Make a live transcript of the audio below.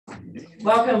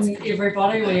Welcome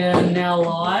everybody, we are now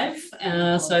live.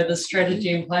 So the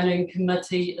Strategy and Planning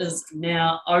Committee is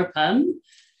now open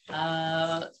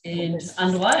and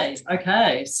underway.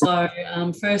 Okay, so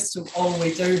first of all,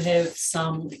 we do have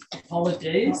some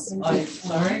apologies.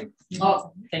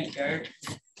 Thank you.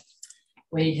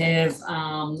 We have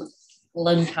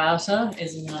Lynn Carter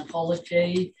as an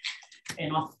apology,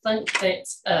 and I think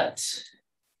that's it.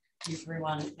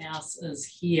 Everyone else is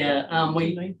here.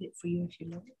 We leave it for you if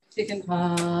you like. Second.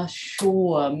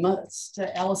 Sure. Mr.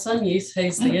 Allison, yes,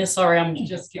 he's there. Sorry, I'm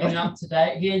just getting up to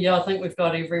date here. Yeah, I think we've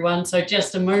got everyone. So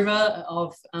just a mover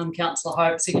of Councillor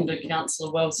Hope, seconded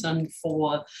Councillor Wilson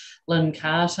for Lynn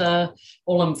Carter.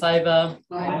 All in favour?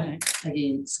 Aye.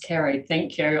 Against? Carried.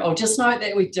 Thank you. I'll just note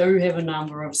that we do have a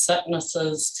number of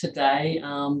sicknesses today.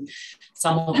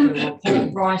 Some of the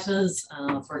report writers,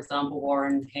 for example,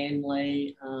 Warren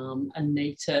Hanley,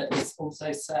 Anita is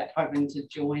also sick, hoping to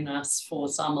join us for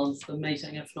some of the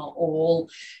meeting, if not all.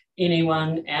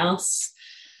 Anyone else?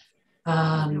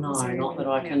 No, not that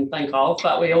I can think of,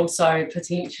 but we also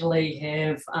potentially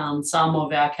have some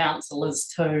of our councillors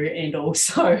too, and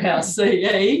also our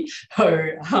CE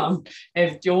who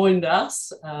have joined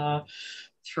us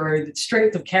through the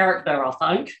strength of character, I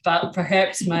think, but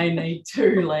perhaps may need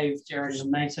to leave during the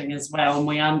meeting as well, and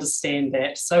we understand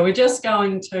that. So we're just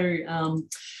going to,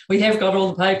 we have got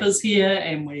all the papers here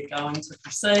and we're going to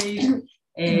proceed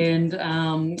and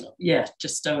yeah,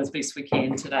 just do as best we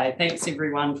can today. Thanks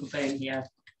everyone for being here.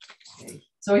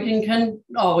 So we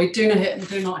we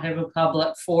do not have a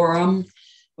public forum.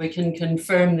 We can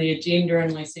confirm the agenda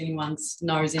unless anyone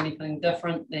knows anything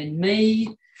different than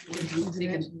me.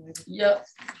 Yep.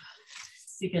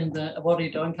 Second, what are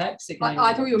you doing, Kate? Second.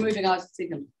 I thought you were moving. I was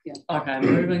second. Yeah. Okay,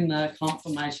 moving the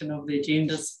confirmation of the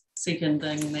agenda.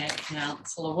 Seconding that,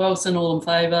 Councillor Wilson. All in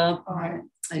favour? Aye.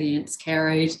 Against?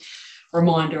 Carried.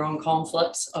 Reminder on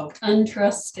conflicts of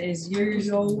interest as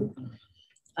usual.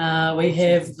 We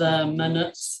have the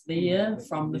minutes there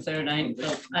from the 13th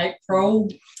of April,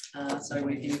 so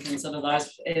we can consider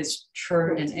those as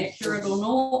true and accurate or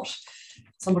not.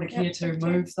 Somebody care to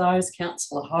move those?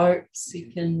 Councillor Hope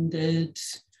seconded.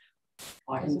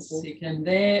 I can second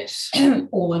that.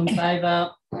 All in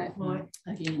favour?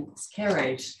 Against?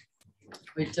 Carried.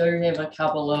 We do have a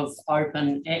couple of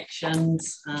open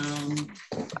actions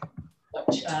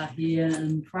which are here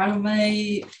in front of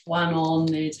me. One on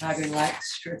the Otago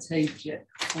Lakes Strategic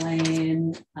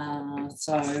Plan.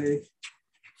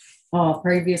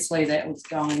 Previously that was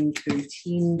going to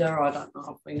tender. I don't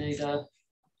know if we need a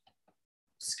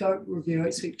scope review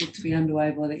expected to be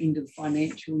underway by the end of the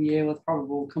financial year with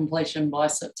probable completion by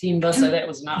September. So that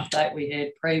was an update we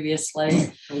had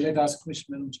previously. I'll let us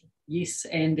question. Yes,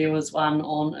 and there was one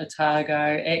on Otago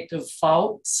active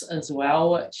faults as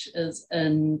well, which is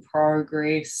in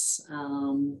progress.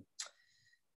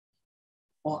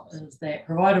 What is that?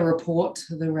 Provide a report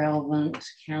to the relevant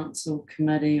council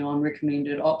committee on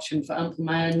recommended option for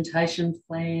implementation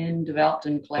plan developed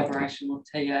in collaboration with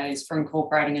TAs for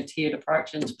incorporating a tiered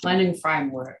approach into planning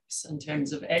frameworks in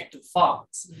terms of active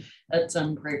faults. It's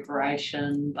in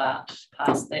preparation, but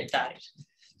past that date.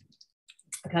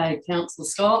 Okay, Councillor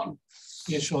Scott.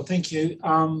 Yeah, sure. Thank you.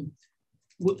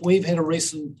 We've had a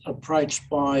recent approach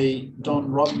by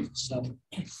Don Robinson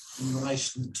in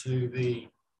relation to the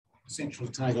Central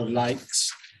Otago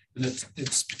Lakes, and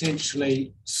it's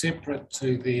potentially separate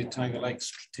to the Otago Lakes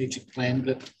Strategic Plan,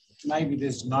 but maybe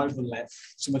there's an overlap.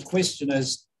 So my question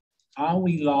is, are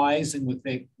we liaising with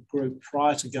that group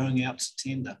prior to going out to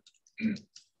tender?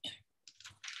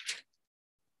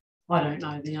 I don't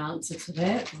know the answer to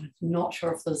that. I'm not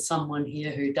sure if there's someone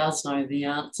here who does know the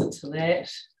answer to that.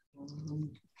 I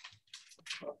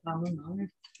don't know.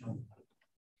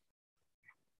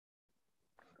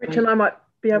 Gretchen, I might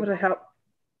be able to help.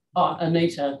 Oh,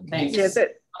 Anita, thanks. Yeah,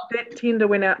 that tender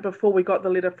went out before we got the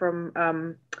letter from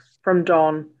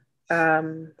Don.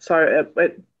 So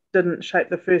it didn't shape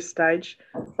the first stage,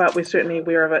 but we're certainly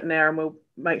aware of it now, and we'll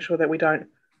make sure that we don't,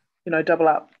 double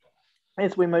up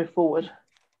as we move forward.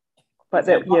 But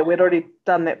we'd already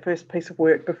done that first piece of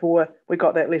work before we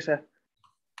got that letter.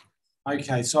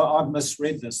 Okay, so I've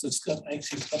misread this. It's got the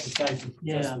date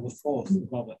of the 4th,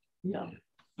 Robert. Yeah.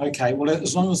 Okay, well,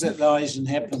 as long as that liaison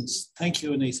happens. Thank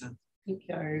you, Anita. Thank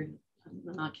you.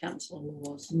 Councillor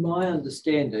Laws. My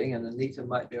understanding, and Anita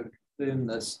might be able to confirm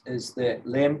this, is that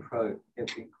LAMPRO have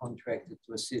been contracted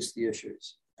to assess the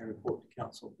issues and report to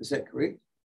council. Is that correct?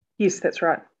 Yes, that's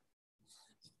right.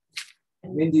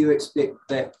 And when do you expect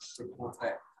that report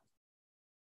back?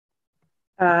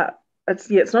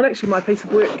 It's not actually my piece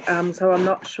of work, so I'm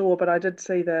not sure, but I did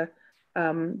see the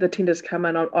the tenders come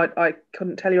in. I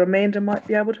couldn't tell you. Amanda might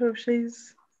be able to if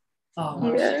she's. Oh,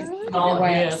 no, Yeah. she's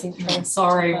not here.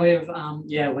 Sorry,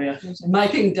 we're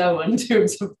making do in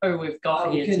terms of who we've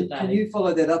got here today. Can you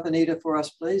follow that up, Anita, for us,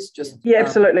 please? Just Yeah,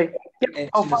 absolutely. Yep,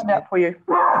 I'll find out for you.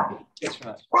 Thanks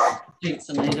very much. Thanks,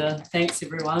 Anita. Thanks,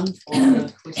 everyone, for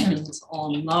the questions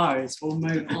on those. We'll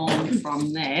move on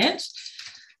from that.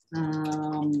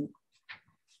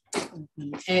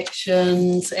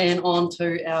 Actions and on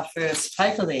to our first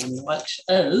paper then, which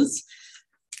is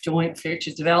Joint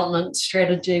Future Development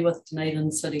Strategy with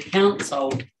Dunedin City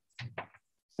Council.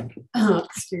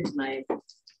 Excuse me.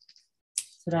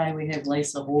 Today we have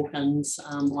Lisa Hawkins,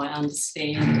 I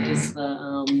understand, is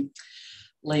the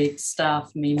lead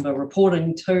staff member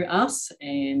reporting to us,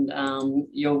 and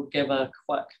you'll give a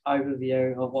quick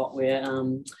overview of what we're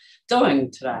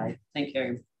doing today. Thank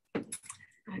you.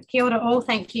 Kia ora all.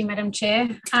 Thank you, Madam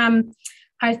Chair.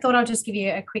 I thought I'll just give you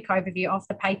a quick overview of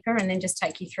the paper and then just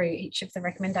take you through each of the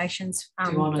recommendations.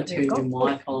 Do you want to turn your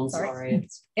mic on? Sorry.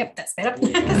 Yep, that's better.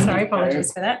 Sorry,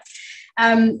 apologies for that.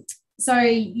 So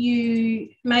you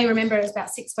may remember it was about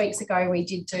 6 weeks ago we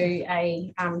did do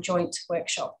a joint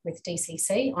workshop with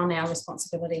DCC on our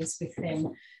responsibilities with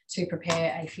them to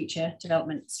prepare a future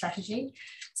development strategy.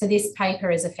 So this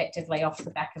paper is effectively off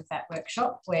the back of that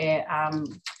workshop where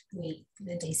the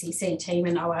DCC team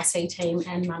and ORC team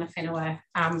and Mana Whenua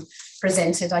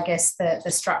presented, I guess, the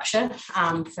structure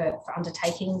for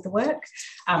undertaking the work,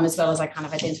 as well as I kind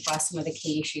of identify some of the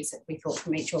key issues that we thought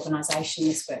from each organisation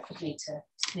this work would need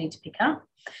to pick up.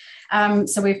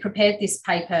 So we've prepared this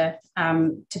paper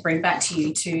to bring back to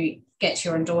you to get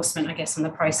your endorsement, I guess, on the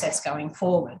process going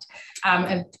forward.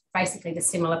 And basically the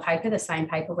similar paper, the same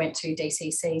paper went to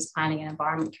DCC's Planning and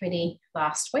Environment Committee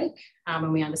last week,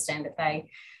 and we understand that they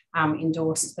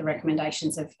endorsed the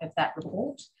recommendations of that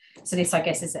report. So this, I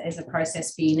guess, is a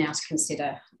process for you now to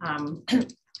consider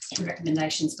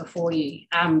recommendations before you.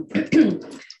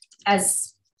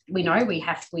 As we know, we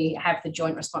have the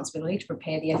joint responsibility to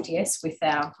prepare the FDS with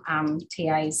our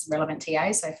TAs, relevant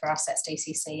TAs. So for us, that's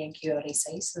DCC and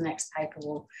QLDC. So the next paper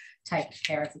will take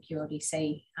care of the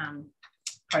QLDC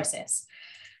process.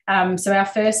 So our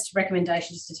first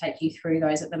recommendation, just to take you through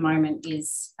those at the moment,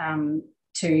 is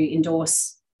to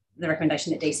endorse the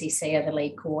recommendation that DCC are the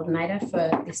lead coordinator for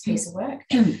this piece of work.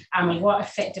 And what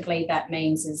effectively that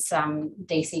means is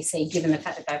DCC, given the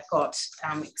fact that they've got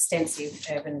extensive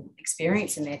urban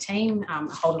experience in their team,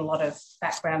 hold a lot of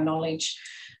background knowledge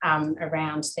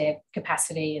around their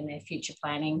capacity and their future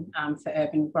planning for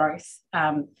urban growth,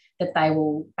 that they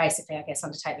will basically, I guess,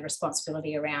 undertake the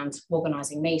responsibility around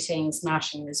organising meetings,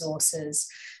 marshalling resources,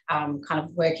 kind of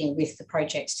working with the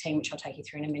project team, which I'll take you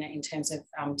through in a minute, in terms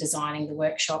of designing the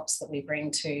workshops that we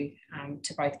bring to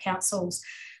both councils.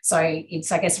 So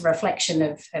it's, I guess, a reflection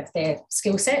of their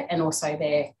skill set and also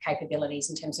their capabilities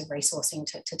in terms of resourcing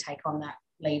to take on that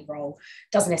lead role.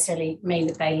 Doesn't necessarily mean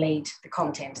that they lead the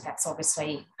content. That's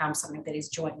obviously something that is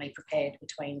jointly prepared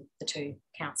between the two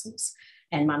councils,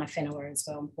 and Mana Whenua as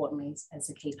well, importantly, as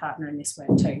a key partner in this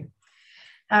work too.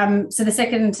 So the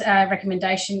second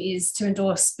recommendation is to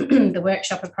endorse the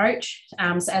workshop approach.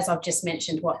 So as I've just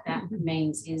mentioned, what that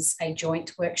means is a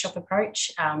joint workshop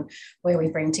approach where we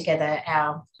bring together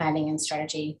our Planning and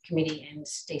Strategy Committee and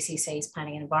DCC's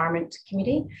Planning and Environment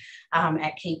Committee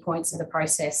at key points of the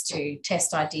process to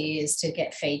test ideas, to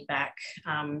get feedback,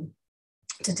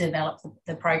 to develop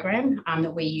the program,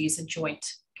 that we use a joint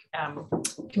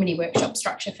committee workshop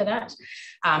structure for that,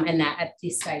 and that at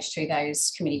this stage too,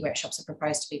 those committee workshops are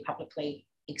proposed to be publicly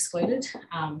excluded,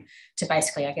 to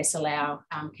basically, I guess, allow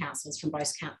councillors from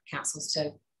both councils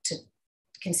to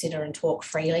consider and talk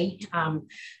freely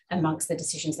amongst the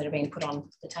decisions that are being put on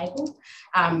the table.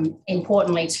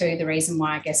 Importantly too, the reason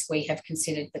why I guess we have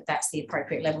considered that that's the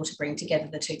appropriate level to bring together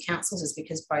the two councils is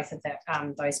because both of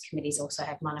those committees also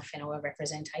have Mana Whenua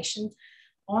representation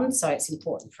on. So it's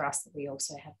important for us that we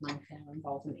also have Mana Whenua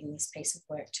involvement in this piece of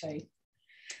work too.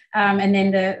 And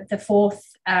then the fourth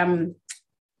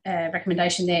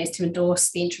recommendation there is to endorse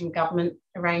the interim government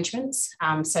arrangements.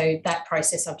 So that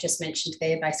process I've just mentioned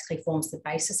there basically forms the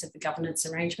basis of the governance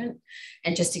arrangement,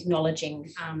 and just acknowledging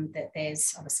that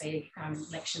there's obviously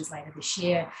elections later this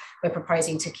year. We're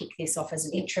proposing to kick this off as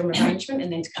an interim arrangement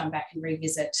and then to come back and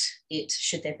revisit it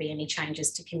should there be any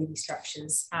changes to committee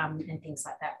structures and things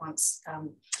like that once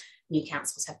new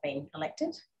councils have been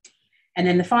elected. And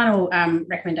then the final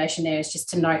recommendation there is just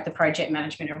to note the project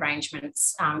management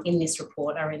arrangements in this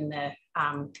report are in the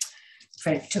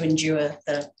to endure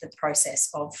the process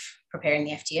of preparing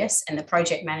the FDS, and the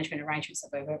project management arrangements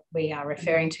that we are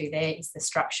referring to there is the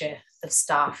structure of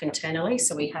staff internally.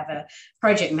 So we have a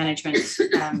project management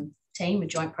team, a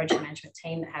joint project management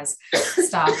team that has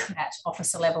staff at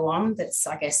officer level on. That's,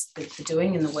 I guess, the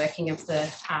doing and the working of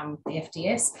the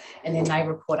FDS, and then they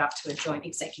report up to a joint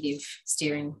executive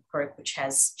steering group, which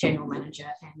has general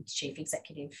manager and chief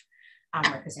executive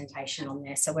representation on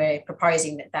there. So we're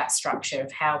proposing that structure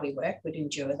of how we work would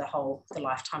endure the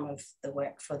lifetime of the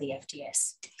work for the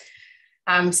FDS.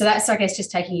 So that's, I guess,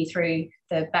 just taking you through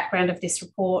the background of this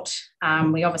report.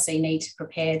 We obviously need to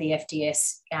prepare the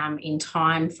FDS in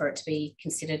time for it to be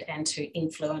considered and to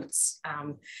influence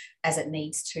as it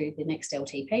needs to the next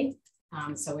LTP.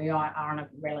 So we are on a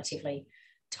relatively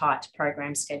tight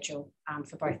program schedule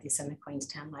for both this and the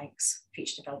Queenstown Lakes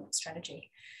Future Development Strategy.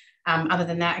 Other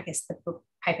than that, I guess the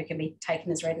paper can be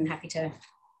taken as read, and happy to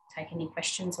take any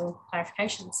questions or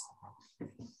clarifications.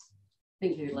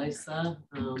 Thank you, Lisa.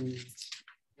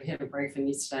 We had a briefing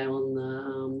yesterday on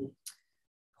the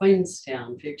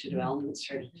Queenstown Future Development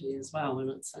Strategy as well, and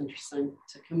it's interesting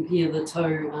to compare the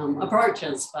two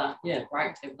approaches. But yeah,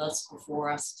 great to have this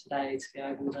before us today to be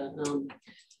able to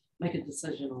make a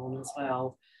decision on as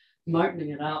well. I'm opening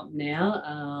it up now.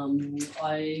 I'm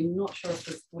not sure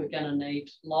if we're going to need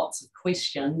lots of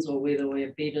questions or whether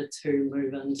we're better to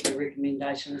move into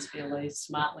recommendations fairly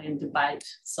smartly and debate.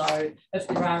 So if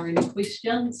there are any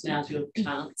questions, now's your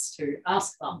chance to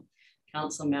ask them.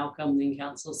 Councillor Malcolm, then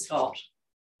Councillor Scott.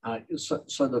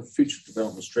 So the future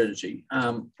development strategy,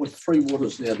 with Three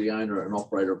Waters now the owner and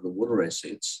operator of the water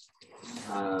assets,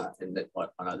 and that I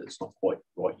know that's not quite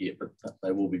right yet, but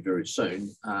they will be very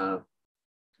soon.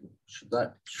 Should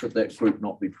that group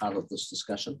not be part of this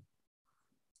discussion?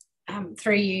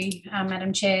 Through you,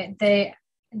 Madam Chair, I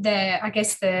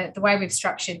guess the way we've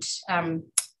structured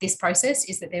this process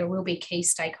is that there will be key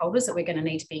stakeholders that we're going to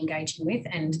need to be engaging with,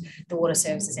 and the water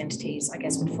services entities, I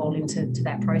guess, would fall into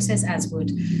that process, as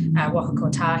would Waka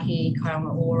Kotahi,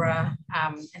 Kaionga Ora,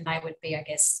 and they would be, I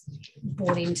guess,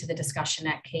 brought into the discussion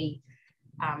at key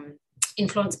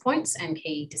influence points and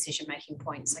key decision-making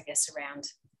points, I guess,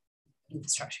 around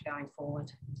infrastructure going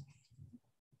forward.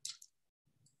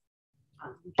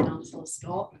 Councillor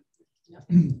Scott. Yep.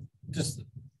 Just,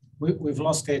 we've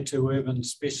lost our two urban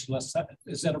specialists.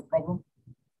 Is that a problem?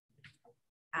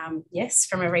 Yes,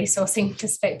 from a resourcing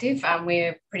perspective,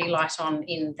 we're pretty light on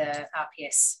in the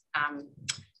RPS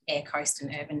Air, Coast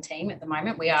and Urban team at the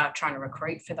moment. We are trying to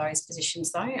recruit for those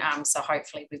positions though, so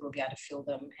hopefully we will be able to fill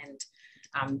them, and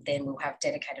then we'll have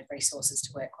dedicated resources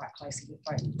to work quite closely with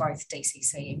both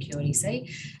DCC and QRDC.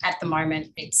 At the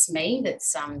moment, it's me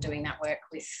that's doing that work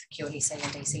with QRDC and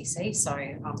DCC, so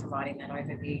I'm providing that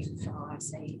overview for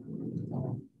IC.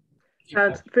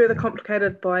 It's further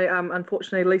complicated by,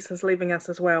 unfortunately, Lisa's leaving us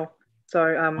as well. So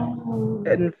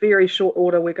in very short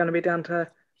order, we're going to be down to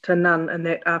none in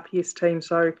that RPS team.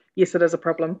 So yes, it is a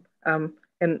problem, and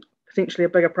potentially a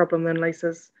bigger problem than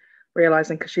Lisa's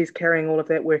realising, because she's carrying all of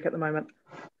that work at the moment.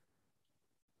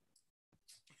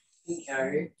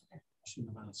 Okay.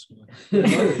 No, it's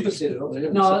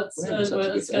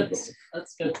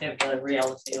good to have the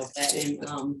reality of that.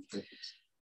 And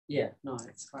yeah, no,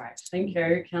 it's great. Thank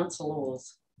you, Councillor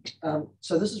Laws.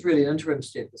 So this is really an interim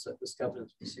step, is it, this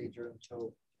governance procedure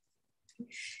until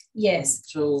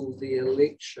the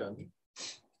election,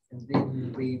 and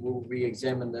then we will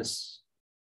re-examine this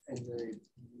in the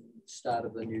start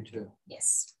of the new term.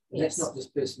 Yes. And that's not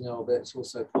just personnel, that's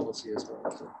also policy as well.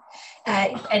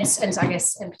 And I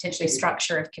guess, and potentially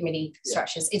structure of committee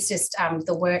structures. It's just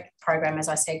the work program, as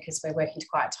I said, because we're working to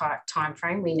quite a tight time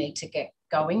frame, we need to get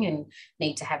going and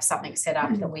need to have something set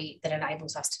up that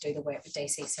enables us to do the work with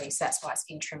DCC. So that's why it's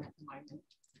interim at the moment.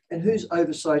 And who's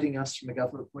oversighting us from a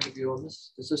government point of view on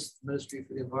this? Is this the Ministry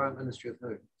for the Environment, Ministry of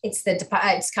who? It's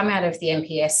come out of the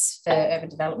MPS for Urban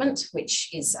Development, which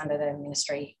is under the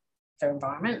Ministry for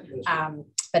Environment.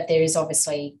 But there's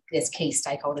key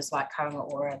stakeholders like Kaionga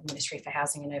Ora, Ministry for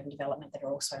Housing and Urban Development, that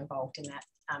are also involved in that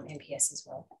MPS as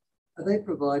well. Are they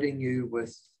providing you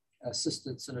with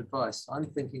assistance and advice? I'm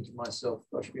thinking to myself,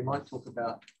 gosh, we might talk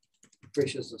about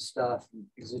pressures of staff and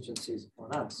exigencies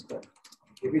upon us, but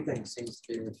everything seems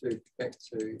to be referred back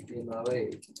to the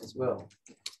MOE as well.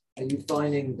 Are you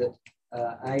finding that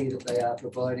that they are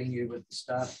providing you with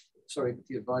with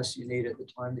the advice you need at the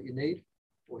time that you need?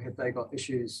 Or have they got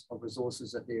issues of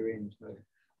resources at their end too?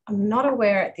 I'm not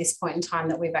aware at this point in time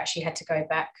that we've actually had to go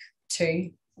back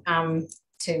to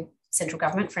central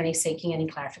government for seeking any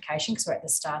clarification, because we're at the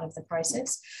start of the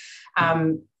process.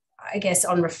 I guess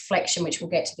on reflection, which we'll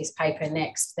get to this paper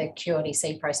next, the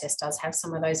QRDC process does have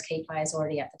some of those key players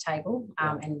already at the table,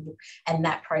 and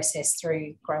that process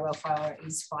through Grow Wellfire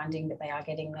is finding that they are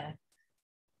getting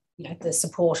the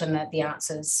support and the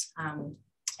answers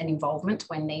and involvement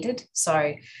when needed.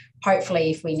 So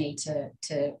hopefully if we need to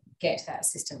get that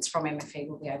assistance from MFE,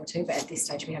 we'll be able to, but at this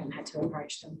stage we haven't had to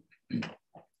approach them.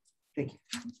 Thank you.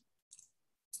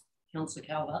 Councillor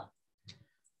Calvert.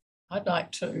 I'd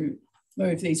like to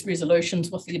move these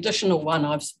resolutions with the additional one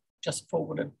I've just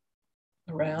forwarded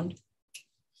around,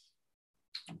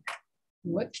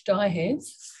 which Di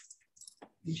has,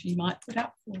 and she might put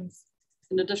up for us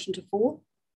in addition to 4.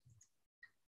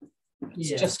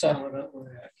 It's just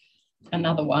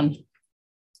another one.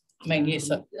 I mean, yes.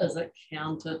 Is it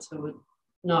counter to it?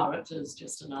 No, it is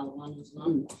just another one,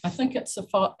 isn't it? I think it's a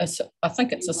 5. I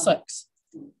think it's a 6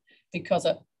 because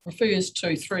it refers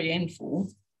to 3 and 4.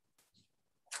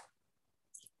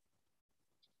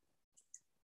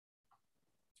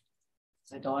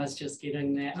 So Di's just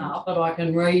getting that up, but I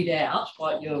can read out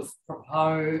what you've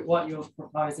proposed, what you're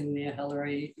proposing there,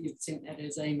 Hilary. You've sent that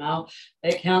as email.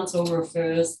 That council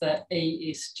refers the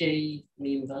ESG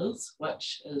members,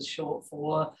 which is short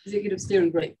for Executive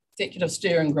Steering Group. Executive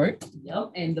Steering Group.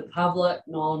 Yep, and the public,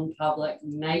 non-public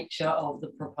nature of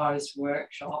the proposed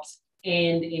workshops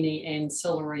and any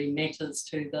ancillary matters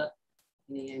to the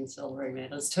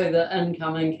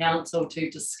incoming council to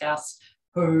discuss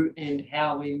who and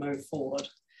how we move forward.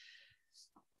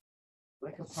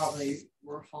 We could probably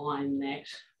refine that.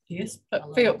 Yes,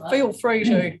 but feel free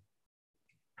to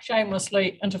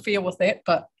shamelessly interfere with that,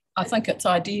 but I think its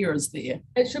idea is there.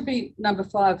 It should be number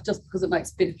 5 just because it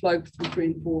makes better flow between 3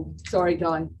 and 4. Sorry,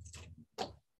 Di.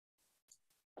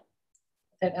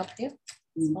 That up there?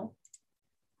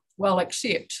 Well,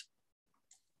 except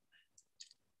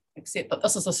that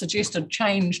this is a suggested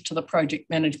change to the project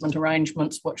management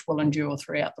arrangements which will endure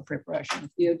throughout the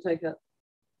preparation. Yeah, take it.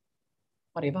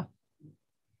 Whatever.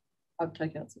 I'd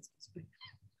take out 6.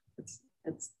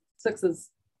 It's 6s.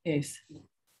 Yes.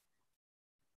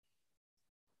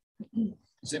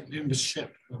 Is that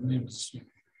membership or membership?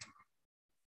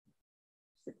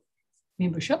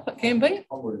 Membership, it can be.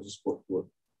 I would have just put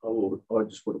I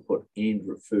just would have put and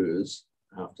refers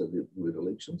after the word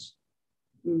elections.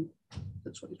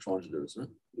 That's what you're trying to do, isn't it?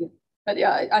 Yeah, but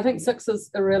yeah, I think 6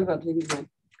 is irrelevant anyway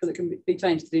because it can be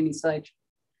changed at any stage.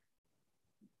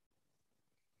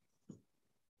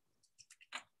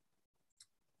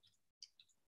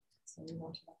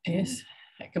 Yes,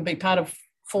 it can be part of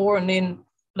 4 and then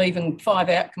leaving 5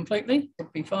 out completely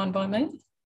would be fine by me.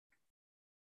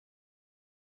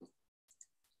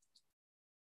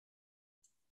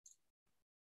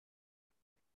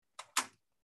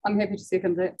 I'm happy to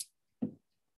second that.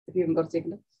 If you haven't got a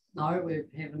seconder. No, we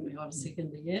haven't got a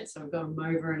seconder yet, so we've got a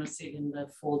mover and a seconder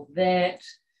for that.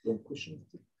 One question.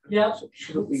 Yeah.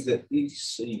 Should it be the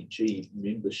ECG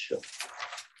membership?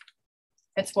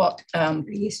 That's what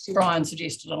Brian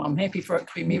suggested, and I'm happy for it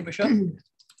to be membership.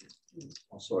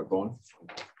 Oh, sorry, Brian.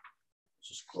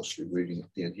 Just cross reading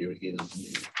it down here again.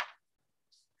 You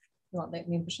want that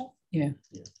membership? Yeah.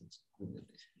 Yeah.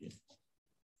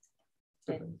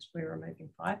 And we're removing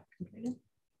 5 completely.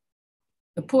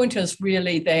 The point is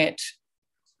really that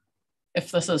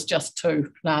if this is just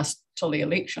to last till the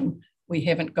election, we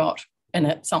haven't got in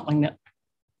it something that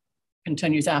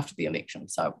continues after the election.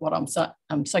 So what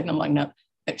I'm signalling that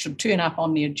it should turn up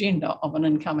on the agenda of an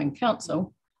incoming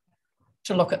council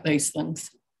to look at these things.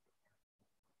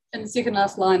 In the second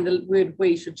last line, the word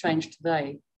 "we" should change to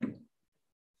 "they." But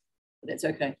that's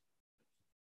okay.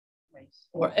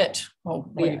 Or it, or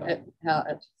whatever. Yeah, how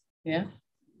it. Yeah.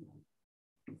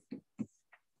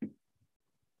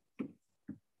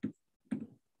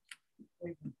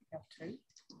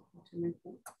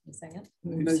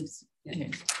 Moves. Yeah. Yeah.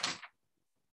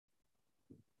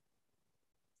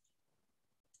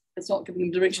 It's not giving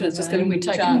them direction, it's just Then giving we're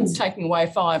them a chance. taking away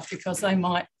 5 because they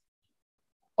might,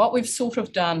 what we've sort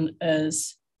of done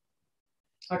is.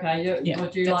 Okay, Yeah,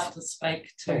 would you like to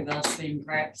speak to this then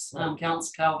perhaps,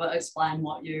 Councillor Calvert, explain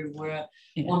what you were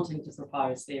wanting to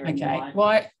propose there? Okay,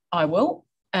 why I will.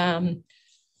 The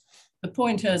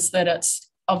point is that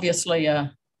it's obviously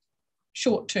a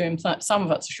short-term thing. Some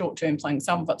of it's a short-term thing,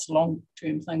 some of it's a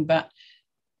long-term thing, but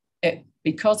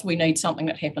because we need something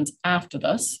that happens after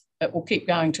this, it will keep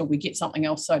going till we get something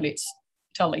else. So let's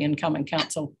tell the incoming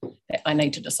council that they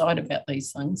need to decide about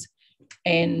these things.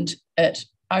 And it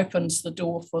opens the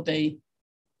door for the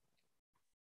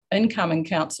incoming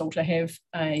council to have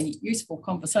a useful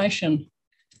conversation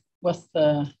with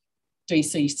the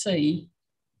DCC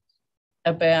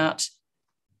about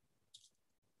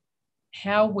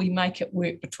how we make it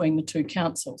work between the 2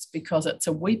 councils, because it's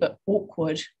a wee bit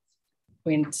awkward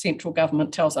when central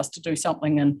government tells us to do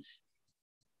something and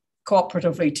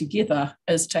cooperatively together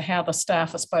as to how the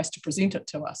staff are supposed to present it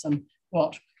to us and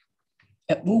what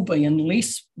it will be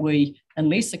unless we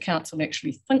unless the council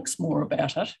actually thinks more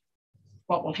about it,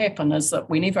 what will happen is that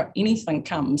whenever anything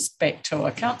comes back to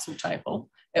a council table,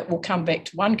 it will come back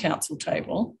to one council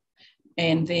table,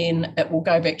 and then it will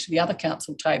go back to the other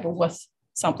council table with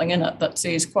something in it that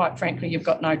says, quite frankly, you've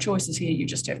got no choices here, you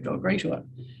just have to agree to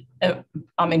it.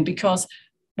 I mean, because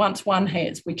once one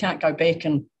has, we can't go back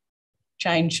and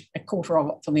change a quarter of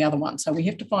it for the other one. So we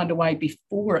have to find a way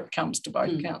before it comes to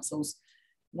both councils,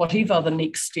 whatever the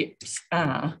next steps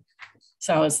are,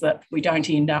 so as that we don't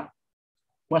end up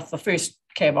with the first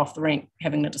cab off the rank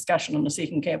having the discussion and the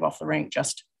second cab off the rank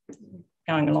just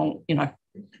going along, you know.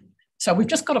 So we've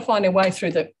just got to find our way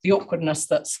through the awkwardness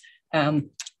that's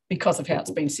because of how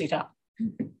it's been set up.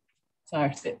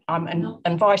 So I'm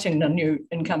inviting the new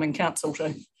incoming council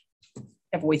to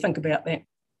have a wee think about that.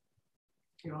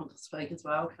 You want to speak as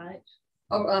well, Kate?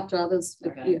 Oh, after others.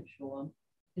 Okay, sure.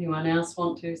 Anyone else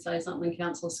want to say something,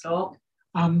 Councillor Scott?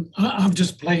 I'm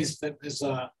just pleased that there's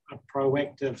a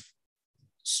proactive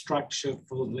structure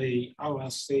for the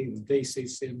ORC, the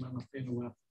DCC and Mana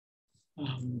Whenua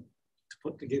to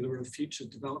put together a future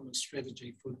development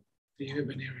strategy for the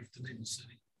urban area of Dunedin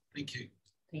City. Thank you.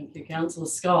 Thank you, Councillor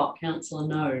Scott. Councillor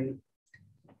Noon.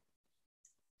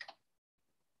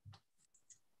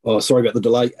 Oh, sorry about the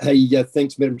delay. Hey,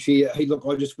 thanks, Madam Chair. Hey, look,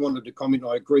 I just wanted to comment.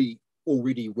 I agree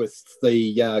already with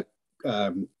the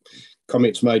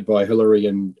comments made by Hilary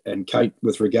and Kate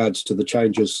with regards to the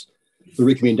changes, the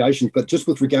recommendations, but just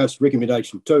with regards to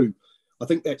recommendation 2, I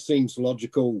think that seems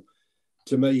logical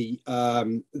to me,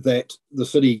 that the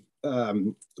city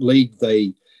lead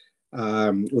or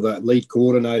the lead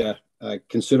coordinator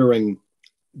considering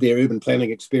their urban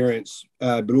planning experience,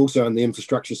 but also on the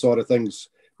infrastructure side of things,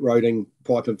 roading,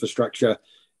 pipe infrastructure,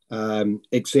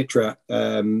 etc.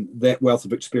 That wealth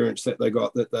of experience that they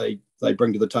got, that they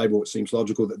bring to the table, it seems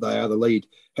logical that they are the lead.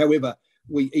 However,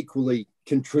 we equally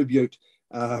contribute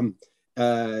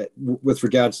with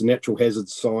regards to natural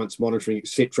hazards, science, monitoring,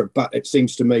 etc. But it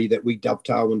seems to me that we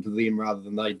dovetail into them rather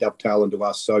than they dovetail into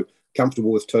us. So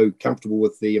comfortable with 2, comfortable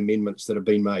with the amendments that have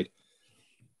been made.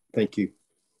 Thank you.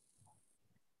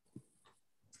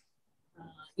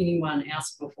 Anyone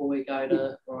else before we go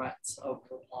to rights of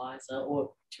replies,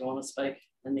 or do you want to speak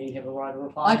and then have a right of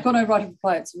reply? I've got no right of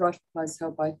reply. It's a right of reply is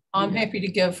held by. I'm happy to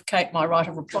give Kate my right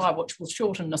of reply, which will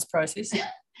shorten this process.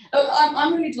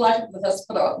 I'm really delighted with this,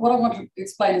 but what I want to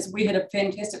explain is we had a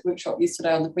fantastic workshop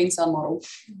yesterday on the Queenstown model,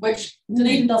 which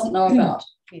Dunedin doesn't know about.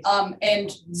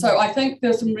 And so I think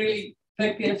there's some really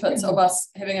big benefits of us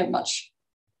having a much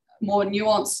more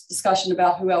nuanced discussion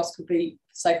about who else could be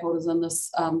stakeholders in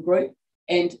this group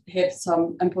and have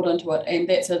some input into it. And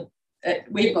that's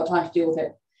we've got time to deal with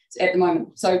that at the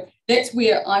moment. So that's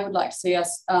where I would like to see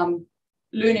us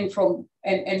learning from,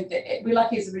 and we're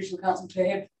lucky as a regional council to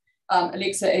have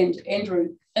Alexa and Andrew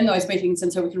in those meetings,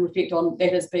 and so we can reflect on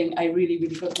that as being a really,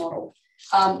 really good model.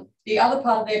 The other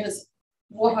part of that is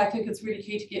what I think is really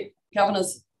key to get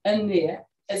governors in there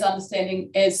is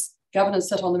understanding, as governors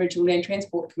sit on the Regional Land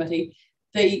Transport Committee,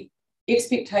 the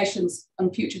expectations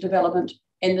on future development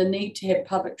and the need to have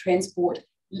public transport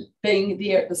being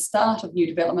there at the start of new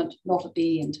development, not at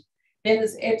the end. That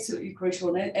is absolutely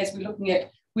crucial. And as we're looking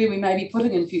at where we may be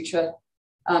putting in future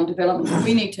development,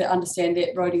 we need to understand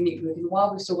that roading network. And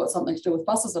while we've still got something to do with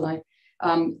buses, and I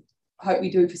hope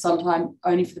we do for some time,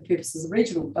 only for the purposes of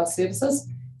regional bus services,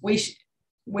 we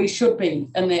should be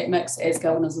in that mix as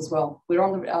governors as well. We're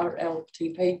on the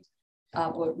RLTP,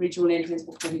 or Regional Land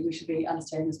Transport Committee. We should be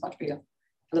understanding this much better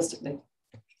holistically.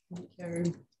 Thank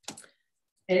you.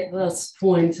 At this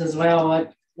point as well, I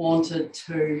wanted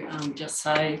to just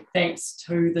say thanks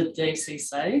to the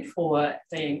DCC for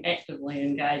being actively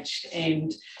engaged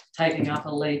and taking up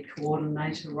a lead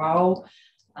coordinator role.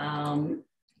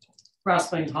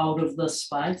 Grasping hold of this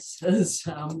space is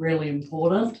really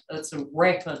important. It's a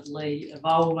rapidly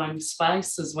evolving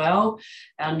space as well.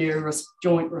 Our new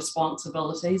joint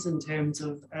responsibilities in terms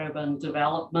of urban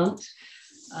development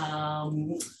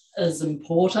is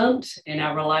important, and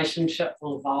our relationship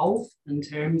will evolve in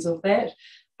terms of that.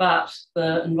 But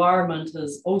the environment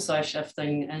is also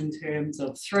shifting in terms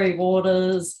of 3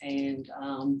 waters and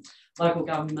local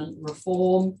government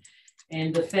reform.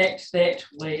 And the fact that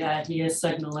we are here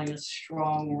signalling a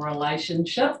strong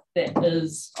relationship that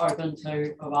is open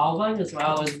to evolving as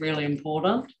well is really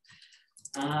important.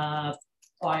 I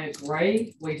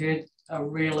agree. We heard a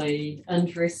really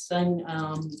interesting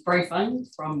briefing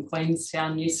from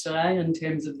Queenstown yesterday in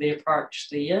terms of the approach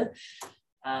there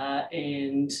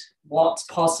and what's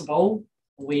possible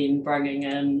when bringing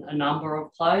in a number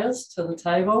of players to the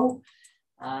table.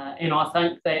 And I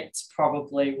think that's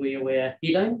probably where we're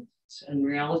heading. in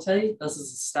reality. This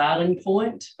is a starting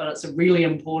point, but it's a really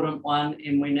important one,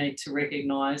 and we need to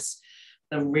recognise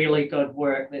the really good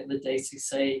work that the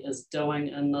DCC is doing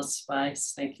in this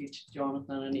space. Thank you to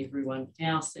Jonathan and everyone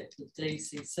else at the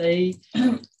DCC.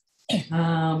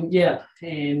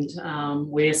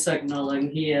 We're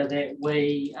signalling here that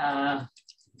we are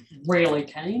really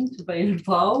keen to be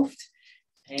involved,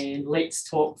 and let's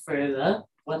talk further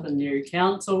with the new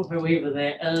council, whoever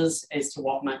that is, as to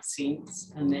what makes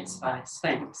sense in that space.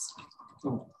 Thanks.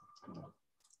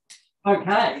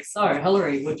 Okay, so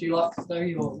Hilary, would you like to do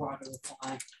your right of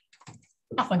reply?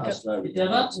 I think You did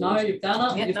it? No, you've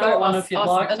done it? Yeah, You've no, got one if you'd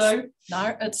like to.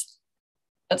 No,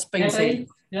 it's been said.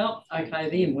 Yep, okay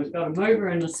then, we've got a mover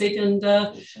and a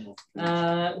seconder.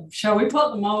 Shall we put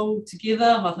them all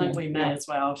together? I think we may as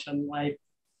well, shouldn't we?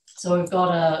 So we've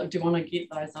got do you want to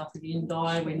get those up again,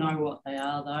 Di? We know what they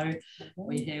are though.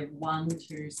 We have 1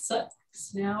 to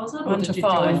 6 now, is it? 1 to 5.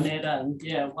 Join that in?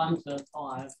 Yeah, 1 to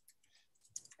 5.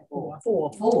 4.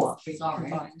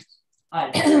 Sorry.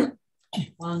 Oh,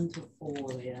 1 to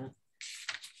 4 there.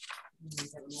 We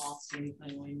haven't lost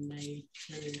anything we need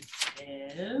to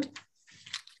have.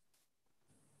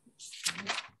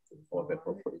 I'll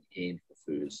put it in for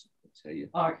first. Tell you.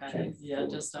 Okay, yeah,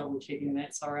 just double checking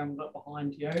that. Sorry, I'm a bit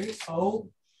behind you. Cool.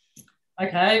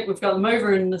 Okay, we've got the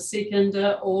mover and the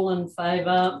seconder, all in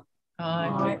favour.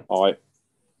 Aye. Aye.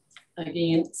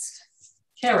 Against.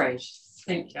 Carried.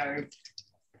 Thank you.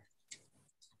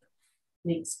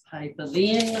 Next paper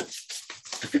then.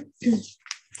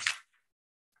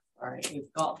 Sorry,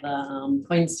 we've got the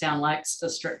Queenstown Lakes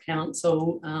District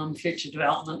Council Future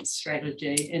Development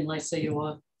Strategy, and Lisa,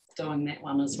 you're doing that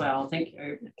one as well. Thank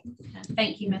you.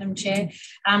 Thank you, Madam Chair.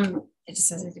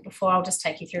 Just as I did before, I'll just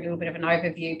take you through a little bit of an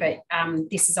overview, but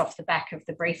this is off the back of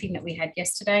the briefing that we had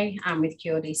yesterday with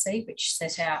QLDC, which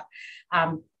set out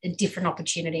a different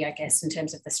opportunity, I guess, in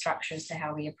terms of the structure as to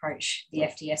how we approach the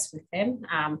FDS with them.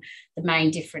 The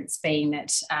main difference being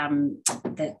that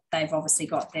that they've obviously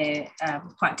got their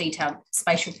quite detailed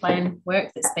spatial plan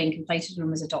work that's been completed and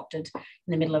was adopted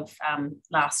in the middle of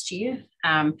last year,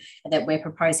 and that we're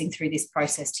proposing through this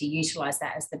process to utilise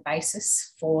that as the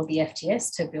basis for the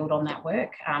FTS to build on that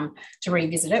work, to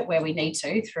revisit it where we need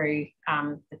to through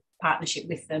the partnership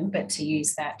with them, but to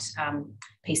use that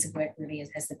piece of work really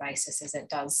as the basis, as it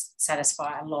does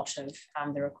satisfy a lot of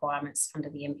the requirements under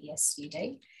the MPS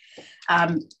UD.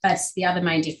 But the other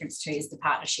main difference too is the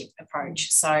partnership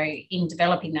approach. So in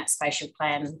developing that spatial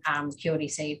plan,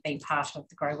 QLDC have been part of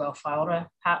the Grow Well Whaiora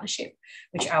partnership,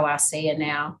 which ORC are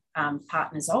now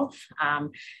partners of,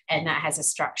 and that has a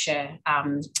structure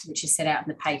which is set out in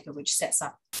the paper, which sets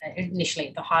up initially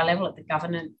at the high level at the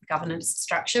governance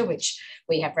structure, which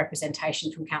we have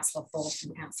representation from Councillor Thorpe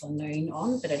and Councillor Noon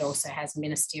on, but it also has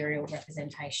ministerial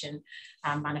representation,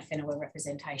 mana whenua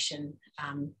representation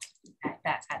at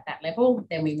that level.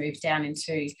 Then we move down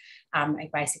into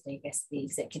basically, I guess, the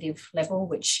executive level,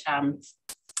 which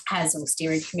has, or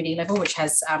steering committee level, which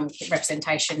has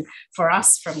representation for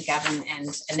us from Gavin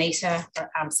and Anita,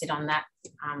 sit on that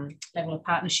level of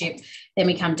partnership. Then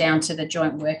we come down to the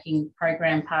joint working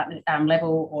program partner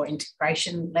level or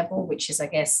integration level, which is, I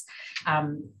guess,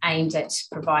 aimed at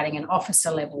providing an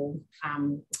officer level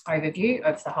overview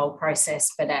of the whole process,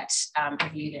 but at a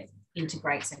view that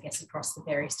integrates, I guess, across the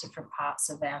various different parts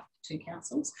of our two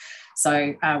councils.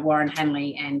 So Warren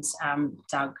Hanley and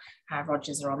Doug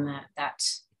Rogers are on that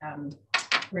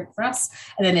group for us.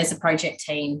 And then there's a project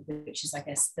team, which is, I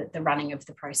guess, the running of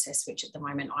the process, which at the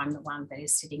moment I'm the one that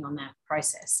is sitting on that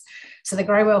process. So the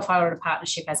Grow Well Whaiora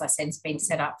partnership, as I said, has been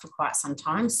set up for quite some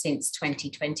time, since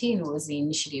 2020, and it was the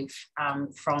initiative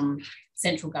from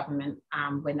central government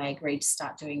when they agreed to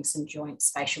start doing some joint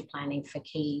spatial planning for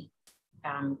key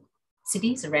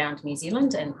cities around New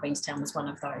Zealand, and Queenstown was one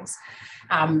of those.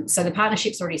 So the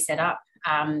partnership's already set up.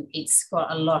 It's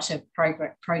got a lot of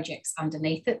projects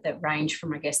underneath it that range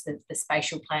from, I guess, the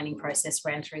spatial planning process,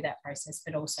 ran through that process,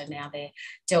 but also now they're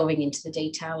delving into the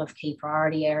detail of key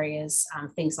priority areas,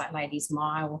 things like Ladies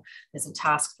Mile. There's a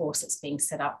task force that's being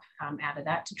set up out of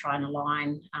that to try and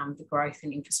align the growth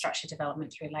and infrastructure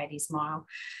development through Ladies Mile.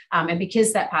 And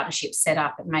because that partnership's set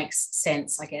up, it makes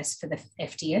sense, I guess, for the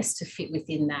FDS to fit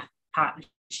within that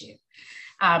partnership.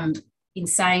 In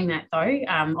saying that though,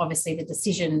 obviously the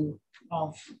decision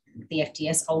of the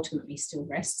FDS ultimately still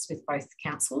rests with both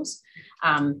councils,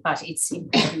 but it's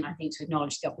important, I think, to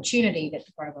acknowledge the opportunity that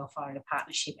the Grow Well Whaiora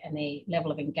partnership and the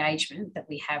level of engagement that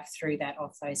we have through that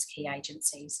of those key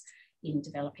agencies in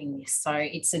developing this. So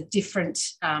it's a different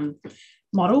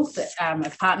model that,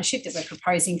 of partnership that we're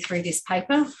proposing through this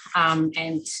paper,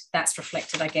 and that's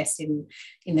reflected, I guess, in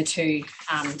the two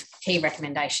key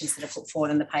recommendations that are put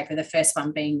forward in the paper. The first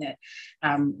one being that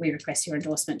we request your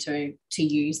endorsement to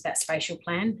use that spatial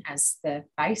plan as the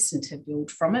base and to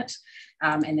build from it,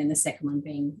 and then the second one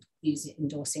being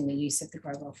endorsing the use of the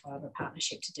Grow Well Fibre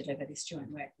partnership to deliver this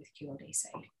joint work with QLDC.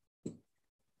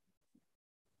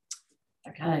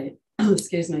 Okay,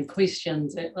 excuse me,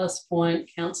 questions at this point.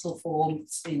 Councillor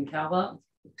Forbes, then Calvert.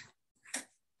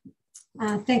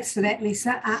 Thanks for that,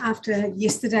 Lisa. After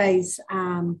yesterday's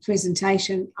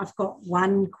presentation, I've got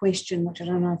one question, which I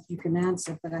don't know if you can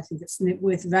answer, but I think it's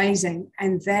worth raising,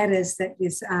 and that is that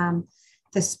there's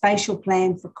the spatial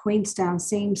plan for Queenstown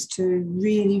seems to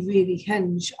really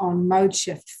hinge on mode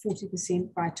shift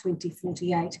 40% by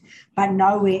 2048, but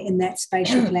nowhere in that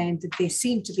spatial plan did there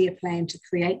seem to be a plan to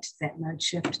create that mode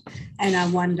shift. And I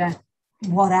wonder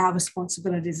what our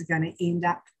responsibilities are going to end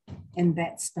up in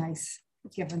that space,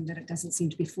 given that it doesn't seem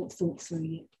to be thought through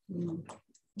yet.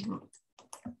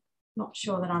 Not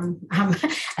sure that I'm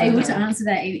able to answer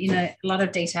that in a lot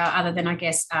of detail, other than I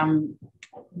guess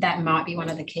that might be one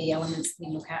of the key elements that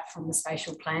we look at from the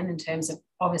spatial plan, in terms of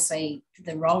obviously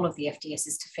the role of the FDS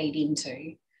is to feed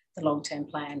into the long-term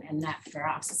plan, and that for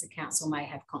us as a council may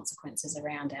have consequences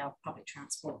around our public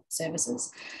transport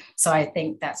services. So I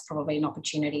think that's probably an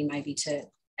opportunity maybe to,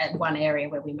 at one area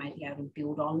where we may be able to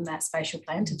build on that spatial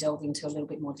plan, to delve into a little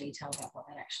bit more detail about what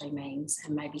that actually means,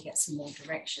 and maybe get some more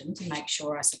direction to make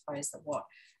sure, I suppose, that what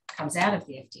comes out of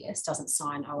the FDS doesn't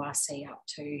sign ORC up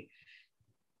to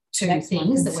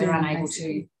things that we're unable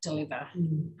to deliver.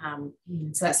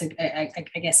 So that's,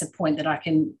 I guess, a point that I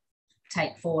can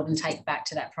take forward and take back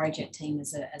to that project team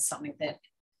as something that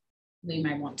we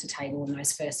may want to table in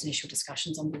those first initial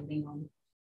discussions on building on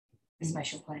the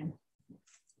spatial plan.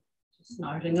 Just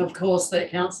noting, of course,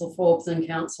 that Councillor Forbes and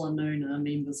Councillor Noon are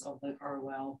members of the Grow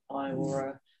Well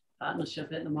Fibre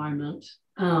partnership at the moment.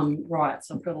 Right,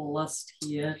 so I've got a list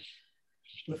here.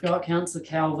 We've got Councillor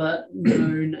Calvert,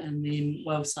 Moon, and then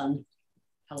Wilson.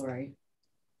 Hillary.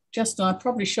 Justin, I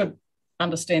probably should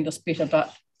understand this better,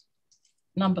 but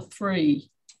number 3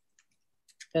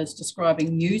 is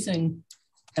describing using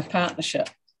a partnership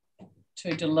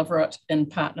to deliver it in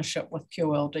partnership with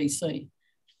QLDC.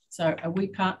 So are we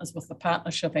partners with the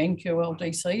partnership and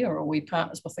QLDC, or are we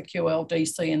partners with the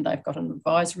QLDC and they've got an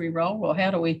advisory role? Or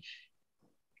how do we,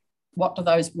 what do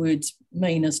those words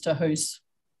mean as to who's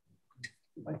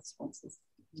both sponsors?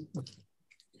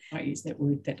 I use that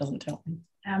word, that doesn't tell me.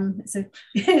 So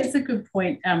it's a good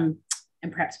point. And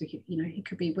perhaps we could, it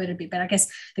could be worded a bit better. I guess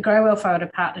the Grow Well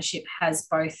Fibre partnership has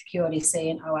both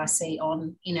QLDC and ORC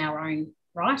on in our own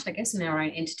right, I guess, in our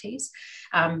own entities.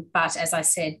 But as I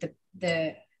said,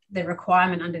 the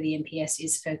requirement under the NPS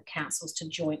is for councils to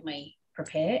jointly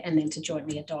prepare and then to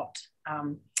jointly adopt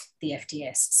the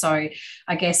FDS. So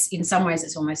I guess in some ways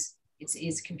it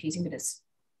is confusing, but it's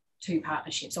 2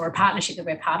 partnerships, or a partnership that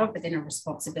we're part of, but then a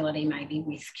responsibility maybe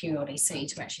with QLDC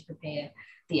to actually prepare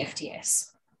the FDS.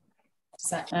 Does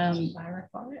that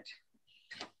clarify it?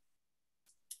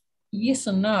 Yes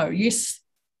and no. Yes,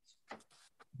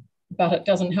 but it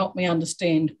doesn't help me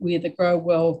understand where the Grow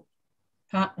Well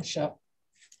partnership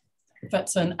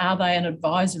fits in. Are they an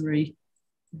advisory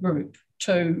group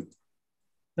to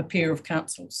the pair of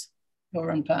councils who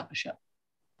are in partnership?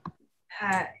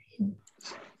 I'll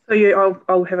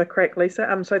have a crack,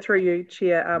 Lisa. So through you,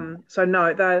 Chair. So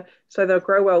no, the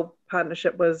Grow Well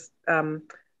partnership was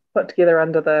put together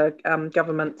under the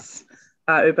government's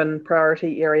urban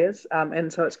priority areas,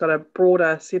 and so it's got a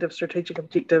broader set of strategic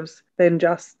objectives than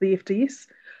just the FDS,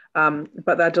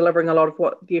 but they're delivering a lot of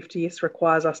what the FDS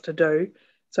requires us to do.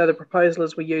 So the proposal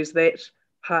is we use that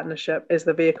partnership as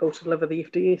the vehicle to deliver the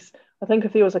FDS. I think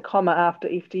if there was a comma after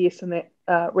FDS in that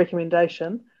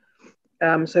recommendation.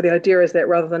 So the idea is that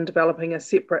rather than developing a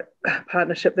separate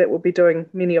partnership that will be doing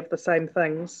many of the same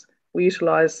things, we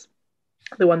utilise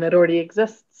the one that already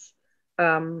exists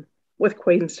with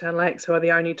Queenstown Lakes, who are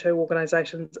the only 2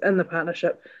 organisations in the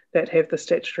partnership that have the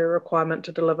statutory requirement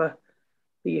to deliver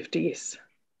the FDS.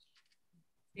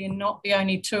 They're not the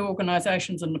only 2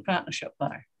 organisations in the partnership, though.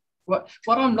 What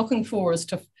I'm looking for is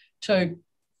to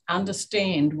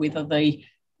understand whether the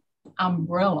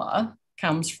umbrella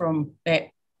comes from that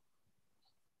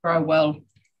Grow Well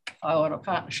Fibre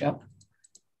partnership,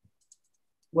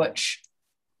 which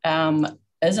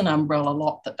is an umbrella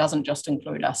lot that doesn't just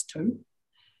include us 2,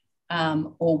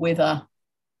 or whether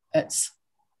it's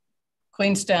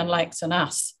Queenstown Lakes and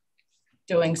us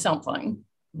doing something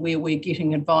where we're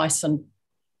getting advice and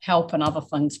help and other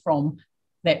things from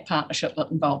that partnership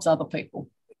that involves other people.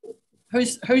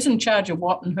 Who's in charge of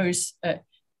what, and who's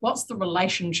what's the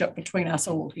relationship between us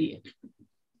all here?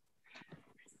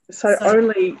 So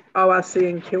only ORC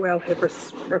and QL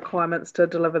have requirements to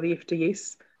deliver the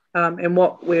FDS. And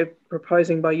what we're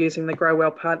proposing by using the Grow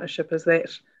Well partnership is that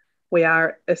we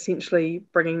are essentially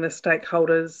bringing the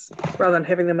stakeholders, rather than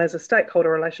having them as a stakeholder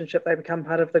relationship, they become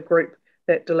part of the group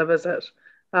that delivers it.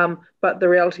 But the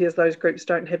reality is those groups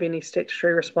don't have any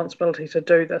statutory responsibility to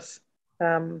do this,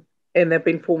 and they've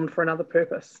been formed for another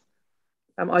purpose.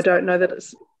 I don't know that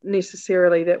it's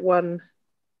necessarily that one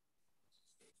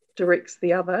directs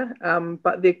the other,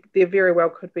 but there very well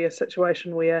could be a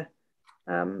situation where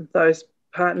those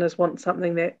partners want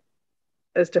something that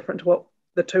is different to what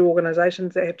the two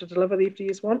organisations that have to deliver the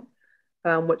FDS want,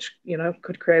 which, you know,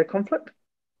 could create a conflict.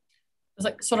 Does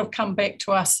it sort of come back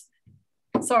to us?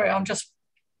 Sorry,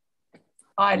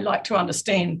 I like to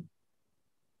understand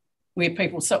where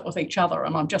people sit with each other,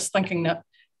 and I'm just thinking that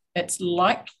it's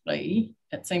likely,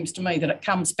 it seems to me, that it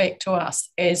comes back to us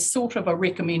as sort of a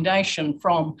recommendation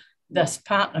from this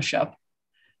partnership,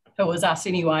 who is us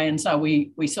anyway, and so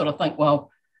we sort of think,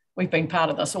 well, we've been part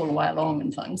of this all the way along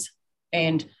and things,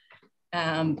 and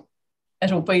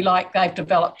it'll be like they've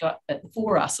developed it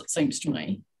for us, it seems to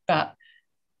me. But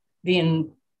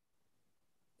then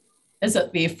is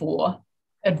it therefore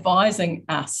advising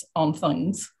us on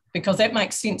things? Because that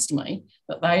makes sense to me,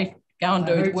 that they go and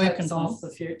do work and off the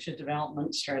future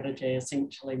development strategy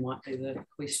essentially might be the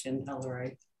question,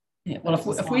 Hilary. Yeah, well,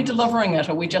 if we're delivering it,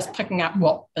 are we just picking up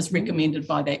what is recommended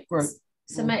by that group?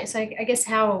 So I guess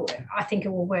how I think it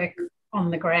will work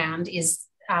on the ground is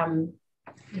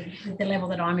the level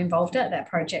that I'm involved at, that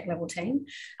project level team.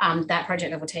 That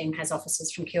project level team has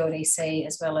officers from QLDC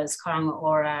as well as Kainga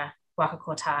Ora, Waka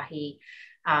Kotahi,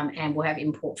 and we'll have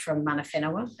input from Mana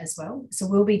Whenua as well. So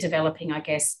we'll be developing, I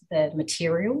guess, the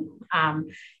material.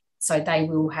 So they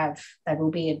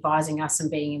will be advising us and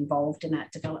being involved in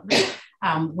that development.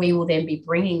 We will then be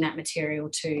bringing that material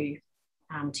to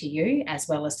you as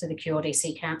well as to the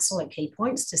QLDC Council at key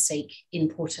points to seek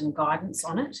input and guidance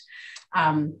on it.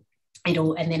 And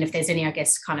then if there's any, I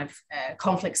guess, kind of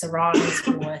conflicts arise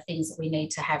or things that we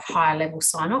need to have higher level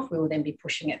sign off, we will then be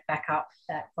pushing it back up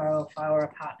that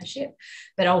Waiora partnership.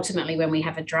 But ultimately, when we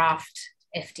have a draft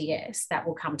FDS, that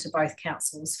will come to both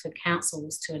councils for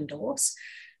councils to endorse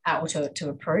or to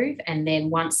approve. And then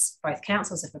once both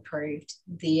councils have approved,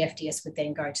 the FDS would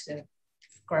then go to the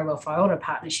Grow Well Waiora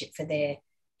partnership for their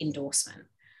endorsement.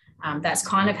 That's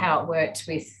kind of how it worked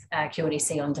with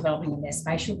QLDC on developing their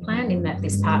spatial plan, in that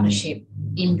this partnership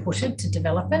inputted to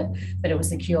develop it, but it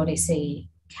was the QLDC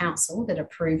Council that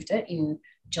approved it in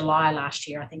July last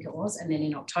year, I think it was, and then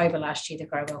in October last year, the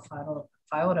Grow Well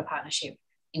Waiora partnership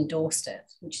endorsed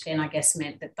it, which then I guess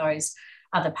meant that those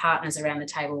other partners around the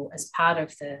table as part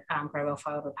of the Grow Well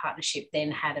Waiora partnership then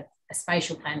had a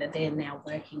spatial plan that they're now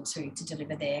working to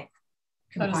deliver their.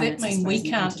 So does that mean we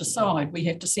can't decide? We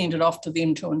have to send it off to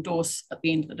them to endorse at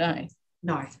the end of the day?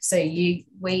 No. So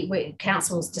we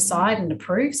councils decide and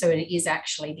approve. So it is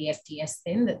actually the FDS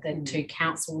then that the two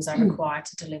councils are required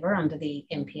to deliver under the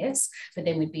MPS. But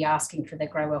then we'd be asking for the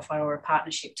Grow Well Waiora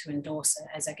partnership to endorse it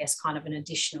as, I guess, kind of an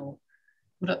additional.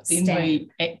 Would it then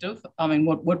be active? I mean,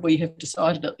 would we have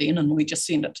decided it then and we just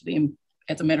send it to them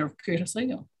as a matter of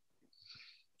courtesy? Or?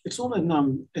 It's all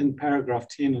in paragraph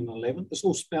 10 and 11. It's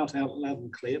all spelled out loud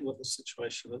and clear what the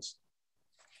situation is.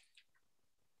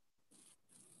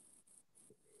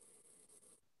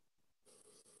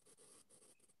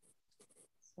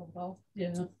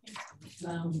 Yeah.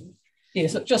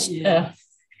 Yes, it just. Yeah.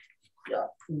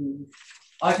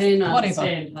 I can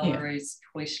understand Hilary's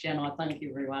question. I think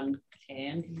everyone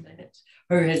can.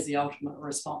 Who has the ultimate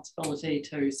responsibility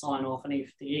to sign off an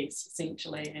FDS,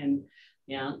 essentially? And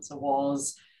the answer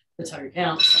was the two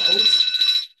councils.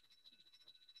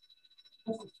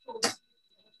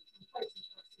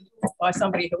 By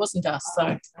somebody who wasn't us,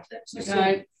 so.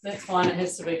 Okay, that's fine. It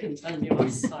has to be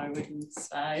continuous, so we can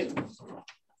say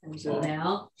until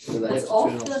now. It's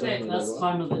often at this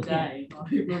time of the day. I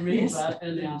remember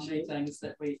in our meetings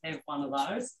that we have one of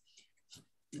those.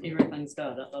 Everything's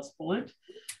good at this point.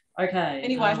 Okay.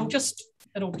 Anyway,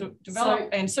 it'll develop,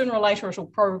 and sooner or later it'll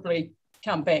probably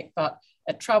come back, but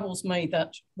it troubles me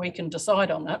that we can decide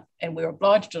on it and we're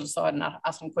obliged to decide on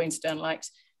us on Queenstown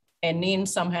Lakes, and then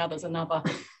somehow there's another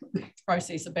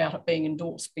process about it being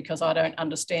endorsed, because I don't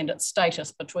understand its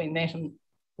status between that and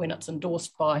when it's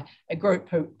endorsed by a group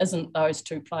who isn't those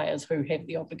two players who have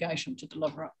the obligation to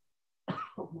deliver it.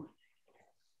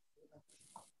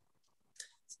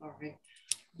 Sorry,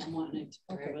 I might need to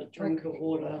grab a drink of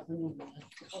water.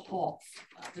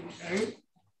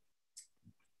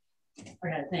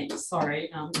 Okay, thanks.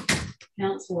 Sorry.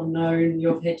 Councillor Noon,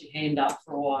 you've had your hand up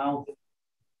for a while.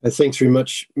 Thanks very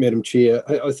much, Madam Chair.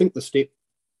 I think the step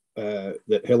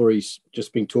that Hillary's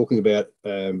just been talking about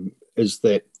is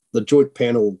that the joint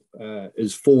panel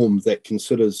is formed that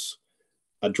considers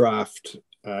a draft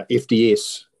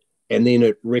FDS, and then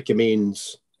it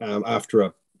recommends, after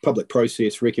a public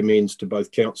process, recommends to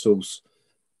both councils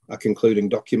a concluding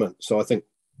document. So I think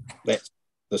that's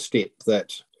the step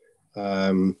that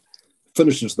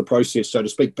finishes the process, so to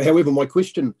speak. But however, my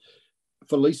question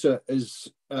for Lisa is,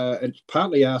 it's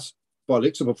partly asked by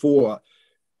Alexa before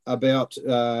about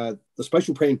the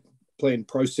spatial plan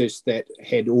process that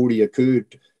had already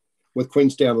occurred with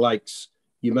Queenstown Lakes.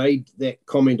 You made that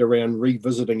comment around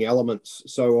revisiting elements.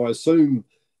 So I assume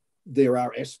there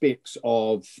are aspects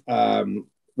of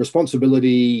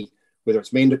responsibility, whether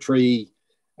it's mandatory,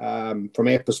 from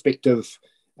our perspective,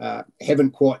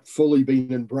 haven't quite fully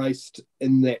been embraced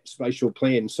in that spatial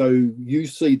plan. So you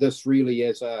see this really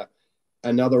as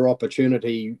another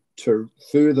opportunity to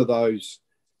further those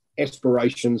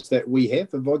aspirations that we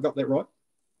have. Have I got that right?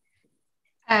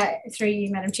 Through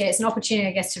you, Madam Chair, it's an opportunity,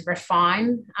 I guess, to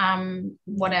refine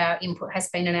what our input has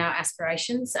been in our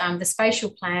aspirations. The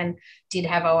spatial plan did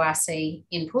have ORC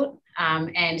input,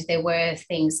 and there were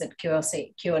things that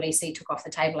QRDC took off the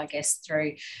table, I guess,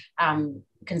 through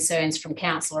concerns from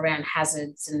council around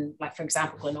hazards. And like, for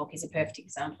example, Glenorchy is a perfect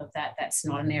example of that. That's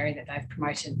not an area that they've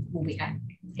promoted will be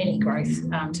any growth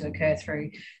to occur through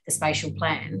the spatial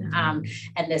plan.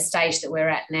 And the stage that we're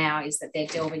at now is that they're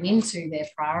delving into their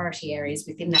priority areas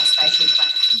within that spatial plan.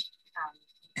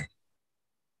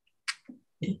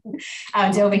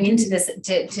 Delving into this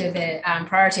to the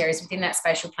priority areas within that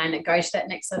spatial plan that go to that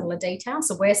next level of detail.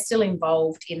 So we're still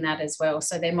involved in that as well.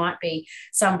 So there might be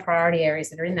some priority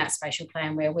areas that are in that spatial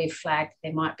plan where we've flagged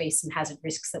there might be some hazard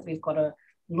risks that we've got to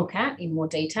look at in more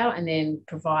detail, and then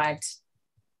provide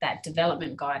that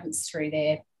development guidance through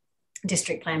their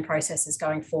district plan processes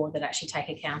going forward that actually take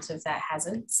account of that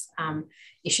hazards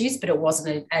issues. But it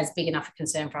wasn't as big enough a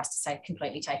concern for us to say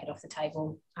completely take it off the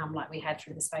table like we had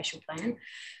through the spatial plan.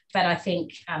 But I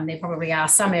think there probably are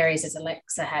some areas, as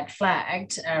Alexa had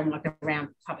flagged, like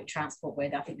around public transport,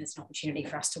 where I think there's an opportunity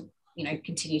for us to, you know,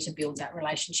 continue to build that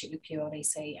relationship with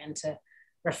QRDC and to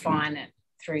refine it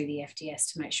through the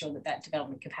FDS to make sure that that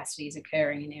development capacity is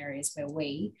occurring in areas where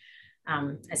we,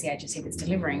 as the agency that's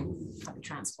delivering public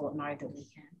transport, know that we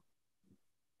can.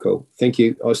 Cool, thank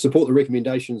you. I support the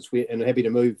recommendations and happy to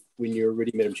move when you're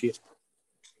ready, Madam Chair.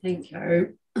 Thank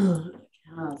you.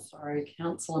 Sorry,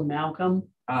 Councillor Malcolm.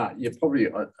 Yeah, probably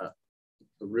the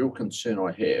real concern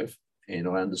I have, and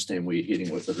I understand where you're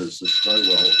heading with it, is this very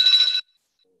well,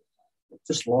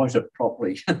 just light it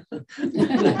properly.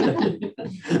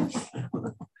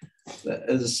 That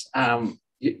is,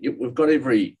 we've got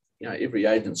every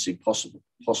agency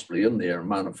possibly in there, and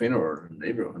Mana Whenua, and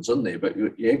everyone's in there, but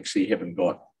you actually haven't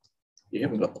got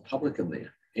the public in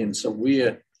there. And so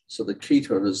the key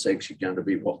to it is actually going to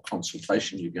be what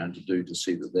consultation you're going to do to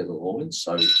see that aligns.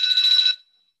 So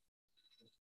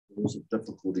there's a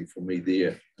difficulty for me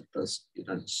there. You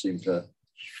don't seem to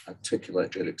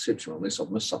articulate that exception, unless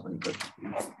I've missed something, but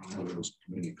there was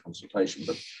community consultation.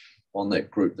 But on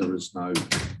that group, there's no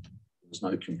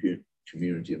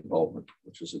community involvement,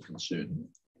 which is a concern.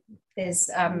 There's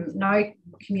no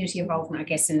community involvement, I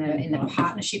guess, in the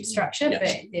partnership structure, yes,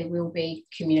 but there will be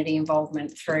community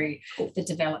involvement through the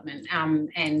development.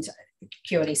 And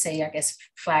QRDC, I guess,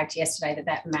 flagged yesterday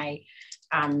that may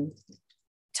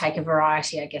take a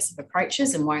variety, I guess, of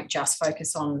approaches and won't just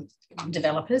focus on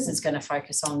developers. It's going to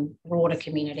focus on broader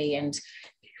community and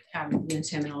the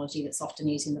terminology that's often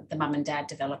used in the mum and dad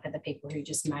developer, the people who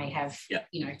just may have,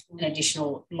 you know, an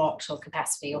additional lot or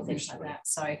capacity or things like that.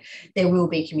 So there will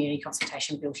be community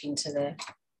consultation built into the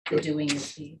doing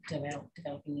the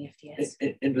developing the FDS.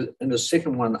 And the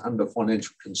second one under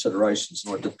financial considerations,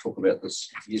 and I did talk about this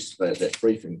yesterday at that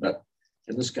briefing,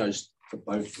 and this goes to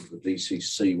both of the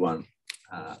DCC one,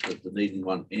 the Dunedin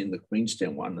one and the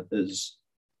Queenstown one, is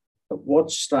at what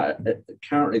state,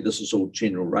 currently this is all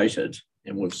general rated,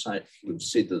 and we've said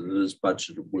that it is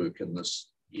budgeted work in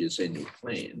this year's annual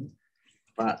plan,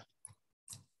 but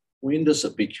when does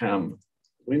it become,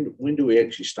 when do we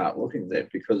actually start looking at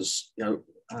that? Because, you know,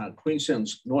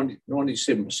 Queenstown's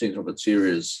 97% of its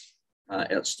areas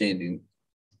outstanding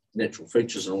natural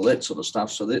features and all that sort of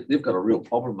stuff, so they've got a real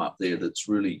problem up there that's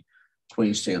really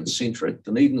Queenstown centric.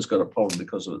 Dunedin's got a problem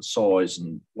because of its size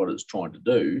and what it's trying to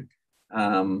do.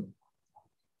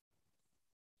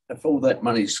 If all that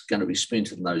money's going to be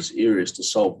spent in those areas to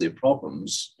solve their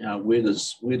problems, you know, where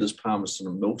does Palmerston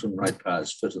and Milton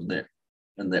ratepayers fit in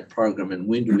in that program, and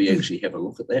when do we actually have a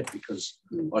look at that? Because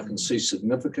I can see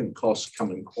significant costs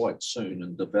coming quite soon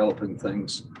in developing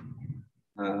things.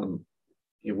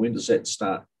 When does that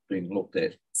start being looked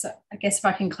at? So I guess if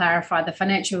I can clarify, the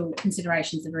financial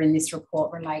considerations that are in this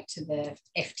report relate to the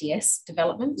FTS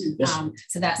development. Yes.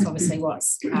 So that's obviously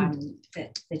what's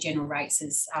the general rates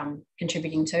is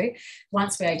contributing to.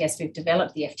 Once we, I guess, we've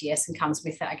developed the FTS and comes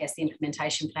with that, I guess, the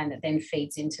implementation plan that then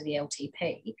feeds into the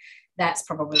LTP, that's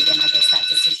probably when I guess that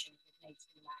decision needs to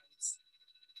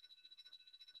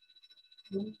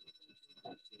be made.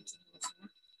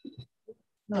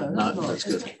 No, that's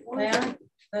good.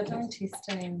 They're doing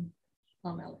testing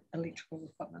on electrical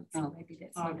equipment, so maybe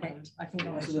that's Okay. I can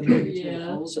go So, over.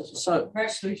 Yeah. so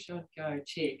Perhaps we should go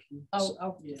check.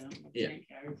 Yeah.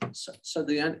 So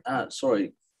the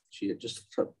sorry, Chair,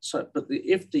 but the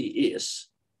FDS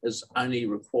is only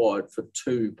required for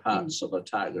 2 parts of a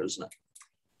target, isn't it?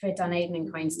 For Dunedin and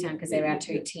Queenstown, because they're our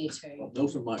 2 tier 2. Well,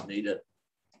 Milton won't need it.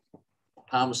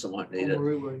 Palmerston won't need it.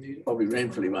 Probably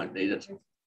Ranfurly won't need it.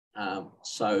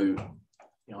 So,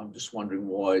 I'm just wondering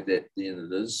why that then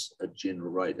it is a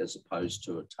general rate as opposed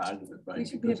to a targeted rate. We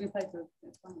should be able to pay for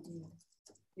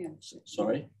it.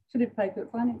 Sorry? Should have paid for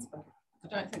it finance. I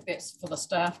don't think that's for the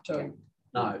staff to.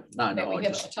 No. That we I'm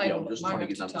have just, at the table I'm just at the trying to moment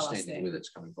get an to tell us understanding that. where that's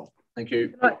coming from. Thank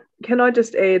you. Can I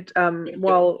just add,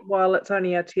 while it's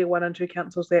only our tier 1 and 2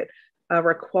 councils that are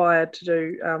required to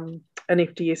do an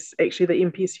FDS, actually the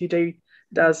MPSUD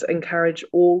does encourage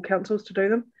all councils to do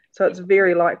them. So it's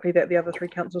very likely that the other 3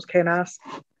 councils can ask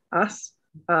us,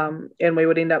 and we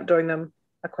would end up doing them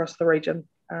across the region.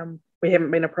 We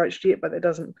haven't been approached yet, but that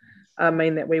doesn't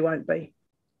mean that we won't be.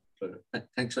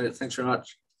 Thanks very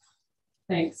much.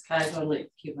 Thanks, Kate. I'll let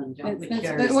Kevin jump.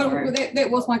 That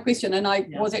was my question, and I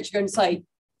was actually going to say,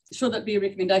 should it be a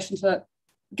recommendation to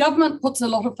government puts a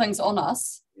lot of things on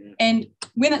us, and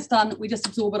when it's done, we just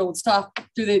absorb it all. Staff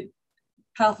do the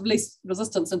path of least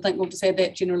resistance and think we'll just add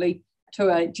that generally to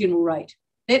a general rate.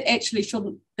 That actually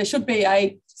shouldn't. There should be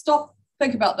a stop,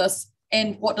 think about this,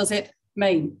 and what does that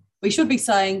mean? We should be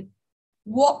saying,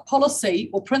 what policy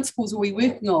or principles are we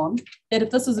working on that if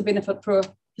this is a benefit for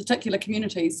particular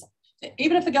communities,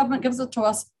 even if the government gives it to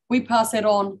us, we pass that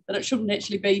on, that it shouldn't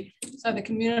actually be. So the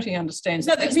community understands.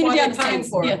 So the community understands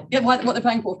for it. what they're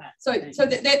paying for. So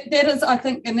that is, I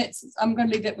think, and that's, I'm going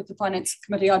to leave that with the Finance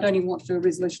Committee. I don't even want to do a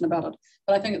resolution about it,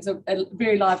 but I think it's a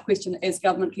very live question as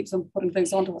government keeps on putting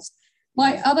things onto us.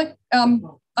 My other,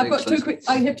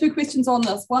 I have 2 questions on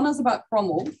this. One is about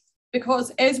Cromwell,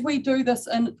 because as we do this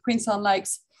in Queenstown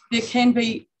Lakes, there can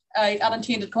be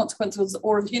unintended consequences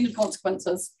or intended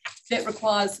consequences that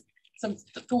requires some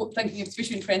thought thinking,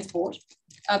 especially in transport,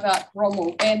 about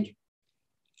Cromwell and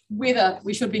whether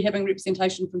we should be having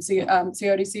representation from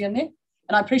CODC in there.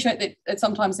 And I appreciate that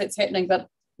sometimes that's happening, but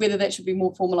whether that should be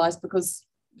more formalised, because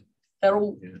they're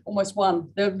all almost one.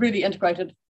 They're really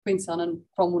integrated, Queenstown and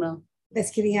Cromwell now. That's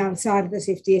getting outside of this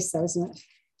FDS though, isn't it?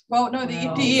 Well, no, the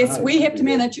FDS, we have to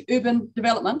manage urban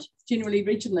development, generally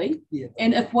regionally,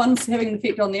 and if one's having an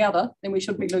effect on the other, then we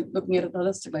should be looking at it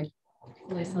holistically.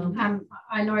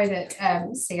 I know that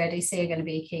CODC are going to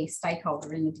be a key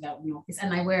stakeholder in the development office,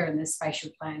 and they were in the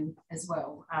spatial plan as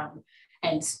well.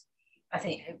 And I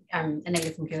think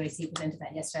Anita from QODC presented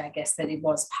that yesterday, I guess, that it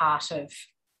was part of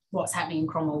what's happening in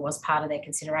Cromwell was part of their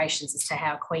considerations as to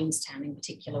how Queenstown in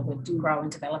particular would grow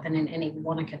and develop, and even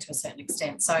Wanaka to a certain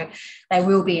extent. So they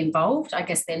will be involved. I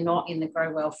guess they're not in the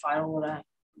Grow Well Firewater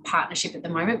partnership at the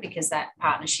moment, because that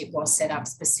partnership was set up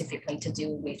specifically to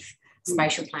deal with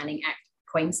spatial planning at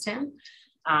Queenstown.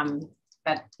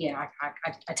 But yeah,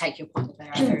 I take your point that they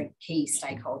are a very key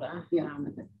stakeholder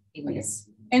in this.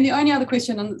 And the only other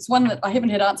question, and it's one that I haven't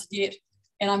had answered yet,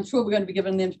 and I'm sure we're going to be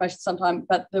given the information sometime,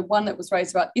 but the one that was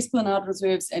raised about Esplanade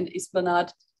reserves and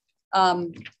Esplanade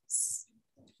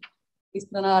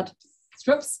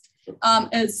strips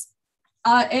is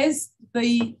as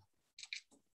the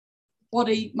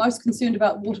body most concerned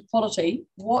about water quality,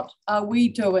 what are we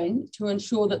doing to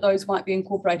ensure that those might be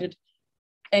incorporated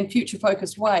in future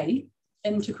focused way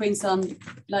into Queenstown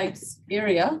Lakes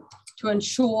area to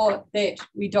ensure that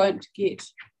we don't get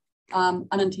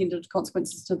unintended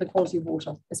consequences to the quality of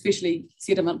water, especially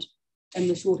sediment in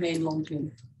the short and long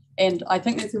term. And I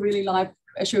think that's a really live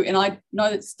issue, and I know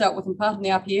that's dealt with in part in the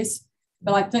RPS,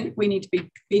 but I think we need to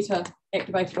be better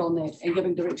activated on that and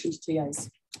giving direction to TAs.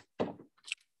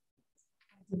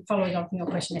 Following on from your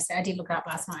question, Esther, I did look up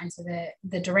last night, and so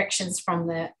the directions from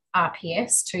the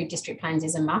RPS to district plans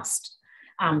is a must.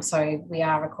 So we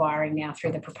are requiring now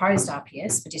through the proposed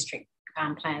RPS for district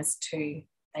plans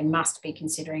they must be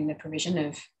considering the provision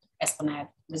of Esplanade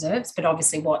reserves. But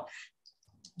obviously what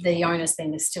the onus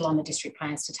then is still on the district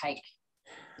plans to take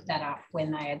that up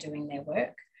when they are doing their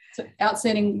work. So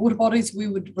outstanding water bodies we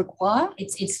would require?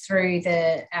 It's through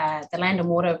the land and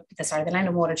water, the land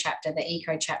and water chapter, the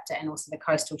eco chapter, and also the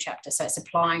coastal chapter. So it's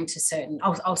applying to certain,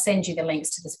 I'll send you the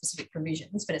links to the specific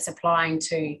provisions, but it's applying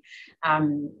to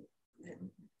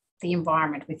the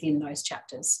environment within those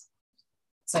chapters.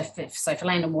 So for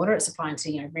land and water, it's applying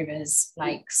to rivers,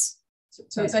 lakes.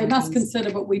 So they must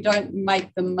consider, but we don't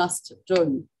make them must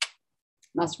do,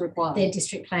 must require. Their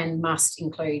district plan must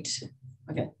include.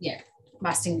 Okay. Yeah.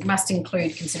 Must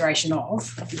include consideration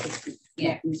of.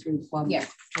 Yeah. Yeah.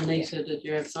 Anita, did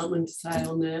you have something to say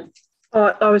on that?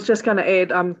 I was just going to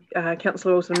add,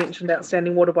 Councillor also mentioned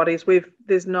outstanding water bodies.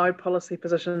 There's no policy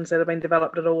positions that have been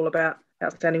developed at all about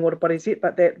outstanding water bodies yet,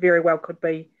 but that very well could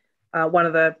be one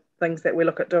of the things that we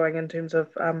look at doing in terms of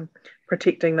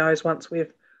protecting those once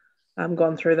we've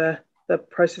gone through the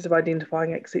process of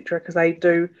identifying, etc., because they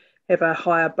do have a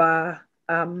higher bar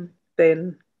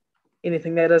than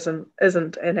anything that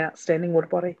isn't an outstanding water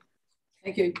body.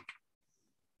 Thank you.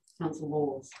 Councillor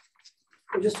Laws.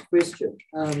 Well, just a question.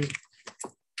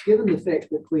 Given the fact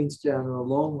that Queenstown are a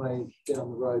long way down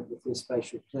the road with their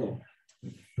spatial plan,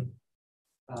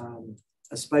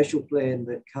 a spatial plan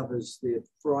that covers their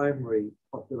primary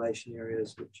population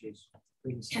areas, which is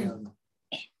Queenstown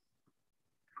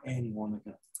and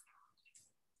Wanaka,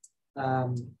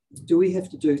 do we have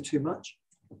to do too much?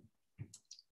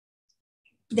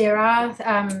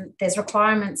 There's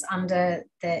requirements under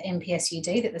the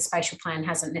NPSUD that the spatial plan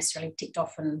hasn't necessarily ticked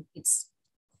off in its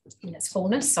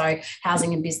fullness. So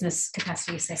housing and business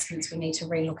capacity assessments, we need to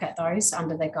relook at those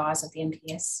under the guise of the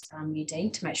NPS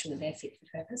UD to make sure that they're fit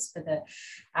for purpose for the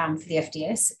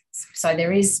FDS. So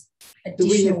there is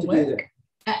additional work.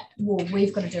 Well,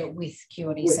 we've got to do it with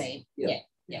QLDC.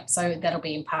 Yeah. So that'll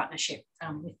be in partnership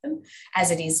with them,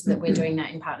 as it is that we're doing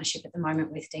that in partnership at the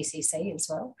moment with DCC as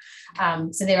well.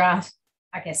 So there are,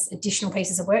 I guess, additional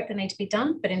pieces of work that need to be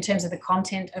done. But in terms of the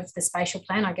content of the spatial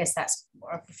plan, I guess that's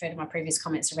what I refer to my previous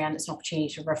comments around. It's an opportunity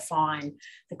to refine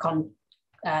the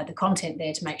content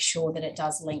there to make sure that it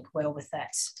does link well with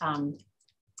that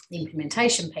the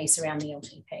implementation piece around the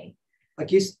LTP. I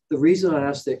guess the reason I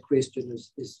asked that question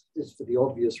is for the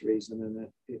obvious reason, and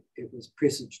it was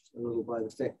presaged a little by the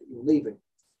fact that you're leaving.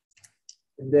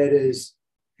 And that is,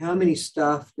 how many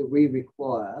staff do we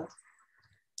require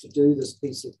to do this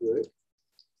piece of work?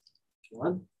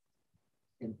 One.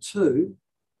 And two,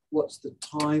 what's the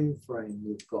time frame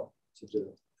we've got to do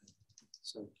it?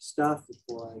 So staff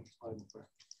required, time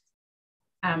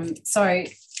frame. So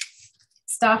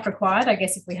staff required, I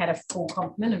guess if we had a full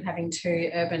complement of having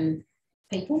 2 urban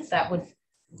people, that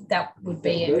would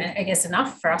be, I guess,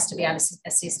 enough for us to be able to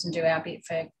assist and do our bit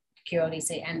for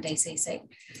QLDC and DCC.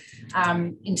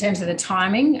 In terms of the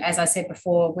timing, as I said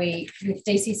before, with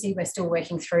DCC, we're still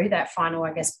working through that final,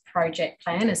 I guess, project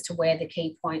plan as to where the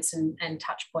key points and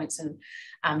touch points and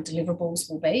deliverables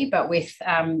will be. But with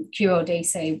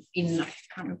QLDC in, I can't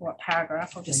remember what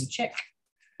paragraph, I'll just check.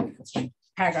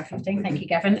 Paragraph 15, thank you,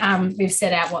 Gavin. We've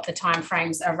set out what the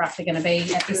timeframes are roughly going to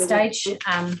be at this stage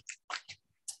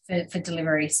for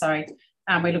delivery. So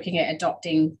we're looking at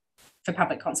adopting for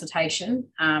public consultation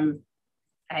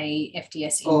a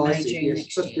FDS in May, June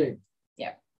next 15. year.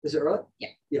 Yeah. Is it right?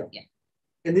 Yeah.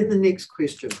 And then the next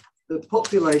question, the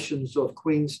populations of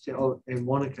Queenstown and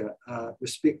Wanaka are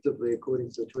respectively,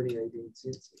 according to the 2018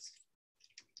 census,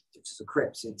 which is a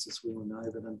crap census, we all know,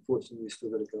 but unfortunately we've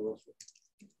still got to go off it.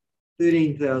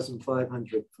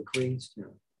 13,500 for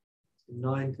Queenstown,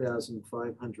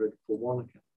 9,500 for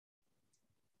Wanaka.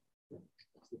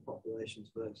 That's the populations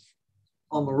for those.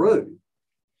 Oamaru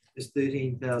is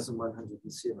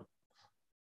 13,107.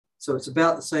 So it's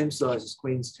about the same size as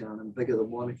Queenstown and bigger than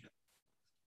Wanaka.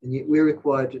 And yet we're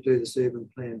required to do this urban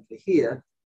plan for here,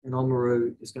 and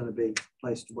Oamaru is going to be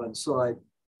placed to one side,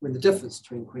 when the difference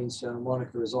between Queenstown and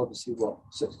Wanaka is obviously what,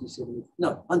 60, 70,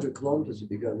 no, 100 kilometres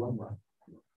if you go one way.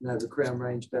 No, the Crown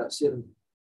Range about 7.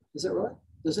 Is that right?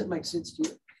 Does that make sense to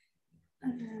you?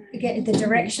 Again, the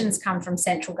directions come from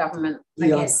central government, I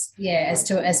guess. Yeah, as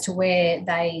to where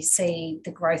they see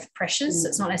the growth pressures.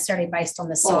 It's not necessarily based on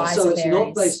the size of areas. So it's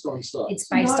not based on size. It's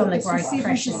based on the growth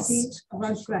pressures.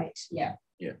 Growth rate. Yeah.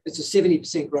 It's a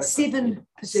 70% growth. 7%.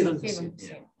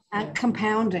 7%.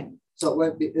 Compounding. So it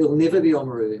won't be. It'll never be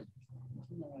Oamaru.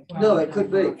 No, it could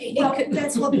be. Well,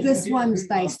 that's what this one's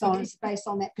based on. It's based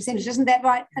on that percentage. Isn't that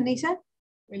right, Anita?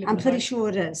 I'm pretty sure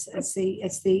it is. It's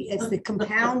the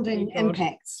compounding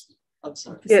impacts. I'm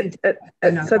sorry. Yeah,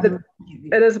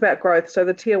 it is about growth. So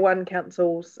the tier 1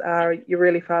 councils are you're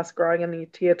really fast growing, and the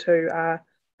tier 2 are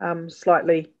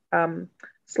slightly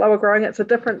slower growing. It's a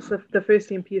difference. The first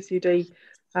MPSUD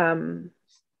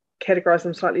categorise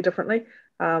them slightly differently.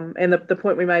 And the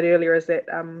point we made earlier is that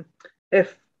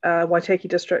if Waitaki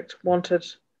District wanted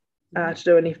to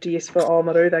do an FDS for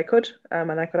Oamaru, they could, and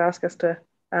they could ask us to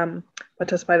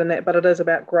participate in that, but it is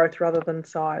about growth rather than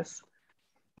size.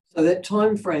 So that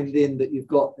time frame then that you've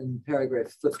got in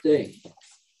paragraph 15,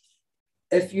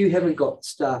 if you haven't got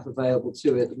staff available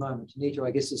to at the moment, Anita,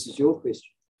 I guess this is your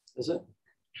question, is it?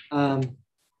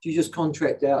 Do you just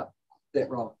contract out that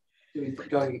role? Do we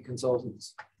go and get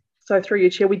consultants? So through your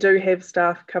chair, we do have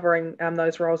staff covering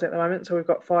those roles at the moment. So we've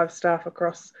got 5 staff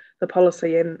across the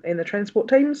policy and the transport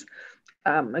teams,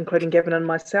 including Gavin and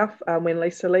myself. When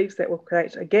Lisa leaves, that will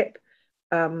create a gap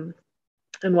in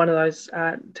one of those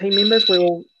team members. We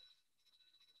will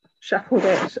shuffle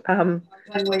that. And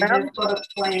we have got a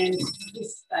planned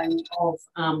testing of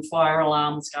fire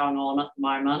alarms going on at the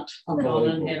moment. I've gone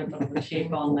and had a bit of a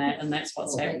check on that, and that's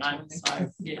what's happening.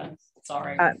 So yeah,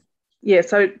 sorry. Yeah,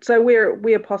 so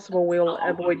where possible, we'll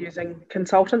avoid using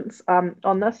consultants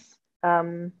on this.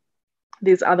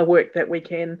 There's other work that we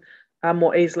can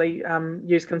more easily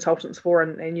use consultants for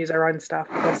and use our own staff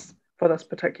for this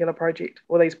particular project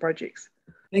or these projects.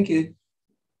 Thank you.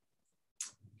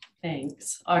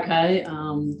 Thanks. Okay,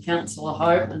 Councillor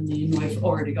Hope, and then we've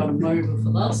already got a mover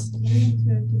for this.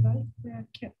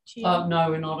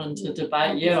 No, we're not into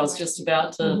debate yet. I was just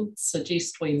about to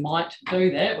suggest we might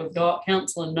do that. We've got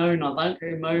Councillor Noon, I think,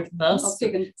 who moved this.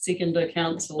 Second to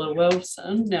Councillor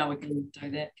Wilson. Now we can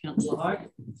do that, Councillor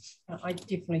Hope. I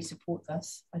definitely support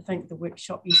this. I think the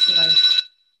workshop yesterday.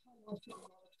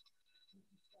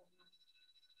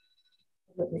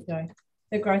 Let me go.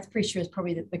 The growth pressure is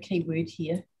probably the key word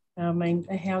here. I mean,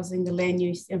 the housing, the land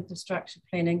use, infrastructure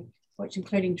planning, which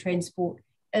including transport,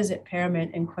 is at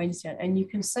paramount in Queenstown. And you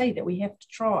can see that we have to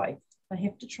try. They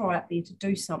have to try up there to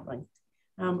do something.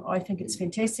 I think it's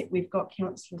fantastic. We've got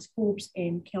Councillors Forbes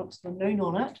and Councillor Noon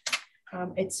on it.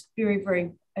 It's very,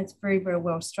 very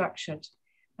well structured.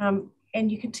 And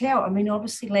you can tell, I mean,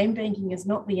 obviously land banking is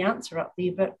not the answer up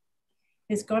there, but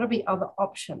there's got to be other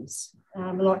options.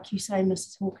 Like you say,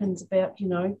 Mrs. Hawkins, about, you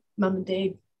know, mum and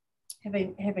dad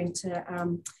having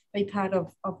to be part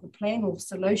of the plan or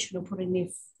solution or putting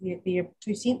their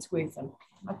 2 cents worth in.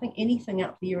 I think anything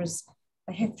up there is,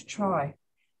 they have to try.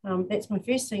 That's my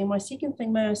first thing. And my second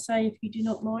thing, may I say, if you do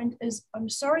not mind, is I'm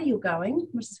sorry you're going,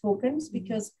 Mrs. Hawkins,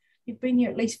 because you've been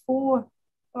here at least 5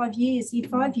 years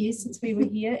since we were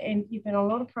here, and you've been on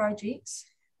a lot of projects.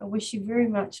 I wish you very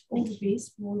much all the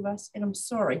best for all of us, and I'm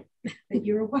sorry that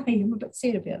you're away. I'm a bit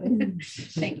sad about it.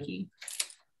 Thank you.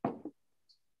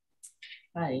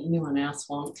 Hey, anyone else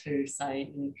want to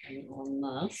say anything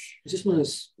on this? I just want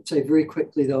to say very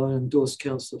quickly, though, I endorse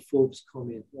Councillor Forbes'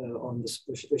 comment on this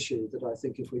issue, that I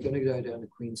think if we're going to go down to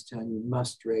Queenstown, you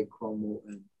must drag Cromwell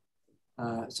in.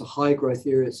 It's a high growth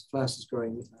area, it's the fastest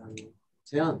growing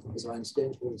town, as I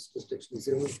understand, for statistics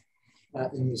in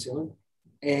New Zealand.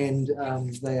 And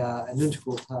they are an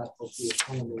integral part of the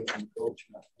economy and culture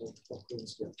of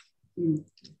Queenstown.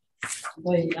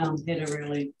 We had a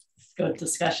really good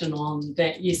discussion on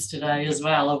that yesterday as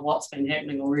well, of what's been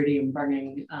happening already in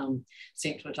bringing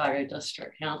Central Otago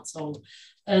District Council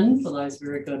in for those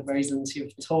very good reasons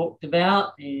you've talked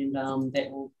about, and that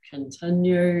will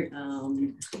continue.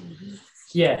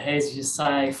 Yeah, as you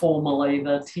say, formally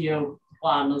the tier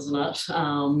 1, isn't it,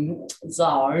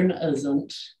 zone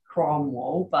isn't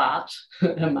Cromwell, but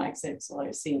it makes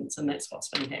absolute sense, and that's what's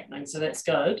been happening, so that's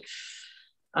good.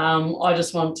 I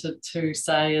just wanted to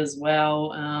say as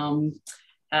well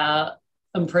how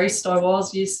impressed I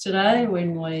was yesterday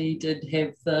when we did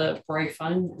have the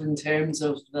briefing in terms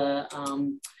of the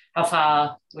how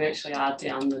far we actually are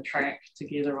down the track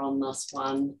together on this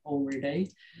one already.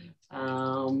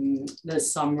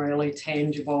 There's some really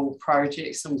tangible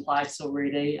projects in place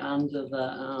already under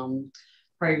the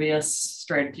previous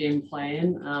strategy and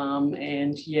plan,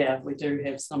 and yeah, we do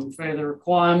have some further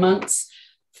requirements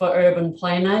for urban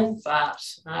planning, but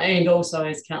and also,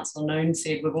 as Councillor Noon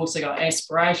said, we've also got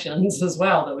aspirations as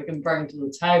well that we can bring to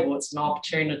the table. It's an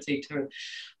opportunity to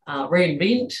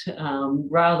reinvent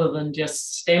rather than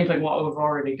just stamping what we've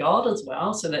already got as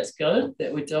well. So that's good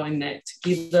that we're doing that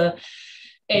together,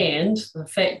 and the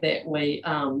fact that we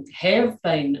have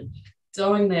been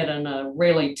doing that in a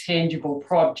really tangible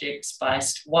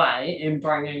projects-based way and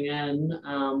bringing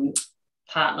in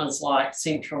partners like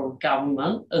central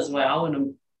government as well in a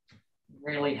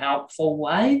really helpful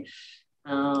way.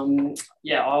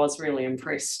 Yeah, I was really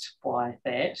impressed by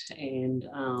that, and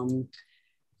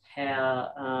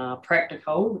how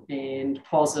practical and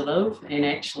positive and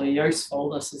actually useful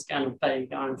this is going to be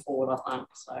going forward, I think.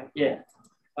 So yeah,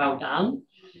 well done.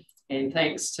 And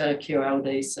thanks to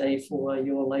QLDC for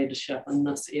your leadership in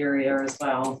this area as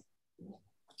well.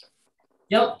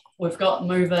 Yep, we've got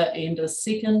mover and a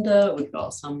seconder. We've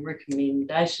got some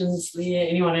recommendations there.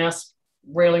 Anyone else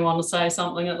really want to say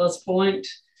something at this point?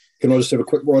 Can I just have a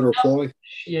quick writer reply?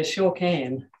 Yeah, sure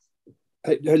can.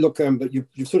 Hey, look, but you've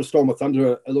sort of stolen my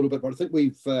thunder a little bit, but I think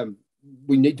we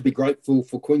need to be grateful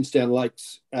for Queenstown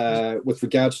Lakes with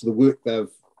regards to the work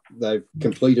they've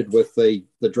completed with the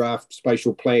draft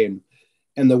spatial plan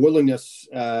and the willingness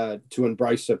to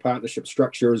embrace a partnership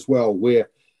structure as well, where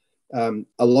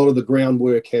a lot of the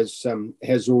groundwork has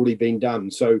already been done.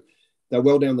 So they're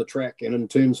well down the track. And in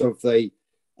terms of the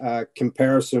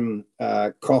comparison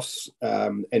costs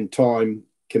and time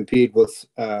compared with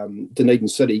Dunedin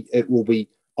City, it will be,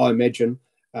 I imagine,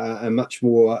 a much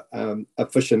more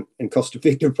efficient and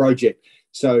cost-effective project.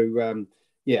 So,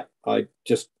 yeah, I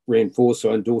just reinforce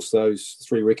or endorse those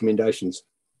 3 recommendations.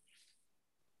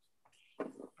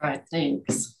 Right,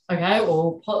 thanks. Okay,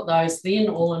 we'll put those then.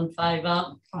 All in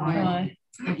favour? Aye.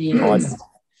 Yes.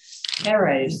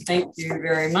 Carried. Thank you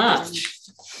very much.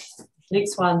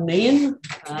 Next one then,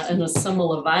 in a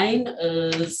similar vein,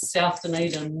 is South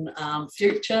Dunedin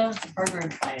Future Program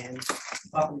Plan.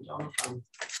 Welcome, Jonathan.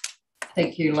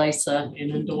 Thank you, Lisa,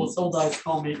 and endorse all those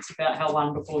comments about how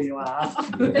wonderful you are.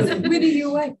 When are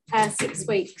you away? 6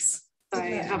 weeks. So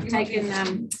I've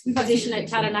taken position at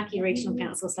Taranaki Regional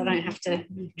Council, so I don't have to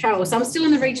travel. So I'm still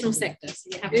in the regional sector. So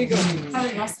you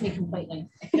haven't lost me completely.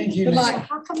 Thank you.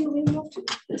 How come you're moving off to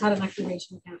the Taranaki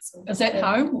Regional Council? Is that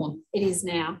home? Or? It is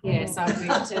now. Yeah. So I've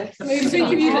moved to community.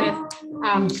 Yeah,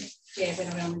 when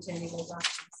I went on maternity leave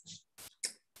last year.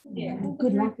 So. Yeah.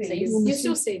 Good luck. So you'll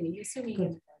still see me. You'll still meet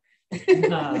me.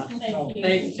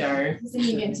 Thank you.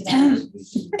 See you again today.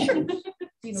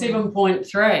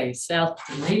 7.3, South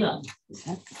Dunedin.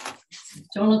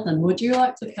 Jonathan, would you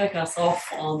like to kick us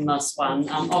off on this one?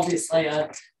 Obviously,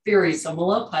 a very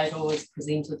similar paper was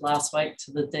presented last week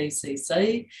to the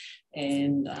DCC,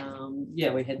 and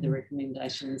yeah, we had the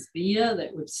recommendations there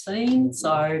that we've seen.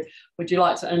 So would you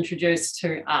like to introduce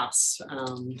to us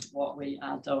what we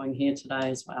are doing here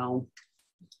today as well?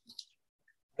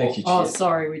 Thank you, Chair. Oh,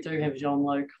 sorry, we do have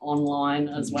Jean-Luc online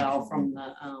as well from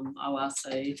the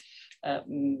ORC.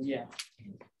 Yeah,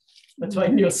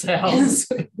 between yourselves.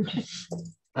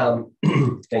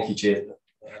 Thank you, Chair.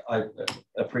 I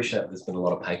appreciate there's been a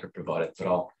lot of paper provided, but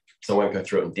so I won't go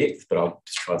through it in depth, but I'll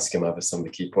just try and skim over some of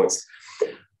the key points.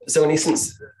 So in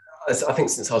essence, I think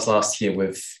since I was last here,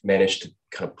 we've managed to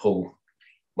kind of pull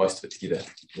most of it together,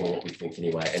 or what we think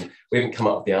anyway. And we haven't come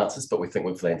up with the answers, but we think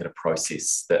we've landed a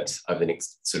process that over the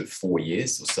next sort of 4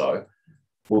 years or so,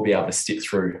 we'll be able to step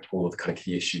through all of the kind of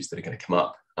key issues that are going to come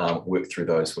up, work through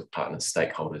those with partners,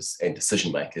 stakeholders, and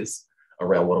decision makers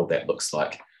around what all that looks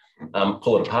like.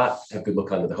 Pull it apart, have a good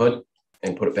look under the hood,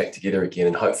 and put it back together again,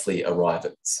 and hopefully arrive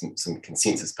at some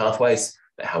consensus pathways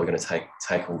about how we're going to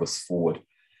take all this forward.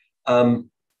 While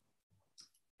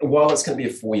it's going to be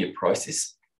a 4-year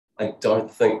process, I don't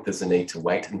think there's a need to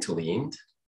wait until the end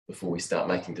before we start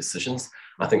making decisions.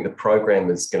 I think the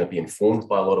program is going to be informed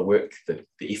by a lot of work, the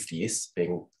FDS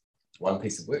being one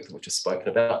piece of work that we've just spoken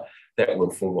about, that will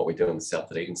inform what we do in the South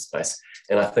Dunedin space.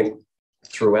 And I think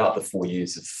throughout the 4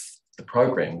 years of the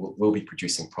program, we'll be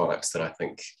producing products that I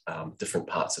think different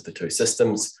parts of the 2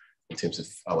 systems, in terms of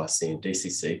ORC and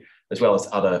DCC, as well as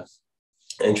other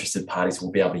interested parties,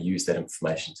 will be able to use that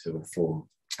information to inform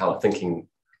our thinking,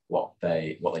 what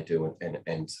they do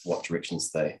and what directions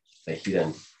they head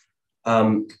in.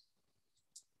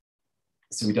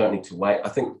 So we don't need to wait. I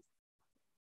think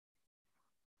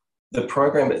the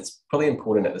program, it's probably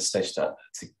important at this stage to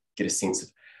get a sense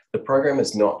of, the program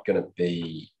is not going to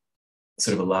be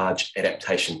sort of a large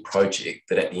adaptation project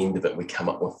that at the end of it we come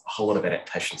up with a whole lot of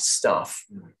adaptation stuff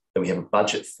that we have a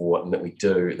budget for and that we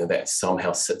do, and that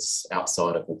somehow sits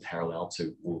outside of or parallel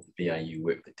to all the BAU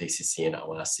work that DCC and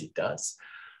ORC does.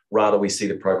 Rather, we see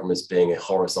the program as being a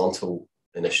horizontal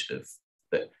initiative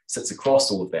that sits across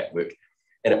all of that work,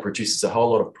 and it produces a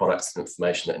whole lot of products and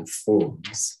information that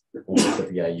informs all of the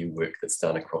BAU work that's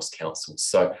done across councils.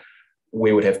 So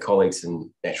we would have colleagues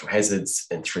in natural hazards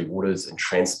and 3 waters and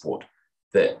transport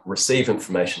that receive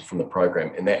information from the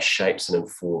program, and that shapes and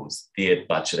informs their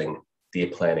budgeting, their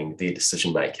planning, their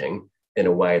decision-making in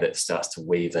a way that starts to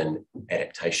weave in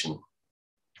adaptation,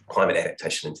 climate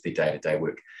adaptation into their day-to-day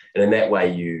work. And in that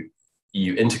way,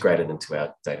 you integrate it into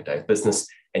our day-to-day business,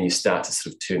 and you start to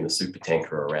sort of turn the super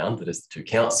tanker around, that is the 2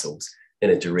 councils, in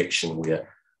a direction where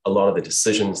a lot of the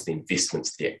decisions, the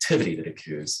investments, the activity that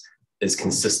occurs is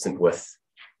consistent with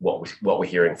what we're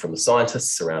hearing from the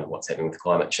scientists around what's happening with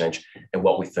climate change and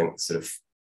what we think sort of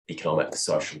economic,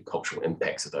 social, cultural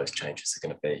impacts of those changes are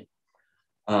going to be.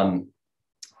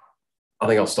 I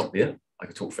think I'll stop there. I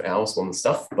could talk for hours on the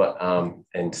stuff, but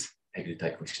and happy to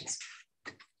take questions.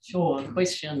 Sure,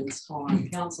 questions on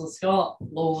Councillor Scott,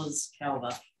 Laws,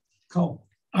 Calver. Cool.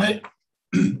 I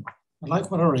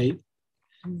like what I read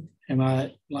and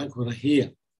I like what I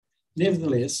hear.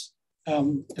 Nevertheless,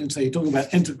 and so you're talking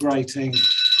about integrating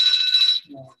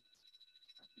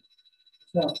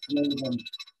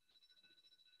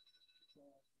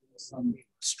some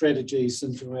strategies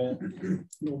into our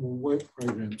normal work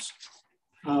programs.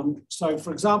 So,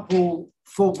 for example,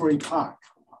 Forbury Park.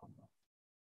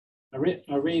 I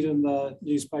read in the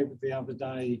newspaper the other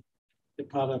day that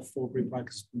part of Forbury Park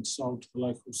has been sold to the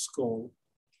local school,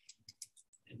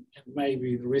 and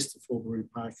maybe the rest of Forbury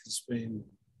Park has been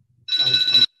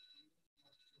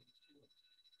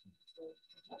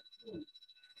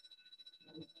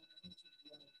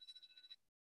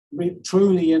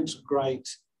truly integrate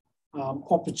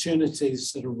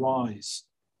opportunities that arise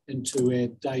into our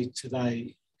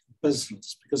day-to-day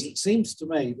business, because it seems to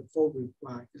me that Forbury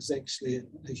Park is actually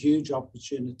a huge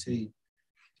opportunity to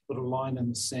put a line in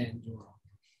the sand.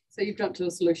 So you've jumped to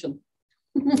a solution.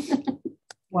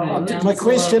 Well, my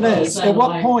question is, at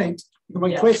what point?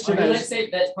 My question is. Let's say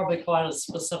that's probably quite a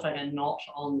specific and not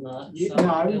on the.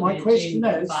 No, my question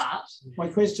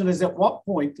is, at what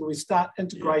point do we start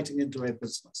integrating into our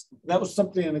business? That was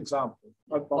simply an example.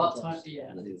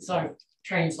 So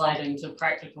translating to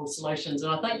practical solutions,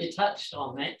 and I think you touched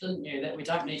on that, didn't you? That we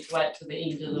don't need to wait to the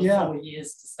end of the 4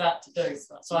 years to start to do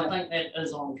so. So I think that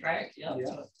is on track.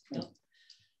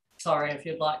 Sorry, if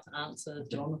you'd like to answer,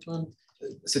 Jonathan.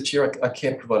 So, Chair, I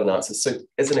can provide an answer. So,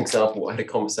 as an example, I had a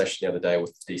conversation the other day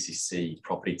with the DCC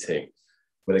property team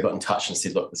where they got in touch and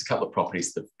said, look, there's a couple of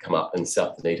properties that have come up in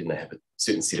South Dunedin, they have a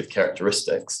certain set of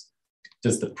characteristics.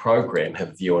 Does the program have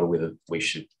a view on whether we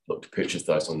should look to purchase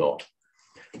those or not?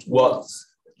 What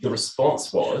the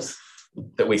response was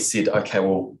that we said, okay,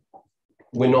 well,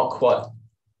 we're not quite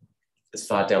as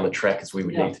far down the track as we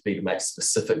would need to be to make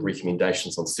specific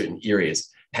recommendations on certain areas.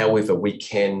 However, we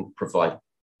can provide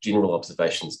general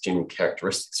observations, general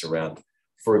characteristics around.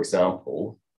 For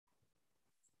example,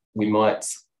 we might,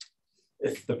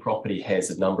 if the property has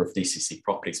a number of DCC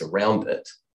properties around it,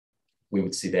 we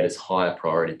would see that as higher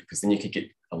priority, because then you could get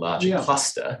a larger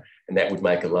cluster, and that would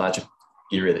make a larger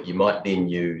area that you might then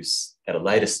use at a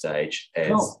later stage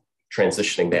as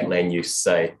transitioning that land use,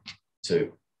 say,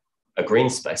 to a green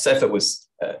space. So if it was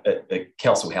a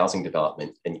council housing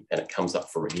development and it comes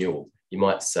up for renewal, you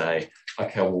might say,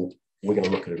 okay, well, we're going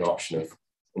to look at an option of,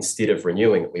 instead of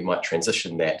renewing it, we might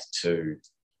transition that to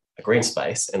a green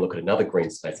space and look at another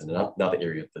green space in another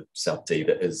area of the South D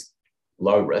that is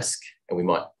low risk, and we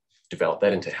might develop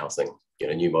that into housing,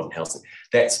 new modern housing.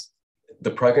 That's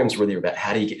the program's really about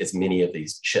how do you get as many of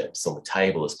these chips on the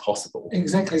table as possible.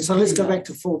 Exactly. So let's go back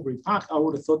to Forbury Park. I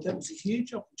would have thought that was a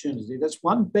huge opportunity. That's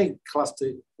one big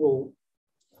cluster, or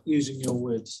using your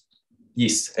words.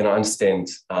 Yes, and I understand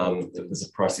that there's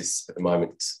a process at the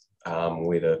moment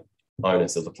where the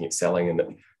owners are looking at selling, and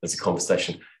there's a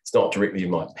conversation. It's not directly in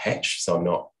my patch,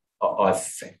 so I've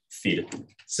fed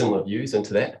similar views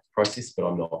into that process, but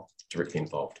I'm not directly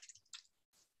involved.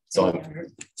 So but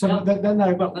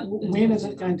when is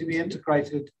it going to be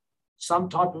integrated? Some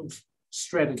type of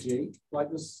strategy, like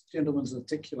this gentleman's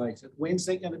articulated, when's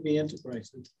that going to be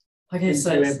integrated into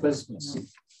our business?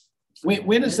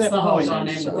 When is that point?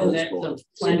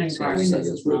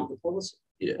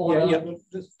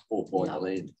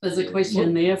 There's a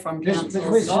question there from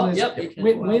Councillor Scott.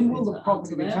 When will the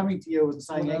property be coming to you and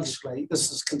saying, actually,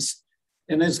 this is,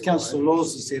 and as Councillor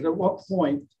Laws has said, at what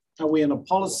point are we in a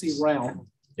policy realm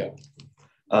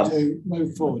to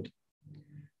move forward?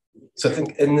 So I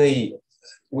think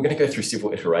we're going to go through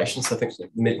several iterations. So I think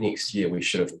mid next year,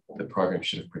 the program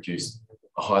should have produced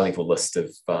a high level list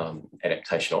of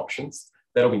adaptation options.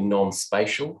 That'll be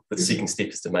non-spatial. The second step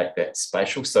is to make that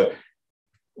spatial. So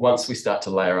once we start to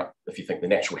layer up, if you think the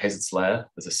natural hazards layer,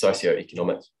 there's a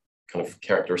socio-economic kind of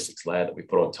characteristics layer that we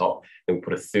put on top, then we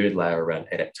put a third layer around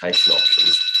adaptation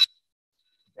options.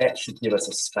 That should give us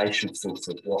a spatial sense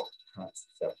of what parts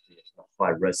of South Sea have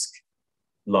high risk,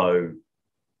 low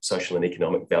social and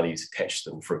economic values attached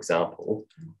to them, for example.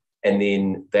 And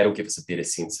then that'll give us a better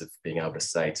sense of being able to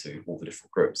say to all the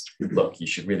different groups, look, you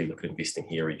should really look at investing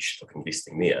here, or you should look at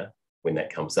investing there when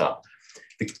that comes up.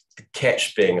 The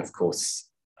catch being, of course,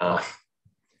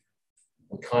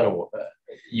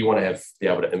 you want to be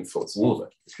able to influence all of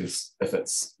it, because if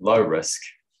it's low risk,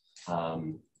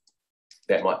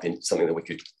 that might be something that we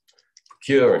could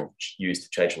procure and use to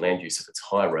change land use. If it's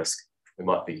high risk, we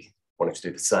might be wanting to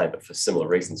do the same, but for similar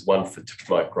reasons, one to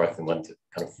promote growth and one to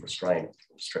kind of restrain,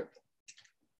 restrict.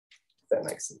 If that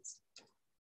makes sense.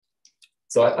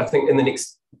 So I think in the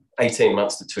next 18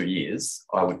 months to 2 years,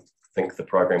 I would think the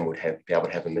program would be able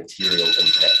to have a material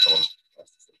impact on.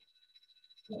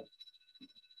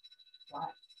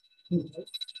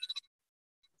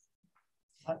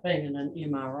 Like being in an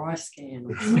MRI scan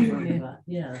or something. But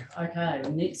yeah, okay. The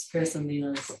next person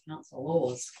then is Councillor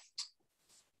Laws.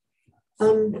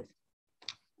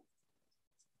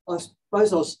 I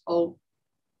suppose I'll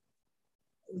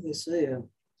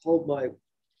hold my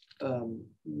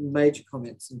major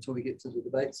comments until we get to the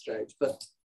debate stage. But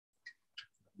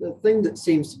the thing that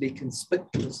seems to be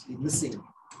conspicuously missing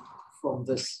from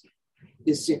this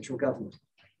is central government,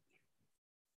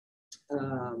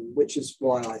 which is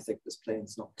why I think this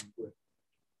plan's not going to work.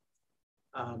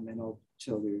 And I'll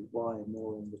tell you why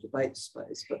more in the debate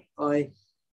space. But I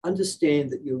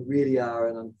understand that you really are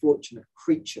an unfortunate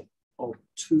creature of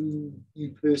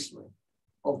you personally,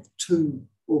 of two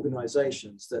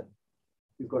organisations that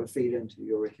you've got to feed into.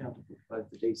 You're accountable for both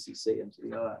the DCC and to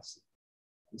the ORC.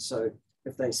 And so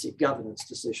if they set governance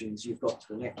decisions, you've got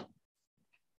to enact them.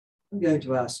 I'm going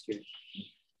to ask you,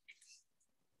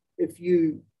 if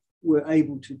you were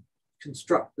able to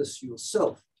construct this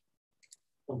yourself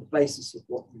on the basis of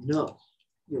what you know,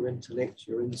 your intellect,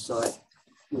 your insight,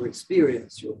 your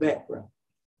experience, your background,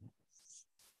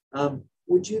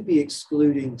 would you be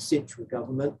excluding central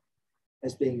government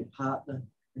as being a partner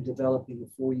in developing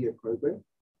a 4-year program?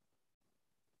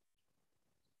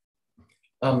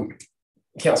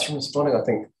 Councillor, responding, I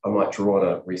think I might draw on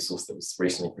a resource that was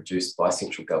recently produced by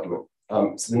central government.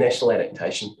 So the National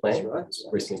Adaptation Plan was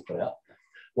recently put out.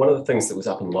 One of the things that was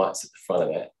up in lights at the front of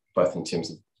that, both in terms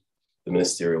of the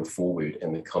ministerial forward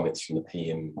and the comments from the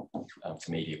PM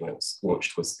to media when it was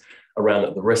launched, was around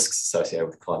that the risks associated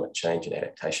with climate change and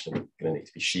adaptation are going to need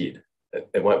to be shared.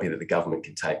 It won't be that the government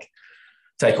can take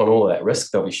on all of that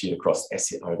risk. They'll be shared across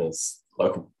asset owners,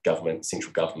 local government,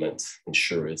 central government,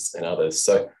 insurers, and others.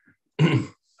 So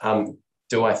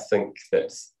do I think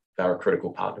that they're a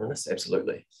critical partner in this?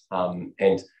 Absolutely.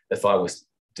 And if I was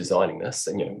designing this,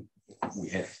 and we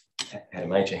have had a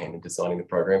major hand in designing the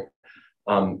program,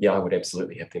 yeah, I would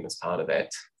absolutely have them as part of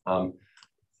that.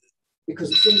 Because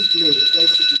it seems to me that they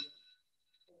should be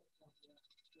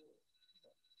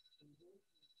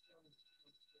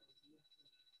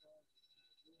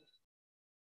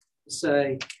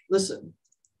say, listen,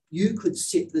 you could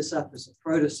set this up as a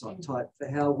prototype for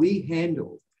how we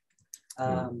handle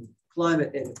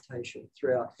climate adaptation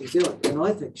throughout New Zealand. And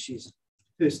I think she's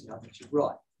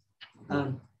right.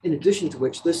 In addition to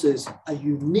which, this is a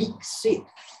unique set.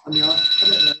 I mean, I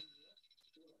don't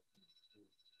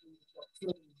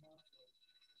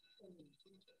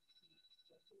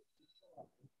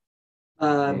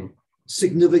know.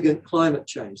 Significant climate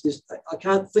change. I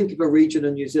can't think of a region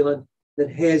in New Zealand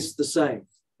that has the same.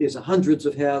 There's hundreds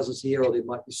of houses here, or there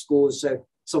might be scores, so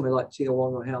somewhere like Te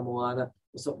Awanga or Haumoana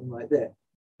or something like that.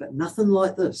 But nothing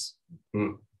like this.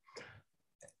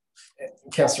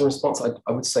 Councillor, response,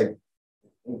 I would say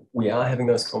we are having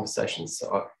those conversations.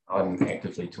 So I'm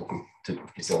actively talking to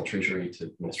New Zealand Treasury,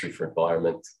 to Ministry for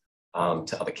Environment,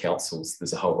 to other councils.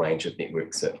 There's a whole range of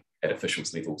networks at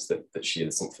officials levels that share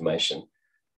this information.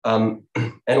 And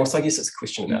also, I guess it's a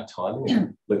question about timing,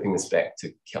 and looping this back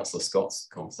to Councillor Scott's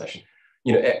conversation.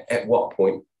 At what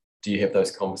point do you have those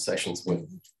conversations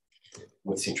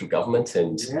with central government?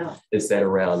 And is that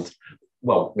around,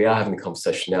 well, we are having the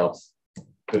conversation now,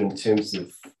 but in terms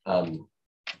of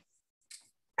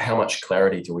how much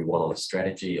clarity do we want on a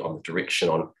strategy, on the direction,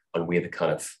 on where the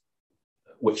kind of,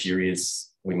 which areas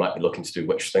we might be looking to do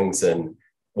which things in,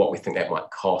 what we think that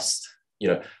might cost.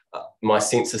 My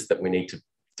sense is that we need to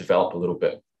develop a little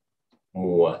bit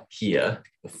more here,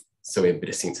 so we have a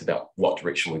better sense about what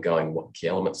direction we're going, what key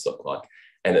elements look like,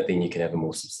 and that then you can have a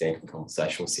more substantive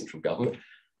conversation with central government.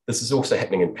 This is also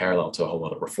happening in parallel to a whole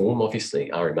lot of reform,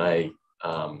 obviously, RMA,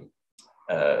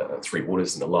 Three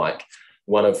Waters and the like.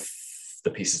 One of the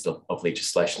pieces of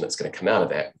legislation that's going to come out of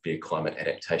that would be a Climate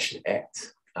Adaptation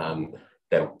Act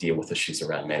that'll deal with issues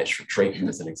around managed retreat,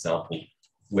 as an example.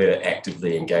 We're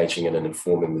actively engaging in and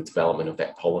informing the development of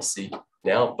that policy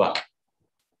now, but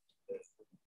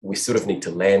we sort of need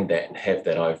to land that and have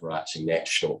that overarching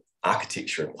national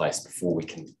architecture in place before we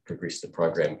can progress the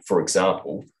program. For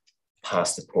example,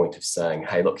 past the point of saying,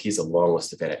 hey, look, here's a long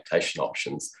list of adaptation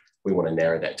options. We want to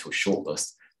narrow that to a short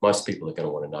list. Most people are going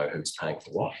to want to know who's paying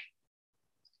for what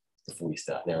before we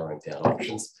start narrowing down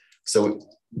options. So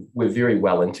we're very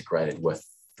well integrated with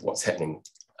what's happening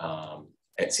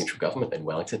at central government in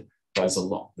Wellington. There's a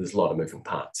lot of moving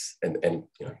parts, and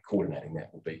coordinating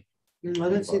that will be I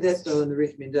don't see that though in the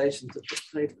recommendations of the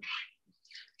paper.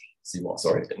 See what?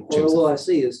 Sorry. Well, all I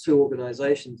see is 2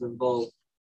 organisations involved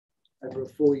over a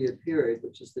 4-year period,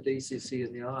 which is the DCC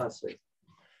and the IRC.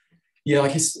 Yeah, I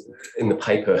guess in the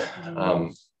paper,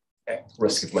 at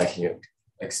risk of making it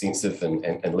extensive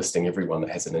and listing everyone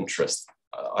that has an interest,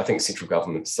 I think central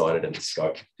government cited in the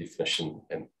scope definition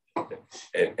and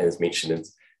as mentioned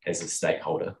as a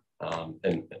stakeholder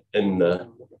in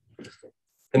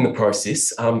the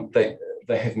process.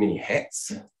 They have many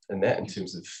hats in that in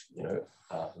terms of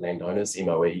landowners.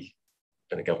 MOE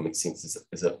in a government sense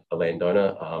is a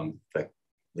landowner, the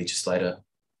legislator,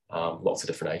 lots of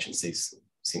different agencies,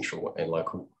 central and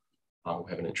local, will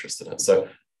have an interest in it. So,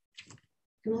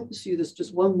 can I pursue this?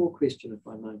 Just one more question, if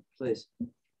I may, please.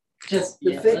 Just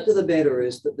the fact of the matter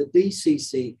is that the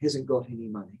DCC hasn't got any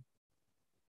money.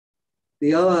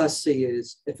 The ORC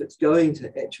is, if it's going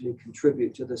to actually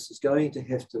contribute to this, is going to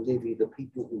have to levy the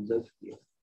people who live here.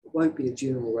 It won't be a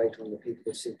general rate on the people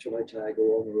of Central Otago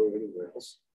or anywhere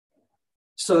else.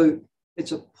 So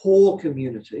it's a poor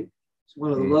community. It's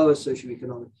one of the lowest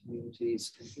socioeconomic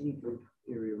communities in any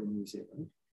area in New Zealand.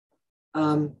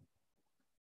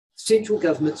 Central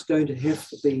government's going to have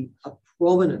to be a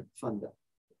prominent funder,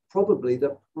 probably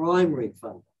the primary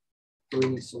funder for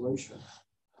any solution.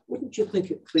 Wouldn't you think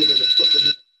it clever to put them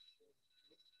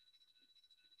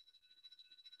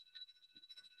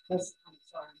in?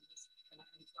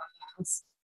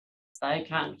 They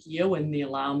can't hear when the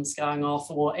alarm's going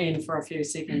off and for a few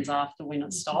seconds after when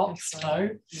it stops. So,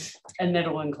 and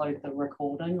that'll include the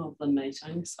recording of the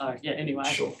meeting. So yeah, anyway,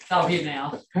 sure. They'll hear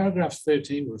now. Paragraph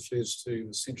 13 refers to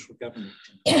the central government.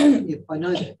 Yeah, I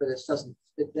know that, but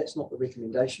that's not the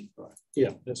recommendation, right?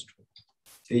 Yeah, that's true.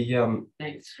 The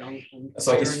Thanks, Jonathan.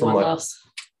 So I guess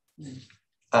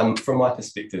from my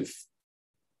perspective,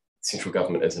 central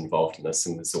government is involved in this,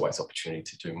 and there's always opportunity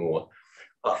to do more.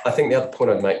 I think the other point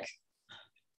I'd make,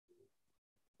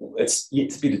 it's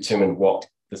yet to be determined what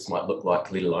this might look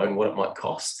like, let alone what it might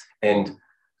cost. And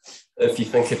if you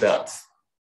think about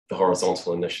the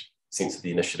horizontal sense of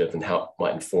the initiative and how it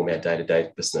might inform our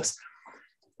day-to-day business,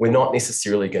 we're not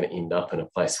necessarily going to end up in a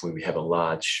place where we have a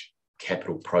large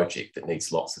capital project that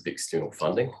needs lots of external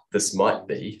funding. This might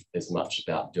be as much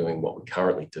about doing what we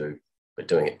currently do, but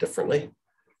doing it differently,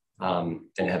 and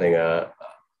having a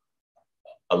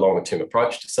longer term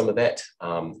approach to some of that,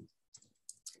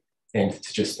 and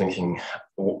to just thinking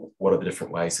what are the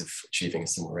different ways of achieving a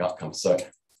similar outcome. So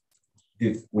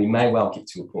we may well get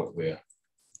to a point where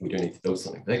we do need to build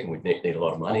something big and we need a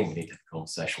lot of money and we need to have a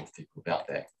conversation with people about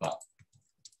that. But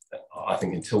I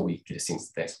think until we get a sense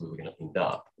that that's where we're going to end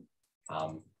up,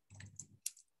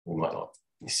 we might not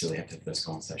necessarily have to have those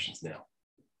conversations now.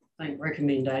 I think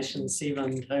recommendation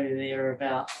 7 too, there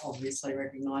about obviously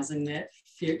recognising that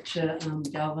future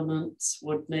governance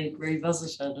would need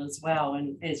revisited as well.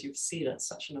 And as you've said, it's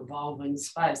such an evolving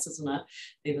space, isn't it?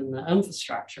 Even the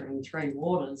infrastructure in Three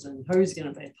Waters and who's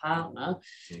going to be a partner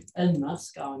in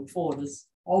this going forward is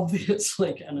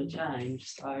obviously going to change.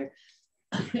 So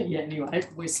yeah, anyway,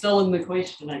 we're still in the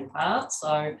questioning part.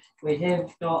 So we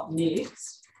have got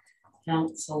next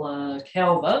Councillor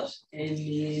Calvert and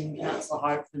then Councillor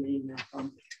Hope and then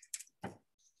Malcolm.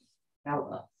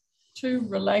 Calvert. 2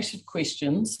 related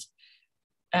questions.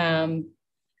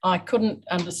 I couldn't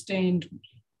understand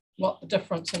what the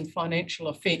difference in financial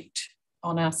effect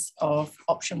on us of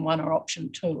option 1 or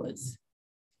option 2 is.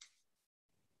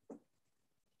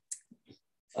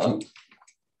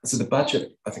 So the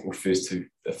budget, I think, refers to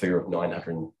a figure of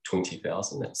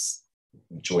 920,000. That's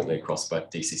jointly across both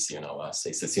DCC and ORC. So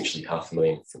essentially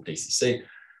 $500,000 from DCC,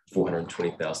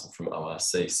 420,000 from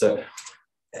ORC. So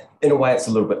in a way, it's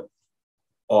a little bit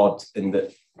odd in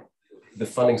that the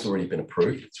funding's already been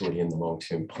approved. It's already in the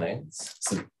long-term plans.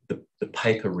 So the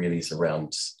paper really is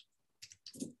around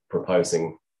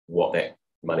proposing what that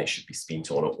money should be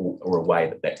spent on or a way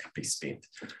that that could be spent.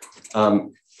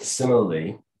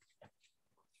 Similarly,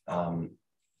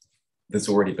 there's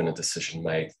already been a decision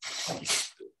made, I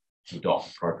guess, to adopt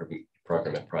a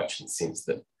program approach in the sense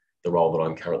that the role that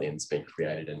I'm currently in has been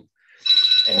created and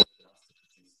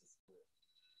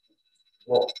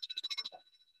what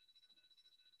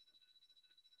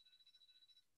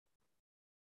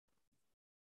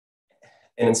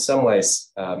and in some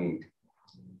ways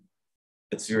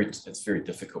it's very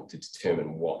difficult to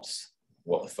determine what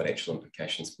the financial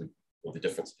implications would or the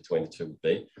difference between the two would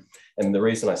be. And the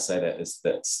reason I say that is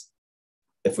that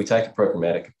if we take a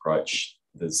programmatic approach,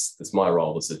 there's my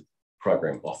role as a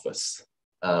program office,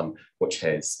 which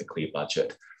has a clear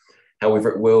budget. However,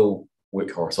 it will work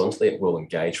horizontally, it will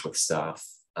engage with staff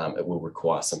it will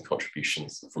require some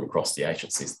contributions from across the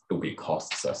agencies. There'll be a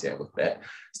cost associated with that.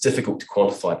 It's difficult to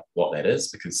quantify what that is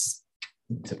because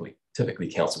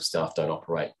typically council staff don't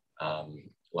operate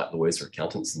like lawyers or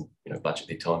accountants and budget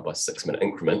their time by 6-minute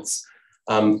increments.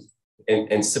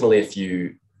 And similarly, if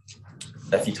you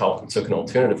took an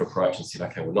alternative approach and said,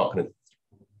 okay, we're going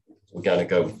to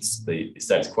go with the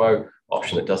status quo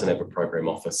option that doesn't have a program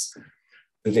office,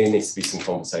 but there needs to be some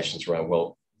conversations around,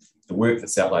 well, the work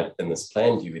that's outlined in this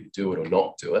plan, do you either do it or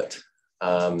not do it?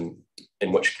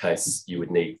 In which case you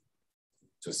would need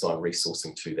to assign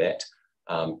resourcing to that.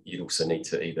 You'd also need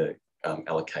to either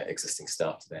allocate existing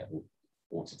staff to that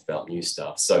or to develop new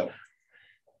staff. So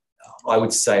I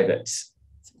would say that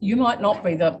you might not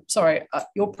be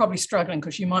you're probably struggling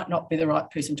because you might not be the right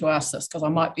person to ask this, because I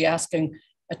might be asking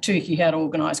a turkey how to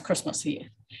organise Christmas here,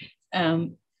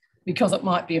 because it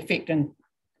might be affecting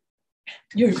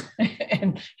you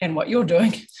and what you're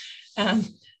doing.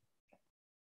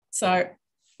 So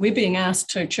we're being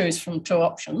asked to choose from 2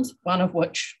 options, one of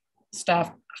which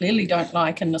staff clearly don't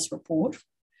like in this report,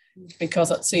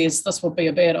 because it says this would be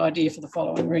a bad idea for the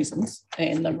following reasons.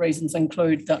 And the reasons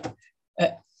include that,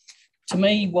 to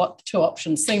me, what the 2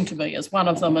 options seem to be is one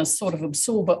of them is sort of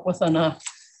absorb it within a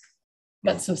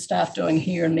bits of staff doing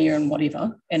here and there and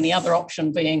whatever, and the other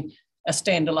option being a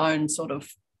standalone sort of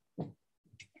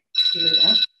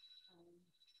area.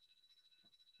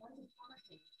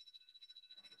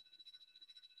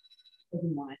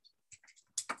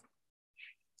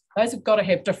 Those have got to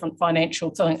have different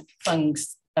financial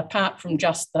things, apart from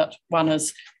just that one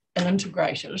is an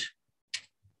integrated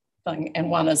thing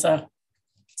and one is a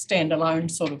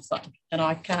standalone sort of thing. And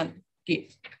I can't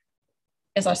get,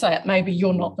 as I say, maybe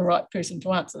you're not the right person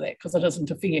to answer that because it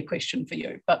isn't a fair question for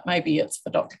you, but maybe it's for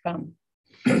Dr. Palmer.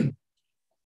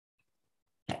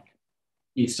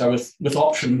 Yes, so with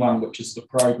option 1, which is the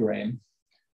program,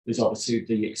 there's obviously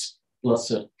the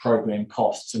explicit program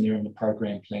costs, and they're in the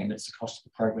program plan. That's the cost of the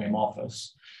program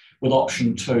office. With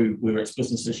option 2, where it's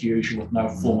business as usual with no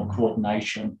form of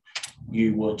coordination,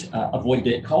 you would avoid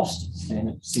that cost, and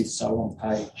it says so on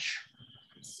page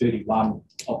 31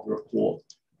 of the report,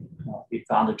 the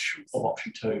advantage of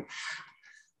option 2.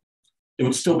 There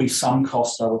would still be some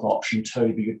cost though with option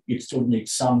 2, but you'd still need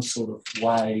some sort of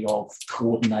way of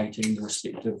coordinating the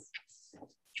respective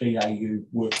BAU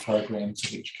work programs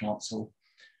of each council.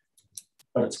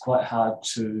 But it's quite hard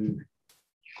to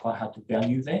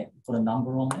value that, put a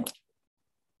number on that.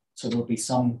 So there will be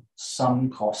some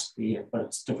cost there, but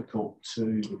it's difficult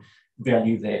to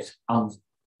value that,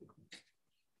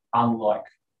 unlike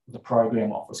the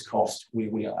program office cost where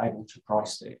we are able to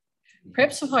price that.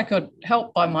 Perhaps if I could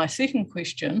help by my second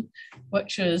question,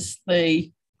 which is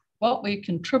what we're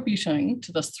contributing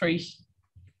to this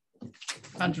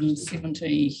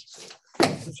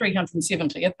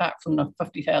 370, apart from the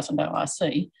 50,000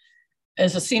 ORC,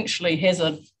 is essentially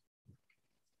hazard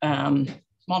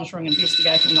monitoring,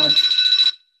 investigating.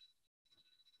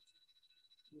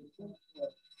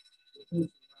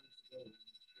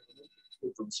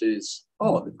 Says,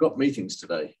 oh, they've got meetings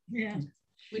today. Yeah.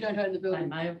 We don't own the building. They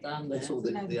may have done that. That's all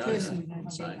the owner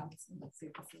saying.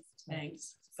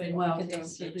 Thanks. Been well. That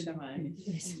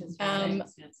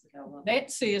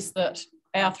says that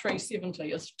our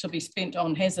 370 is to be spent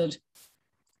on hazard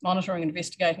monitoring,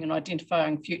 investigating and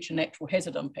identifying future natural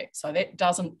hazard impacts. So that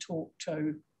doesn't talk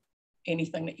to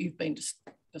anything that you've been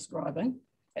describing.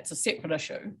 It's a separate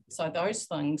issue. So those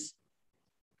things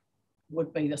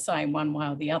would be the same one way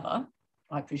or the other,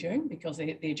 I presume, because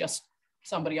they're just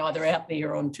somebody either out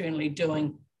there or internally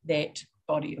doing that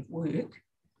body of work.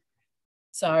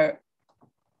 So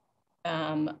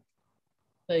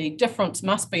the difference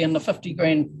must be in the 50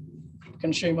 grand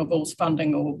consumables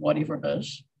funding or whatever it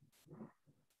is.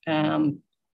 In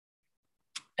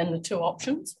the 2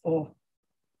 options, or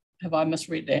have I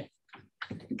misread that?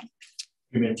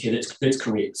 Yeah, that's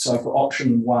correct. So for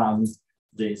option 1,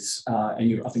 there's,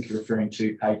 and I think you're referring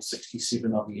to page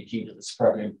 67 of the agenda, this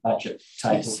program budget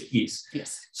table. Yes.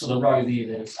 So the row there,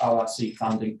 there's ORC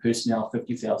funding, personnel,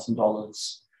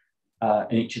 $50,000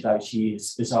 in each of those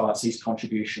years is ORC's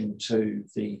contribution to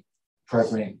the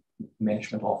program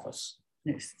management office.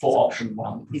 Yes. For option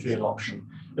 1, preferred option.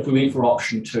 If we went for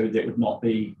option 2, that would not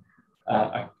be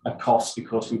a cost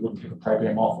because we wouldn't have a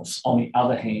program office. On the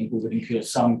other hand, we would incur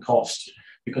some cost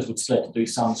because we'd still have to do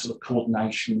some sort of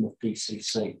coordination with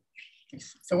DCC.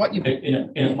 Yes. So what you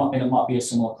and it might be a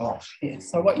similar cost. Yeah.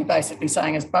 So what you're basically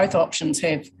saying is both options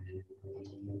have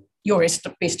your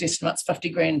best estimates 50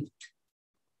 grand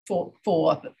for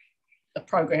the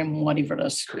program, whatever it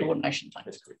is, coordination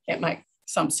thing. That makes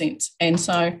some sense. And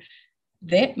so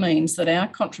that means that our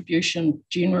contribution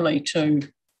generally to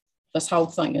this whole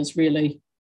thing is really,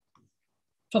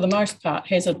 for the most part,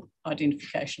 hazard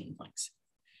identification and things.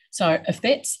 So if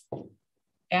that's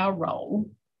our role,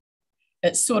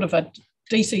 it's sort of a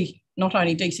DC, not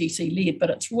only DCC led, but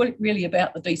it's really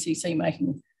about the DCC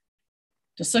making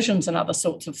decisions and other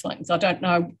sorts of things. I don't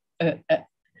know,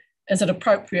 is it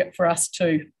appropriate for us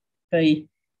to be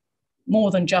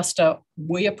more than just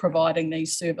we're providing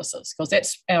these services? Because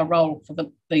that's our role for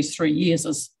these 3 years,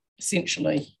 is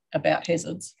essentially about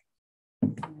hazards.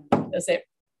 Is that,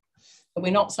 are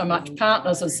we not so much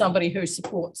partners as somebody who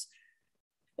supports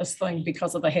this thing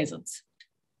because of the hazards?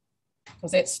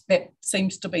 Because that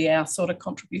seems to be our sort of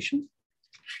contribution.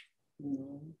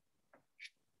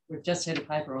 We've just had a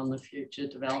paper on the future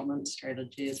development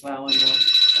strategy as well. And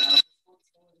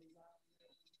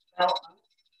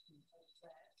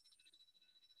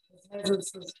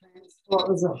there's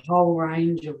a whole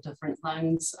range of different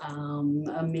things,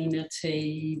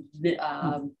 amenity,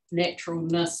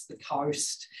 naturalness, the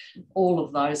coast, all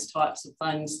of those types of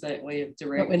things that we have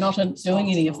direct. But we're not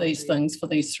doing any of these things for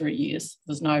these 3 years.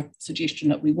 There's no suggestion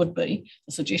that we would be.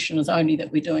 The suggestion is only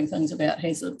that we're doing things about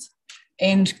hazards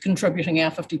and contributing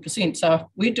our 50%. So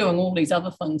we're doing all these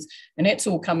other things, and that's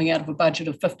all coming out of a budget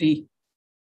of 50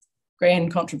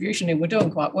 grand contribution, and we're doing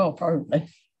quite well, probably.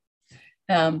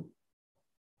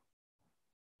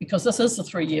 Because this is a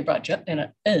 3-year budget, and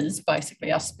it is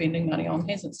basically us spending money on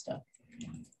hazard stuff. Do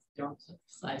you want to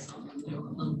say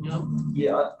something?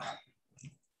 Yeah,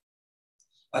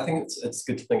 I think it's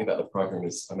good to think about the program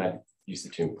as, I may have used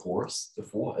the term porous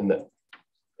before, and that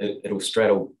it'll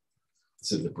straddle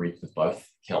sort of the brief of both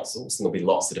councils, and there'll be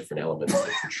lots of different elements that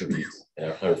contribute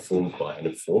and are informed by and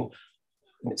inform.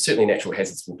 Certainly natural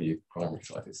hazards will be a primary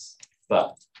focus,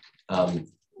 but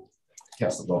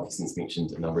Councillor Robertson's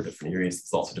mentioned a number of different areas.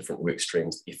 There's lots of different work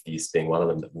streams, FDS being one of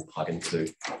them that we'll plug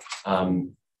into.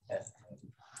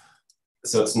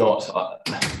 So it's not,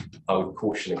 I would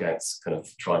caution against kind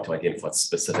of trying to identify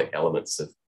specific elements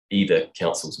of either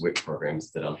council's work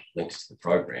programs that are linked to the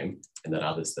program and that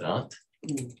others that aren't.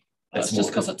 That's just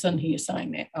because it's in here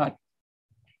saying that.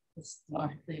 I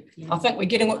think we're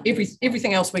getting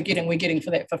everything else we're getting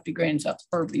for that 50 grand. So it's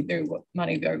probably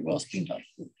money very well spent on.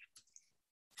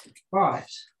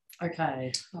 Right.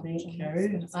 Okay. Thank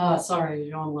you. Sorry,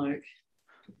 Jean-Luc.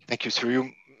 Thank you, through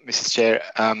you, Mrs. Chair.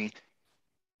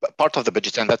 Part of the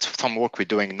budget, and that's some work we're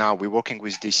doing now. We're working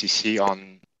with DCC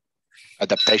on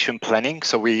adaptation planning.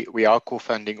 So we are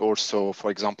co-funding also, for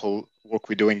example, work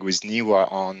we're doing with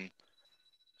NIWA on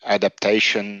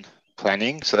adaptation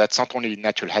planning. So that's not only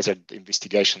natural hazard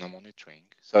investigation and monitoring.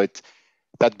 So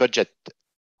that budget,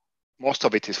 most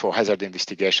of it is for hazard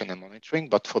investigation and monitoring,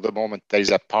 but for the moment, there is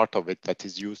a part of it that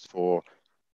is used for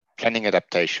planning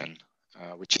adaptation,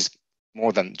 which is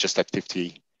more than just at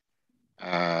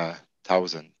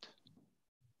 50,000.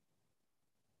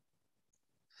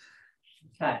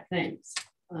 Okay, thanks.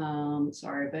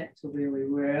 Sorry, back to where we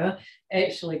were.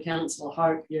 Actually, Councillor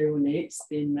Hope, you were next,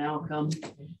 then Malcolm,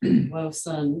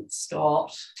 Wilson,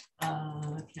 Scott,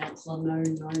 Councillor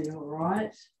Noon, no, you're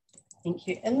right. Thank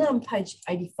you. And page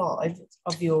 85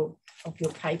 of your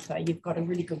paper, you've got a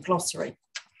really good glossary,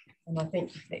 and I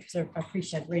thank you for that, because I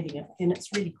appreciate reading it, and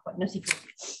it's really quite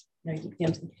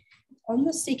nitty-gritty. On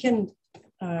the second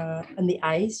and the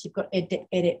A's, you've got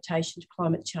adaptation to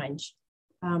climate change.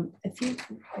 If you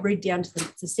read down to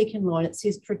the second line, it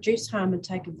says reduce harm and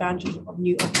take advantage of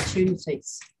new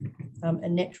opportunities.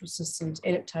 And natural systems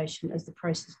adaptation is the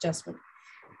process adjustment.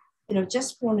 And I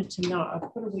just wanted to know,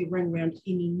 I've put a wee ring around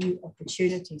any new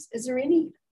opportunities. Is there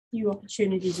any new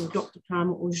opportunities, or Dr.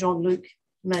 Palmer or Jean-Luc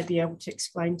may be able to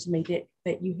explain to me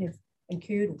that you have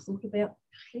incurred or thought about,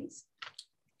 please?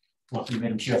 Well,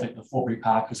 Madam Chair, I think the Forbury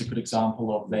Park is a good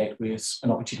example of that, where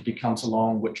an opportunity comes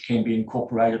along which can be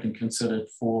incorporated and considered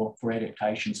for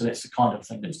adaptation. So that's the kind of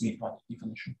thing that's meant by the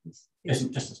definition,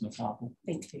 just as an example.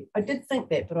 Thank you. I did think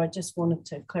that, but I just wanted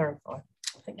to clarify.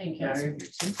 Thank you.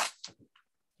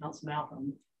 Councillor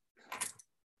Malcolm.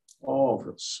 Oh, I've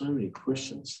got so many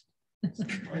questions.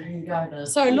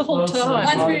 So little time.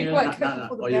 Mine's very quick.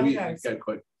 Go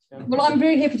quick. Well, I'm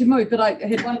very happy to move, but I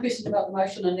had one question about the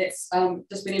motion, and that's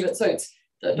just whenever it suits,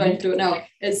 don't have to do it now,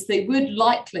 is the word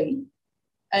likely,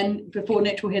 and before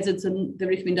natural hazards and the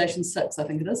recommendation 6, I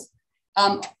think it is.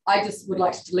 I just would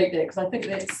like to delete that, because I think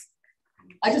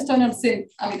I just don't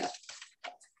understand. I mean,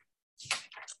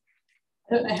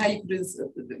 I don't know how you can do this.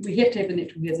 We have to have the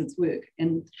natural hazards work,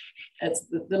 and it's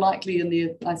the likely and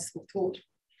the nice thought.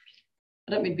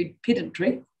 I don't mean to be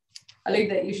pedantry. I leave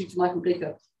that usually to Michael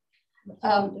Decker.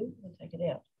 Take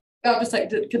it out. I'll just say,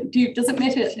 does it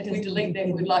matter if we delete that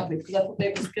word likely? Because I thought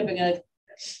that was giving a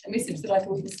message that I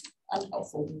thought was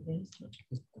unhelpful.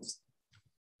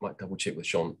 Might double check with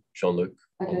Jean-Luc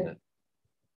Okay. on that.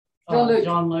 Jean-Luc.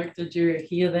 Jean-Luc, did you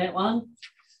hear that one?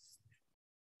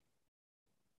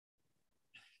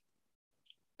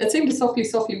 It seemed a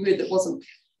softly word that wasn't.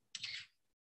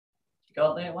 You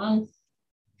got that one?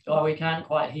 Oh, we can't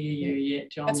quite hear you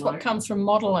yet, Jean-Luc. That's what comes from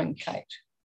modelling, Kate.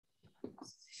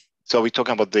 So are we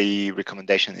talking about the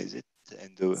recommendation, is it?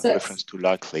 And the reference to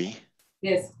likely?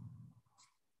 Yes.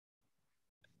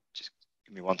 Just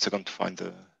give me 1 second to find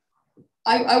the...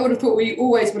 I would have thought we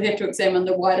always would have to examine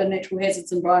the wider natural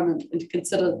hazards environment and to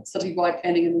consider city-wide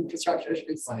planning and infrastructure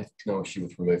issues. I have no issue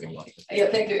with removing likely. Yeah,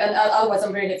 thank you. And otherwise,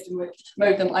 I'm very happy to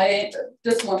move them. I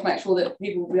just want to make sure that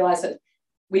people realise that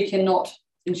we cannot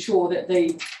ensure that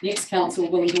the next council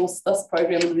will endorse this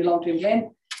program in the long-term plan.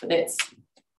 But that's,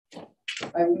 yeah,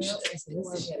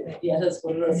 it is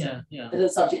what it is. Yeah. It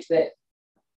is subject to that.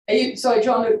 Are you sorry,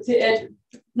 John?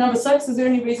 Number 6. Is there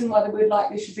any reason why the word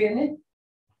likely should be in there?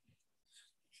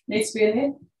 Needs to be in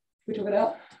there. We took it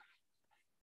out.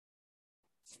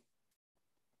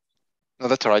 No,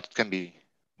 that's all right. It can be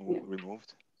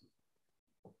removed.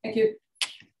 Thank you.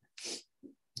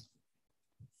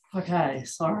 Okay,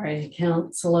 sorry,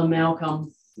 Councillor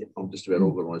Malcolm. Yeah, I'm just about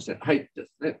organised now. Hey,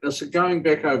 so going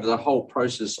back over the whole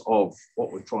process of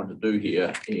what we're trying to do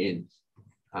here and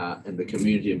the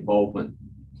community involvement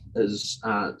is,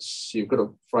 so you've got a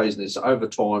phrase in this: over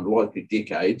time, likely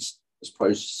decades, this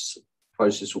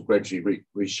process will gradually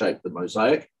reshape the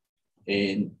mosaic.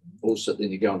 And also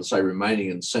then you go on to say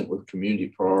remaining in sync with community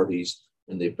priorities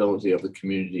and the ability of the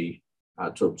community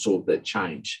to absorb that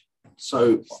change.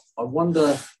 So I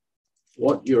wonder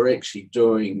what you're actually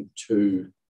doing to,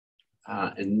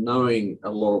 and knowing a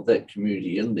lot of that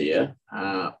community in there,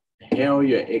 how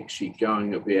you're actually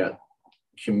going about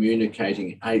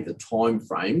communicating the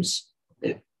timeframes,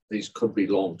 that these could be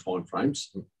long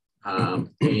timeframes,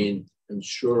 and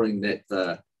ensuring that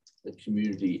the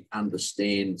community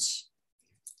understands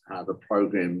the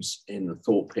programs and the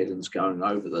thought patterns going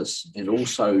over this, and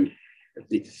also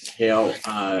how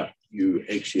are you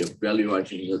actually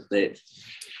evaluating that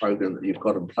program that you've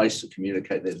got in place to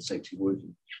communicate that it's actually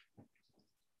working?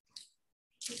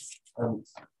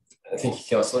 Thank you,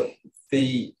 Councillor.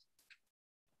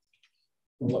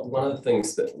 One of the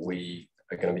things that we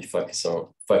are going to be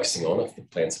focusing on if the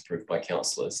plan's approved by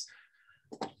councillors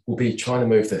will be trying to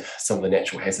move some of the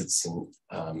natural hazards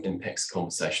and impacts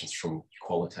conversations from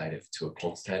qualitative to a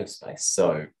quantitative space.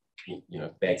 So, you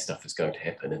know, bad stuff is going to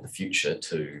happen in the future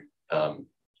to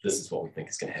this is what we think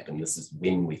is going to happen. This is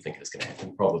when we think it's going to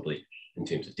happen, probably in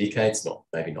terms of decades,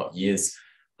 maybe not years.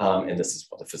 And this is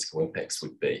what the physical impacts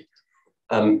would be.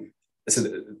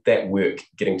 So that work,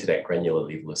 getting to that granular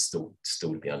level, is still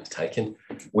to be undertaken.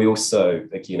 We also,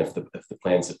 again, if the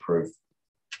plan's approved,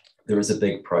 there is a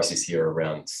big process here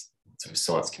around sort of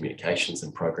science communications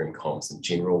and program comms in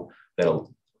general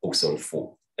that'll also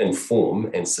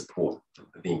inform and support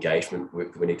the engagement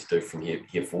work that we need to do from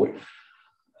here forward.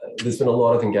 There's been a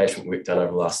lot of engagement work done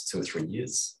over the last 2 or 3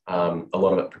 years, a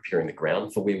lot of it preparing the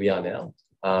ground for where we are now.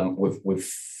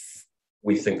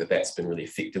 We think that that's been really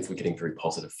effective. We're getting very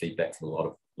positive feedback from a lot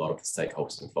of the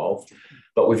stakeholders involved,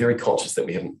 but we're very conscious that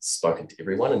we haven't spoken to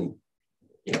everyone, and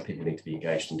you know, people need to be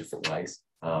engaged in different ways.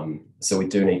 So we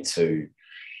do need to,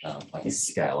 I guess,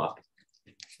 scale up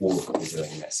all of what we're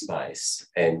doing in that space,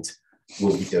 and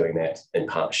we'll be doing that in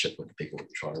partnership with the people that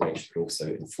we're trying to reach, but also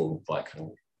informed by kind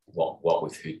of what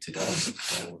we've heard today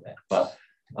and all of that. But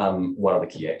one of the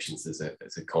key actions is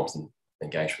a constant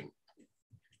engagement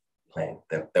plan.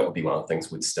 That would be one of the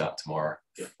things we'd start tomorrow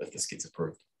if this gets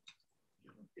approved.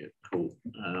 Yeah, cool.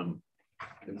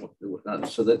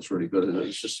 So that's really good.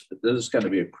 It's just, it is going to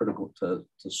be critical to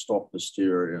stop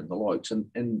hysteria and the likes.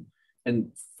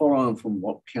 And following from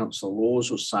what Councillor Laws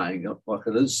was saying, like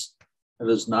it is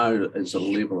known as a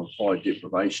level of high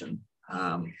deprivation.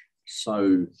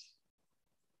 So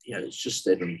yeah, it's just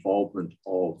that involvement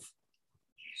of,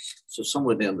 so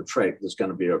somewhere down the track there's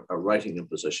going to be a rating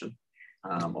imposition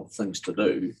of things to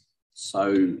do.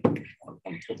 So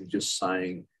I'm probably just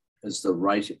saying, is the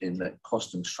rate and that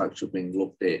costing structure being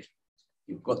looked at?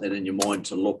 You've got that in your mind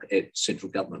to look at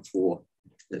central government for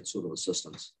that sort of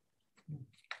assistance.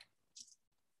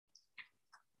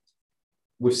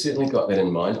 We've certainly got that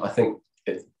in mind. I think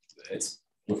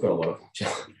we've got a lot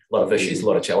of issues, a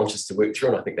lot of challenges to work through,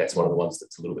 and I think that's one of the ones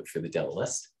that's a little bit further down the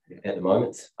list at the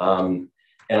moment. And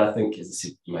I think, as I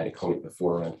said, you made a comment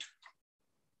before around,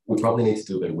 we probably need to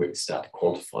do a bit of work to start to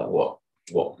quantify what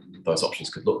those options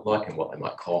could look like and what they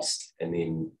might cost, and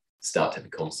then start to have a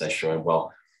conversation around,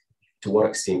 well, to what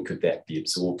extent could that be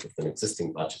absorbed within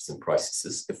existing budgets and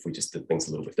processes if we just did things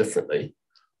a little bit differently,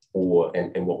 or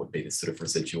and what would be the sort of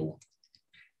residual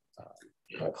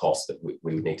cost that we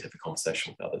would need to have a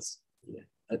conversation with others. Yeah,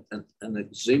 an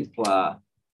exemplar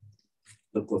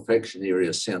liquefaction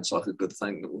area sounds like a good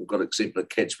thing. We've got exemplar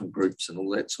catchment groups and all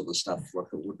that sort of stuff. Like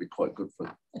it would be quite good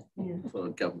for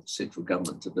the government, central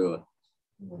government to do it.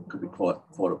 Could be quite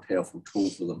a powerful tool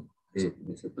for them.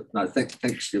 But no,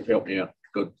 thanks. You've helped me out.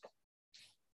 Good.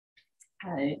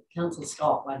 Okay, Councillor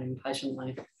Scott, waiting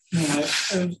patiently.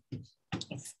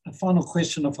 A final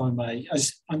question, if I may.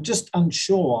 I'm just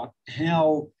unsure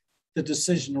how the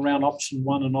decision around option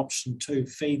 1 and option 2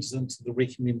 feeds into the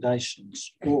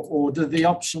recommendations, or do the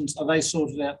options, are they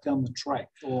sorted out down the track,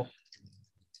 or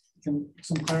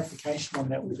some clarification on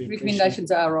that would be recommendations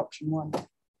are option 1.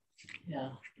 Yeah.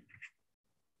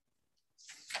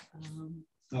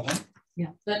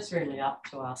 Yeah, that's really up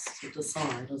to us to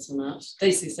decide, isn't it?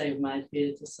 DCC have made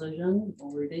their decision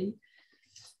already.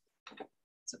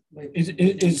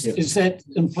 Is that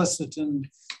implicit in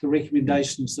the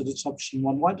recommendations that it's option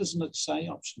 1? Why doesn't it say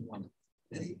option 1?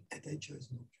 They chose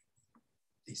an option.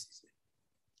 DCC.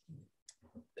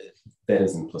 That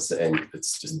is implicit, and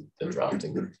it's just the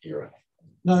drafting error.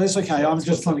 No, that's okay. I'm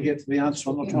just trying to get to the answer.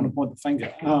 I'm not trying to point the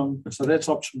finger. So that's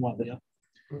option 1. Yeah.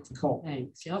 Cool.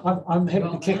 Thanks. Yep. I'm happy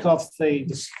to kick off the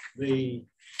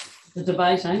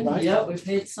debating. Yeah, we've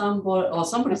had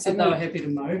somebody said they were happy to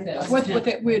move. With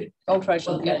that word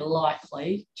alteration. With that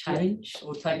likely change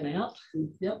or taken out.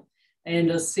 Yep. And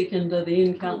a seconder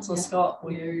then, Councillor Scott,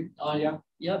 will you? Oh, yeah.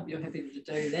 Yep, you're happy to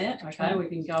do that. Okay, we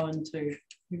can go into.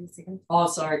 Oh,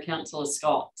 sorry, Councillor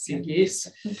Scott said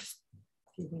yes.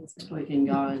 We can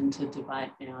go into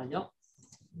debate now. Yep.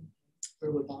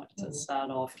 Who would like to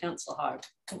start off? Councillor Hope.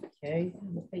 Thank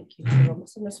you. Thank you, Mr.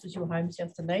 Robertson. This was your home,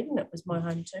 South Dunedin. It was my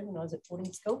home too when I was at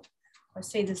boarding school. I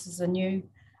see this as a new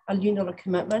lot of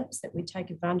commitments that we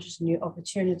take advantage of new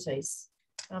opportunities.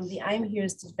 The aim here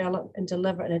is to develop and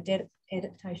deliver an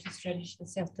adaptation strategy for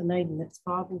South Dunedin that's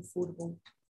viable, affordable,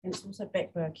 and it's also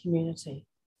backed by our community.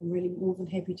 I'm really more than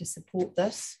happy to support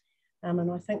this.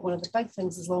 And I think one of the big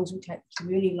things, as long as we take the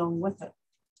community along with it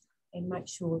and make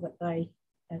sure that they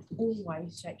in all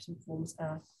ways, shapes and forms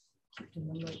are kept in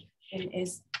the loop. And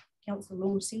as Councillor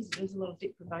Law says, there's a lot of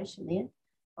deprivation there.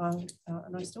 And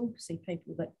I still see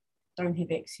people that don't have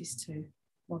access to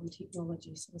modern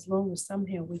technology. So as long as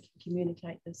somehow we can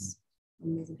communicate this,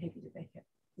 I'm more than happy to back it.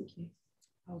 Thank you.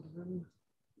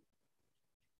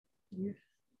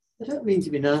 I don't mean to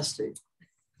be nasty.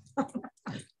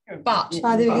 But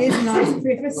there is a nice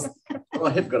preface. I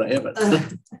have got to have it.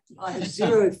 I have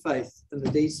zero faith in the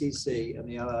DCC and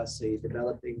the ORC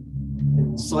developing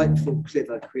an insightful,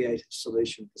 clever, creative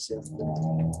solution for South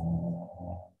Dunedin.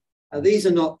 These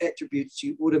are not attributes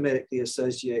you automatically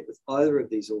associate with either of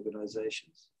these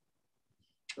organisations.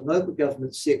 The local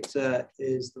government sector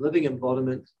is the living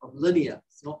embodiment of linear,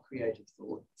 not creative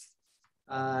thought.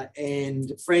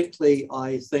 And frankly,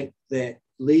 I think that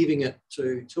leaving it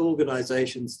to two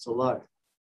organisations to loan.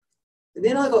 And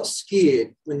then I got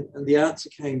scared when the answer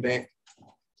came back,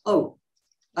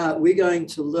 we're going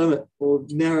to limit or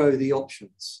narrow the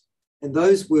options. And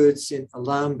those words sent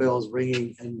alarm bells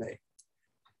ringing in me.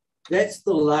 That's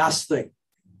the last thing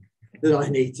that I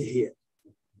need to hear.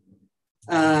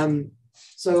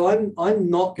 So I'm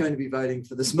not going to be voting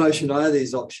for this motion, either of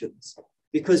these options,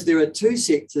 because there are two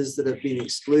sectors that have been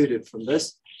excluded from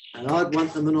this, and I'd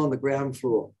want them in on the ground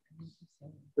floor.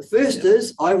 The first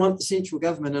is I want the central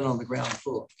government in on the ground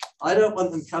floor. I don't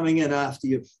want them coming in after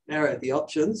you've narrowed the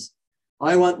options.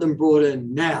 I want them brought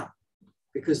in now,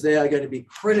 because they are going to be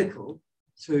critical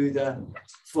to the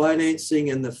financing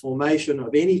and the formation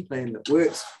of any plan that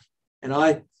works. And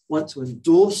I want to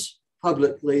endorse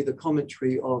publicly the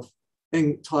commentary of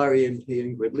Tyree MP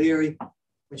Ingrid Leary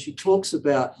when she talks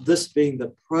about this being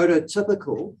the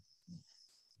prototypical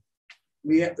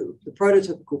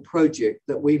project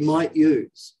that we might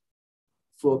use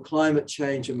for climate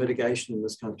change and mitigation in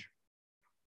this country.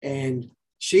 And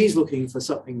she's looking for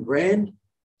something grand.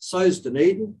 So's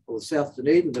Dunedin, or South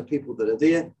Dunedin, the people that are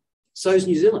there. So's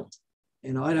New Zealand.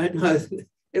 And I don't know,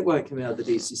 it won't come out of the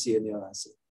DCC and the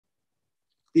ORC.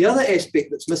 The other aspect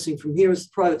that's missing from here is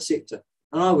the private sector.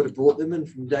 And I would have brought them in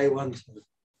from day one.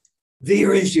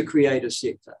 There is your creative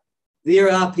sector. There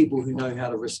are people who know how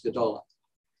to risk a dollar.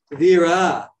 There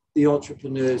are the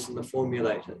entrepreneurs and the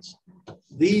formulators.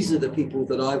 These are the people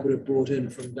that I would have brought in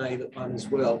from day one as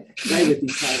well. They would be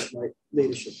part of my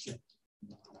leadership team.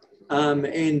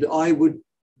 And I would,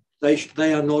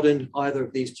 they are not in either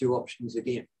of these two options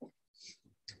again.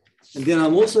 And then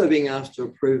I'm also being asked to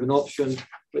approve an option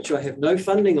which I have no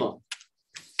funding on.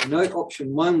 I note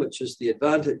option one, which is the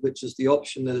advantage, which is the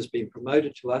option that has been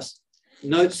promoted to us,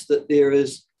 notes that there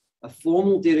is a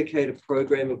formal dedicated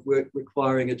program of work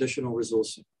requiring additional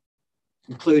resourcing,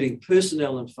 including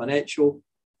personnel and financial,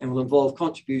 and will involve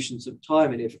contributions of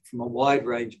time and effort from a wide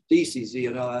range of DCC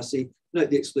and ORC. Note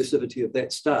the exclusivity of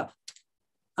that staff.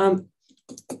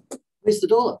 Where's the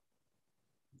dollar?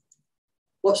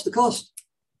 What's the cost?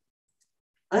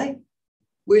 Eh?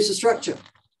 Where's the structure?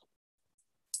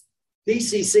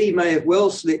 DCC may have well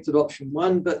selected option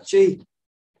one, but gee,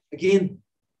 again,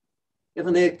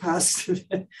 haven't they passed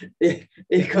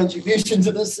their contribution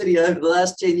to the city over the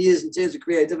last 10 years in terms of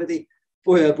creativity?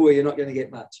 Boy, oh boy, you're not going to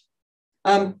get much.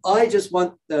 I just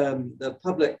want the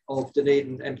public of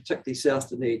Dunedin, and particularly South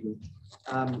Dunedin,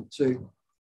 to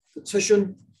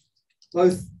petition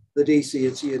both the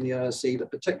DCC and the ORC, but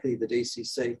particularly the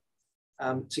DCC,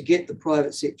 to get the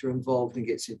private sector involved and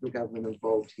get central government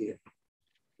involved here.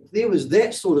 If there was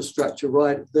that sort of structure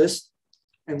right at this,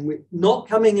 and we're not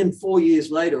coming in 4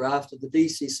 years later after the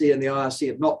DCC and the IRC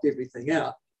have knocked everything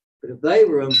out, but if they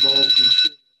were involved in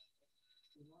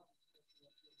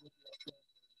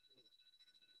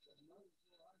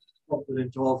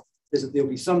confident of is that there'll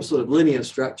be some sort of linear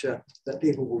structure that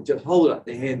people will just hold up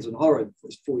their hands in horror for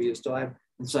 4 years' time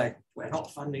and say, we're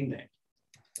not funding that.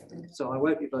 So I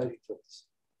won't be voting for this.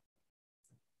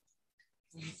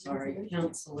 Sorry,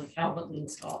 Councillor Calvert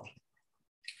and Scott.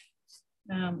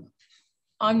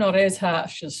 I'm not as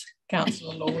harsh as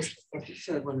Councillor Laws,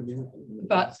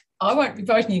 but I won't be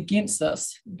voting against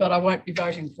this, but I won't be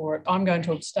voting for it. I'm going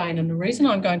to abstain. And the reason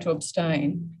I'm going to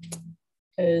abstain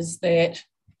is that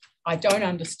I don't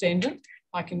understand it.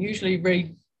 I can usually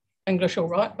read English all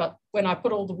right, but when I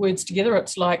put all the words together,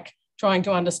 it's like trying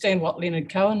to understand what Leonard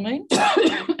Cohen means.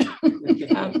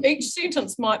 Each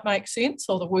sentence might make sense,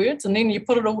 or the words, and then you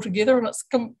put it all together and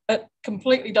it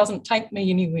completely doesn't take me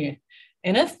anywhere.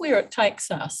 And if where it takes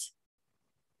us,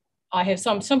 I have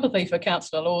some sympathy for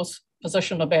Councillor Law's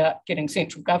position about getting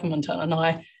central government in, and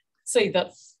I see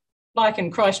that, like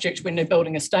in Christchurch when they're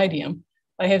building a stadium,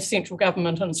 they have central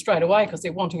government in straight away because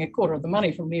they're wanting a quarter of the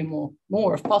money from them or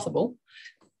more if possible.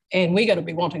 And we're going to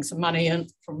be wanting some money in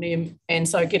from them, and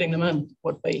so getting them in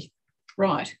would be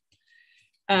right.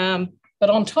 But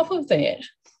on top of that,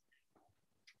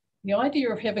 the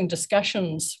idea of having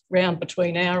discussions round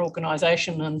between our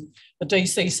organisation and the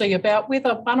DCC about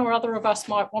whether one or other of us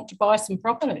might want to buy some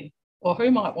property, or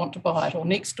who might want to buy it, or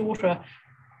next door to,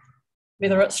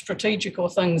 whether it's strategic or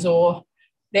things, or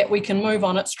that we can move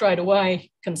on it straight away,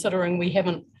 considering we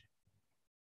haven't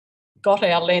got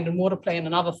our land and water plan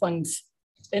and other things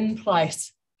in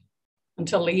place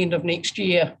until the end of next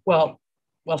year. Well,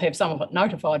 we'll have some of it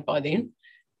notified by then.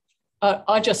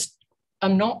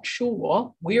 I'm not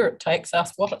sure where it takes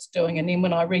us, what it's doing, and then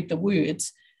when I read the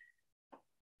words,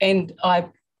 and I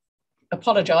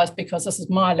apologise because this is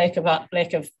my lack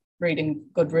of reading,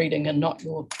 good reading, and not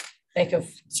your lack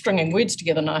of stringing words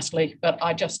together nicely, but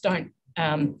I just don't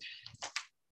know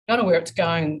where it's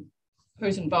going,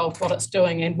 who's involved, what it's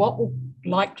doing, and what will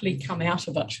likely come out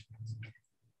of it.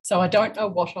 So I don't know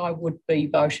what I would be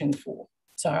voting for.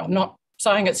 So I'm not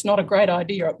saying it's not a great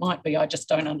idea, it might be, I just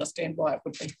don't understand why it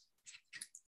would be.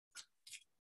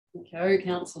 Okay,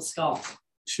 Councillor Scott.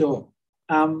 Sure.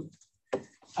 I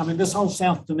mean, this whole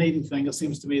South Dunedin thing, it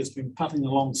seems to me, has been putting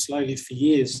along slowly for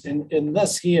years. And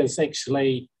this here is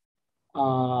actually,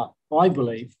 I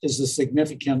believe, is a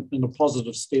significant and a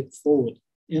positive step forward.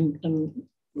 In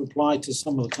reply to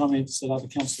some of the comments that other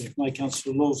councillors have made,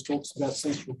 Councillor Laws talks about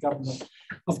central government.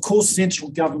 Of course, central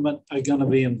government are going to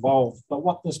be involved, but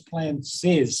what this plan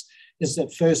says is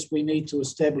that first we need to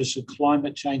establish a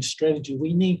climate change strategy.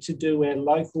 We need to do our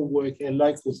local work, our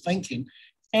local thinking,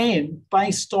 and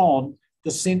based on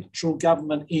the central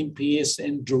government MPS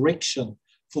and direction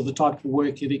for the type of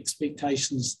work and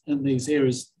expectations in these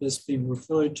areas that's been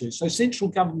referred to. So central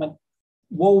government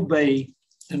will be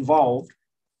involved,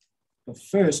 but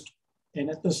first, and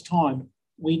at this time,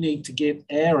 we need to get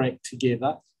our act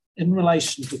together in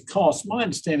relation to costs. My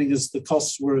understanding is the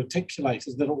costs were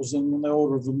articulated, that it was in the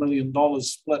order of $1 million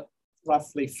split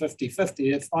roughly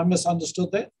 50-50, if I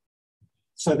misunderstood that.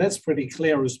 So that's pretty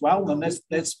clear as well, and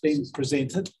that's been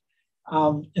presented.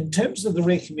 In terms of the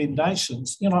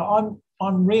recommendations, you know,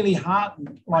 I'm really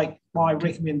heartened, like my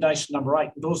recommendation number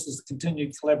 8, endorses the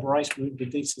continued collaboration with the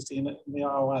DCC and the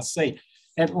ORC.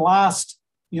 At last,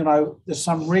 you know, there's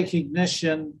some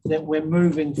recognition that we're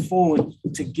moving forward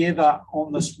together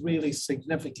on this really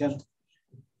significant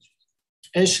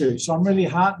issue. So I'm really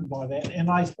heartened by that. And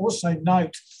I also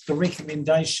note the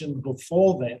recommendation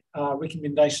before that,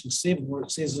 recommendation 7, where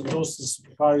it says endorses the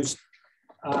proposed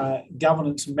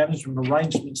governance and management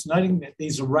arrangements, noting that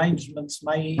these arrangements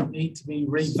may need to be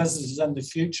revisited in the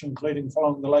future, including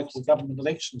following the local government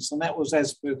elections. And that was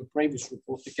as per the previous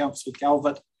report to Councillor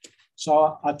Calvert.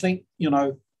 So I think,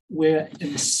 we're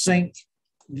in sync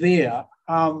there.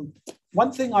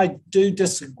 One thing I do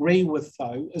disagree with,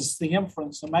 though, is the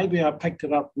inference, and maybe I picked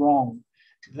it up wrong,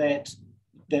 that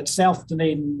South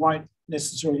Dunedin won't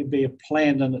necessarily be a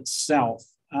plan in itself.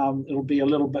 It'll be a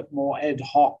little bit more ad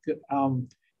hoc.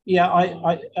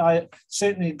 I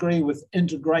certainly agree with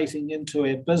integrating into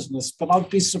our business, but I'd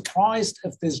be surprised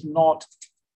if there's not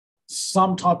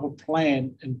some type of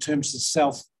plan in terms of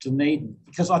South Dunedin,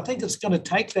 because I think it's going to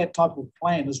take that type of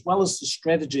plan as well as the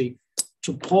strategy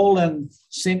to pull in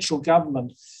central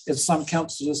government, as some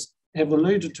councillors have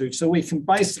alluded to. So we can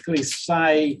basically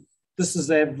say, this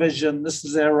is our vision, this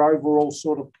is our overall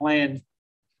sort of plan,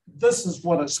 this is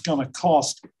what it's going to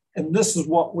cost, and this is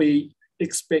what we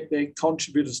expect our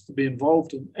contributors to be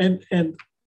involved in. And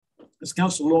as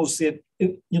Councillor Law said,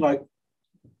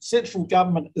 central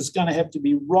government is going to have to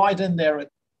be right in there at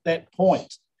that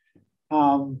point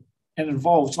and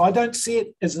involved. So I don't see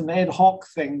it as an ad hoc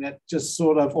thing that just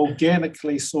sort of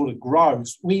organically sort of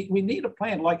grows. We need a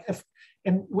plan.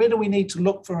 And where do we need to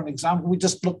look for an example? We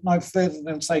just look no further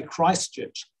than, say,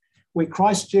 Christchurch, where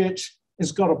Christchurch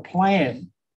has got a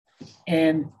plan.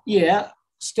 And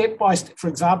step by step, for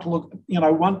example,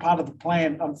 one part of the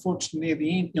plan, unfortunately, near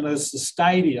the end, is the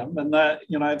stadium. And,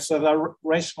 so they're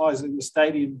rationalising the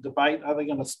stadium debate. Are they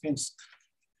going to spend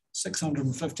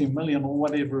 650 million or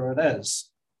whatever it is?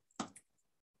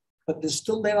 But there's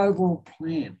still that overall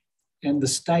plan and the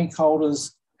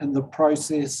stakeholders and the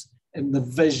process and the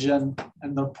vision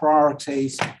and the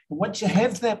priorities. And once you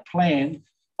have that plan,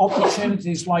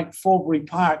 opportunities like Forbury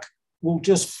Park will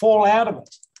just fall out of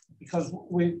it, because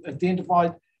we've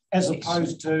identified, as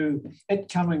opposed to it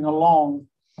coming along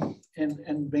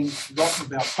and being forgotten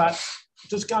about. But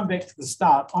just going back to the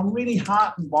start, I'm really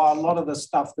heartened by a lot of the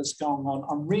stuff that's going on.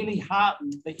 I'm really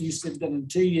heartened that you said that in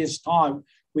 2 years' time,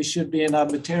 we should be in a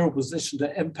material position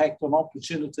to impact on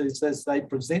opportunities as they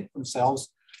present themselves.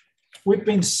 We've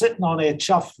been sitting on our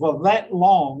chuff for that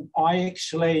long. I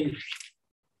actually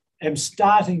am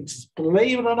starting to,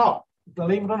 believe it or not,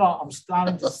 I'm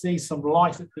starting to see some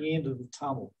light at the end of the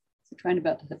tunnel. The train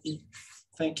about to hit you.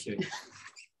 Thank you.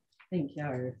 Thank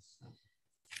you.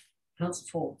 Councillor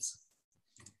Forbes.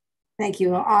 Thank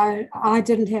you. I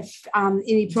didn't have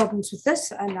any problems with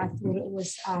this, and I thought it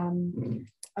was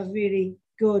a really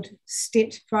good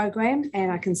stepped program,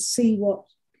 and I can see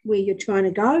where you're trying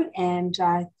to go, and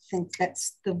I think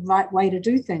that's the right way to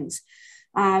do things.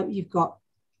 You've got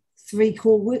 3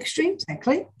 core work streams,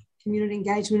 exactly: community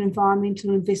engagement,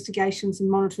 environmental investigations,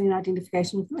 and monitoring and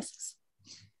identification of risks.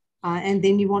 And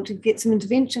then you want to get some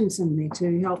interventions in there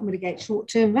to help mitigate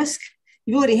short-term risk.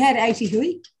 You've already had 80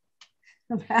 hui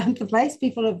around the place.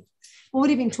 People have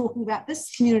already been talking about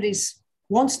this. Communities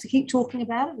wants to keep talking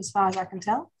about it, as far as I can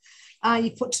tell.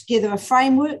 You put together a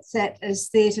framework that is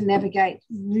there to navigate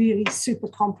really super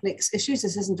complex issues.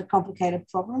 This isn't a complicated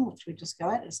problem, which we just go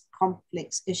at. It's a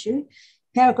complex issue.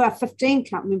 Paragraph 15,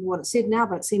 can't remember what it said now,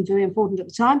 but it seemed very important at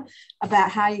the time,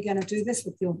 about how you're going to do this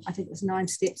with your, I think it was 9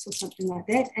 steps or something like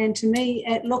that. And to me,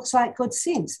 it looks like good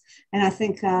sense. And I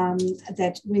think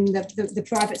that when the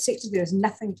private sector, there's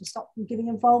nothing to stop them getting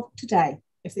involved today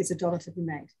if there's a dollar to be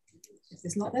made. If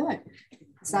there's not, they won't.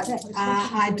 It's like that.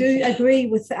 I do agree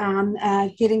with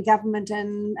getting government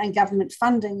and government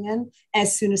funding in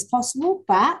as soon as possible,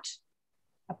 but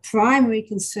a primary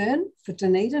concern for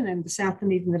Dunedin and the South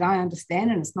Dunedin that I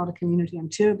understand, and it's not a community I'm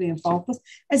terribly involved with,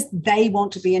 is they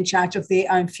want to be in charge of their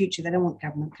own future. They don't want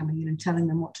government coming in and telling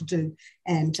them what to do.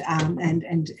 And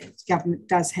government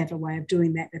does have a way of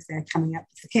doing that if they're coming up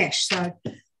with the cash. So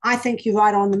I think you're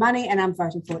right on the money, and I'm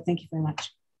voting for it. Thank you very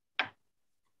much.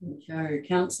 Thank you.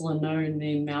 Councillor Noon,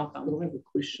 then Malcolm. Can I have a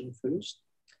question first?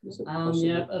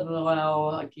 Yeah,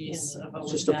 well, I guess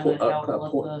just a point of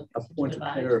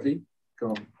clarity.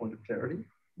 Point of clarity.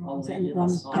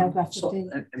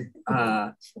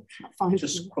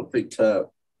 Just quickly to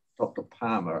Dr.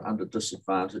 Palmer, under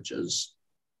disadvantages,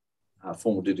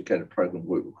 formal dedicated program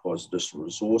work requires additional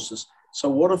resources. So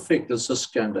what effect is this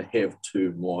going to have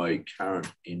to my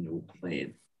current annual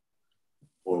plan?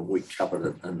 Or have we covered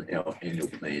it in our annual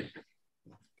plan?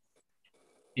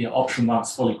 Yeah, option 1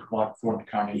 is fully provided for in the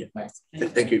current annual plan.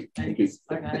 Thank you. Okay.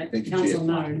 Thank you, Councillor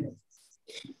Noon.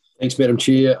 Thanks, Madam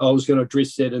Chair. I was going to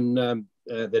address that, and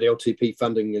that LTP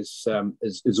funding is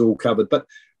all covered. But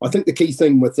I think the key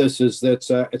thing with this is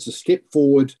that it's a step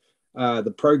forward.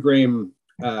 The program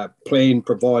plan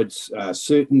provides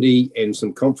certainty and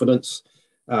some confidence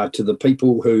to the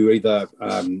people who either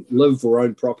live or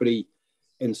own property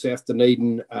in South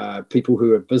Dunedin, people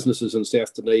who have businesses in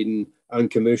South Dunedin, own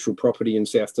commercial property in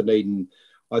South Dunedin.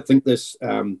 I think this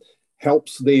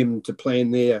helps them to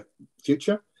plan their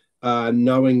future,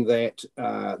 knowing that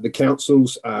the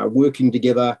councils are working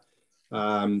together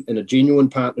in a genuine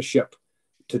partnership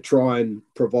to try and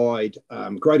provide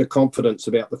greater confidence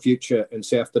about the future in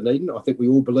South Dunedin. I think we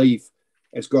all believe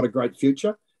it's got a great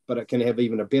future, but it can have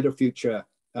even a better future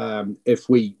if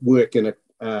we work in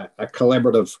a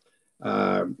collaborative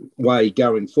way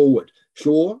going forward.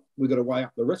 Sure, we've got to weigh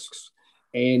up the risks.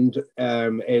 And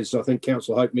as I think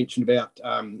Councillor Hope mentioned about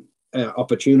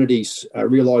opportunities,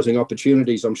 realising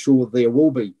opportunities, I'm sure there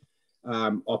will be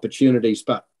opportunities,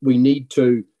 but we need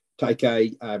to take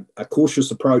a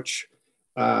cautious approach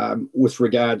with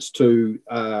regards to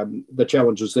the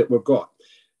challenges that we've got.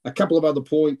 A couple of other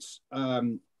points.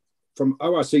 From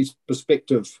ORC's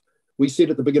perspective, we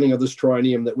said at the beginning of this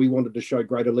triennium that we wanted to show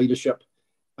greater leadership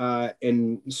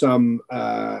in some,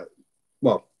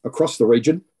 well, across the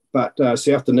region, but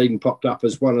South Dunedin popped up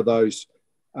as one of those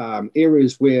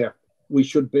areas where we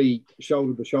should be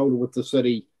shoulder to shoulder with the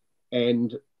city,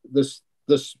 and this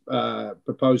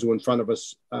proposal in front of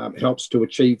us helps to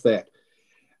achieve that.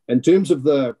 In terms of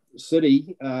the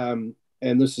city, and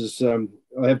this is,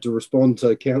 I have to respond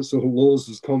to Councillor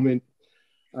Laws's comment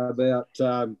about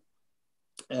the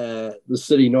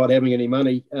city not having any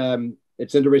money.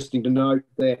 It's interesting to note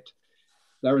that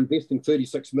they're investing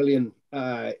 36 million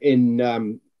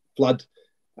in flood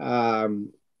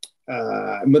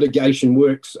mitigation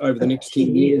works over the next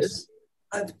 10 years.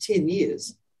 Over 10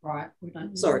 years. Right. We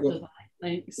don't. Sorry.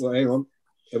 Thanks. Well, hang on.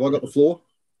 Have I got the floor?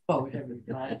 Well, we haven't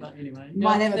got it, but anyway.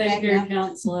 Might have a thank you, background.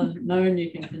 Councillor. No, and you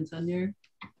can continue.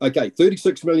 Okay,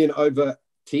 36 million over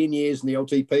 10 years in the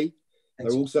LTP.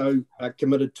 They're also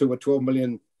committed to a 12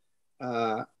 million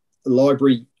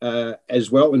library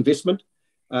as well, investment.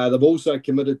 They've also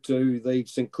committed to the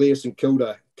St Clair St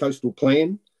Kilda Coastal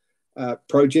Plan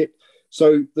project.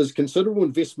 So there's considerable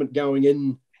investment going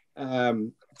in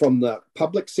from the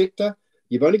public sector.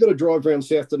 You've only got to drive around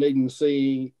South Dunedin and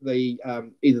see the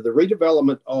either the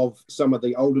redevelopment of some of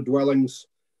the older dwellings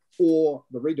or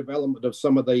the redevelopment of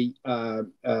some of the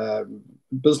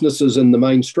businesses in the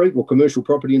main street or commercial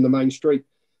property in the main street.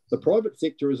 The private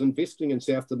sector is investing in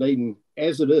South Dunedin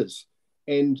as it is.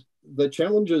 And the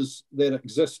challenges that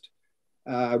exist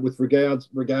with regards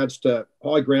to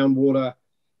high groundwater,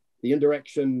 the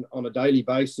interaction on a daily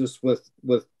basis with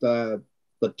the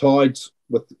tides,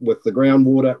 with the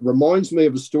groundwater, reminds me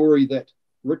of a story that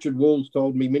Richard Walls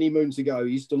told me many moons ago.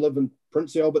 He used to live in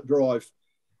Prince Albert Drive,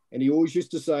 and he always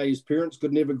used to say his parents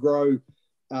could never grow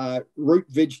root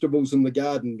vegetables in the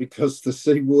garden because the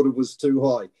seawater was too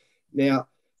high. Now,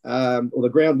 or the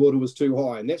groundwater was too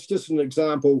high. And that's just an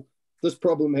example. This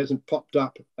problem hasn't popped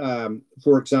up,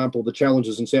 for example, the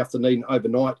challenges in South Dunedin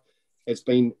overnight. It's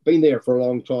been there for a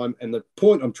long time. And the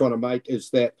point I'm trying to make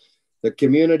is that the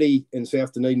community in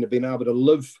South Dunedin have been able to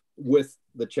live with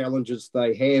the challenges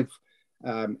they have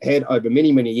had over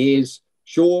many, many years.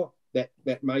 Sure,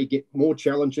 that may get more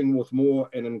challenging with more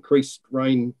and increased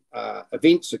rain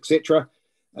events, etc.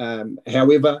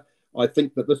 However, I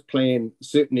think that this plan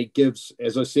certainly gives,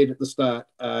 as I said at the start,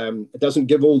 it doesn't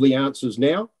give all the answers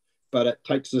now, but it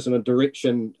takes us in a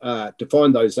direction to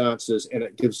find those answers, and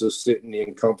it gives us certainty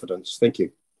and confidence. Thank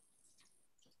you.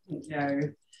 Thank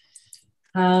you.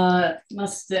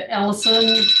 Mr.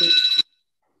 Ellison.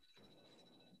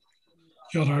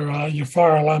 Your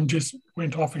fire alarm just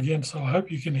went off again, so I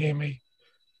hope you can hear me.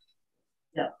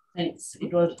 Yeah, thanks,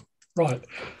 Edward. Right.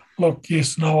 Look,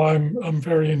 yes, no, I'm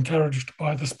very encouraged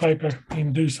by this paper,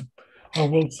 and I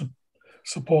will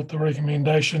support the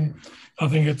recommendation. I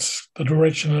think it's the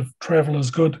direction of travel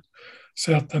is good.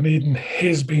 South Dunedin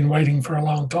has been waiting for a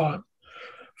long time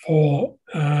for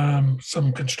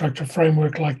some constructive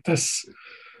framework like this.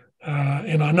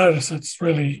 And I notice it's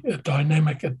really a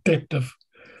dynamic, adaptive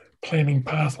planning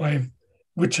pathway,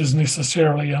 which is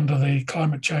necessarily under the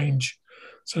climate change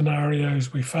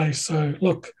scenarios we face. So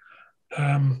look,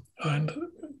 I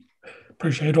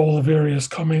appreciate all the various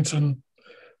comments and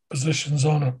positions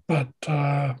on it, but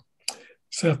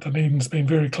South Dunedin's been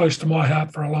very close to my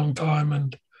heart for a long time,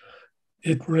 and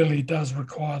it really does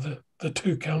require the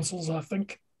two councils, I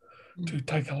think, to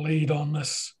take a lead on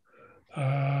this.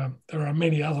 There are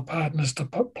many other partners to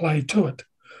play to it,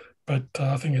 but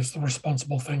I think it's the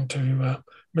responsible thing to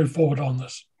move forward on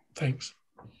this. Thanks.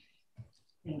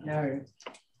 Thank you.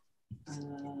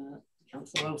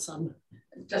 Councillor Wilson.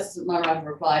 just my right to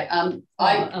reply.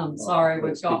 Sorry,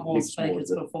 we've got more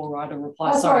speakers before right to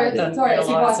reply. Oh, sorry, I didn't sorry, I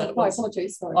see right realise to it reply. was-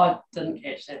 Apologies. Sorry. I didn't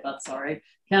catch that, but sorry.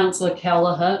 Councillor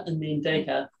Kelleher and then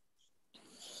Decker.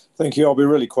 Thank you. I'll be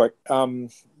really quick.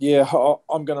 Yeah,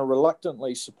 I'm going to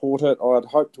reluctantly support it. I'd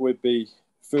hoped we'd be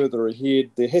further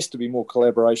ahead. There has to be more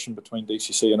collaboration between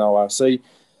DCC and ORC.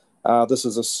 This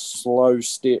is a slow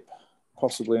step,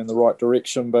 possibly in the right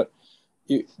direction, but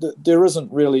there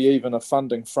isn't really even a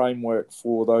funding framework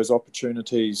for those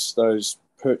opportunities, those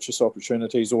purchase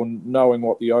opportunities, or knowing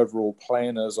what the overall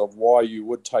plan is of why you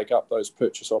would take up those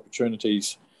purchase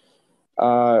opportunities,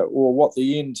 or what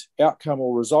the end outcome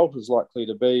or result is likely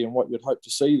to be and what you'd hope to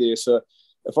see there. So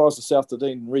if I was a South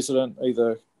Dunedin resident,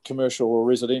 either commercial or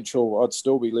residential, I'd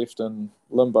still be left in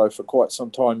limbo for quite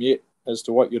some time yet as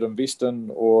to what you'd invest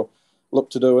in or look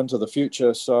to do into the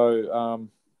future. So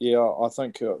yeah, I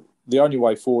think the only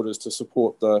way forward is to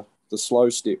support the slow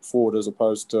step forward as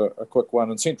opposed to a quick one.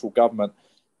 And central government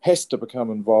has to become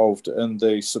involved in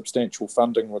the substantial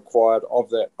funding required of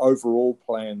that overall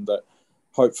plan that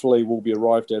hopefully will be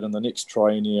arrived at in the next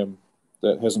triennium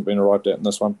that hasn't been arrived at in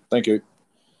this one. Thank you.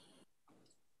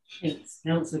 Thanks,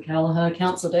 Councillor Kelleher.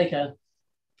 Councillor Decker.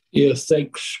 Yeah,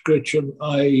 thanks, Gretchen.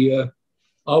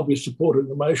 I'll be supporting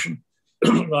the motion.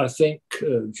 I thank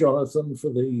Jonathan for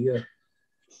the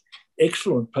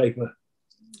excellent paper,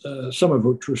 some of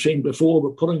which we've seen before,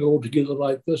 but putting it all together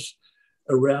like this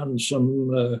around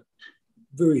some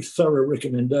very thorough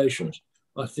recommendations,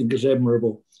 I think is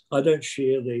admirable. I don't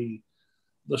share the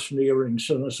sneering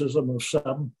cynicism of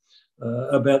some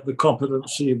about the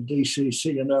competency of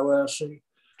DCC and ORC.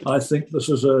 I think this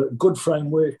is a good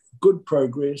framework, good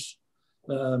progress,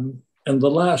 and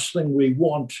the last thing we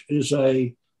want is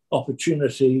a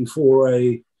opportunity for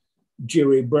a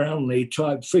Jerry Brownlee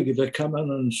type figure to come in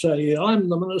and say, I'm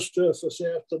the Minister for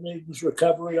South Dunedin's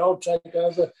recovery, I'll take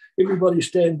over. Everybody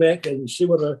stand back and see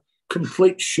what a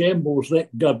complete shambles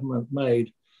that government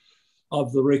made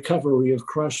of the recovery of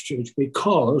Christchurch,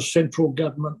 because central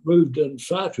government moved in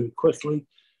far too quickly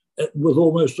with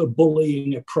almost a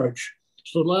bullying approach.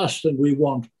 It's the last thing we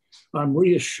want. I'm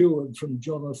reassured from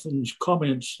Jonathan's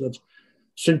comments that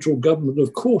central government,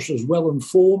 of course, is well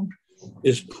informed,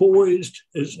 is poised,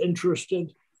 is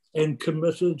interested and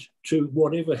committed to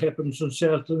whatever happens in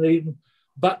South Dunedin,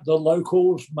 but the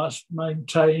locals must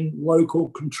maintain local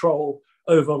control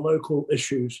over local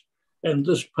issues. And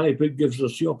this paper gives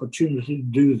us the opportunity to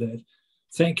do that.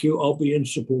 Thank you. I'll be in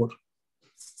support.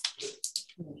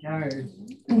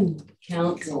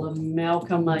 Councillor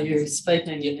Malcolm, are you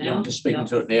speaking now? Yeah, I'm just speaking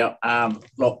to it now.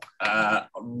 Look,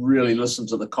 really listen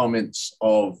to the comments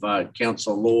of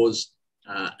Councillor Laws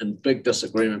in big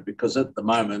disagreement, because at the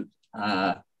moment,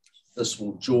 this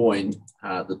will join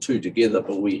the two together,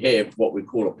 but we have what we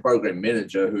call a program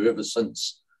manager who, ever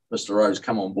since Mr. Rose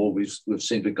come on board, we've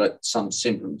seemed to get some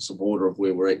semblance of order of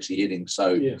where we're actually heading.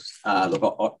 So, yes.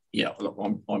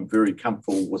 I'm very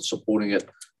comfortable with supporting it.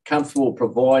 Comfortable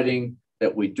providing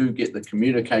that we do get the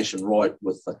communication right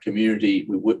with the community.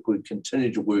 We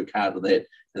continue to work hard at that,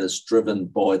 and it's driven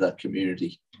by the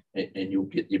community, and you'll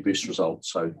get your best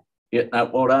results. So, yeah, no,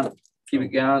 well done. Keep it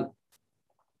going.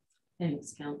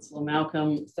 Thanks, Councillor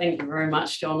Malcolm. Thank you very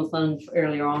much, Jonathan,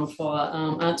 earlier on for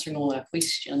answering all our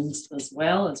questions as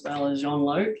well as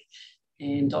Jean-Luc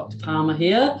and Dr. Palmer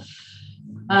here.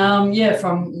 Yeah,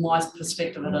 from my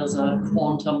perspective, it is a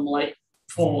quantum leap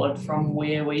forward from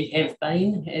where we have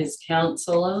been as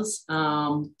councillors,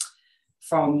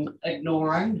 from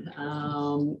ignoring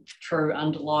true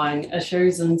underlying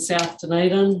issues in South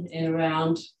Dunedin and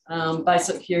around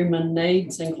basic human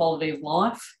needs and quality of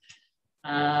life.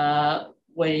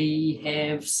 We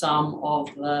have some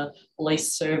of the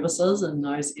least services in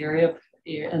those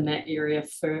in that area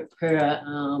per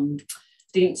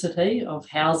density of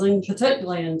housing,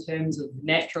 particularly in terms of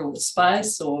natural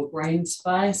space or green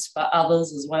space, but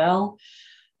others as well,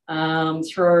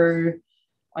 through,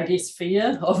 I guess,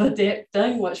 fear of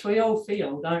adapting, which we all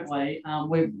feel, don't we?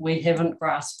 We haven't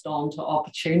grasped onto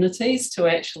opportunities to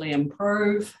actually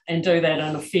improve and do that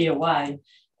in a fair way.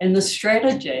 And the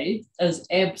strategy is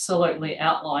absolutely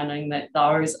outlining that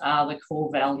those are the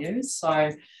core values. So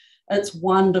it's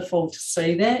wonderful to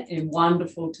see that, and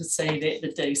wonderful to see that the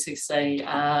DCC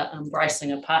are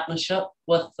embracing a partnership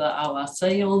with the ORC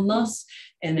on this,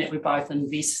 and that we're both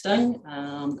investing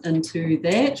into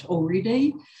that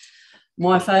already.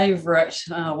 My favourite,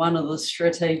 one of the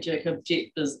strategic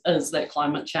objectives is that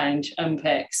climate change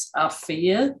impacts are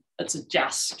fair. It's a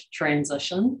just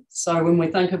transition. So when we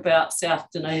think about South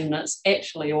Dunedin, it's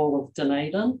actually all of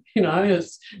Dunedin. You know,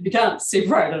 you can't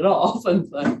separate it off and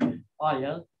think, oh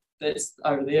yeah, that's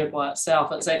over there by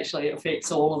itself. It's actually, it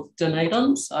affects all of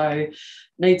Dunedin. So it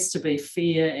needs to be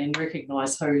fair and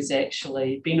recognise who's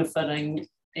actually benefiting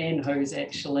and who's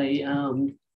actually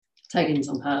taking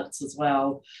some hits as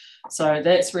well. So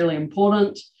that's really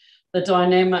important. The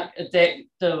dynamic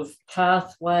adaptive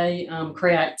pathway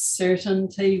creates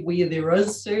certainty where there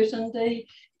is certainty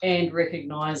and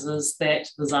recognises that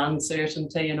there's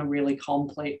uncertainty in a really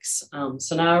complex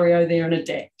scenario there and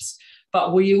adapts.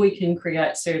 But where we can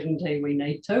create certainty, we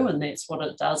need to, and that's what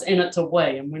it does. And it's a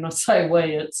we, and when I say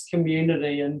we, it's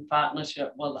community and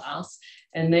partnership with us.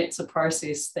 And that's a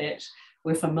process that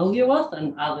we're familiar with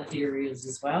in other areas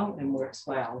as well and works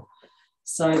well.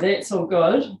 So that's all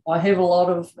good. I have a lot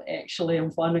of, actually,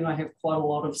 I'm finding I have quite a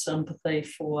lot of sympathy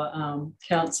for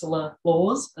Councillor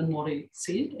Laws and what he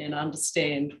said, and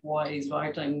understand why he's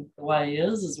voting the way he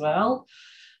is as well.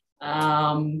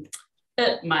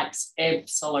 It makes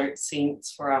absolute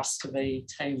sense for us to be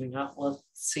teaming up with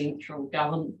central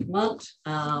government.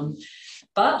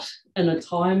 But in a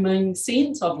timing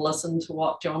sense, I've listened to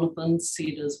what Jonathan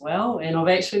said as well, and I've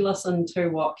actually listened to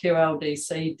what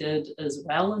QLDC did as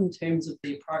well in terms of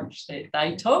the approach that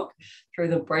they took through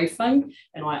the briefing.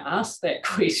 And I asked that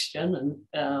question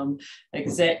and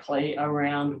exactly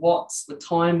around what's the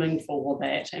timing for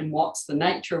that and what's the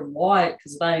nature of why,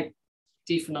 because they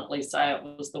definitely say it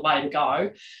was the way to go.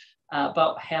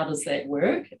 But how does that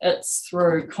work? It's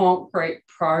through concrete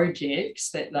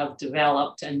projects that they've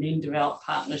developed and then developed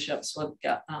partnerships with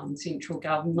central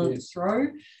government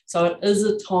through. So it is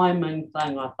a timing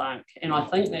thing, I think. And I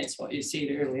think that's what you said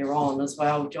earlier on as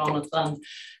well, Jonathan.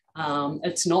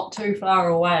 It's not too far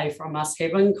away from us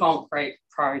having concrete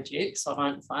projects, I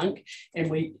don't think.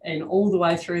 And all the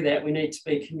way through that, we need to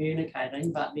be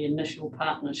communicating, but the initial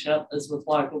partnership is with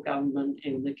local government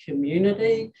and the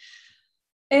community.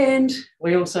 And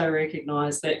we also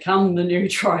recognise that come the new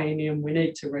triennium, we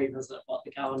need to revisit what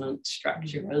the governance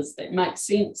structure is. That makes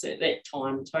sense at that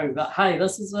time too. But hey,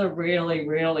 this is a really,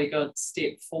 really good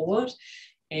step forward.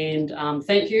 And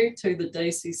thank you to the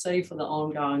DCC for the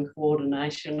ongoing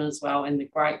coordination as well and the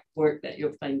great work that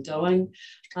you've been doing,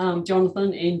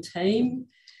 Jonathan and team.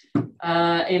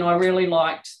 And I really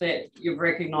liked that you've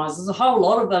recognised there's a whole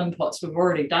lot of inputs we've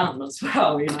already done as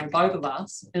well, you know, both of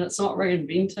us. And it's not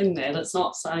reinventing that. It's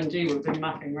not saying, gee, we've been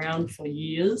mucking around for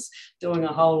years doing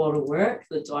a whole lot of work.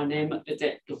 The dynamic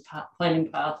adaptive planning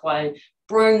pathway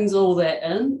brings all that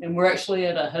in, and we're actually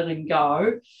at a hit and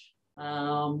go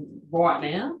right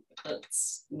now.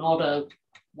 It's not a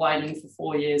waiting for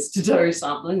 4 years to do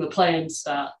something. The plan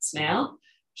starts now,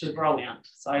 which is brilliant.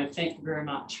 So thank you very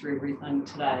much for everything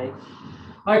today.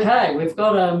 Okay, we've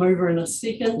got a mover and a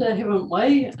seconder, haven't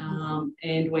we?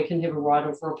 And we can have a right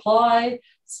of reply.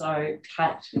 So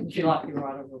Kate, would you like your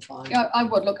right of reply? Yeah, I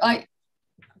would. Look, I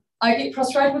get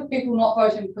frustrated with people not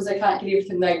voting because they can't get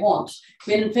everything they want.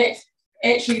 When in fact,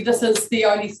 actually, this is the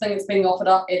only thing that's being offered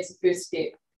up as a first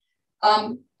step.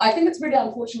 I think it's really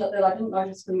unfortunate that I didn't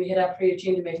notice when we had our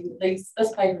pre-agenda meeting that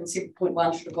this paper and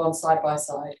 7.1 should have gone side by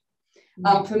side.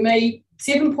 For me,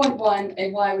 7.1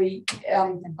 and why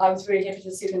I was very happy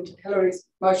to second Hillary's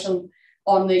motion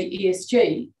on the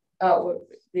ESG, or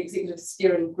the executive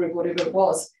steering group, whatever it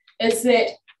was, is that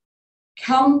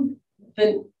come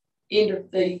the end of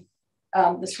the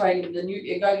this training,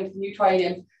 going into the new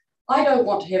training, I don't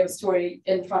want to have a story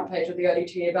in the front page of the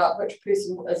ODT about which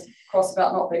person is cross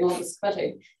about not being on this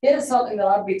committee. That is something that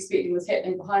I'd be expecting was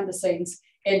happening behind the scenes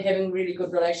and having really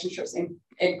good relationships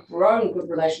and growing good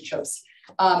relationships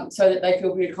so that they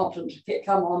feel really confident to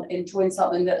come on and join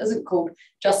something that isn't called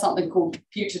just something called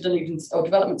Future Dunedin or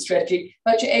Development Strategy,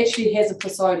 but actually has a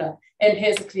persona and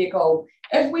has a clear goal.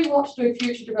 If we want to do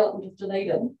future development of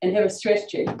Dunedin and have a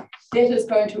strategy, that is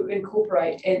going to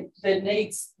incorporate and the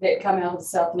needs that come out of the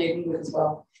South Dunedin work as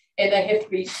well. And they have to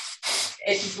be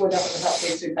actually joined up at the Health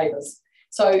these two papers.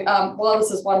 So while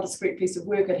this is one discrete piece of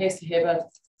work, it has to have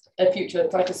a future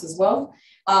focus as well.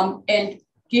 And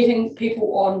getting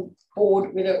people on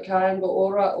board, whether it's Kāinga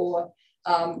Ora or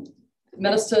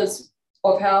ministers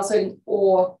of housing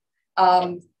or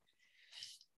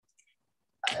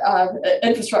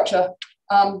infrastructure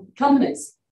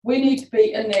companies. We need to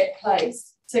be in that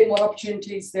place, seeing what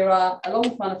opportunities there are along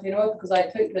with Mana Whenua, because I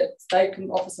think that they can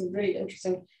offer some really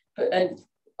interesting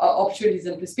opportunities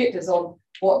and perspectives on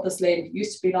what this land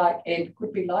used to be like and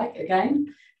could be like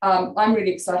again. I'm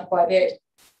really excited by that,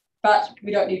 but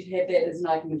we don't need to have that as an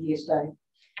argument here today.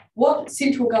 What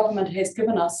central government has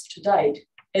given us to date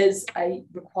is a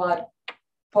required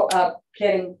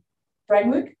planning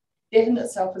framework. That in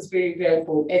itself is very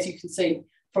valuable, as you can see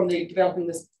from the developing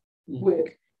this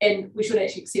work, and we should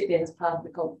actually accept that as part of the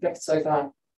conflict so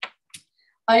far.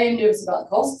 I am nervous about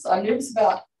costs. I'm nervous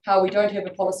about how we don't have a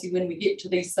policy when we get to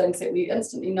these things that we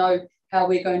instantly know how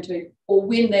we're going to, or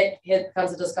when that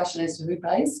becomes a discussion as to who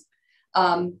pays.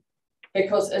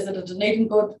 Because is it a Dunedin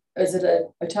good? Is it a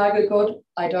Otago good?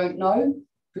 I don't know,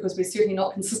 because we're certainly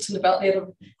not consistent about that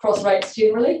across rates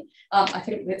generally. I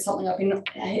think that's something I've been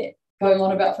going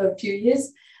on about for a few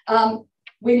years.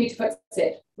 We need to fix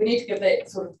that. We need to give that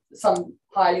sort of some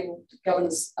high level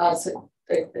governance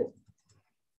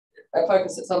a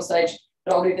focus at some stage,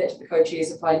 but I'll leave that to the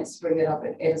co-chairs of finance to bring that up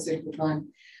at a suitable time.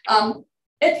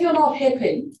 If you're not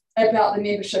happy about the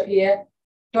membership here,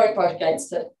 don't vote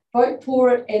against it. Vote for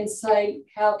it and say,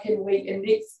 how can we, and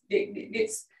let's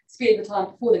spend the time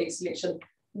before the next election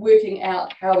working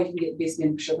out how we can get the best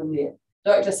membership in there.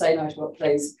 Don't just say no to it,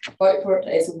 please. Vote for it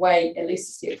as a way, at least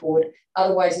a step forward.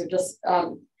 Otherwise, you're just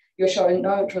you're showing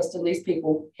no interest in these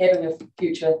people having a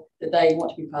future that they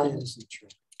want to be part of.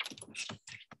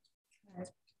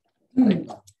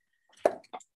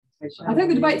 I think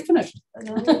the debate's finished.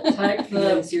 Take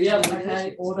the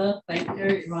okay, order. Thank you.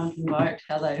 Everyone can vote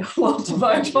how they want to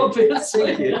vote,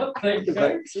 obviously. Thank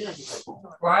you.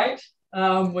 Right.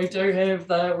 We do have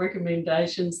the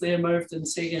recommendations there moved and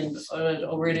second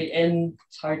already in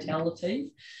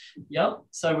totality. Yep.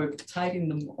 So we're taking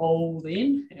them all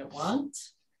then at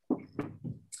once.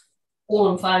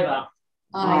 All in favour?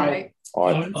 Aye.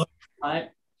 Aye. Aye.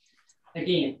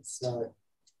 Against? No.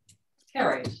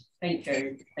 Carried. Thank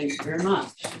you. Thank you very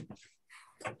much.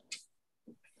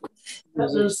 That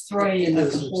is 3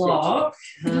 o'clock.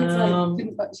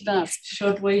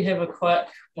 Should we have a quick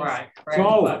break?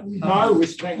 No, we're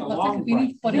staying a long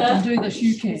break. Anybody can do this,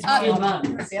 you can.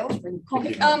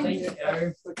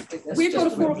 We've got a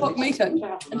 4 o'clock meeting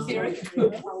in theory.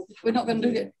 We're not going to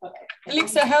do that.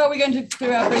 Alexa, how are we going to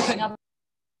do our briefing up?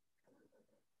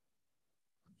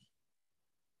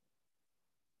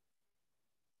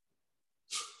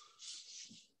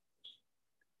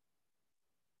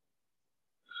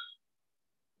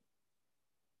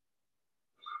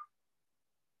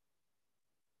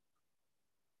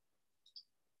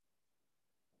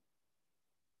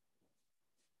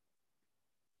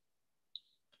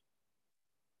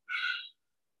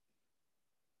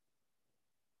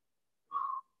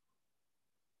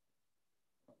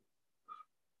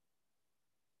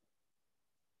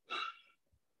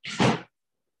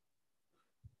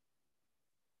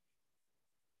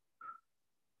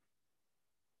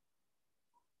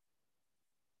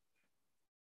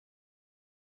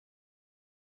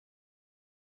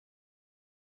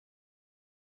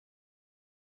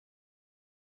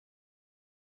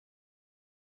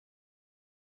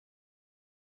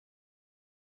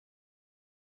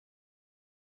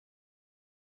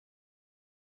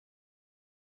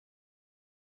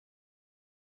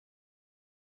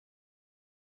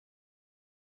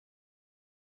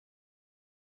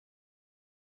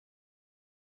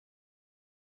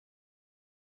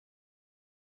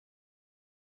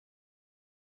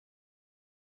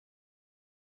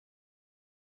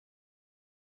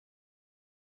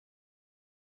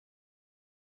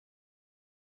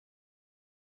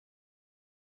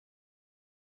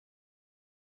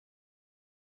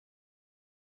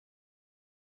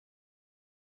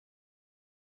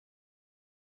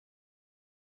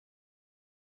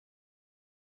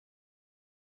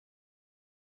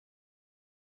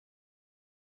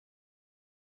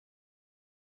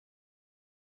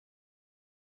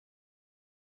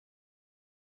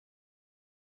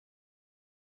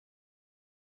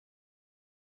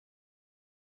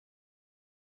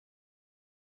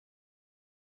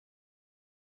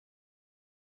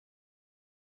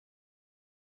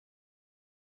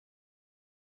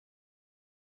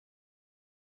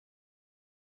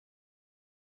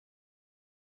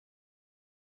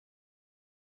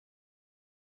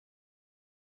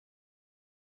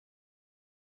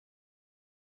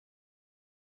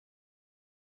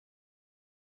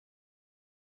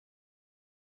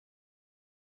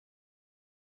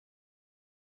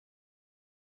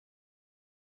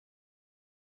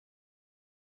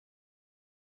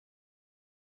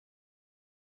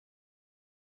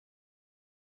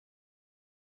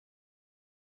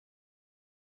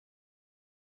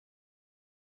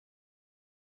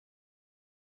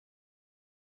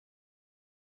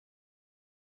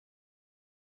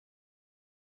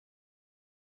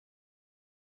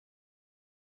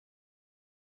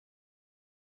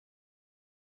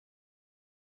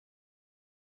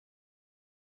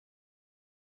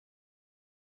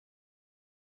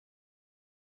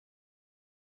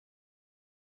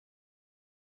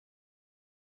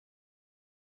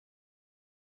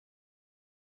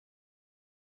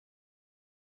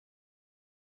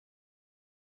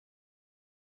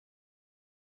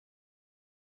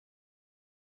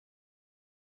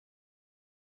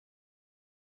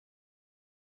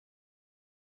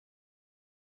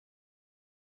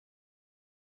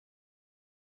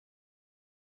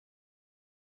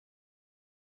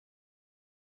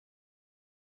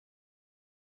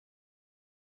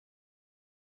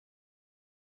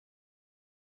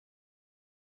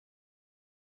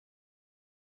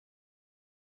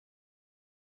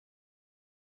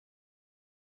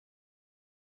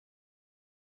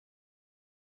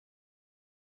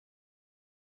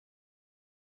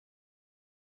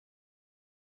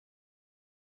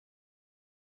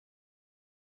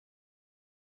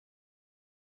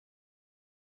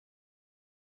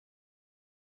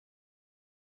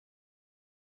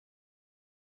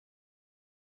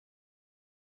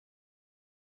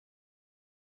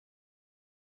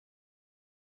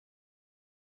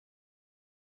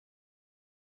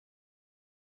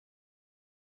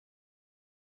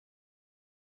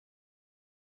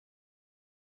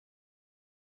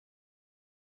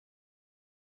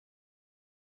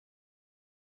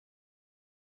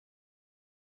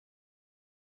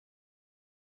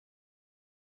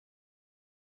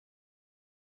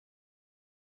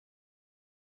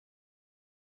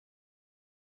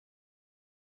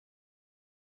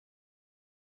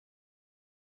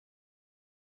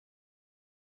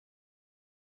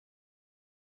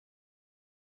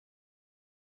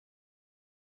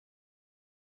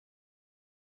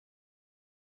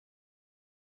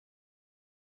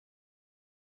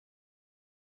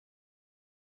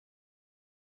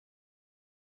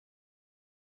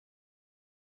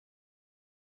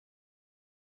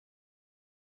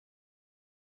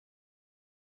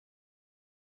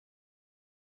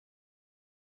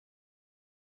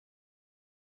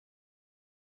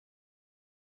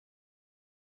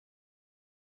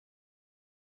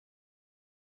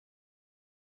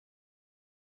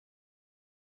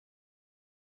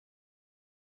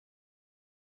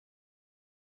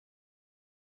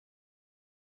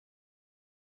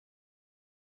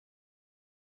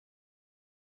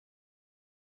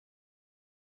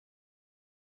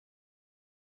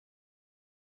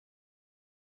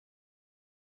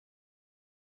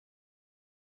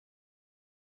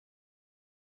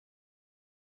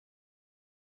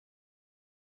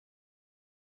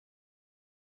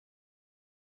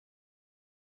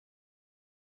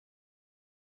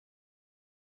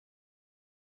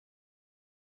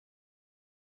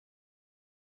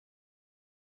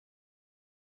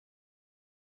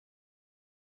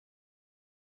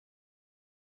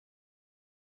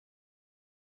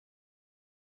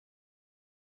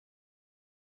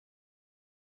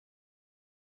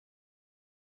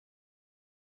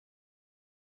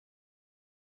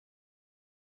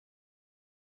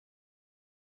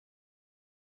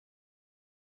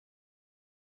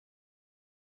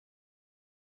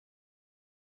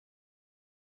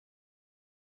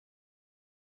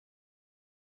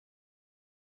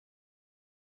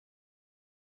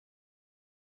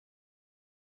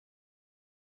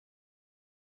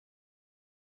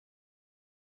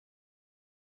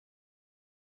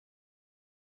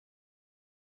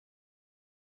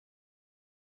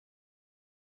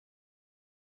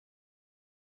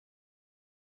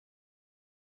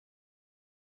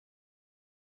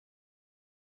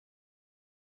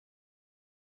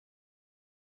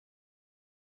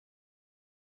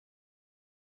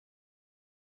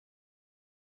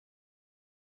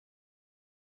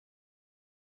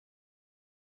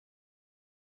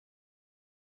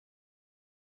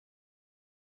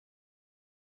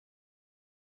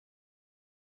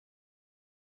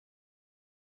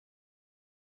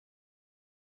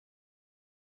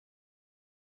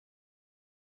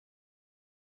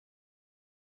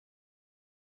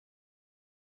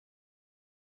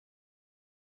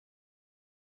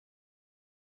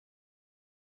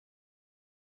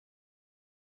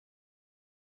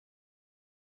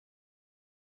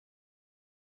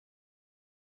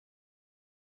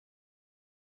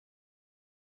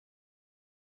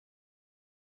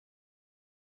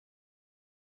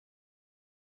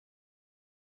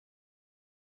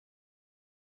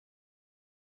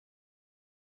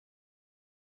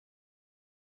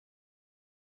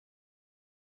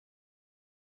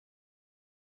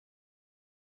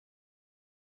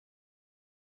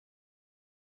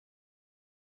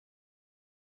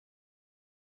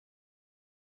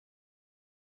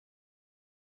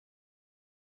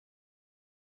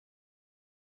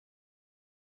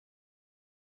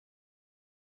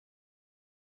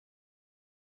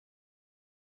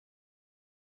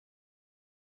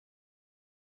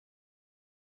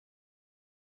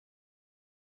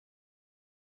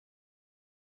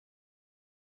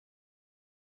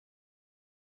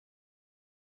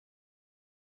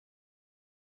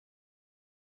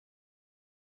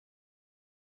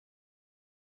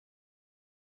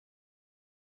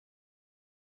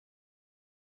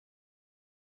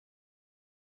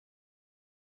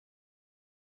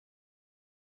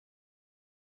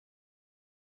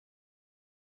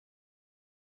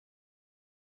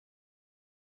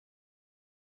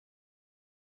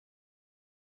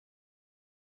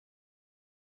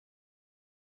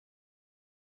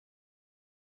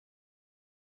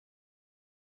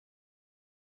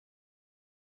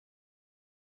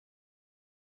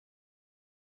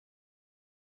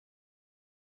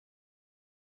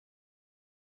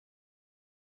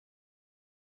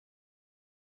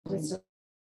 Thanks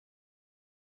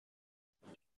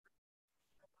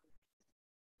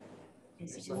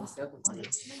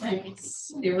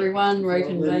everyone,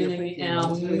 reconvening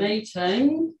our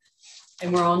meeting.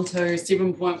 And we're on to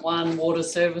 7.1 Water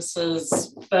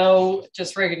Services Bill,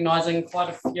 just recognising quite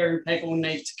a few people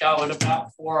need to go at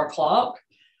about 4 o'clock.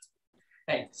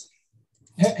 Thanks.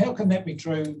 How can that be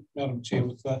true, Madam Chair,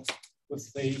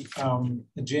 with the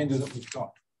agenda that we've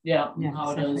got? Yeah,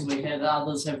 how it is. We had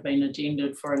others have been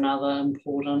agended for another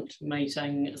important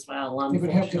meeting as well, unfortunately.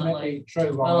 Yeah, but how can that be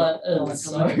true? Well, it is.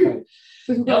 So,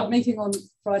 we've got a meeting on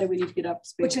Friday, we need to get up to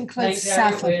speed. Which includes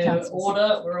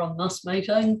audit. We're on this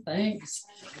meeting, thanks.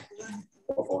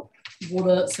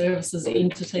 Water Services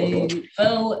Entity,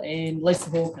 Phil and Lisa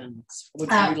Hawkins.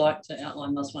 Would you like to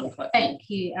outline this one quickly? Thank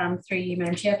you. Through you,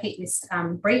 Madam Chair, I'll keep this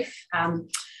brief.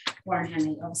 Warren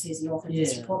Hanley obviously is the author of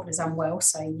this report, but is unwell,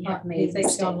 so you have me.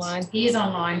 He's online. He is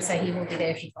online, so he will be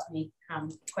there if you've got any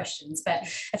questions. But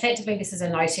effectively, this is a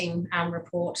noting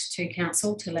report to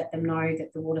council to let them know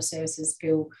that the Water Services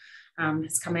Bill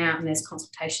has come out, and there's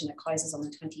consultation that closes on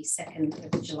the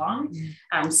 22nd of July.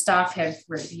 Staff have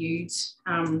reviewed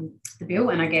the bill,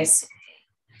 and I guess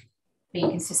being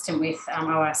consistent with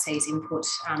ORC's input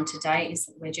to date is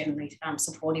that we're generally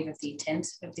supportive of the intent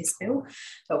of this bill,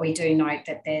 but we do note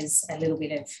that there's a little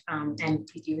bit of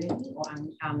ambiguity, or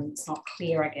it's not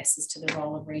clear, I guess, as to the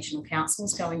role of regional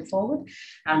councils going forward,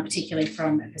 particularly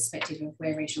from a perspective of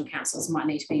where regional councils might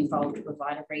need to be involved to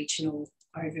provide a regional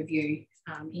overview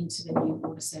into the new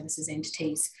water services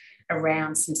entities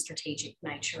around some strategic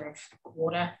nature of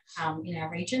water in our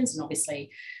regions. And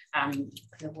obviously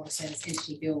the Water Service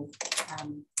Entity Bill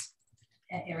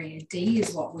Area D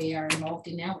is what we are involved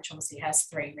in now, which obviously has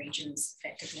 3 regions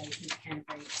effectively,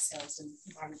 Canterbury, ourselves and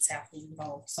Environment South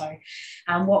involved. So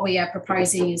what we are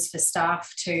proposing is for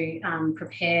staff to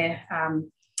prepare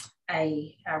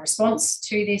a response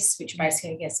to this, which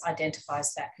basically, I guess,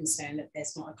 identifies that concern that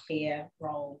there's not a clear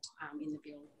role in the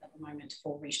bill at the moment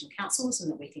for regional councils,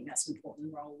 and that we think that's an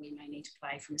important role we may need to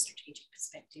play from a strategic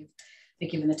perspective. But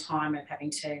given the time of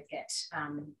having to get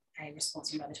a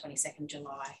response in by the 22nd of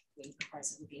July, we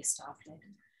propose it would be a staff-led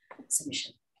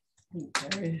submission.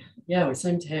 Okay. Yeah, we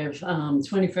seem to have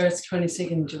 21st,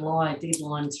 22nd July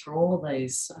deadlines for all of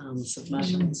these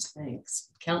submissions. Thanks.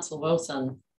 Councillor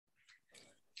Wilson.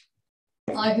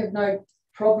 I have no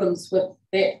problems with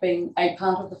that being a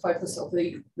part of the focus of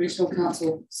the Regional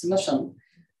Council submission.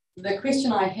 The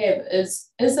question I have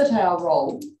is it our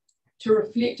role to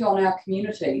reflect on our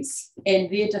communities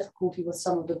and their difficulty with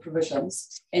some of the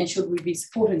provisions, and should we be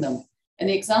supporting them? And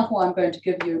the example I'm going to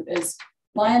give you is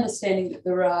my understanding that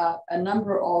there are a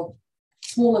number of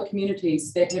smaller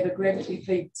communities that have a gravity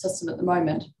feed system at the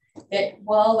moment that,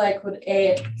 while they could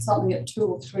add something at $2,000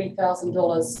 or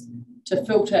 $3,000 to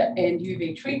filter and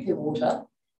UV treat their water,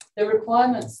 the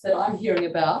requirements that I'm hearing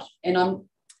about, and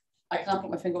I can't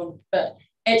put my finger on it, but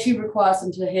actually requires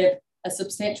them to have a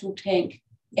substantial tank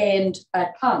and a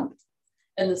pump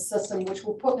in the system, which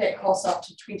will put that cost up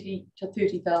to $20,000 to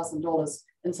 $30,000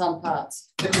 in some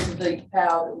parts because of the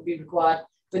power that will be required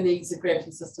when these are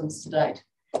gravity systems to date.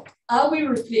 Are we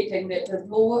reflecting that the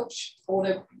law or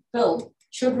the bill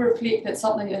should reflect that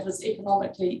something that is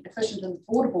economically efficient and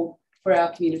affordable for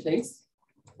our communities,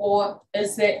 or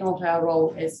is that not our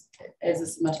role as a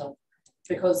submitter?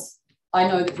 Because I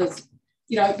know that there's,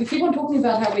 we keep on talking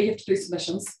about how we have to do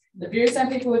submissions. The very same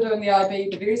people who are doing the IB,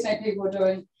 the very same people who are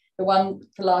doing the one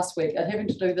for last week are having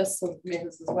to do this sort of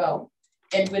matters as well.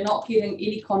 And we're not getting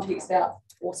any context out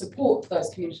or support for those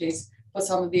communities for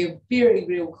some of their very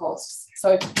real costs.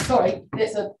 So, sorry,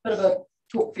 that's a bit of a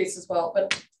talk fest as well.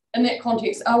 But in that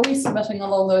context, are we submitting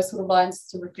along those sort of lines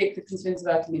to reflect the concerns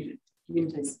of our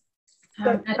communities?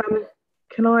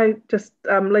 Can I just,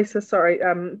 Lisa, sorry,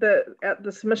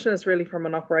 the submission is really from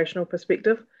an operational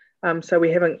perspective. So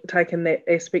we haven't taken that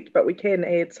aspect, but we can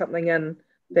add something in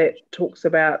that talks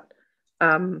about,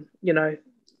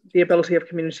 the ability of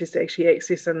communities to actually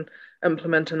access and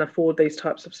implement and afford these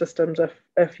types of systems.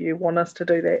 If you want us to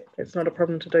do that, it's not a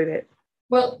problem to do that.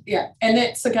 Well, yeah, and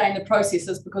that's again the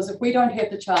processes, because if we don't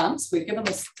have the chance, we're given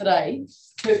this today,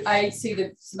 to see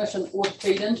the submission or to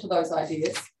feed into those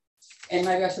ideas, and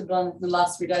maybe I should have done it in the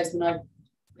last 3 days when I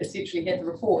essentially had the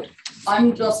report.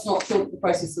 I'm just not sure that the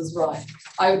process is right.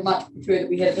 I would much prefer that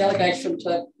we had a delegation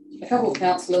to a couple of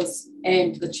councillors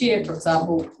and the chair, for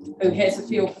example, who has a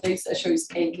feel for these issues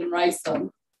and can raise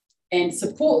them and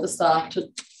support the staff to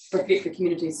reflect the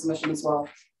community submission as well.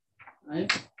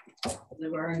 Right. There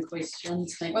were any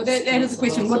questions. Thanks. Well, that is a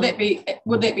question. Would that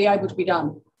be able to be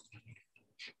done?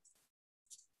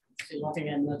 Looking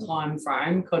in the time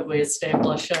frame, could we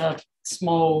establish a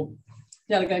small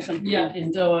delegation. Yeah,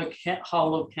 and do a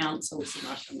whole of council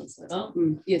submission instead of.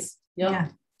 Yes. Yeah.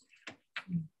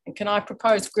 And can I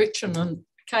propose Gretchen and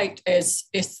Kate as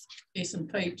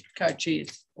S&P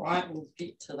co-chairs? Right, we'll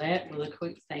get to that with a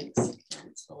quick thanks,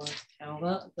 Councillor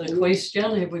Calvert. The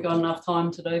question, have we got enough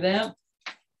time to do that?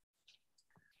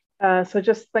 So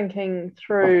just thinking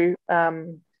through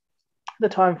the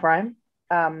time frame,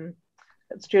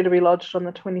 it's due to be lodged on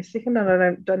the 22nd, and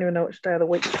I don't even know which day of the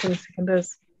week the 22nd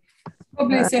is.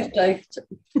 Probably Saturday.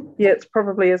 Yeah, it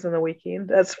probably is in the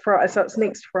weekend. It's Friday, so it's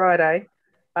next Friday.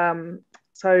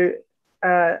 So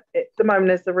at the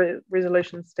moment, as the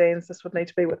resolution stands, this would need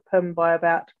to be with Pim by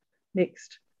about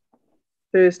next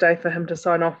Thursday for him to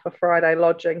sign off for Friday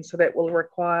lodging. So that will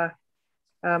require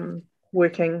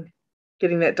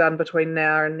getting that done between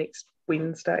now and next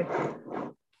Wednesday.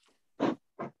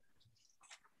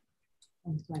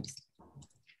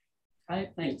 Okay,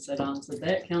 thanks. That answered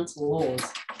that. Councillor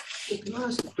Laws. Can I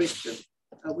ask a question?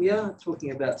 We are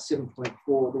talking about 7.4,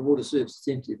 the water service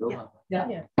incentive, aren't we?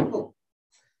 Yeah. Cool.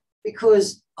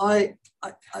 Because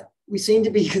we seem to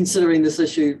be considering this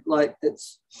issue like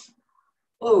it's,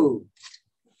 we're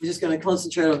just going to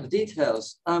concentrate on the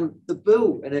details. The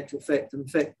bill, in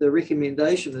fact, the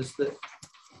recommendation is that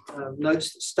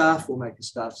notes that staff will make a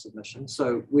staff submission.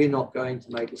 So we're not going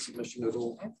to make a submission at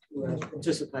all. We're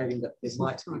anticipating that there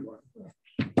might be one.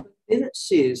 But then it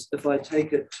says, if I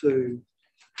take it to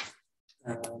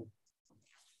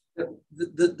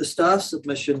the staff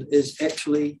submission is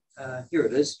actually, here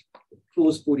it is,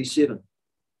 clause 47.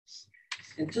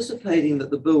 Anticipating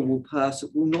that the bill will pass,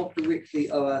 it will not directly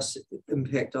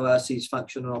impact ORC's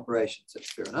function and operations.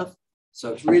 That's fair enough.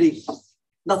 So it's really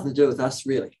nothing to do with us,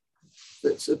 really.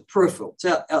 It's a peripheral, it's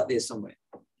out there somewhere.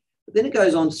 But then it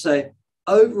goes on to say,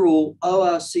 overall,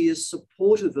 ORC is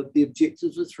supportive of the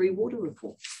objectives of 3 water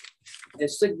reform,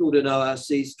 as signalled in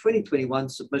ORC's 2021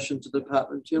 submission to the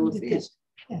Department of General Affairs.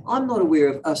 I'm not aware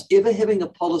of us ever having a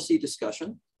policy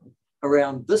discussion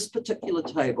around this particular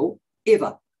table,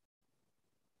 ever,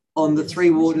 on the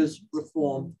 3 waters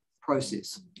reform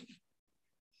process,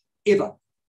 ever.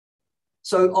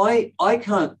 So I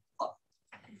can't,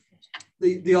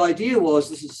 the idea was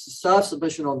this is the staff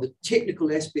submission on the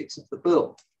technical aspects of the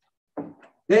bill.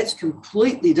 That's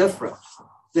completely different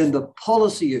than the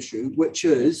policy issue, which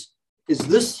is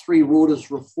this 3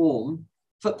 waters reform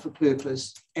fit for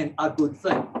purpose and a good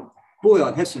thing? Boy,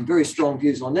 I'd have some very strong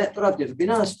views on that, but I've never been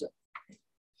asked it.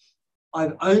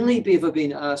 I've only ever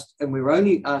been asked, and we're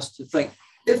only asked to think,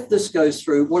 if this goes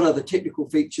through, what are the technical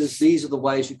features? These are the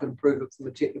ways you can improve it from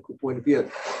a technical point of view.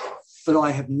 But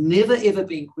I have never, ever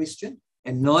been questioned,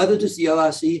 and neither does the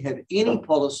ORC have any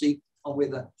policy on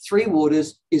whether 3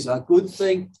 waters is a good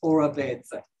thing or a bad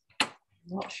thing.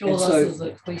 Not sure this is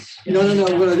a question. No,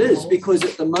 well it is, because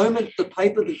at the moment, the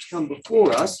paper that's come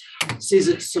before us says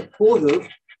it's supportive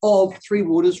of 3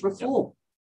 waters reform.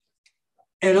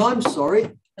 And I'm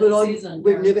sorry, but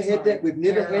we've never had that. We've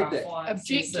never had that.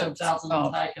 Objective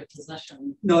doesn't take a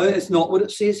position. No, it's not what it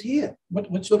says here. Look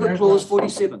at clause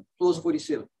 47. Clause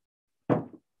 47.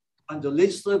 Under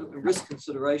legislative and risk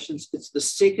considerations, it's the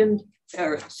second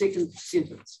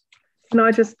sentence. Can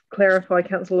I just clarify,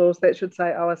 Councillor Laws, that should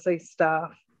say ORC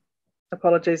staff.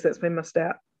 Apologies, that's been missed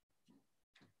out.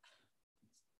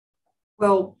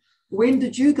 Well, when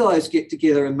did you guys get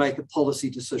together and make a policy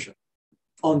decision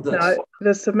on this? No,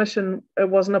 the submission, it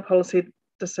wasn't a policy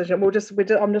decision. I'm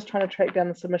just trying to track down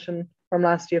the submission from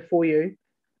last year for you.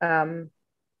 But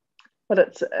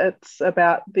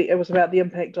it was about the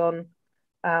impact on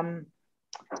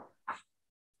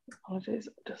apologies,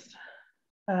 just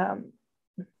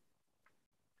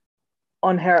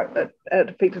on how it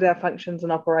affected our functions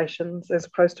and operations, as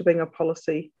opposed to being a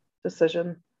policy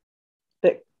decision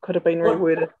that could have been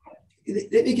reworded.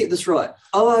 Let me get this right.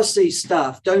 ORC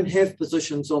staff don't have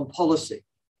positions on policy.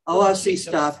 ORC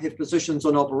staff have positions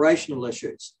on operational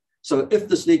issues. So if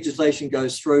this legislation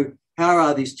goes through, how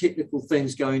are these technical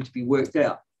things going to be worked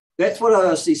out? That's what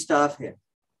ORC staff have.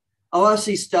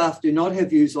 ORC staff do not have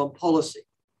views on policy.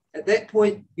 At that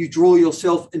point, you draw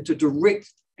yourself into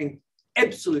direct and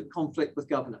absolute conflict with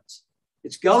governance.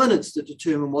 It's governance to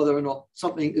determine whether or not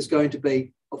something is going to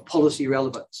be of policy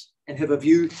relevance and have a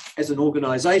view as an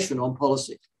organisation on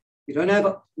policy. You don't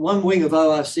have one wing of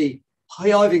ORC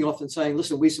hiving off and saying,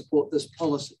 listen, we support this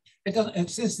policy. It doesn't. It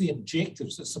says the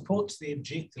objectives. It supports the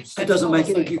objectives. It doesn't make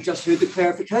it. You've just heard the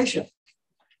clarification.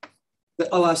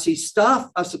 The ORC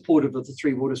staff are supportive of the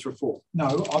 3 waters reform.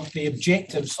 No, of the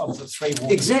objectives of the 3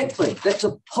 waters. Exactly. That's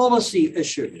a policy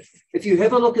issue. If you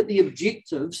have a look at the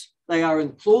objectives, they are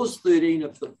in clause 13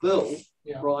 of the bill,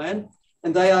 Brian,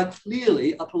 and they are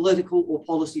clearly a political or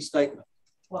policy statement.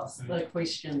 What's the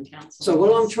question, Councillor? So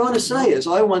what I'm trying to say is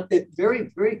I want it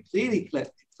very, very clearly,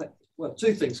 well,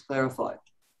 two things clarified.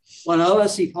 One,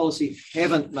 ORC policy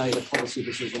haven't made a policy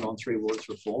decision on Three Waters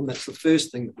reform. That's the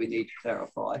first thing that we need to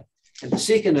clarify. And the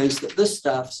second is that this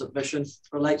staff submission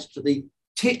relates to the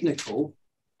technical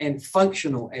and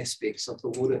functional aspects of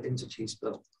the Water Entities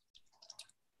Bill.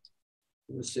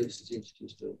 The Services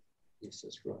Entities Bill. Yes,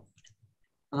 that's right.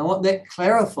 And I want that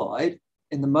clarified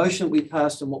in the motion we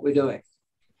passed and what we're doing.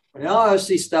 When our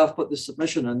ORC staff put the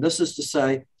submission in, this is to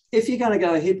say, if you're going to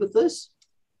go ahead with this,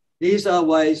 these are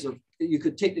ways of you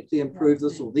could technically improve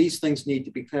this, or these things need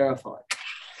to be clarified.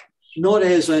 Not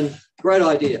as in great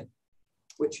idea,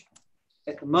 which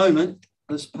at the moment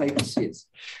this paper says.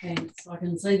 Thanks. I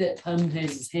can see that Tim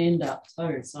has his hand up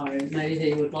too, so maybe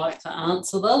he would like to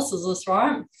answer this. Is this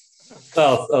right?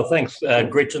 Oh, thanks,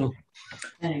 Gretchen.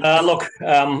 Look,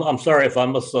 I'm sorry if I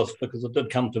missed this because it did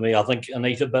come to me, I think,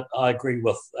 Anita, but I agree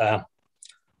with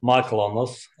Michael on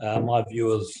this. My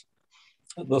view is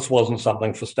this wasn't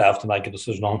something for staff to make a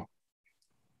decision on.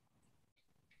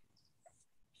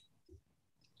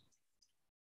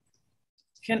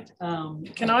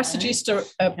 Can I suggest a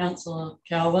Councillor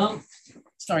Calvert?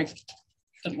 Sorry,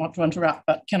 didn't want to interrupt,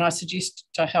 but can I suggest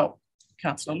to help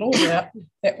Councillor Lord out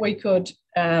that we could,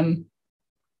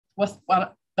 with one of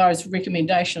those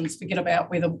recommendations, forget about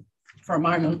whether, for a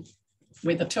moment,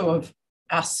 whether two of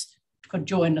us could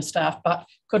join the staff, but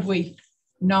could we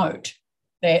note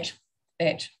that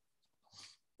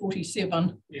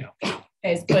 47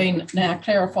 has been now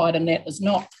clarified, and that is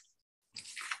not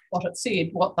what it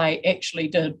said, what they actually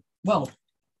did, well,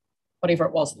 whatever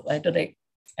it was that they did,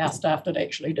 our staff did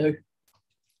actually do.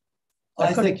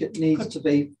 I think it needs to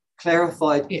be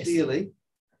clarified clearly.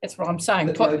 That's what I'm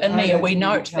saying. Put in there, we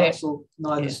note that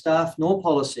neither staff nor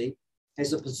policy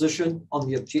has a position on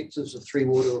the objectives of Three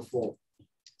Water reform.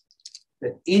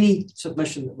 That any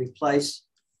submission that we place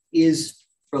is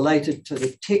related to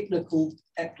the technical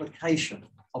application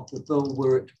of the bill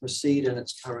were it to proceed in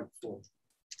its current form.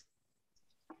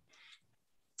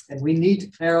 And we need to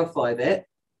clarify that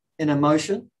in a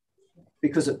motion,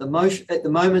 because at the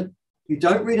moment, you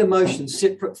don't read a motion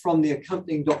separate from the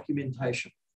accompanying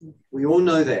documentation. We all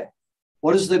know that.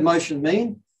 What does the motion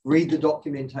mean? Read the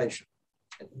documentation.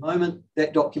 At the moment,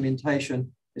 that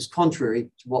documentation is contrary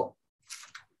to what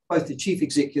both the Chief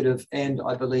Executive and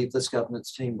I believe this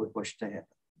governance team would wish to happen.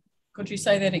 Could you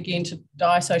say that again to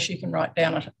Di so she can write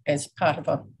down it as part of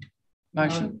a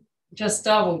motion? Just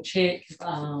double check.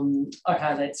 Okay,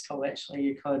 that's cool. Actually,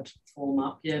 you could form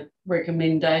up your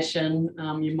recommendation,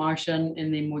 your motion,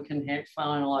 and then we can have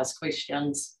finalised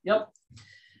questions. Yep.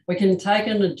 We can take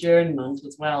an adjournment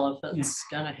as well if it's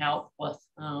going to help with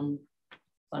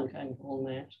thinking on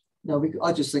that. No,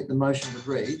 I just think the motion would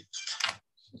read.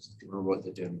 I'll write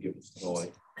that down and give it to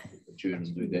Di. Adjourn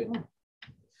and do that.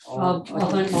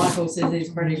 I think Michael says he's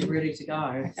pretty ready to go.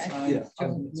 Okay. So, Yeah,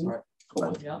 that's right.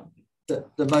 Cool. Yeah.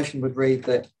 The motion would read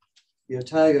that the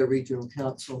Otago Regional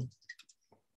Council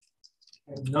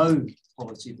have no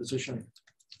policy position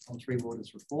on Three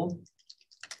Waters reform.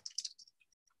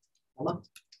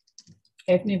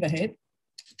 Have never had.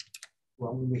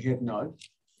 Well, we have no.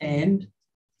 And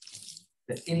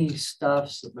that any staff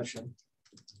submission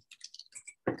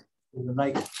will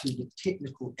relate to the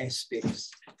technical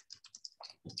aspects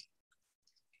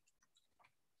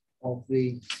of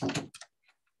the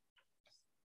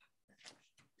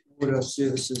Water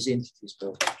Services Entities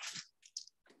Bill.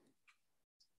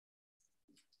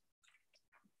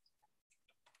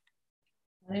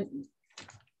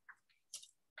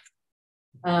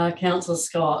 Councillor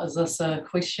Scott, is this a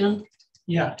question?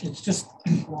 Yeah, it's just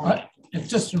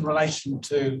in relation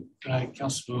to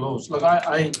Councillor Laws. Look,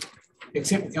 I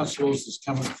accept where Councillor Laws is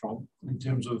coming from in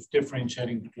terms of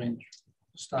differentiating between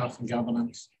staff and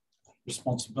governance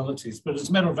responsibilities. But as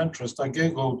a matter of interest, I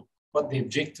Googled what the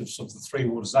objectives of the Three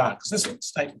Waters are, because that's what the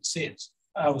statement says.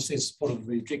 I always say support of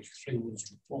the objective Three Waters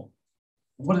reform.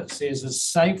 And what it says is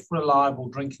safe, reliable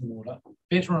drinking water,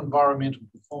 better environmental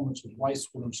performance of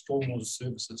wastewater and stormwater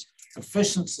services,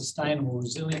 efficient, sustainable,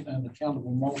 resilient and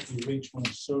accountable multi-regional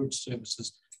sewage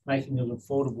services, making it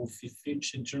affordable for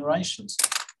future generations.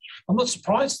 I'm not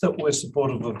surprised that we're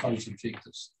supportive of those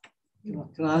objectives.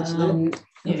 Can I answer that?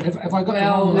 Have I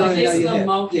got the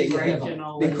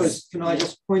multi-regional. Because can I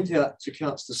just point out to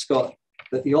Councillor Scott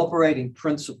that the operating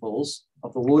principles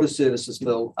of the Water Services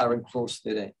Bill are in clause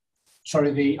 13.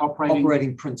 Sorry, the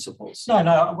operating principles. No,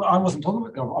 I wasn't talking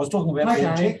about government. I was talking about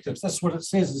the objectives. That's what it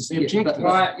says is the objectives.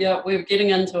 Right, yeah, we're getting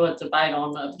into a debate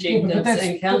on objectives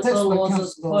and Councillor Laws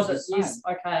has put it, yes,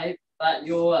 okay, but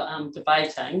you're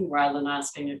debating rather than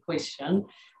asking a question.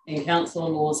 And Councillor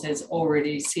Laws has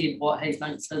already said what he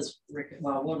thinks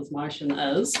what his motion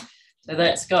is. So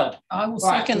that's good. I will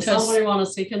right, second. Does somebody want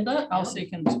to second it? I'll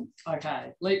second.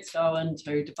 Okay, let's go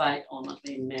into debate on it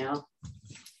then now.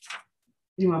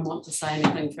 Anyone want to say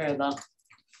anything further?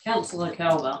 Councillor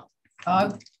Calvert.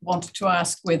 I wanted to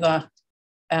ask whether,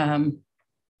 in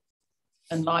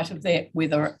light of that,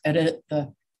 whether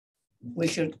we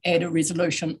should add a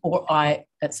resolution, or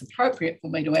it's appropriate for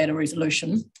me to add a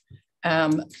resolution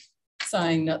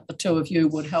saying that the two of you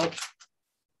would help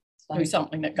do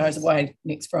something that goes away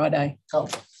next Friday. Oh.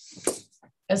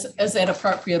 Is that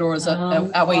appropriate, or is it,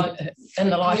 are we in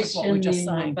the light of what we're just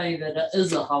saying? Be that it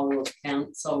is a whole of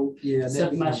council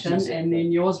submission, and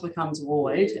then yours becomes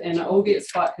void, and it all gets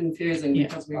quite confusing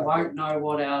because we won't know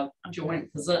what our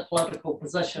joint political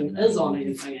position is on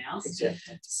anything else.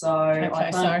 Exactly. So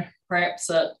I think perhaps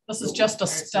this is just a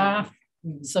staff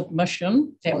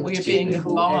submission that we're being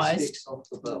advised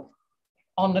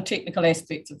on the technical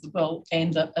aspects of the bill,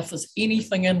 and that if there's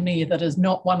anything in there that is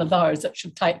not one of those, it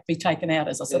should be taken out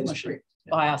as a submission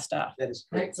by our staff. That is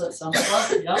correct. That's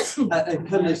it, simple. And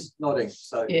Kim is nodding,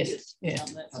 so yes.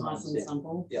 That's nice and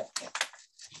simple. Yeah.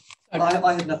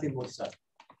 I had nothing more to say.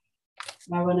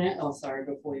 No one else? Oh, sorry,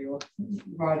 before you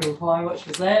wrote a reply, which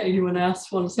was that? Anyone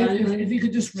else want to say anything? If you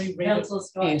could just reread it.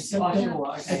 Yes.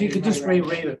 If you could just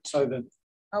reread it so that.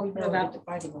 Oh, we put out the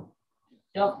voting.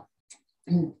 Yep.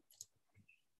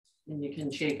 And you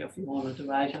can check if you want to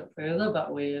debate it further,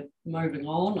 but we're moving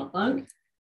on, I think.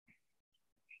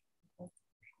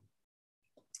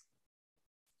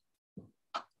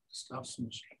 Staff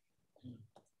submission.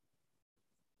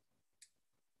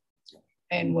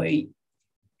 And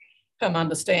Pim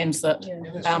understands that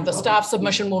the staff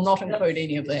submission will not include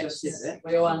any of that.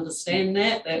 We all understand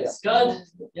that. That's good.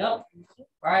 Yep.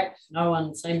 Right. No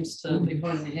one seems to be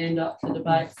putting their hand up to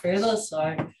debate further.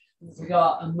 So we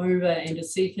got a mover and a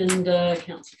seconder.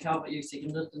 Councillor Calvert, you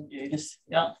seconded, didn't you? Yes.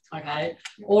 Yep. Okay.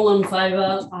 All in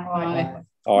favour?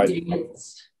 Aye.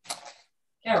 Against?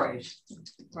 Carried.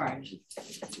 Right.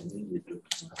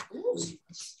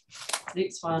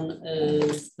 Next one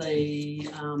is the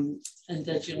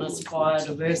Indigenous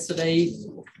Biodiversity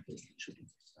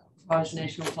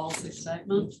National Policy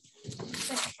Statement.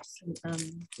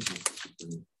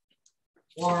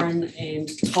 Warren and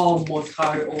Tom were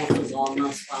co-authors on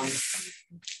this one.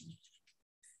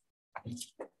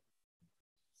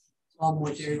 Tom,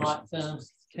 would you like to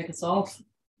kick us off?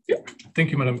 Yeah,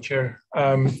 thank you, Madam Chair.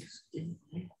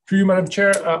 Through you, Madam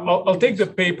Chair, I'll take the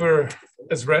paper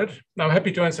as read. Now, I'm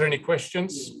happy to answer any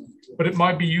questions, but it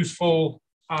might be useful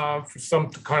for some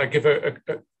to kind of give a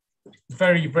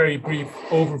very, very brief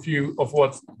overview of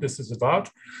what this is about.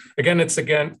 Again, it's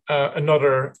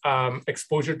another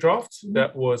exposure draft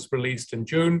that was released in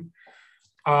June.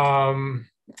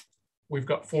 We've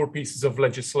got 4 pieces of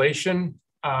legislation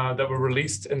that were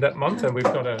released in that month, and we've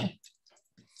got to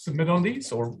submit on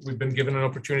these, or we've been given an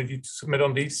opportunity to submit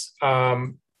on these.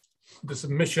 The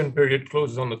submission period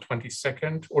closes on the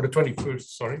 22nd, or the 21st,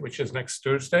 sorry, which is next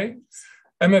Thursday.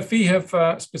 MFE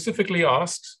have specifically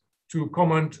asked to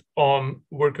comment on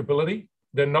workability.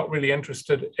 They're not really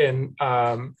interested in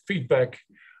feedback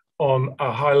on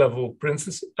high-level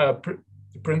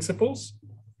principles.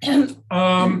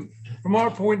 From our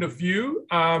point of view,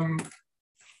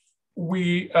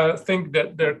 we think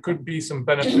that there could be some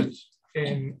benefit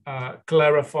in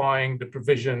clarifying the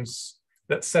provisions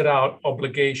that set out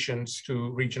obligations to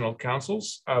regional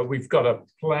councils. We've got to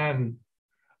plan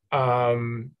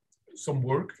some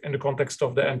work in the context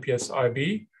of the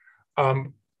NPS-IB.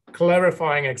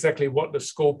 Clarifying exactly what the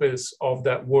scope is of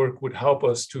that work would help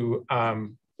us to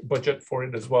budget for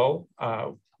it as well,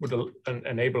 would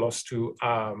enable us to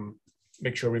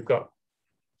make sure we've got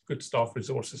good staff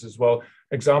resources as well.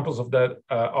 Examples of that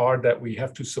are that we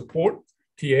have to support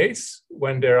TAs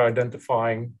when they're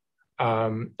identifying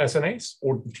SNAs,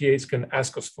 or TAs can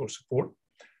ask us for support,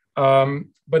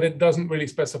 but it doesn't really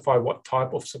specify what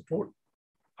type of support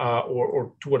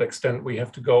or to what extent we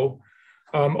have to go.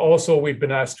 Also, we've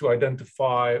been asked to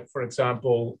identify, for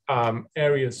example,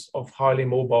 areas of highly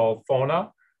mobile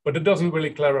fauna, but it doesn't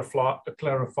really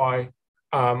clarify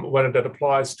whether that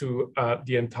applies to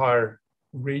the entire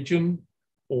region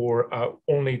or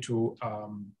only to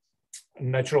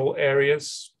natural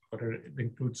areas, whether it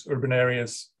includes urban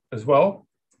areas as well.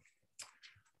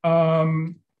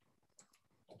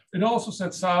 It also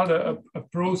sets out a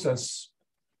process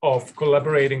of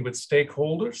collaborating with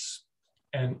stakeholders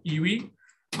and iwi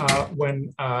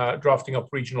when drafting up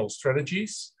regional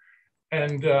strategies.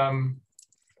 And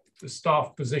the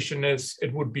staff position is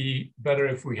it would be better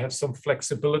if we have some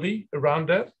flexibility around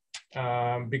that,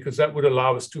 because that would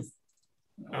allow us to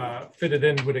fitted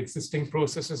in with existing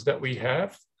processes that we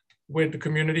have with the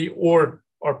community or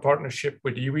our partnership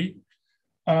with iwi.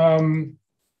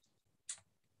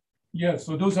 Yeah,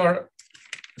 so those are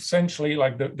essentially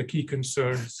like the key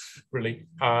concerns, really.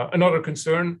 Another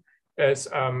concern is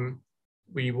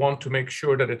we want to make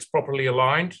sure that it's properly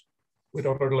aligned with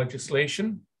other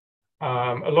legislation.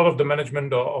 A lot of the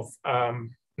management of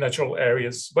natural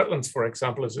areas, wetlands, for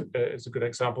example, is a good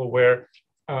example where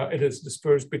it is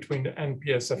dispersed between the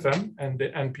NPS-FM and the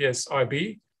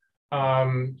NPS-IB.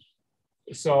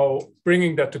 So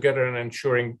bringing that together and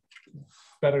ensuring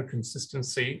better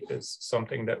consistency is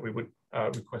something that we would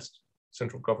request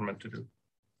central government to do.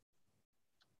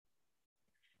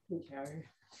 Okay.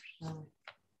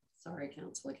 Sorry,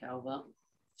 Councillor Calvert.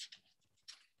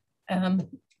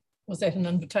 Was that an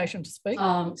invitation to speak?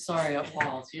 Sorry, I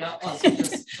was. Yeah, I was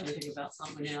just thinking about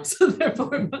something else at that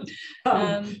moment.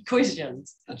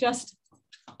 Questions?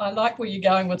 I like where you're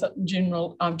going with it in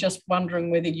general. I'm just wondering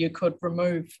whether you could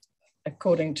remove,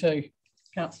 according to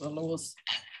Councillor Law's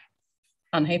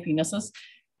unhappinesses,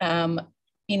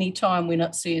 any time when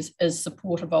it says is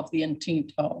supportive of the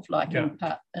intent of, like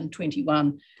in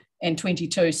 21 and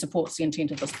 22 supports the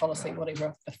intent of this policy,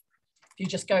 whatever. If you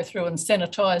just go through and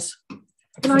sanitise.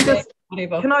 Can I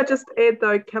just add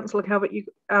though, Councillor Calvert,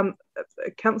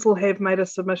 Council have made a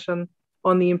submission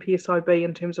on the NPSIB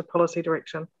in terms of policy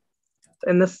direction.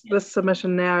 And this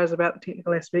submission now is about the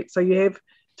technical aspects. So you have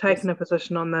taken a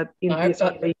position on the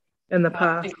NPSIB in the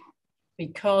past.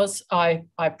 Because I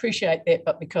appreciate that,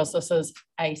 but because this is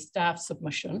a staff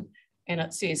submission and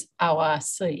it says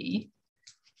ORC,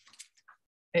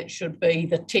 it should be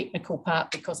the technical part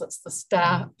because it's the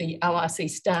staff, the ORC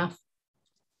staff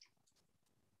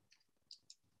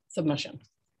submission.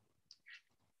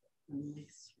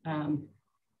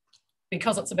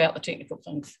 Because it's about the technical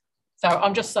things. So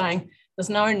I'm just saying there's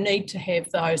no need to have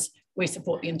those we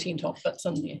support the intent of bits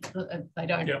in there. They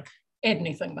don't add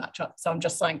anything much up. So I'm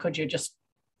just saying, could you just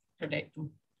redact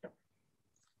them?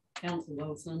 Councillor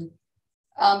Wilson.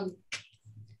 I'm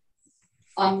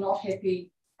not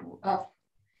happy.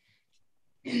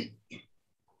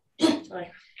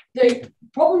 The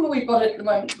problem that we've got at the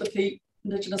moment with the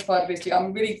Indigenous biodiversity,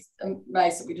 I'm really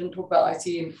amazed that we didn't talk about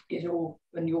ICM at all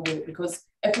in your work, because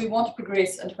if we want to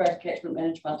progress integrated catchment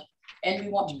management and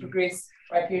we want to progress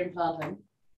riparian planting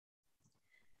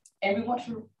and we want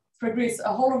to progress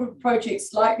a whole lot of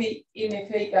projects like the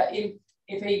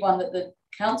MFE one that the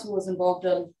council was involved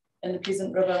in the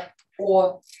Pleasant River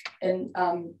or in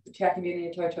Te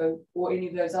Akimere Toto or any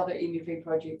of those other MFE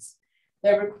projects,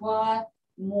 they require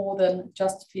more than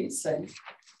just fencing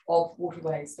of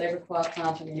waterways. They require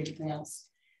planting and everything else.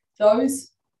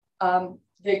 Those,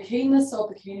 the keenness of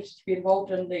the community to be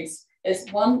involved in these is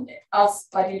one, us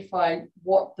identifying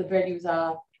what the values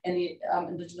are in the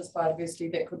Indigenous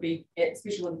biodiversity that could be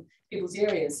special in people's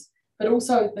areas, but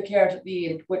also the carrot at the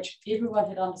end, which everyone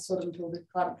had understood until the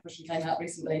Climate Commission came out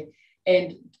recently,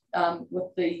 and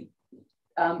with the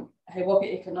He Waka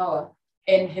Eke Noa,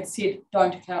 and have said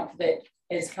don't account for that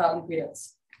as carbon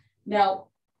credits. Now,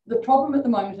 the problem at the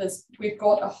moment is we've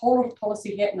got a whole lot of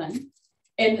policy happening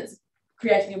and it's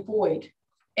creating a void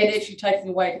and actually taking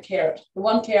away the carrot, the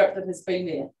one carrot that has been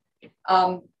there.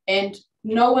 And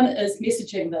no one is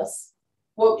messaging this.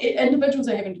 Well, individuals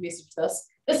are having to message this.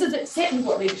 This is exactly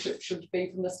what leadership should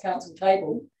be from this council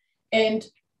table. And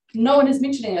no one is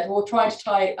mentioning it or trying to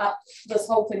tie up this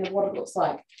whole thing of what it looks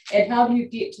like. And how do you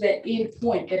get to that end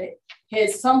point that it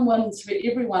has some wins for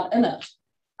everyone in it?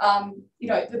 You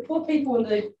know, the poor people in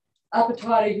the Upper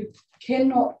Tairi who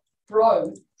cannot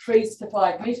grow trees to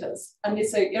 5 metres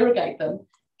unless they irrigate them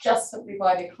just simply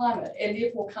by their climate, and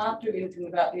therefore can't do anything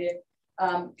about their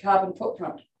carbon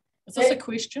footprint. Is this a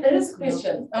question? It is a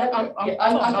question. In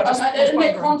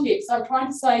that context, I'm trying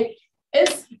to say,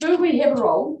 do we have a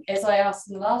role, as I asked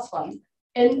in the last one,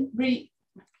 in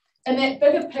that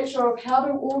bigger picture of how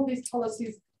do all of these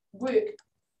policies work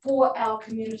for our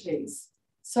communities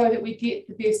so that we get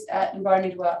the best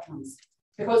environmental outcomes?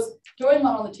 Because doing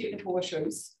one on the technical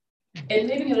issues and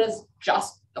leaving it as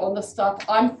just on the stuff,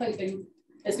 I'm thinking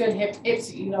is going to have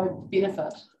absolutely no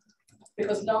benefit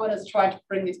because no one is trying to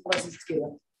bring these policies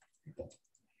together.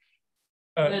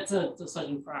 That's a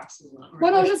decision for us, isn't it?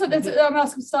 Well, no, listen, I'm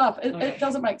asking staff. It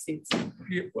doesn't make sense.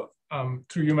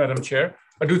 Through you, Madam Chair,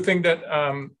 I do think that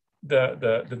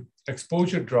the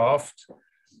exposure draft,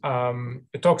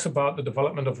 it talks about the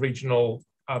development of regional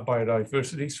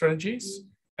biodiversity strategies.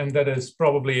 And that is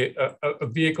probably a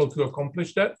vehicle to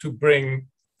accomplish that, to bring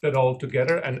that all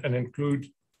together and include,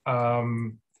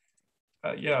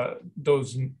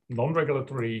 those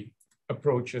non-regulatory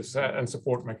approaches and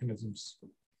support mechanisms.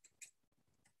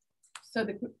 So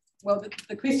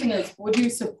the question is, would you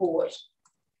support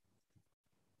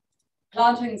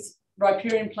plantings,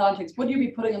 riparian plantings? Would you be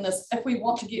putting in this, if we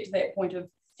want to get to that point of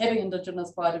having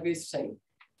Indigenous biodiversity,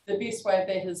 the best way of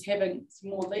that is having some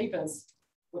more levers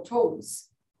or tools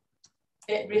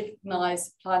that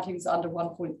recognise plantings under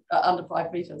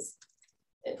 5 metres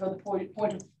from the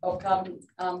point of carbon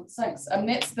sinks. And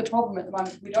that's the problem at the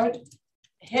moment. We don't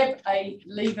have a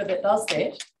lever that does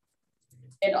that.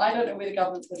 And I don't know where the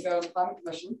government's going to go on the Climate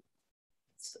Commission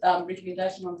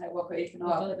recommendation on how Waka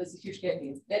Economic, there's a huge gap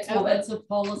here. That's a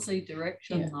policy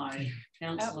direction though,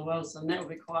 Councillor Wilson. That would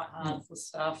be quite hard for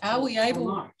staff to Are we able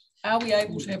promote.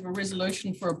 to have a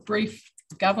resolution for a brief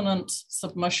governance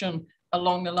submission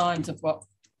along the lines of what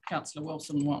Councillor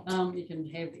Wilson wants? You can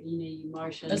have any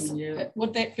motion.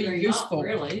 Would that be useful?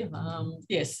 Really?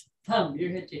 Yes. Tom,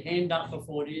 you had your hand up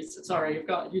before. Sorry,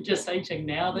 you're just eating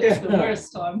now. That's the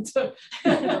worst time to.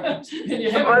 You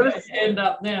have your hand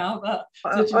up now. But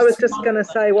I was just going to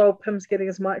say, while Pim's getting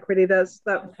his mic ready, there's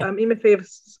that MFF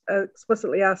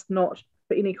explicitly asked not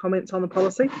for any comments on the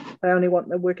policy. They only want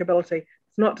the workability.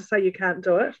 It's not to say you can't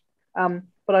do it,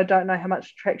 but I don't know how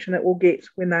much traction it will get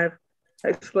when they've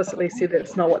explicitly said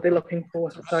that's not what they're looking for.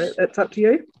 So it's up to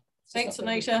you. Thanks,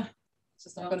 Anita. It's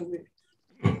just not going to work.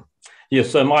 Yes,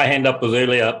 so my hand up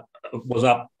was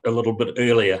up a little bit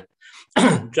earlier,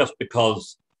 just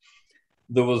because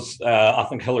there was, I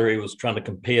think Hilary was trying to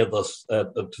compare this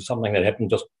to something that happened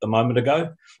just a moment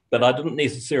ago, but I didn't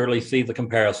necessarily see the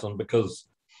comparison because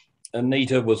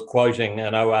Anita was quoting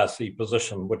an ORC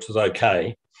position, which is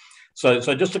okay. So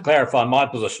just to clarify my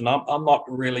position, I'm not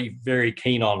really very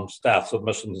keen on staff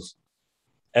submissions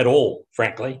at all,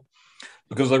 frankly.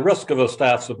 Because the risk of a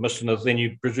staff submission is then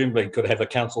you presumably could have a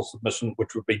council submission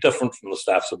which would be different from the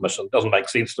staff submission. It doesn't make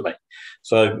sense to me.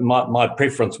 So my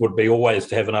preference would be always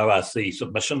to have an ORC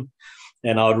submission,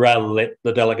 and I would rather let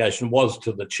the delegation was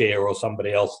to the chair or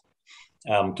somebody else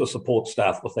to support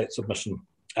staff with that submission.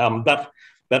 But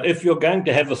if you're going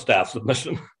to have a staff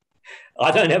submission,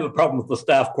 I don't have a problem with the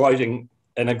staff quoting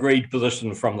an agreed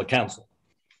position from the council,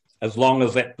 as long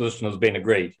as that position has been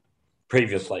agreed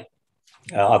previously.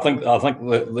 I think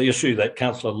the issue that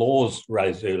Councillor Laws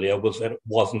raised earlier was that it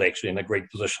wasn't actually an agreed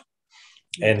position,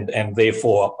 and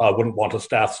therefore I wouldn't want a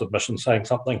staff submission saying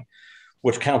something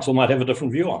which council might have a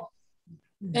different view on.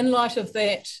 In light of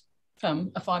that,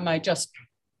 if I may just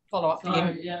follow up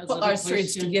again, put those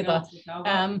threads together.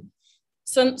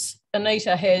 Since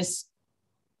Anita has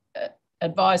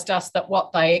advised us that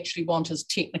what they actually want is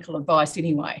technical advice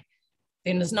anyway,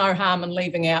 then there's no harm in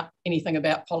leaving out anything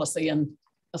about policy and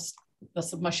the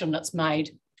submission that's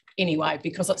made anyway,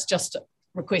 because it's just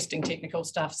requesting technical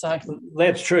stuff. So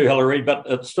that's true, Hilary, but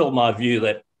it's still my view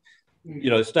that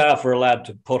staff are allowed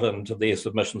to put into their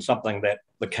submission something that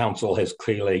the council has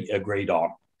clearly agreed on.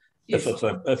 Yes.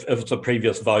 If it's a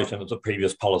previous vote and it's a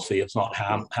previous policy, it's not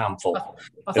harmful.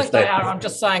 I think they are. I'm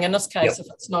just saying in this case, if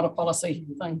it's not a policy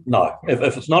thing. No,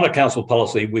 if it's not a council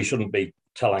policy, we shouldn't be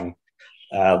telling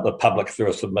the public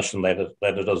through a submission that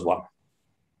it is one.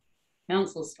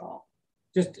 Council style.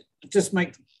 Just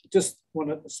want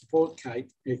to support Kate,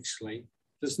 actually.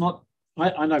 It's not,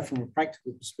 I know from a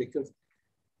practical perspective,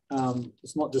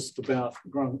 it's not just about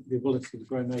the ability to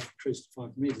grow native trees to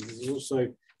 5 metres. There's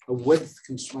also a width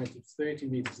constraint of 30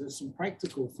 metres. There's some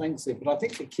practical things there, but I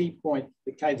think the key point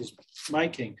that Kate is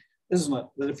making, isn't it,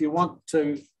 that if you want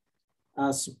to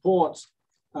support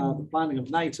the planting of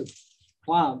native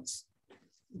plants,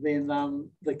 then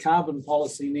the carbon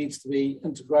policy needs to be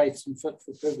integrated and fit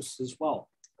for purpose as well.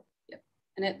 Yeah.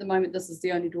 And at the moment, this is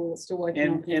the only door that's still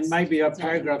open. And maybe a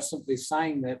paragraph simply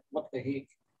saying that, what the heck,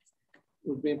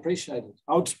 would be appreciated.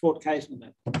 I would support Kate on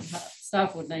that.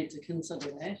 Staff would need to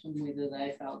consider that and whether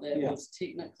they felt that was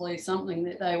technically something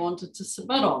that they wanted to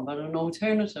submit on. But an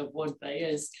alternative would be,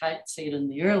 as Kate said in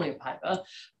the earlier paper,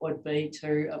 would be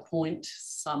to appoint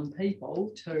some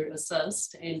people to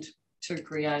assist and to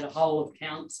create a whole of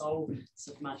council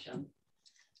submission.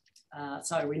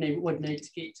 So we would need to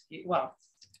get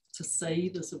to see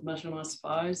the submission, I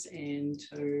suppose, and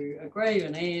to agree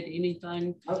and add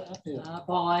anything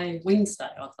by Wednesday,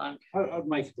 I think. I'd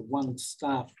make it a one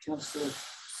staff council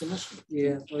submission.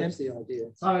 Yeah, that's the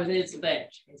idea. So there's that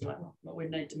as well, but we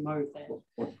need to move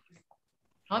that.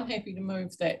 I'm happy to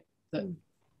move that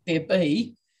there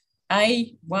be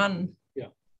one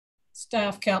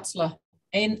staff councillor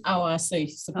and ORC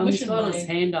submission. He's got his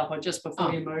hand up. Just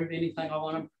before you move anything, I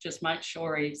want to just make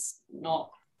sure he's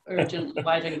not urgently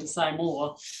waiting to say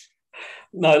more.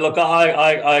 No, look,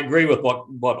 I agree with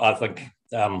what I think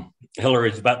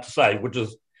Hilary's about to say, which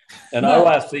is an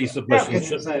ORC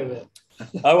submission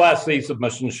ORC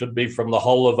submissions should be from the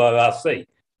whole of ORC.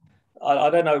 I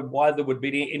don't know why there would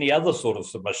be any other sort of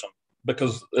submission,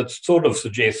 because it sort of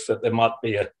suggests that there might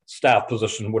be a staff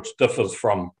position which differs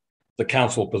from the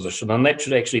council position, and that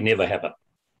should actually never happen.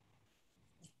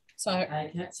 So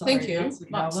sorry, thank you.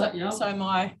 Albert, yeah. So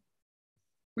my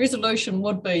resolution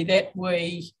would be that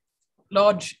we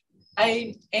lodge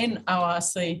an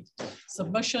ORC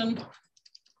submission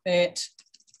that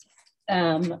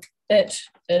it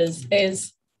is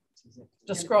as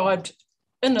described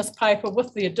in this paper,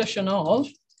 with the addition of,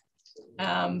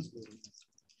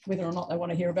 whether or not they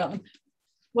want to hear about them,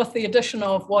 with the addition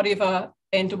of whatever,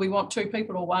 and do we want 2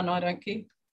 people or 1? I don't care.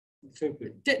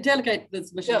 Delegate the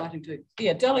submission writing to.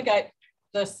 Yeah, delegate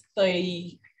the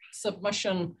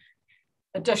submission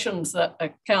additions that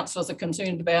councillors are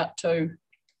concerned about to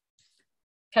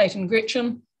Kate and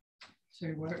Gretchen.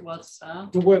 To work with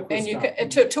staff. To work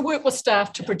with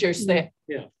staff to produce that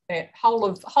whole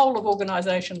of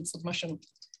organisation submission,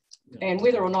 and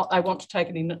whether or not they want to take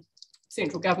any,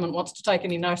 central government wants to take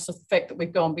any notice of the fact that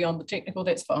we've gone beyond the technical,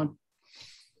 that's fine.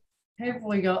 Have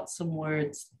we got some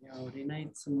words? We already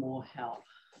need some more help.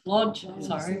 Lodge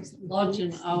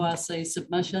an ORC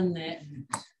submission that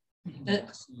it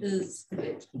is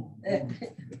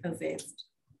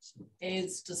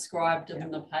as described in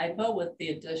the paper, with the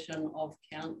addition of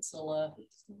Councillor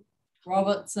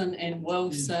Robertson and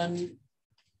Wilson.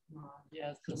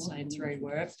 Yeah, the same 3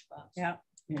 worked, but yeah.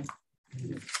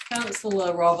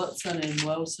 Councillor Robertson and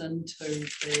Wilson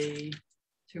to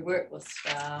work with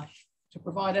staff to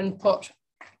provide input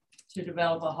to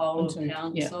develop a whole of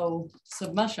council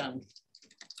submission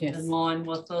in line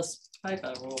with this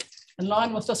paper, or in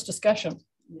line with this discussion.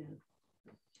 Yeah.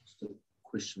 Just a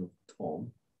question of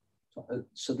Tom.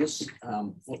 So this,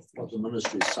 what the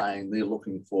ministry is saying, they're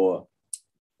looking for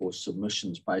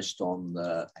submissions based on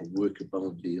the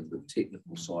workability and the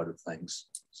technical side of things.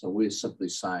 So we're simply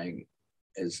saying,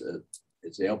 as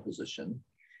our position,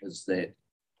 is that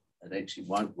it actually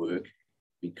won't work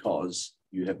because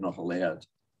you have not allowed.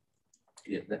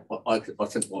 Yeah, I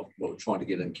think what we're trying to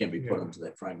get in can be put into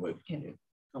that framework.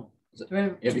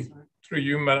 Through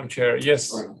you, Madam Chair.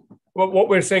 Yes. Well, what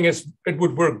we're saying is it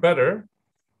would work better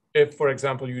if, for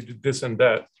example, you did this and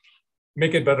that,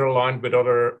 make it better aligned with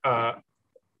other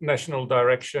national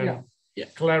direction,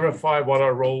 clarify what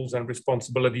our roles and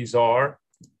responsibilities are.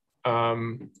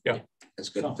 That's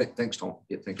good. Thanks, Tom.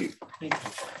 Yeah, thank you.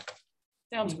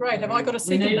 Sounds great. Have I got a We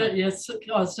second? need it. Yes,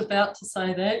 I was about to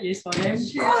say that. Yes, I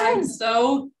am.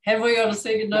 So, have we got a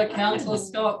second? Councillor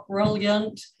Scott,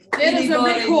 brilliant. That is a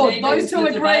record. Those 2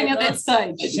 agreeing at that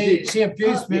stage. She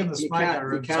abused me in the smoking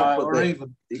room, or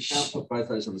even. You can't put both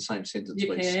those in the same sentence. You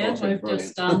please. can. We've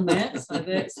just done that, so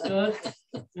that's good.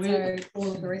 So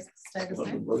all of the rest stay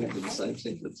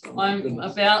the same. I'm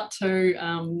about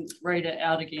to read it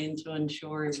out again to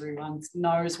ensure everyone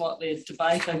knows what they're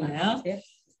debating now.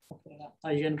 Oh,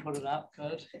 you're going to put it up?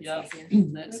 Good. Yeah,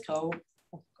 that's cool.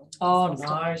 Oh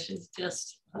no, she's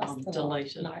just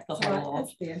deleted the whole lot.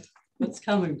 It's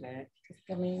coming back. Just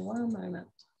give me 1 moment.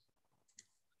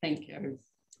 Thank you.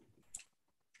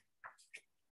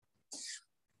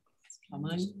 It's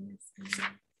coming.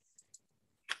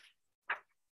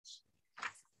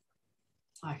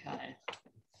 Okay.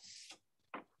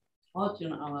 Lodge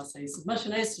an ORC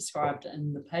submission as described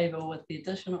in the paper, with the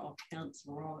addition of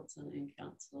Councillor Robertson and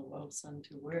Councillor Wilson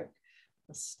to work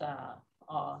with staff.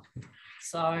 Oh,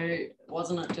 so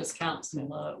wasn't it just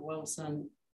Councillor Robertson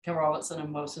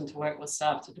and Wilson to work with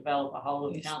staff to develop a whole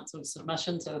of council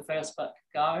submission, so the first bit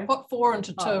could go? Put 4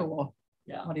 into 2 or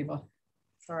whatever.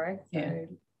 Sorry. So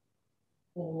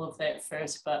all of that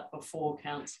first bit before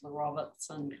Councillor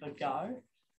Robertson could go.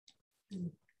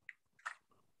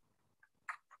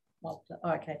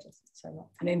 Okay, just so much.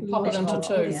 And then pop it into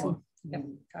 2. Yep,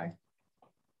 okay.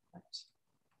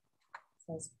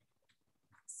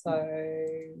 So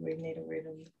we need a word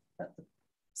in the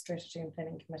Strategy and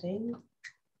Planning Committee.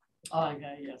 Oh,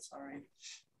 okay, yeah, sorry.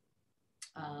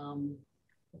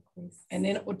 And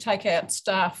then it would take out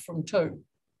staff from 2.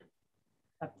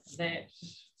 That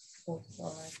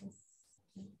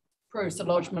proves the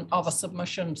lodgement of a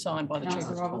submission signed by the chair.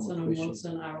 Councillor Robertson and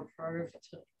Wilson are approved,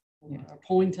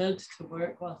 appointed to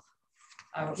work with.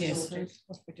 Yes.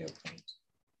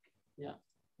 Yeah.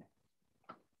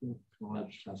 Can I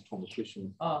just ask Tom a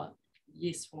question?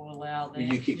 Yes, we'll allow that.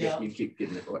 You keep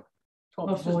getting it right.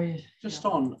 Tom, just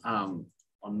on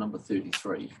number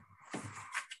 33.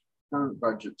 Current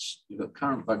budgets, you've got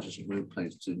current budgets and work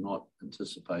plans do not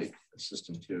anticipate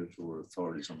assisting territorial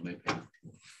authorities on mapping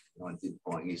and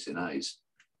identifying SNAs.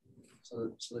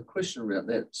 So the question about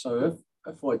that, so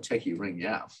if I tacky ring you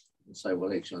up, and say,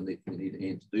 well, actually, we need a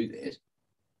hand to do that.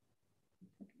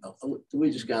 Do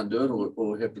we just go and do it,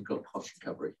 or have we got cost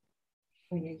recovery?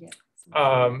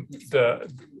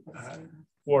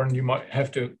 Warren, you might have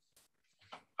to,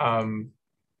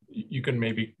 you can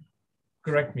maybe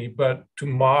correct me, but to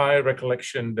my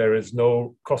recollection, there is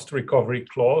no cost recovery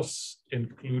clause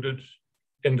included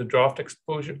in the draft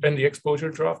exposure, in the exposure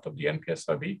draft of the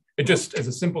NPSIB. It just is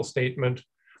a simple statement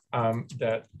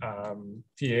that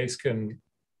TAs can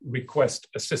request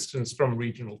assistance from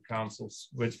regional councils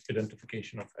with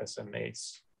identification of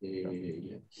SMAs.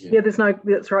 Yeah, there's no,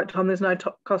 that's right, Tom, there's no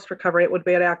cost recovery. It would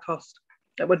be at our cost.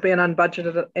 It would be an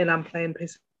unbudgeted and unplanned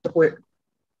piece of work.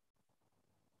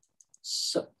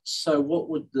 So what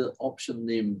would the option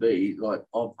then be? Like,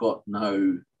 I've got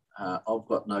no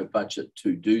budget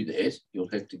to do that. You'll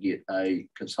have to get a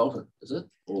consultant, is it?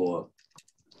 Or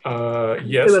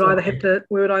yes, we would either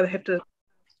have to.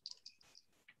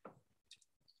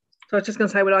 So I was just going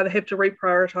to say, we'd either have to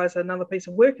reprioritise another piece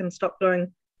of work and stop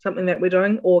doing something that we're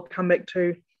doing, or come back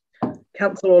to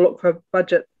council or look for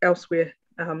budget elsewhere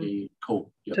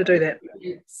cool. To do that.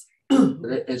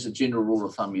 But as a general rule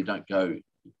of thumb, you don't go,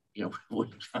 we're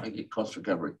trying to get cost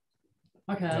recovery.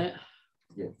 Okay.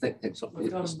 Yeah, that's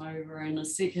We've got them over in a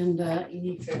second.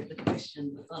 Any further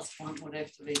questions at this point would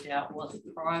have to be dealt with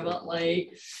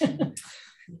privately.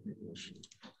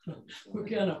 We're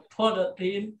going to put it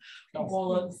then.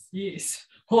 Yes.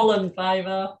 All in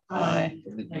favour? Aye.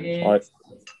 Again.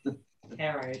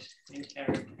 Carried.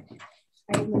 Carried.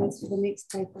 8 minutes for the next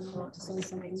paper. I'd like to say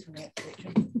something from that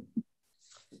direction.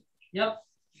 Yep.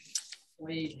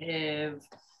 We have,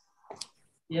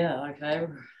 okay.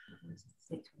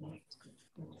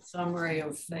 Summary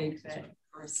of feedback.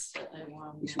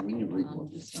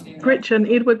 Gretchen,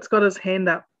 Edward's got his hand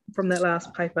up from that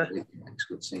last paper.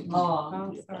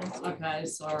 Oh, okay,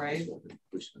 sorry.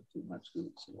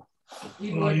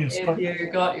 Oh, yes, have you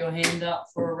got your hand up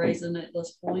for a reason at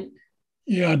this point?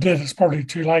 Yeah, I did. It's probably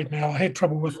too late now. I had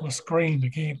trouble with my screen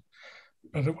again,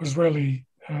 but it was really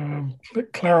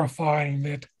clarifying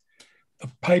that the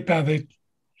paper that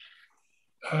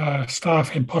staff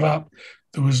had put up,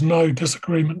 there was no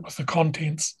disagreement with the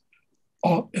contents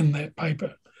in that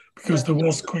paper, because there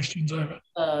was questions over.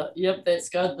 Yep, that's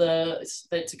good.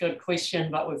 That's a good question,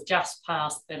 but we've just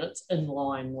passed that it's in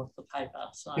line with the paper.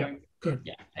 So good.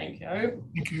 Yeah, thank you.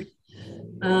 Thank you.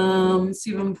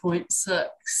 7.6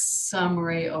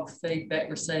 summary of feedback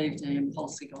received and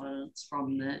policy guidance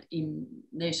from the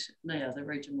the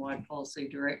region-wide policy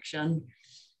direction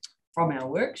from our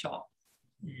workshop.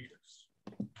 Yes.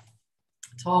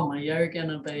 Tom, are you going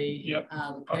to be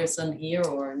the person here,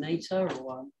 or Anita,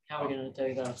 or how are we going to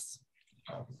do this?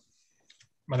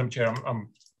 Madam Chair, I'm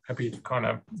happy to kind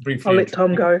of briefly. I'll let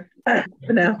Tom go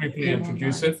for now. Briefly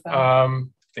introduce it.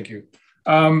 Thank you.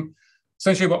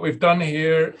 Essentially, what we've done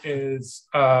here is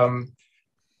over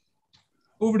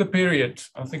the period,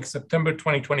 I think September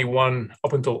 2021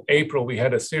 up until April, we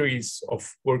had a series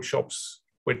of workshops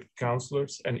with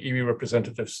councillors and EV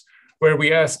representatives, where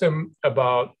we asked them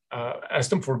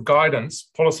for guidance,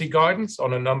 policy guidance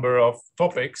on a number of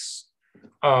topics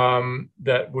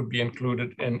that would be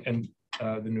included in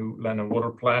the new land and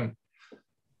water plan.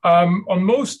 On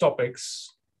most topics,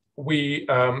 we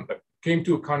came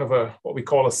to a kind of what we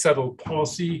call a settled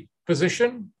policy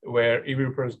position, where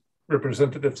EV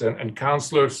representatives and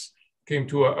councillors came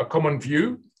to a common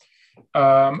view.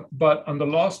 But on the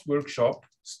last workshop,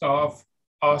 staff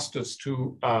asked us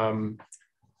to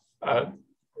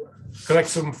collect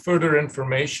some further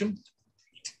information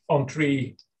on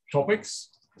 3 topics.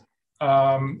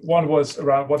 One was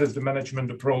around what is the management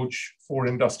approach for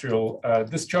industrial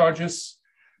discharges?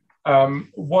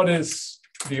 What is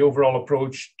the overall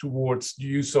approach towards the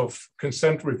use of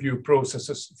consent review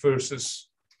processes versus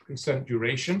consent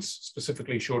durations,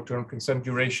 specifically short-term consent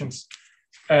durations?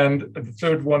 And the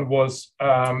third one was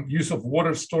use of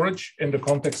water storage in the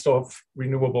context of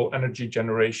renewable energy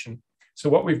generation. So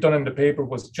what we've done in the paper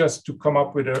was just to come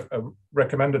up with a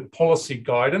recommended policy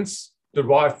guidance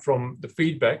derived from the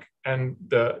feedback and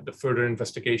the further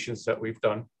investigations that we've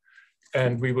done.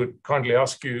 And we would kindly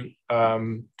ask you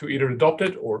to either adopt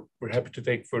it, or we're happy to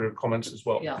take further comments as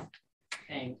well. Yeah,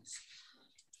 thanks.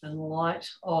 In light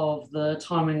of the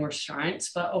timing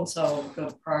restraints, but also a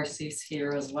good process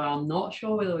here as well. I'm not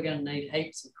sure whether we're going to need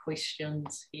heaps of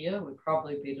questions here. We're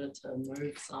probably better to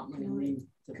move something and then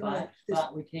debate,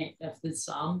 but we can't, if there's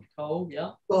some, cool,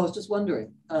 yeah. Well, I was just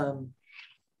wondering, we're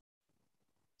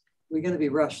going to be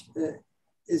rushed.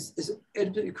 Is it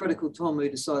absolutely critical, Tom, we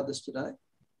decide this today?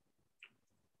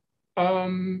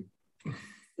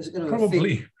 Is it going to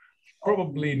probably.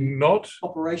 Probably not.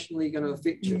 Operationally going to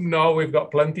affect you? No, we've got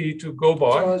plenty to go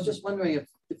by. So I was just wondering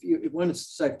if you wanted to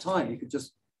save time, you could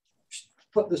just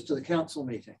put this to the council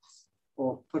meeting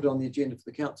or put it on the agenda for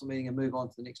the council meeting and move on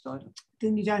to the next item.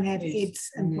 Then you don't have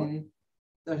Ed's input.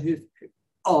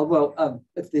 Oh, well,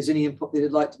 if there's any input that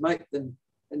they'd like to make, then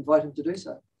invite him to do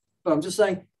so. But I'm just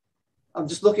saying, I'm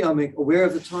just looking, I'm aware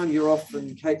of the time you're off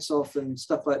and Kate's off and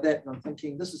stuff like that. And I'm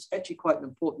thinking this is actually quite an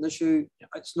important issue.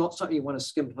 It's not something you want to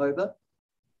skimp over.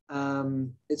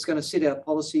 It's going to set our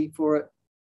policy for it.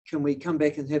 Can we come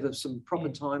back and have some proper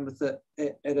time with it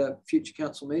at a future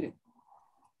council meeting?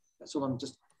 That's all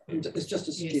it's just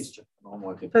a suggestion.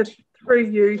 So through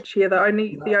you, Chair, the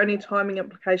only timing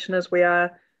implication is we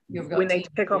need to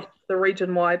kick off the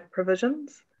region-wide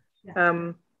provisions.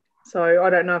 Yeah. So I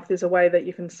don't know if there's a way that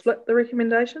you can split the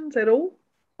recommendations at all.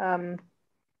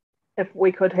 If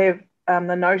we could have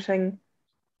the noting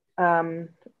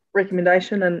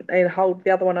recommendation and hold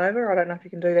the other one over, I don't know if you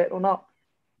can do that or not.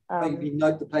 Maybe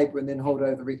note the paper and then hold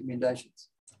over recommendations.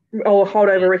 Or hold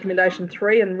over recommendation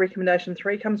 3 and recommendation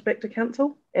 3 comes back to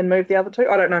council and move the other 2.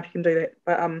 I don't know if you can do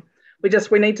that, but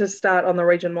we need to start on the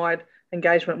region-wide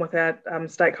engagement with our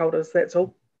stakeholders, that's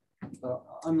all.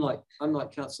 I'm like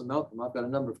Councillor Malcolm. I've got a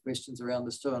number of questions around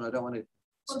this too, and I don't want to.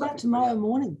 What about tomorrow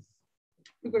morning?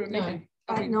 We've got a meeting.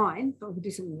 8-9, but we'll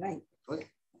do something late.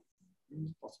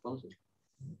 Possibility.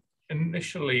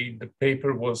 Initially, the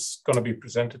paper was going to be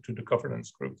presented to the governance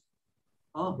group.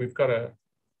 Oh, That's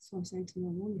what I'm saying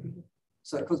tomorrow morning.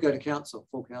 So it could go to council,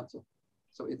 full council.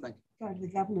 So what do you think? Go to the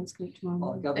governance group tomorrow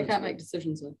morning. They can't make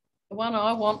decisions. The one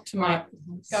I want to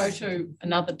go to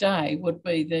another day would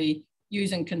be the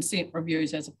using consent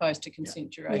reviews as opposed to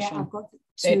consent duration. Yeah, I've got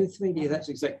 2 or 3. Yeah, that's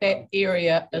exactly that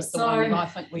area is the one I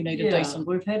think we need a decent.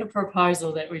 We've had a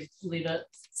proposal that we let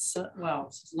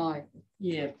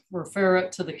it, refer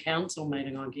it to the council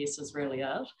meeting, I guess is really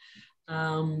it.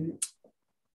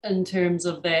 In terms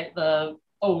of that,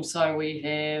 also we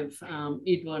have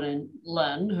Edward and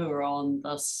Lynn who are on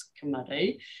this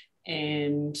committee,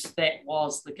 and that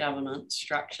was the governance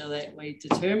structure that we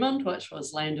determined, which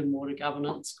was land and water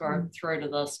governance group through to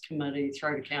this committee,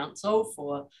 through to council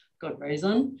for good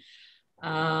reason,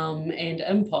 and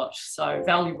input, so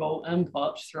valuable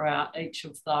input throughout each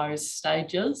of those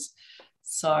stages.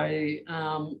 So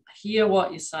hear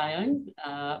what you're saying,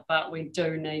 but we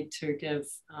do need to give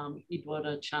Edward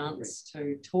a chance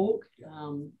to talk.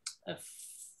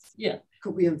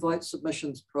 Could we invite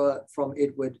submissions from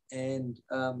Edward and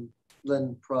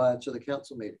Lynn prior to the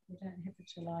council meeting? We don't have a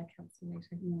July council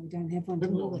meeting. No, we don't have one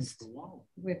till August.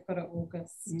 We've got an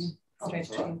August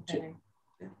strategy and planning.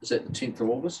 Is that the 10th of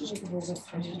August?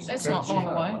 That's not long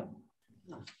away.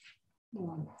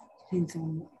 Well, depends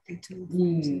on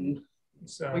detail.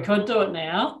 So we could do it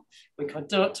now. We could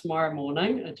do it tomorrow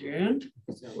morning, adjourned.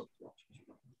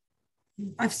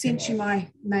 I've sent you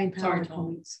my main power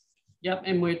comments. Yep,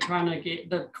 and we're trying to get,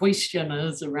 the question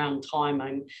is around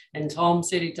timing, and Tom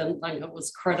said he didn't think it was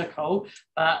critical,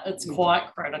 but it's quite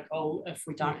critical if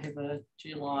we don't have a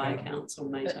July council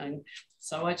meeting.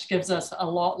 So which gives us a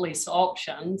lot less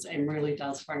options and really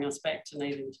does bring us back to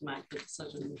needing to make the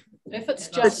decision. If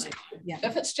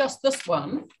it's just this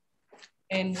one,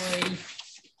 and we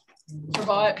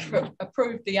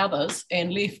approve the others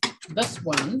and left this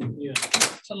one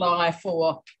to lie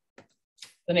for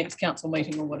the next council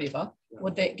meeting or whatever,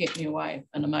 would that get me away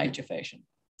in a major fashion?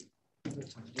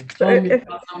 You've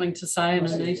got something to say,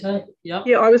 Anita? Yep.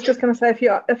 Yeah, I was just going to say,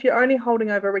 if you're only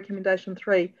holding over recommendation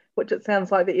 3, which it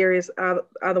sounds like the areas are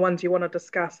the ones you want to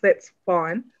discuss, that's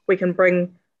fine. We can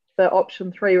bring the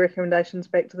option 3 recommendations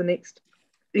back to the next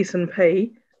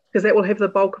S&P, because that will have the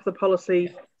bulk of the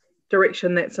policy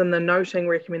direction that's in the noting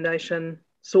recommendation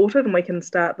sorted, and we can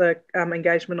start the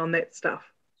engagement on that stuff.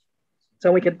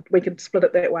 So we could split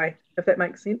it that way, if that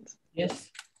makes sense.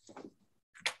 Yes.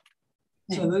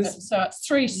 So it's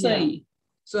 3C. Yeah.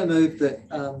 So I move that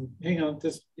hang on,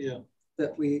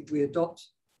 that we adopt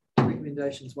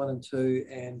recommendations 1 and 2,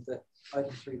 and that item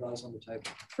 3 lies on the table.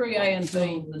 3A and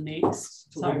B. The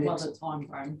next. So what the time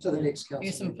frame? To the next council.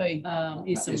 S&P.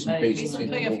 S&P. S&P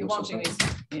if you're wanting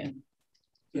S&P.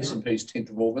 S&P's 10th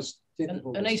of August.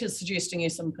 Anita's suggesting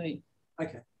S&P.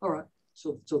 Okay, all right.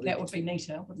 So that would be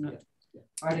Nita, wouldn't it?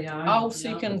 I'll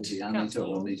second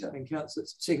council. And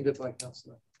seconded by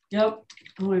councillor. Yep,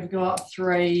 we've got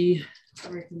 3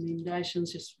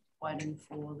 recommendations, just waiting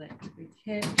for that to be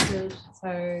captured.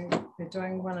 So we're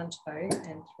doing 1 and 2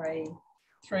 and 3.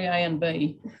 3A and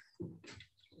B.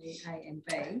 3A and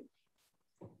B.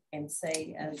 And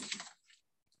C is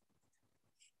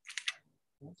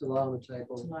to lie on the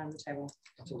table. To lie on the table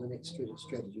until the next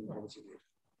strategy and policy.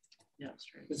 Yeah,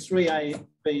 it's 3A,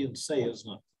 B, and C,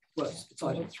 isn't it? Well, it's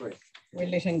item 3. We're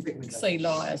letting C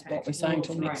lie is what we're saying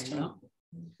till next time.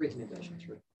 Recommendation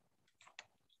 3.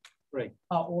 3.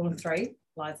 Oh, all of 3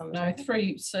 lies on the No,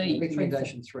 3C.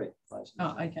 Recommendation 3.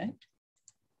 Oh, okay.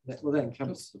 Well, that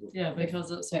encompasses. Yeah, because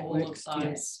it's that all works, of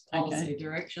those yeah. policy Okay.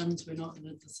 directions. We're not going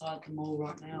to decide them all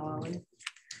right now, are we?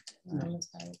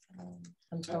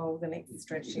 Until the next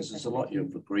strategy. This is a lot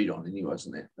you've agreed on anyway,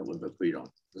 isn't it? That we've agreed on.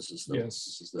 This is the, Yes.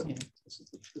 this is the, Yeah. this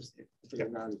is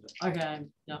the, Okay,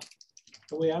 yeah.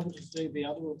 Are we able to do the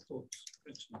other reports?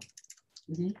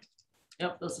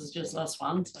 Yep, this is just this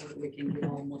one, so that we can get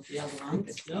on with the other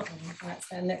ones. Yep. Right,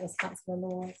 so that was councillor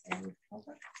Laws and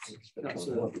Robert.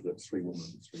 we've got 3 women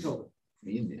and 3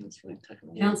 men there. It's really taken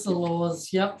a while. Councillor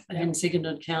Laws, yep, and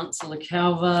seconded Councillor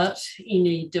Calvert.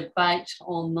 Any debate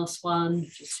on this one?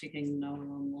 Just checking no one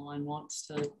online wants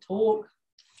to talk.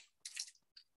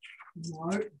 No,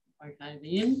 okay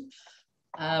then.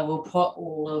 We'll put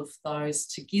all of those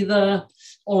together.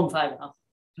 All in favour?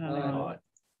 Aye.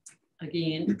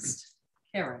 Against?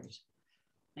 Carried.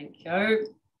 Thank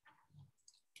you.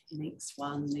 Next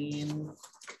one then.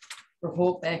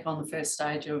 Report back on the first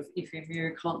stage of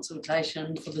FMU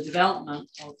consultation for the development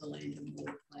of the land and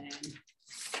water plan.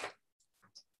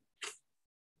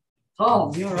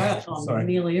 Tom, you're out on Sorry.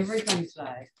 nearly everything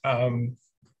today.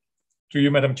 To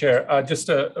you, Madam Chair, just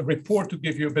a report to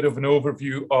give you a bit of an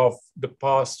overview of the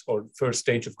past or first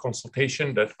stage of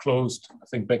consultation that closed, I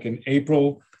think, back in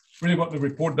April. Really what the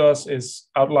report does is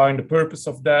outline the purpose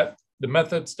of that, the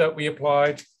methods that we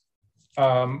applied.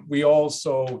 We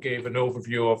also gave an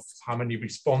overview of how many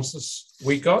responses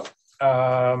we got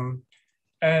and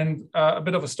a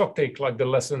bit of a stock take, like the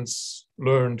lessons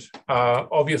learned.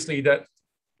 Obviously, that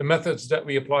the methods that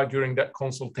we applied during that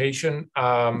consultation,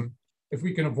 if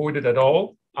we can avoid it at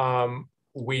all,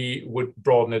 we would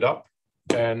broaden it up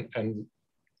and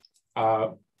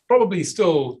probably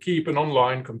still keep an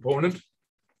online component,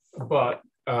 but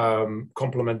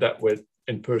complement that with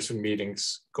in-person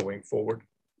meetings going forward.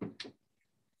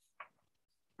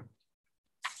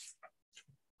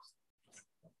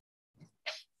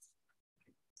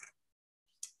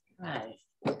 Okay.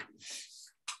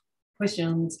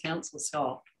 Questions, Councillor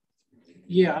Scott?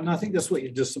 Yeah, and I think that's what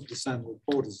you just simply saying in the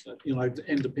report is that, you know,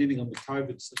 and depending on the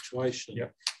COVID situation,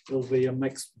 there'll be a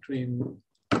mix between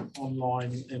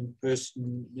online and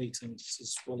in-person meetings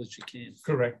as well as you can.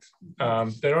 Correct.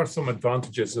 There are some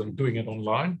advantages in doing it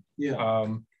online. Yeah.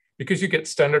 Because you get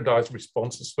standardized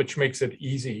responses, which makes it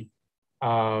easy.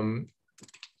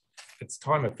 It's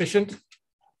time efficient,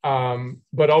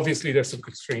 but obviously there's some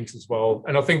constraints as well.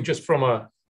 And I think just from a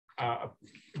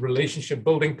relationship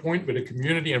building point with the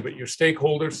community and with your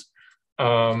stakeholders,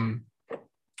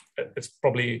 it's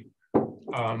probably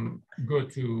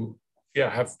good to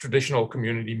have traditional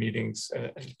community meetings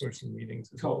and in-person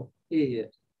meetings as well. Yeah.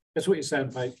 That's what you're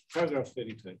saying, mate. Paragraph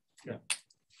 32. Yeah.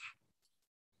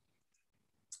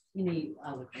 Any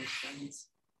other questions?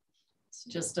 It's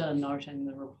just a note in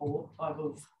the report, type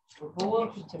of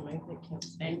report.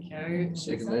 Thank you.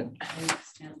 Second that.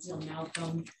 Thanks, Councillor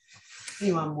Malcolm.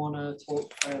 Anyone want to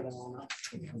talk further on it?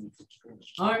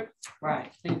 No? Great.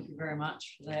 Thank you very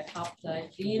much for that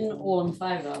update. Then, all in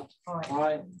favour?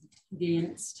 Aye.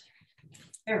 Against?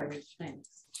 Carried. Thanks.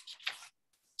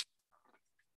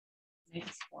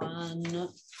 Next one.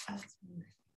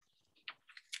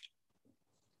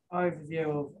 Overview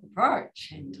of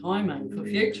approach and timing for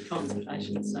future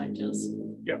consultation stages.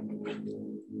 Yeah,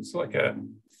 it's like a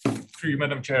through you,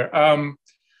 Madam Chair.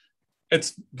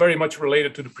 It's very much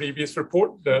related to the previous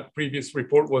report. The previous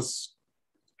report was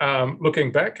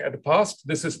looking back at the past.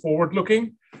 This is forward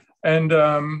looking. And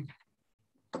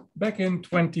back in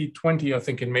 2020, I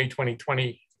think in May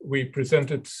 2020, we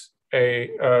presented a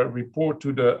report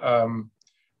to the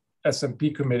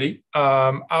SMP committee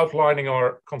outlining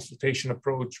our consultation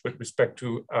approach with respect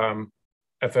to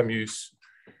FMUs.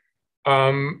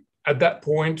 At that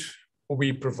point,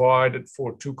 we provided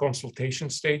for 2 consultation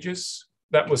stages.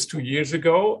 That was 2 years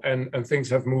ago, and things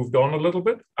have moved on a little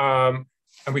bit. And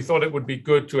we thought it would be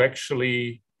good to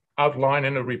actually outline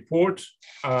in a report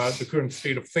the current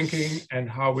state of thinking and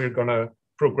how we're going to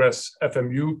progress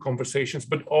FMU conversations,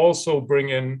 but also bring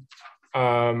in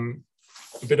a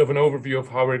bit of an overview of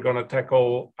how we're going to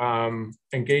tackle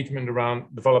engagement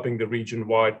around developing the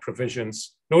region-wide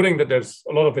provisions, noting that there's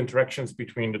a lot of interactions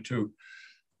between the two.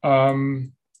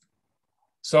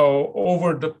 So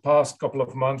over the past couple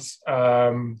of months,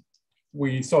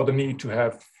 we saw the need to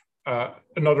have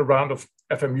another round of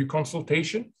FMU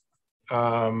consultation.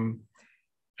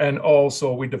 And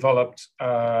also we developed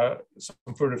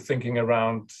some further thinking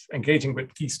around engaging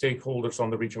with key stakeholders on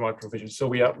the region-wide provision. So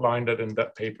we outlined it in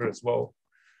that paper as well.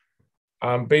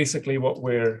 Basically what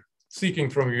we're seeking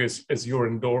from you is your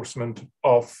endorsement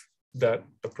of that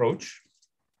approach.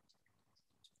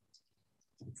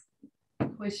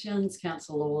 Questions,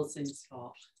 Councillor Laws and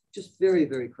Scott. Just very,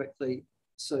 very quickly.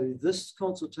 So this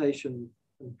consultation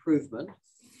improvement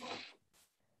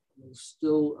will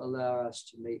still allow us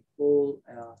to meet all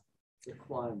our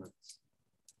requirements.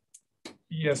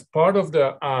 Yes, part of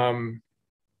the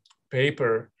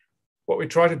paper, what we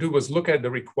tried to do was look at the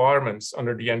requirements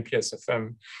under the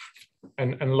NPSFM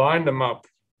and line them up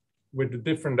with the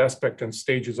different aspects and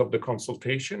stages of the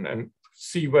consultation and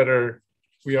see whether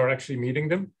we are actually meeting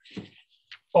them.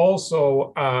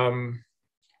 Also,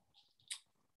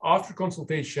 after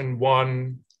consultation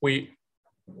one, we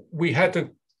had to,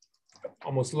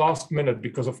 almost last minute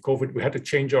because of COVID, we had to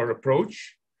change our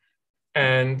approach.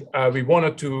 And we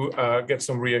wanted to get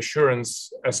some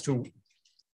reassurance as to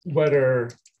whether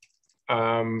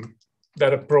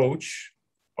that approach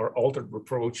or altered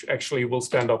approach actually will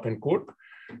stand up in court.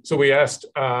 So we asked,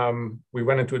 we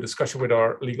went into a discussion with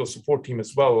our legal support team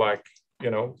as well, like,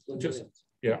 you know, just,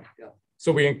 yeah.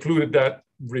 So we included that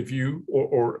review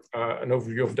or an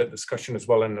overview of that discussion as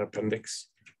well in an appendix.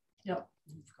 Yep,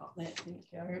 we've got that, thank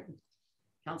you.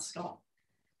 Councillor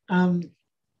Scott.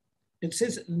 It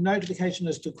says notification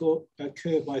is to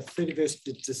occur by 31st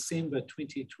of December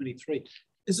 2023.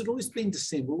 Has it always been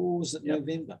December or was it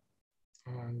November?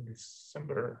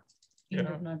 December. End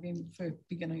of November, for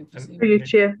beginning of December. Through you,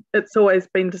 Chair, it's always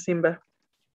been December.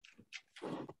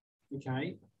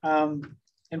 Okay. And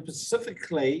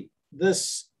specifically,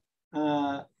 this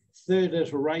third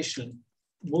iteration,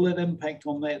 will it impact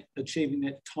on that, achieving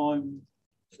that time,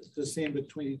 December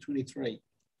 2023?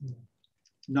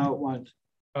 No, it won't.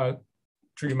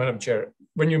 Through you, Madam Chair.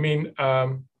 When you mean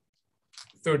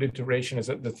third iteration, is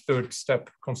it the third step,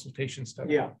 consultation step?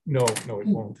 Yeah. No, it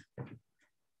won't.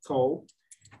 Cool.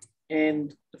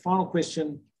 And the final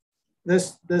question,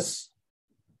 this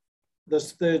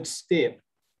third step,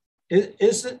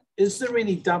 is there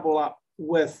any double up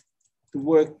with the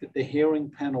work that the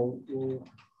hearing panel will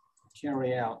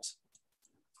carry out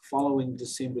following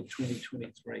December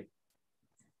 2023?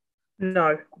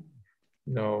 No.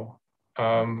 No.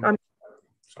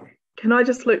 Sorry. Can I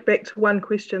just look back to one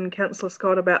question, Councillor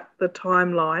Scott, about the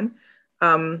timeline?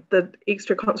 The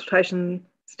extra consultation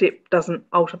step doesn't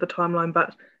alter the timeline,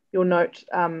 but you'll note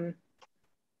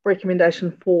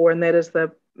recommendation 4, and that is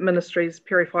the Ministry's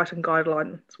periphyton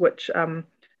guidelines, which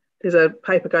there's a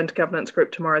paper going to governance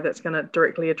group tomorrow that's going to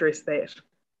directly address that.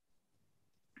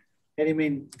 How do you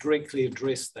mean directly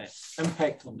address that?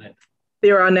 Impact on that?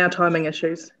 There are now timing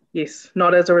issues, yes,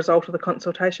 not as a result of the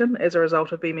consultation, as a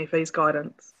result of MFE's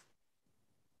guidance.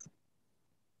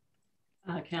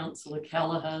 Councillor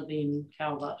Kelleher, then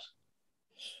Calvert.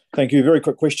 Thank you. Very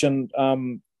quick question.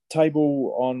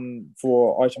 Table on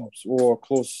for items or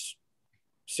clause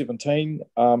 17.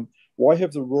 Why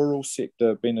have the rural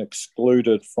sector been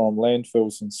excluded from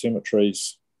landfills and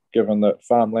cemeteries, given that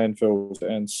farm landfills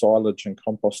and silage and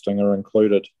composting are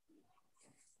included?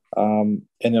 And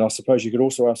then I suppose you could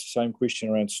also ask the same question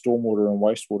around stormwater and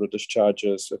wastewater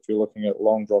discharges if you're looking at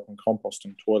long drop and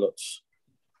composting toilets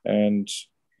and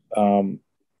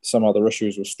some other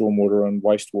issues with stormwater and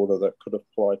wastewater that could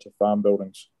apply to farm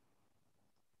buildings.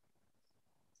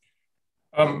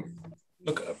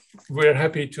 Look, we're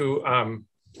happy to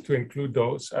include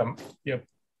those. Yeah,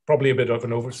 probably a bit of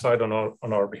an oversight on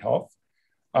our behalf.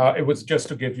 It was just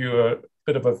to give you a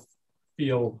bit of a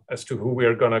feel as to who we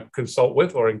are going to consult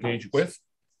with or engage with.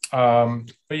 But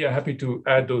yeah, happy to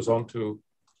add those onto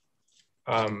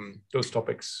those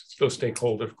topics, those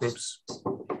stakeholder groups.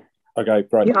 Okay,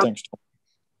 great. Yeah. Thanks, Tom.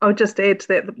 I'll just add to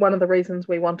that one of the reasons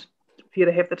we wanted for you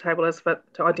to have the table is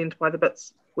to identify the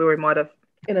bits where we might have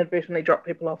inadvertently dropped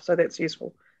people off. So that's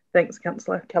useful. Thanks,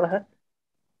 Councillor Kelleher.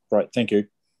 Right, thank you.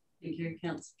 Thank you,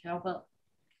 Councillor Calvert.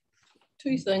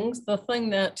 Two things. The thing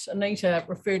that Anita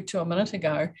referred to a minute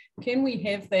ago, can we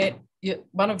have that?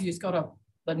 One of you's got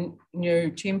the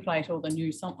new template or the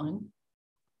new something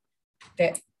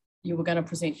that you were going to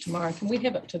present tomorrow. Can we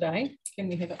have it today? Can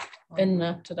we have it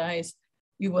in today's?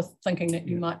 You were thinking that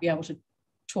you might be able to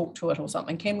talk to it or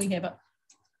something. Can we have it?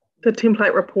 The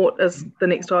template report is the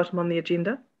next item on the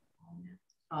agenda.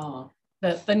 Oh,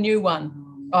 the new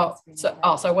one.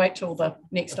 So wait till the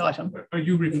next item. Are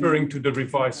you referring to the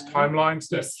revised timelines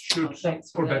that should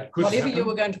or that could whatever happen? you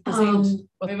were going to present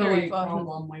with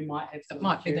we might have to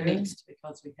might be the next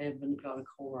because we haven't got a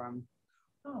quorum.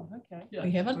 Oh, okay. Yeah.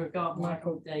 We haven't. We've got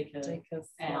Michael Dacre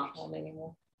out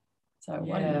anymore. So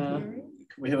Yeah.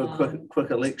 Can we have a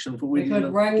quick election for We when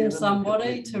could ring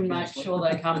somebody to make sure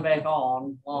they come back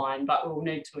online, but we'll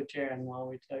need to adjourn while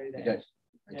we do that.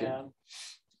 Okay.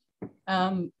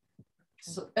 Yeah.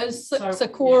 Is six a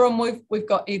quorum? We've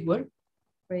got Edward.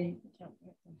 Hang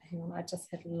on, I just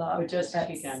had a look. We're just That's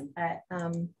kicking. at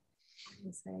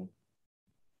let's see,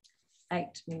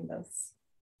 8 members.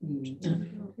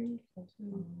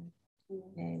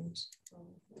 And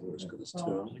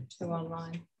two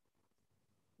online.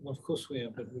 Well, of course we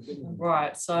are, but we're getting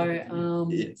Right.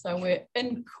 So so we're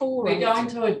in quorum. we're going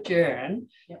to adjourn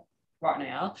right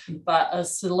now, but a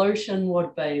solution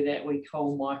would be that we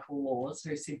call Michael Laws,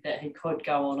 who said that he could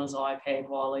go on his iPad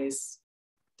while he's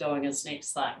doing his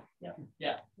next thing. Yeah.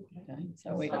 Yeah. Okay.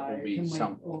 So we that will be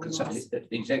some because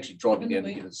he's actually driving down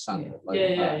to get his son.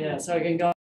 Yeah. So we can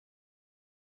go.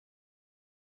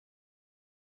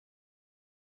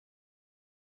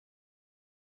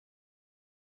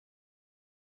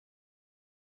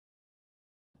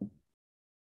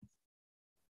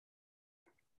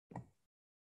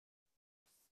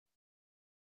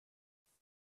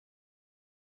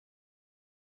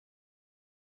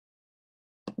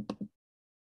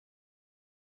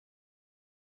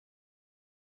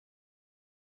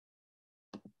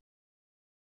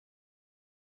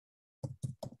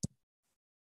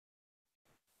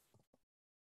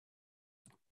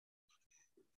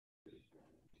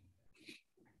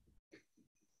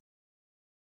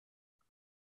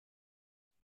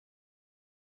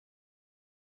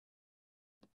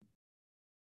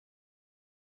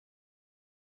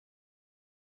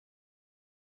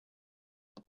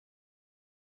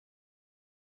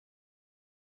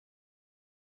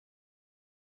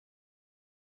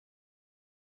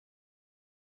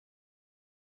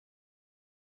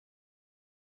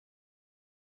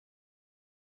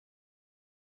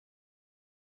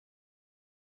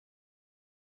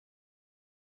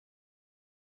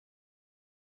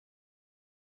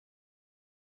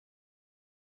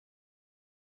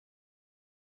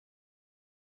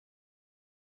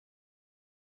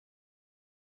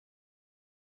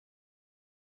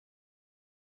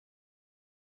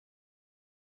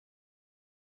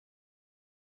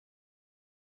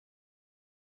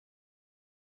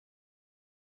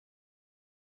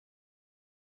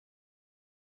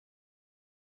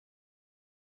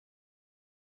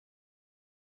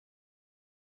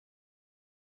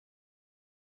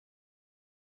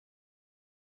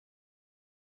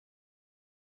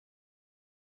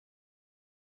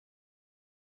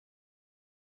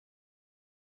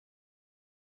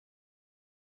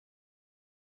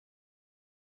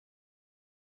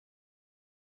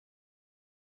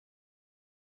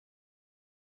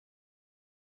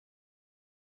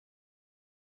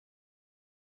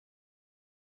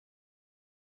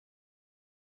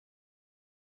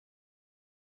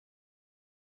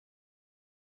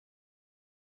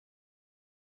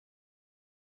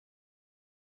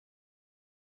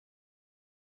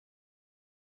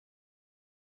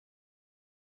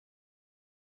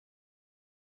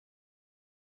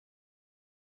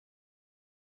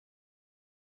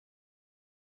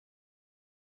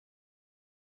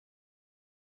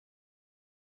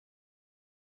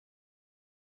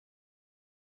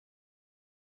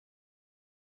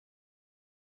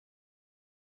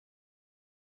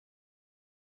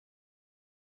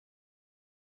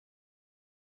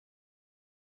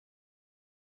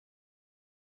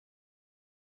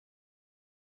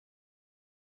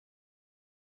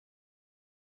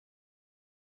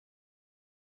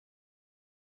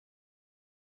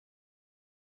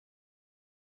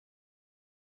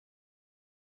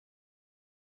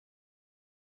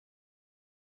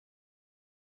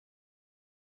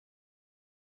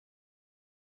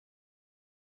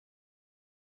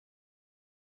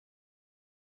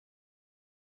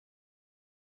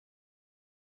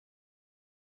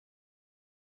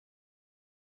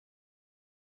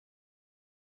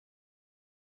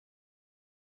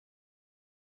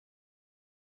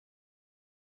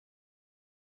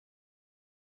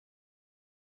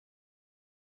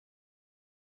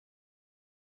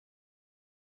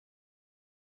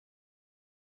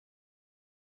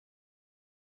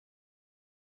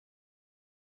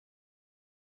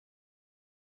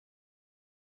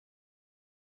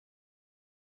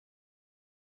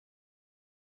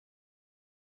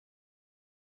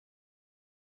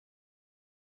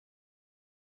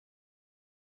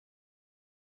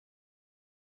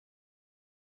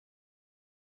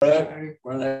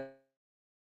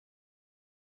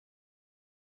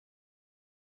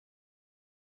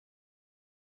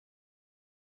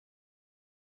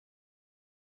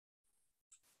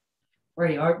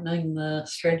 reopening the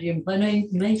strategy and planning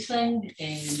meeting,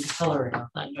 and Hilary, I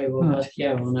think we will both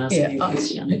go on asking you a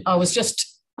question. I was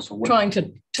just trying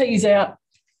to tease out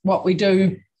what we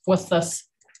do with this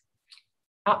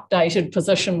updated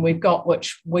position we've got,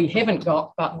 which we haven't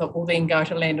got, but that will then go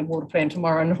to Land and Water Plan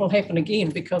tomorrow, and it will happen again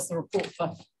because the report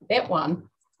for that one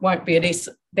won't be at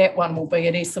that one will be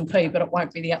at S&P, but it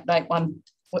won't be the update one,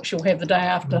 which you'll have the day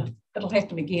after. It'll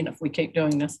happen again if we keep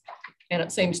doing this. And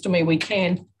it seems to me we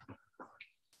can.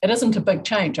 It isn't a big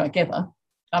change, I gather.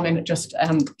 I mean, it just,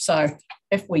 so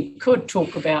if we could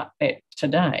talk about that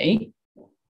today,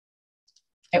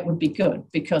 it would be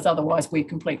good, because otherwise we're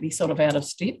completely sort of out of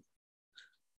step.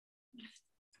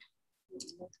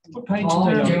 What page do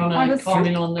you want to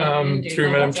comment on that?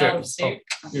 Through Madam Chair.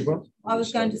 I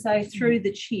was going to say through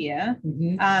the chair,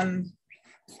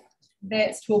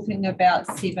 that's talking about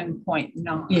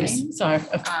 7.9. Yes, so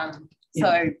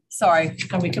so sorry,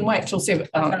 and we can wait till 7.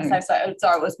 I was going to say so.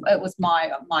 Sorry, it was my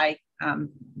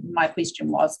question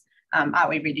was, are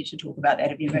we ready to talk about that?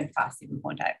 Have you moved past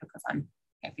 7.8? Because I'm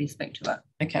happy to speak to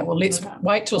it. Okay, well let's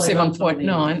wait till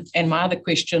 7.9. And my other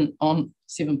question on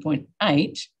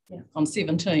 7.8 on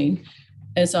 17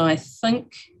 is, I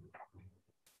think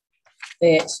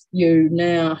that you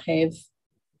now have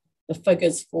the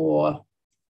figures for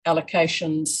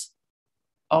allocations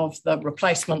of the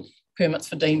replacement permits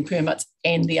for deemed permits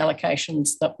and the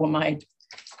allocations that were made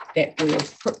that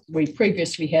we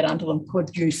previously had under them.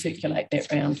 Could you circulate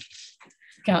that round?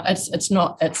 It's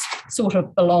not, it's sort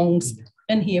of belongs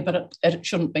in here, but it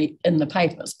shouldn't be in the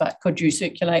papers. But could you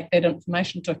circulate that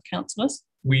information to councillors?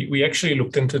 We actually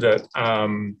looked into that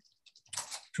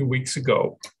 2 weeks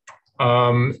ago.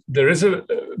 There is a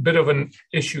bit of an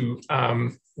issue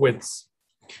with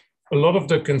a lot of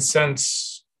the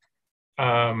consents,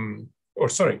 a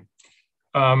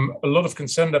lot of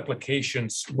consent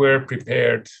applications were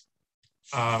prepared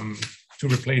to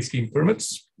replace deemed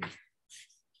permits.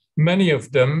 Many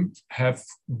of them have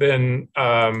been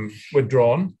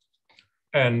withdrawn,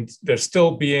 and they're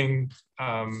still being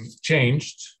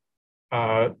changed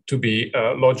to be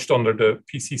lodged under the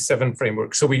PC7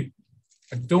 framework. So I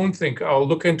don't think, I'll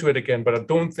look into it again, but I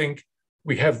don't think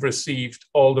we have received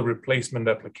all the replacement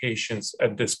applications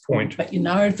at this point. But you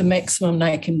know the maximum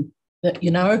they can, that you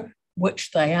know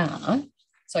which they are,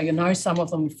 so you know some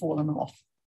of them have fallen off.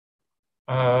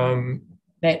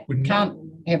 That can't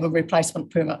have a replacement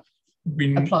permit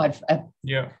applied for,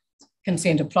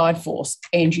 consent applied for,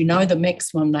 and you know the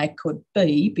maximum they could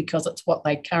be because it's what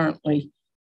they currently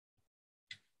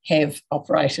have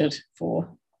operated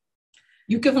for.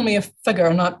 You've given me a figure,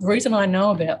 and the reason I know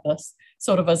about this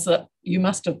sort of is that you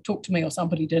must have talked to me or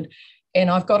somebody did, and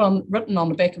I've got written on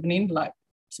the back of an envelope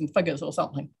some figures or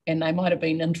something, and they might have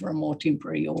been interim or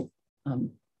temporary or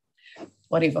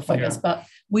whatever figures, but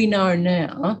we know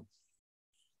now.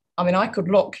 I mean, I could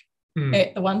look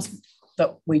at the ones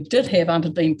that we did have under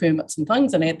deemed permits and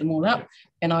things and add them all up,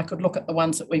 and I could look at the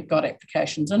ones that we've got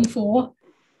applications in for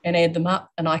and add them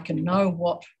up, and I can know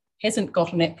what hasn't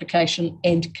got an application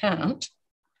and can't,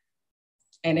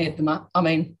 and add them up. I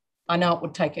mean, I know it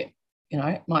would take it,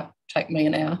 it might take me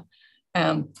an hour,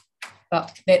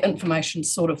 but that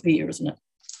information's sort of there, isn't it?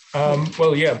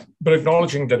 Well, yeah, but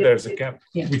acknowledging that there's a gap,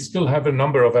 we still have a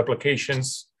number of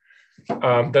applications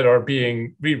that are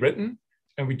being rewritten,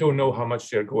 and we don't know how much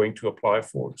they're going to apply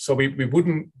for. So we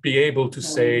wouldn't be able to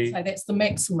say... So that's the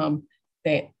maximum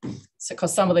that,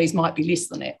 because some of these might be less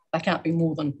than that. They can't be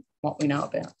more than what we know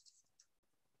about.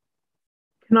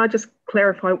 Can I just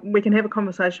clarify, we can have a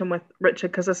conversation with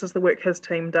Richard, because this is the work his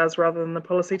team does rather than the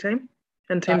policy team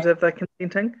in terms of the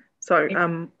consenting. So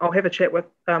I'll have a chat with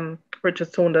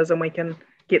Richard Saunders and we can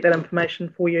get that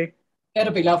information for you.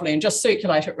 That'll be lovely, and just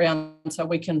circulate it around so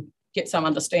we can get some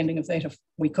understanding of that if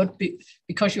we could,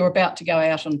 because you're about to go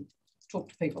out and talk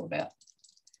to people about.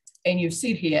 And you've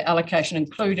said here allocation,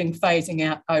 including phasing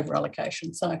out over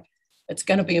allocation. So it's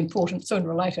going to be important sooner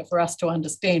or later for us to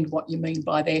understand what you mean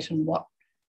by that and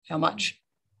how much,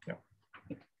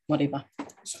 whatever.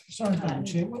 Sorry, Madam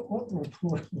Chair, what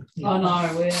report? I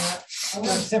know,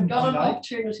 we've got an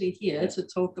opportunity here to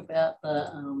talk about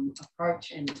the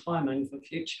approach and timing for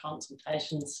future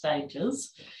consultation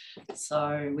stages.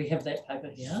 So we have that paper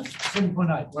here.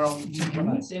 7.8, we're on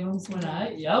 7.8.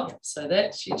 7.8, yep. So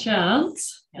that's your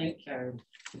chance. Thank you.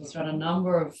 We've got a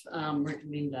number of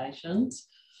recommendations,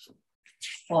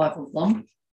 5 of them.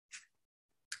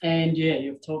 And yeah,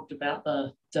 you've talked about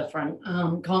the different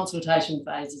consultation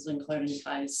phases, including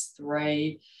phase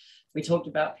 3. We talked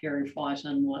about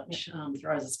periphyton, which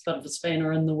throws a bit of a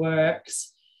spanner in the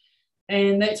works.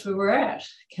 And that's where we're at.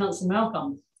 Councillor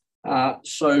Malcolm.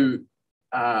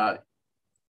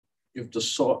 you've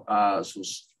decided,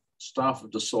 staff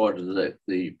have decided that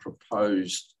the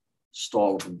proposed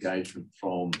style of engagement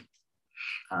from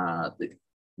the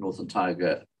North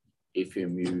Otago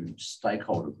FMU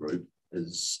stakeholder group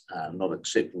is not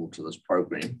acceptable to this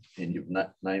program, and you've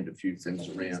named a few things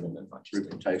around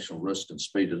reputational risk and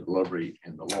speed of delivery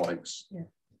and the likes.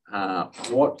 Yeah.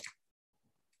 What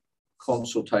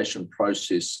consultation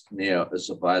process now is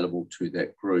available to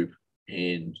that group,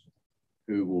 and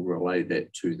who will relay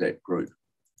that to that group?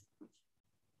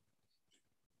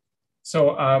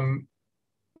 So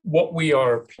what we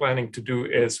are planning to do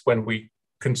is, when we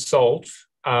consult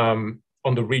on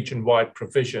the region-wide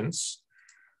provisions,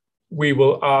 we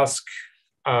will ask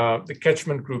the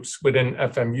catchment groups within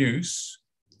FMUs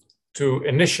to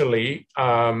initially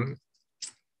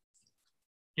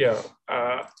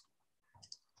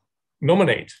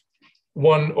nominate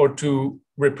one or two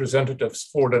representatives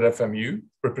for that FMU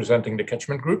representing the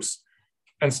catchment groups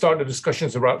and start the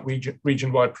discussions around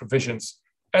region-wide provisions.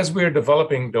 As we're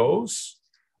developing those,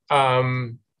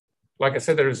 like I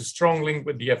said, there is a strong link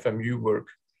with the FMU work.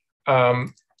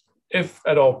 If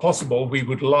at all possible, we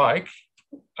would like,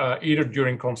 either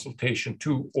during consultation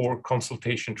 2 or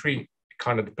consultation 3, it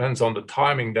kind of depends on the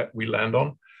timing that we land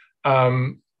on,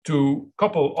 to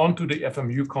couple onto the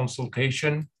FMU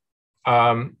consultation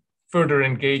further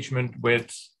engagement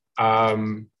with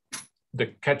the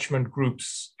catchment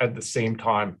groups at the same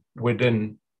time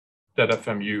within that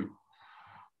FMU.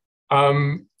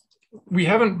 We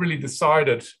haven't really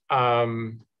decided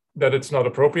that it's not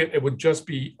appropriate. It would just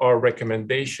be our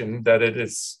recommendation that it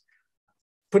is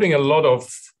putting a lot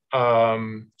of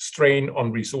strain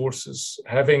on resources.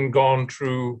 Having gone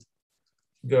through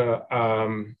the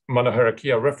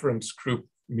Manaharakia reference group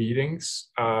meetings,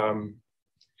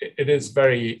 it is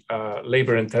very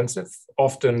labor intensive.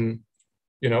 Often,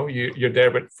 you know, you're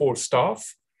there with 4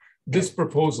 staff. This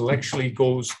proposal actually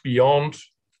goes beyond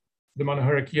the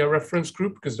Manaharakia reference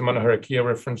group, because the Manaharakia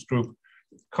reference group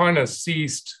kind of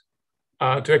ceased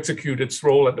to execute its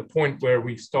role at the point where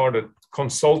we started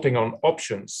consulting on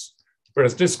options,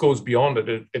 whereas this goes beyond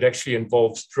it. It actually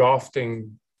involves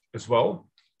drafting as well.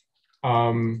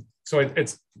 So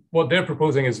it's what they're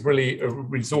proposing is really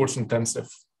resource intensive.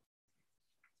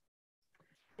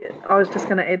 Yeah, I was just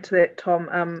going to add to that,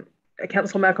 Tom.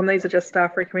 Councillor Malcolm, these are just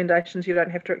staff recommendations. You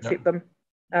don't have to accept them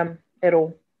at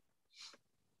all.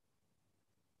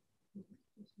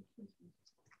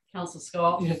 Councillor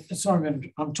Scott. Yeah,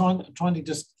 sorry, I'm trying to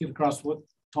just get across what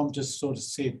Tom just sort of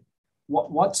said.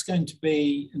 What's going to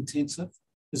be intensive?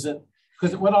 Is it,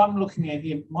 because what I'm looking at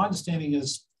here, my understanding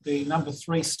is the number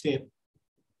 3 step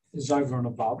is over and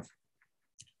above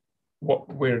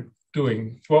what we're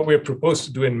doing, what we're proposed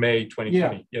to do in May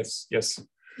 2020. Yeah. Yes.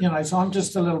 You know, so I'm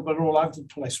just a little bit all over the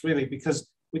place, really, because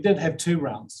we did have 2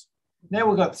 rounds. Now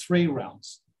we've got 3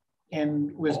 rounds.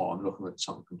 And we're... Oh, I'm looking at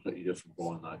something completely different,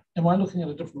 Brian, though. Am I looking at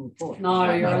a different report?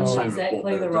 No, you're in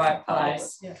exactly the right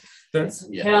place. Yeah.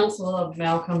 Councillor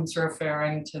Malcolm's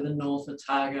referring to the North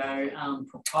Otago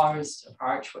proposed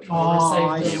approach, which we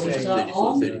received the letter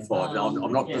on. 35. No,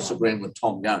 I'm not disagreeing with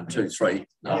Tom going 2, 3.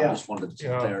 No, I just wanted to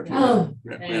clarify.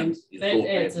 And that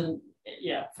adds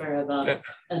further.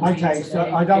 Okay, so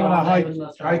I don't want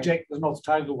to hijack the North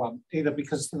Otago one either,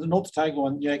 because the North Otago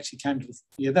one, you actually came to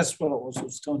that's what it was. It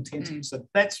was too intensive. So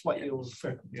that's what you were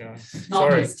referring to. Yeah. Not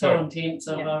just too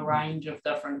intensive, a range of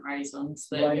different reasons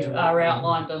that are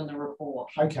outlined in the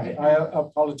report. Okay, I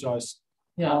apologise.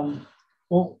 Yeah.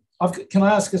 Well, can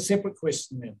I ask a separate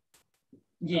question then?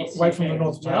 Yes. Away from the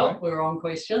North Otago. Well, we're on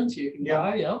questions. You can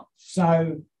go, yeah.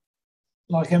 So,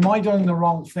 like, am I doing the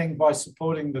wrong thing by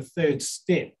supporting the 3rd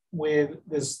step where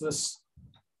there's this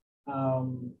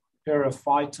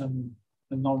periphyton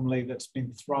anomaly that's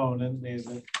been thrown in there,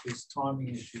 that there's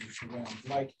timing issues around?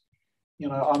 Like, you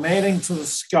know, I'm adding to the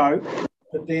scope,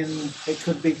 but then it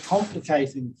could be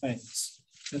complicating things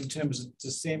in terms of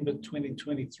December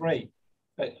 2023.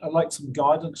 I'd like some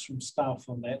guidance from staff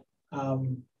on that.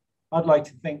 I'd like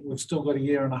to think we've still got a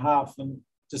year and a half and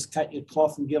just cut your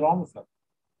cloth and get on with it.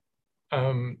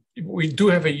 We do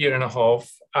have a year and a half,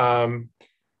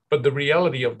 but the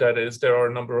reality of that is there are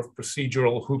a number of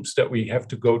procedural hoops that we have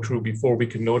to go through before we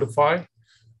can notify.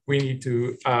 We need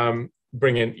to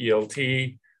bring in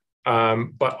ELT,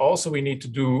 but also we need to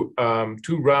do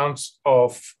 2 rounds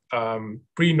of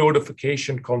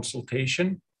pre-notification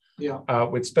consultation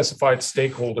with specified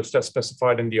stakeholders that's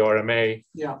specified in the RMA.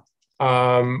 Yeah.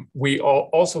 We are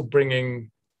also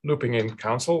looping in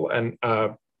council and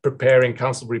preparing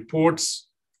council reports.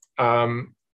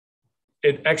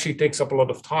 It actually takes up a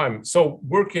lot of time. So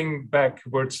working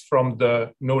backwards from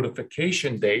the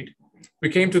notification date, we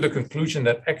came to the conclusion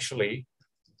that actually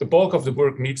the bulk of the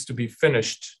work needs to be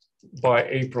finished by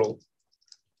April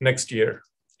next year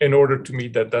in order to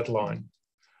meet that deadline.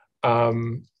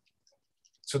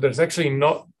 So there's actually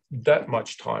not that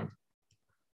much time.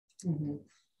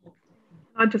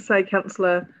 I'd just say,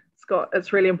 Councillor Scott,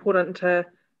 it's really important to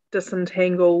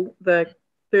disentangle the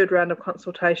third round of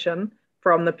consultation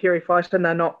from the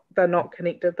periphyton. They're not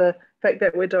connected. The fact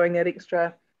that we're doing that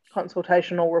extra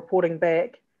consultational reporting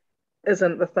back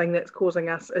isn't the thing that's causing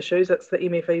us issues. It's the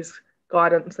MFE's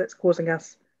guidance that's causing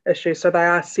us issues. So they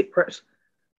are separate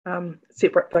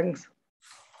things.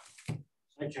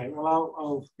 Okay, well,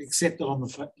 I'll accept it on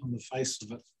the face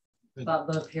of it. But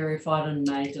the periphyton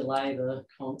may delay the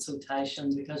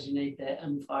consultation because you need that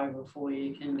info before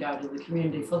you can go to the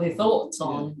community for their thoughts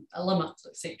on limits,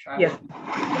 etc. Yeah.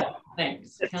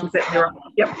 Thanks. That's exactly right.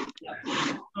 Yep.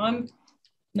 I'm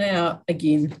now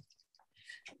again,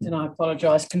 and I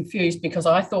apologise, confused because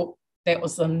I thought that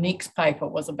was the next paper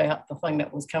was about the thing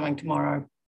that was coming tomorrow,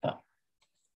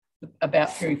 about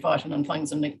periphyton and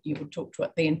things, and you would talk to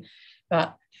it then.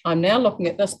 But I'm now looking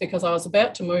at this because I was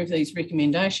about to move these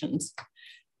recommendations,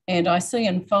 and I see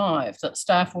in 5 that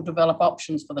staff will develop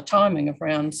options for the timing of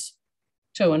rounds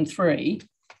 2 and 3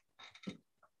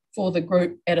 for the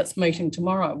group at its meeting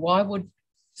tomorrow.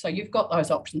 So you've got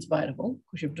those options available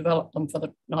because you've developed them for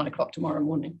the 9 o'clock tomorrow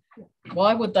morning.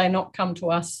 Why would they not come to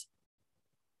us?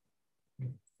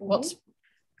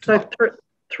 So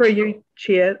through you,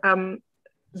 Chair,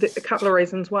 a couple of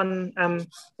reasons. One,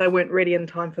 they weren't ready in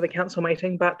time for the council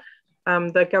meeting, but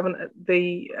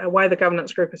the way the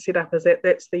governance group is set up is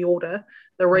that's the order.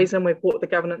 The reason we've brought the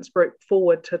governance group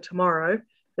forward to tomorrow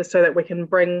is so that we can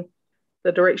bring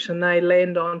the direction they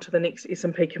land on to the next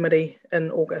S&P committee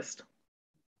in August.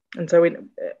 And so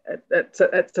it's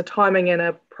a timing and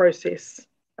a process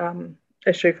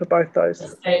issue for both those.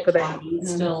 Is that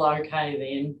still okay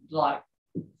then? Like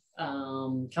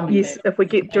coming yes, back if we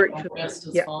get directed, is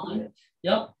yeah. fine.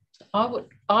 Yep.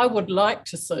 I would like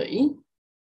to see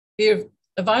they're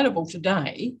available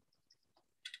today.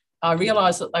 I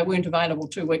realise that they weren't available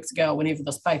 2 weeks ago whenever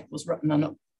this paper was written,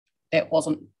 and that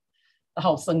wasn't, the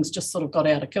whole thing's just sort of got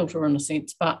out of kilter in a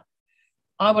sense, but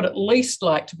I would at least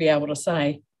like to be able to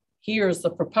say, here is the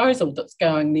proposal that's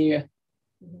going there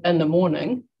in the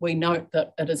morning. We note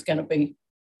that it is going to be,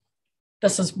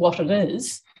 this is what it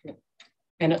is,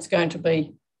 and it's going to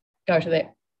be, go to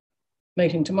that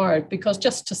meeting tomorrow, because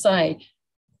just to say,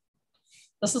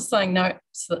 this is saying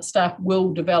notes that staff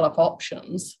will develop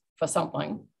options for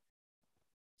something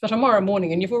for tomorrow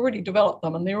morning, and you've already developed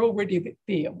them and they're already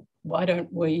there. Why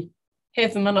don't we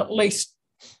have them in at least?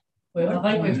 Well,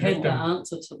 I think we've had the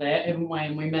answer to that, haven't we?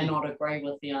 And we may not agree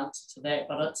with the answer to that,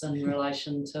 but it's in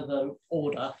relation to the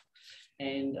order.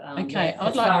 And okay,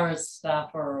 as far as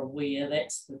staff are aware,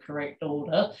 that's the correct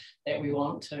order that we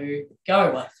want to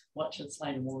go with, which is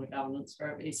Land and Water Governance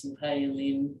Group, S&P, and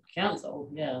then Council.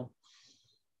 Yeah.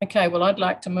 Okay, well, I'd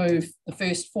like to move the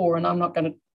first 4, and I'm not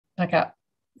going to pick up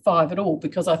 5 at all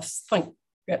because I think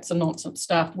that's a nonsense.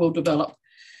 Staff will develop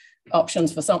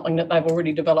options for something that they've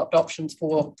already developed options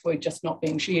for. We're just not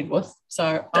being shared with.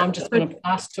 So I'm just going to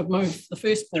ask to move the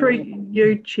first 4. Through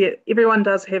you, Chair, everyone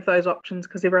does have those options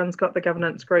because everyone's got the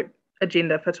governance group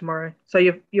agenda for tomorrow. So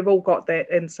you've all got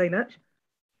that and seen it.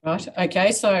 Right.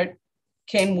 Okay. So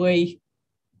can we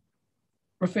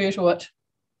refer to it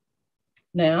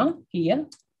now here?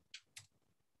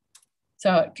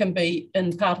 So it can be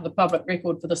in part of the public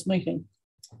record for this meeting.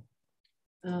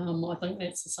 I think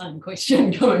that's the same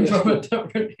question coming from a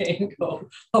different angle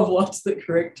of what's the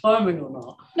correct timing or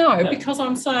not. No, because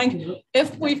I'm saying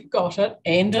if we've got it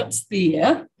and it's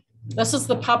there, this is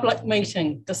the public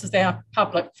meeting, this is our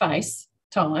public face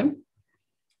time,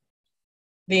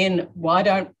 then why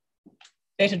don't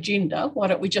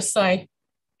we just say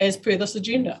as per this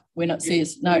agenda when it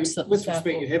says notes that with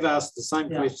respect, you have asked the same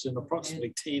question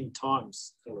approximately 10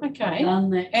 times. Okay,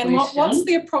 and what's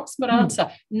the approximate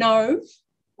answer? No,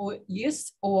 or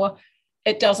yes, or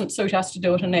it doesn't suit us to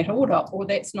do it in that order, or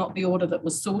that's not the order that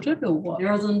was sorted, or what?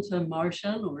 There isn't a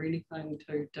motion or anything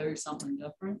to do something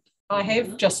different. I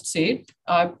have just said,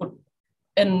 I would,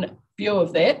 in view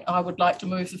of that, I would like to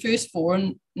move the first 4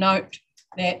 and note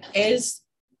that as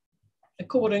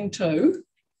according to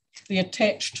the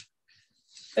attached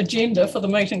agenda for the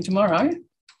meeting tomorrow,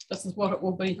 this is what it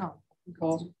will be.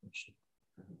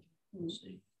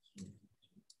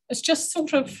 It's just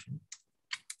sort of,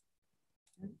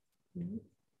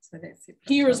 so that's it.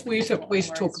 Here is where to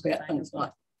talk about things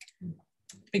like,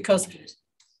 because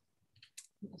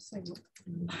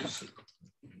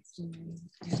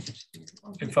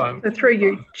If I'm So through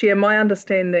you, Chair, my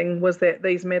understanding was that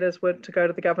these matters were to go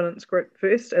to the governance group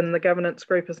first, and the governance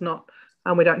group is not,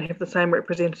 we don't have the same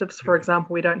representatives. For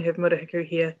example, we don't have Murihiku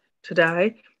here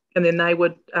today, and then they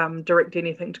would direct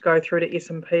anything to go through to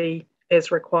S&P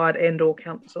as required and or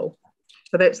council.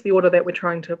 So that's the order that we're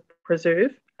trying to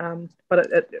preserve.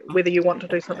 But whether you want to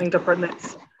do something different,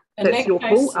 that's your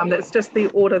call. That's just the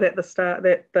order that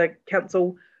the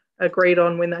council agreed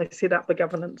on when they set up the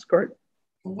governance group.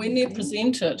 When they're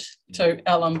presented to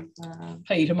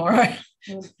LMP tomorrow,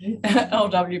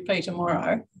 LWP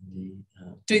tomorrow,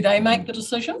 do they make the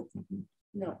decision?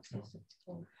 No.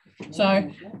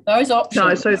 So those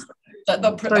options that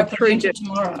they're so presented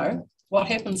tomorrow, what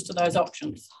happens to those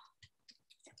options?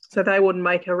 So they would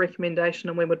make a recommendation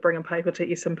and we would bring a paper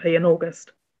to S&P in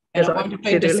August. And it won't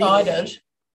be decided.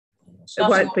 It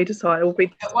won't be decided.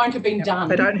 It won't have been done.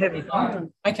 They don't have.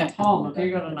 Okay. Tom, have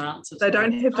you got an answer? They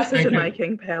don't have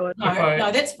decision-making power.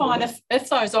 No, that's fine. If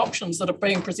those options that are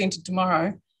being presented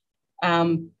tomorrow,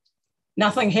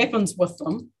 nothing happens with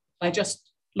them, they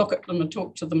just look at them and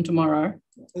talk to them tomorrow.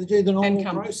 They do the normal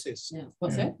process. Yeah.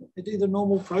 What's that? They do the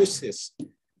normal process.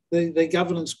 The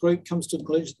governance group comes to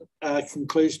a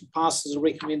conclusion, passes a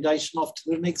recommendation off to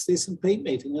the next S&P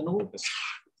meeting in August.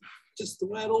 Just the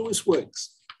way it always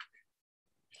works.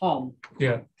 Tom.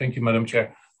 Yeah, thank you, Madam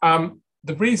Chair.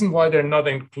 The reason why they're not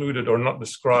included or not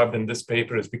described in this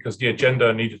paper is because the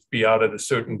agenda needed to be out at a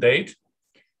certain date.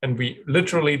 And we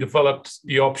literally developed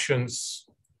the options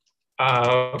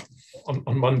on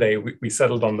Monday. We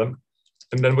settled on them.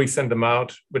 And then we sent them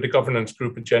out with the governance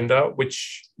group agenda,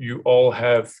 which you all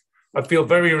have. I feel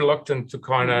very reluctant to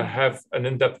kind of have an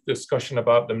in-depth discussion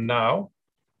about them now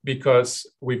because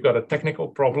we've got a technical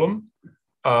problem.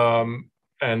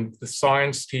 And the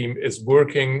science team is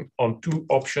working on 2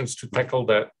 options to tackle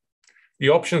that. The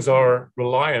options are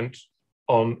reliant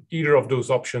on either of those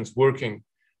options working.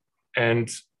 And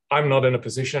I'm not in a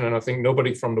position, and I think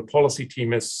nobody from the policy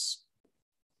team is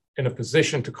in a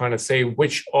position to kind of say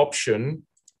which option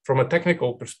from a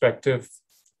technical perspective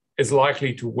is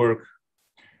likely to work.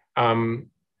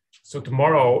 So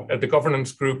tomorrow at the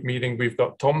governance group meeting, we've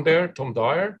got Tom there, Tom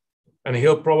Dyer, and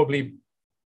he'll probably,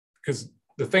 because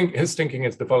his thinking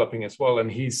is developing as well.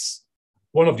 And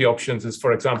one of the options is,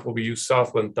 for example, we use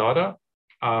Southland data.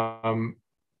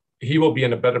 He will be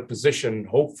in a better position,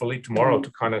 hopefully tomorrow,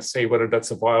 to kind of say whether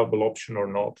that's a viable option or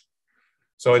not.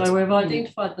 So we've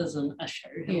identified there's an issue.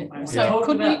 Yeah. So talked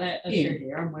about that issue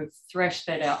here, and we've thrashed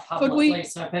that out publicly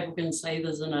so people can see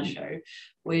there's an issue.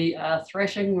 We are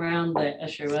thrashing around that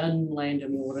issue in Land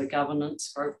and Water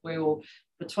Governance Group. We will,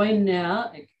 between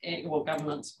now,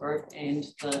 governance group and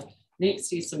the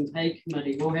next S&P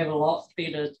committee, we'll have a lot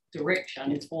better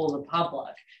direction for the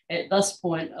public. At this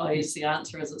point, I guess the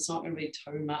answer is it's not going to be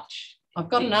too much. I've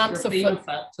got an answer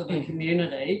benefit to the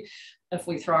community if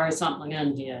we throw something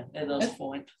in here at this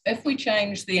point. If we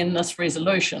change this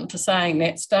resolution to saying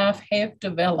that staff have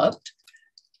developed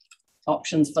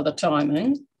options for the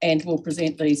timing and will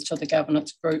present these to the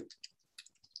governance group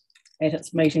at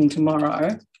its meeting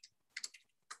tomorrow,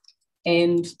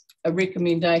 and a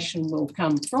recommendation will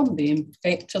come from them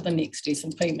back to the next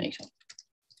S&P meeting.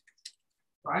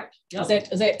 Right.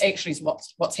 Yep. Is that actually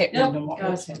what's happening? Yep. And what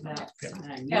How's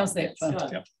that for?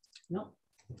 Yep. Yep.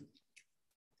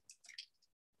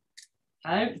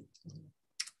 Okay.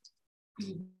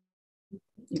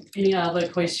 Any other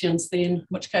questions then? In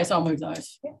which case I'll move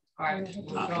those. Yep. All right, we've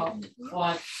got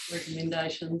 5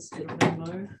 recommendations that have been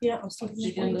moved. Yeah, I was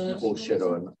talking Or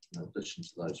shadow in addition to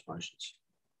those motions.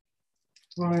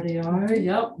 Rightio,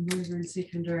 yep, mover and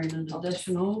secondary and an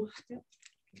additional. Yep.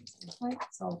 Right,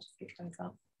 so I'll just pick those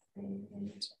up.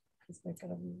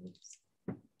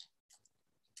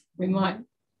 We might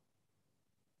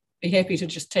be happy to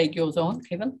just take yours on,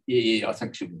 Kevin. Yeah, I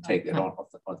think she can take that on.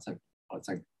 I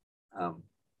think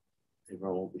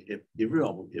everyone will be happy.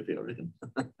 Everyone will be happy, I reckon.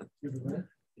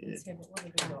 Yeah.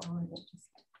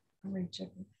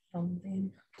 From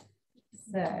them.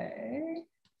 So I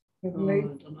we've don't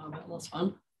moved. know about this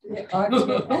one. Yeah,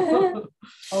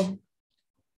 I'll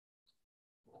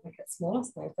make it smaller,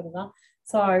 so we'll put it up.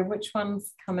 So which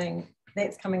one's coming?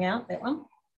 That's coming out, that one?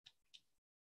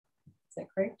 Is that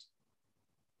correct?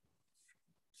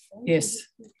 Yes.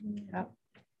 Yep.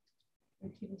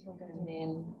 And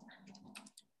then,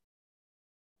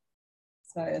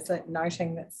 so is it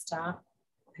noting that staff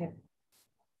have?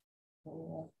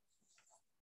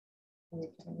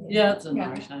 Yeah, it's a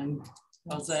noting.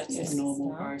 Because that's a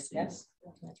normal process.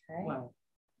 Okay. Well,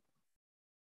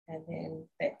 and then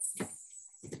that's.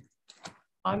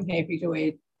 I'm happy to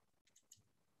add.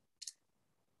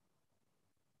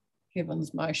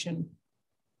 Kevin's motion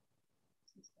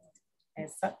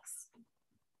as 6.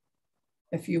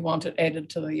 if you want it added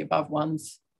to the above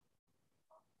ones.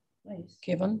 Please.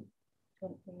 Kevin?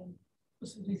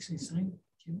 What's it actually saying,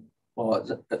 Kevin?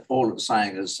 Well, all it's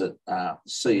saying is that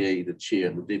CE, the chair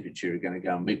and the deputy chair are going to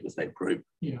go and meet with that group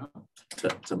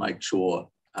to make sure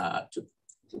to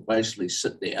basically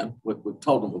sit down. We've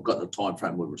told them we've got the time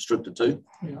frame we're restricted to.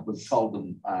 Yeah. We've told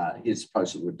them here's the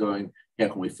process we're doing. How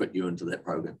can we fit you into that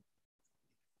program?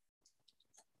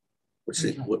 Which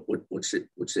they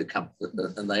come,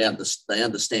 and they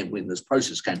understand when this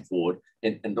process came forward,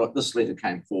 and this letter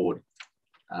came forward.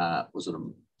 Was it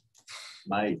in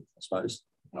May, I suppose?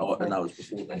 No, it was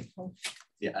before that.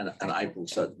 Yeah, and April.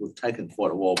 So we've taken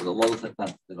quite a while, but a lot of them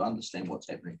they understand what's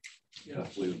happening. Yeah.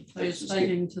 Are you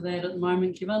speaking to that at the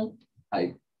moment, Kevin?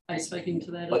 Hey. Are you speaking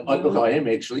to that? Look, I am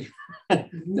actually.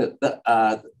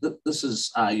 This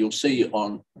is, you'll see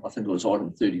on, I think it was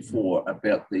item 34,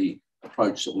 about the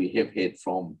approach that we have had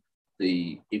from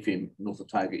the North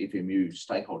Otago FMU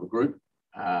stakeholder group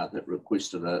that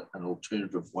requested an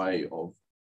alternative way of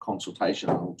consultation,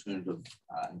 an alternative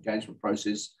engagement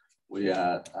process. We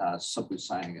are simply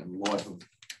saying, in light of the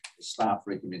staff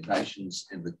recommendations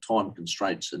and the time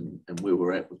constraints and where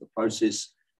we're at with the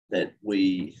process, that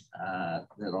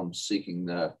that I'm seeking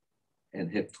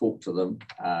and have talked to them,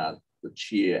 the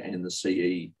chair and the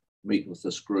CE meet with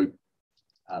this group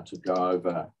to go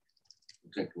over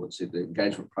exactly what said, the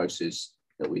engagement process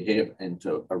that we have, and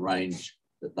to arrange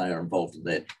that they are involved in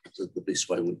that. So the best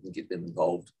way we can get them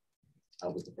involved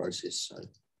with the process. So,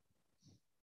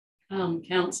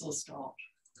 Councillor Scott.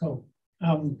 Cool.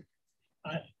 I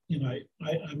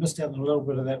missed out on a little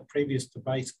bit of that previous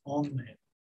debate on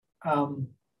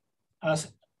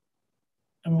that.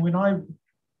 When I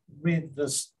read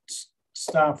this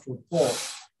staff report,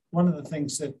 one of the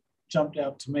things that jumped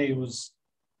out to me was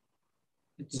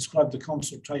it described the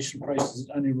consultation process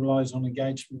that only relies on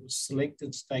engagement with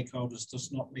selected stakeholders,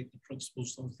 does not meet the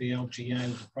principles of the LGA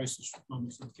or the process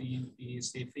requirements of the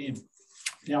NPSFM.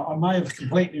 Now, I may have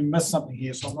completely missed something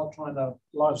here, so I'm not trying to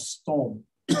live storm.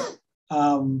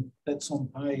 That's on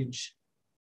page.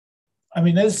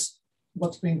 Is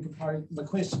what's being proposed. The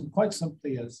question, quite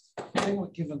simply, is I think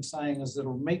what Kevin's saying is that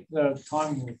it'll meet the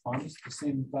time requirements,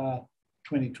 December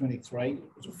 2023,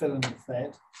 it'll fit in with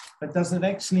that. But does it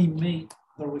actually meet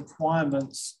the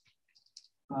requirements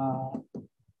to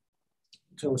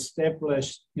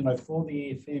establish, for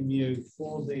the FMU,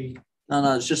 for the...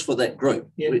 No, it's just for that group.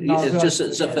 Yeah,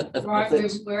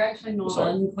 we're actually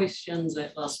not in questions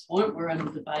at this point. We're in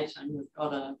debating. We've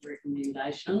got a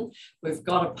recommendation. We've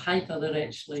got a paper that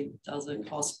actually does a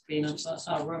cost benefit,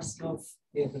 a risk of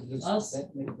us.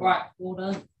 Right,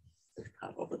 order.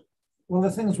 Well,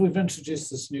 the thing is, we've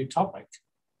introduced this new topic.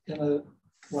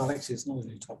 Well, actually, it's not a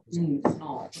new topic. It's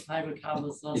not. The paper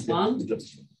covers this one.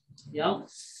 Yep.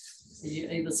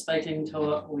 You're either speaking to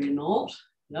it or you're not.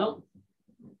 Yep.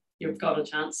 You've got a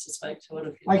chance to speak to it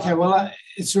if you like. Okay, well,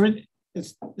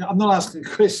 I'm not asking a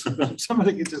question, but if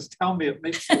somebody could just tell me it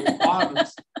meets the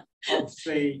requirements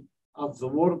of the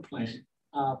water plan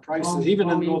process, even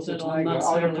in North Otago,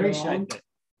 I would appreciate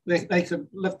that. They could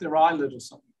lift their eyelid or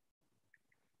something.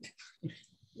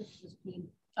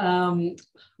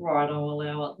 Right, I'll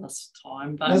allow it this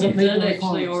time, but you did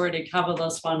actually already cover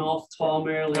this one off, Tom,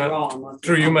 earlier on.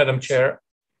 Through you, Madam Chair,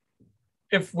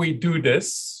 if we do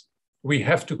this, we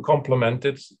have to complement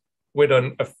it with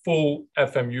a full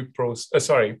FMU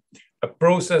process, a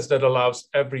process that allows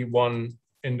everyone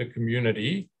in the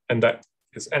community, and that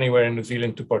is anywhere in New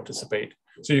Zealand, to participate.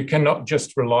 So you cannot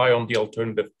just rely on the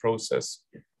alternative process.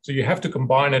 So you have to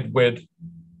combine it with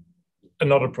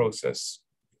another process.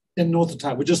 In North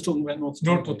Otago, we're just talking about North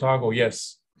Otago. North Otago,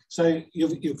 yes. So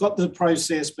you've got the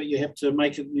process, but you have to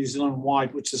make it New Zealand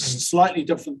wide, which is slightly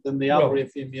different than the other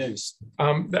FMUs.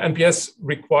 The NPS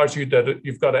requires you that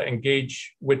you've got to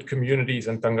engage with communities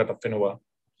and tangata whenua.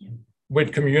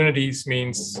 With communities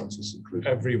means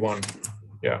everyone.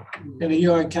 Yeah. And are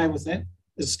you okay with that?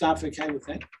 Is staff okay with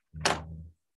that?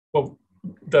 Well,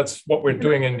 that's what we're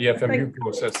doing in the FMU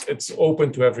process. It's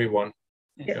open to everyone.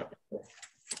 Yeah.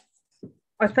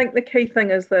 I think the key thing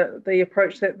is that the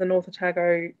approach that the North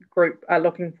Otago group are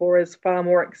looking for is far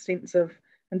more extensive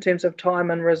in terms of time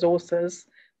and resources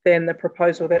than the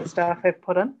proposal that staff have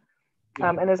put in.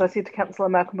 And as I said to Councillor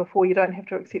Malcolm before, you don't have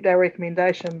to accept our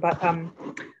recommendation, but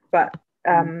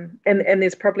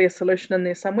there's probably a solution in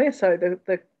there somewhere. So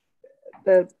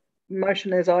the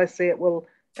motion, as I see it, will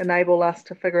enable us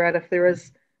to figure out if there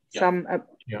is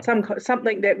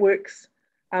something that works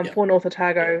for North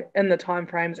Otago in the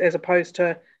timeframes, as opposed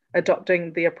to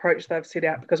adopting the approach they've set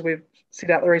out, because we've set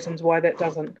out the reasons why that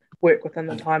doesn't work within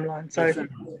the timeline. So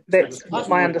that's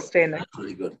my understanding.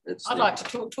 Really good. I'd like to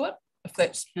talk to it, if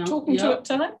that's talking to it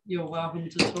today. You're welcome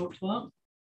to talk to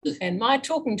it. And my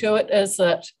talking to it is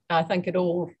that I think it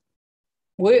all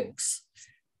works.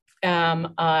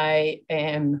 I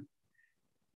am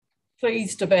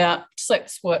pleased about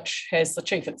 6, which has the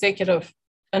chief executive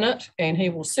in it, and he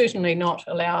will certainly not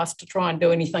allow us to try and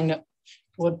do anything that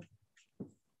would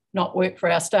not work for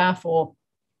our staff or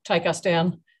take us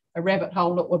down a rabbit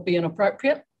hole that would be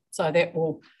inappropriate. So that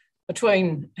will,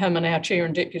 between him and our chair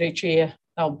and deputy chair,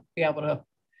 they'll be able to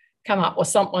come up with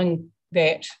something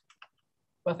that,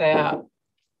 with our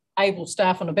able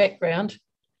staff in the background,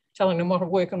 telling them what will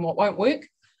work and what won't work,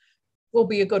 will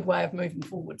be a good way of moving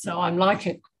forward. So I'm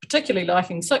particularly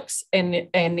liking 6, and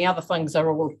the other things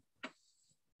are all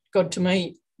good to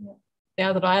me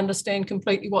now that I understand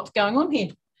completely what's going on here.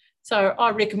 So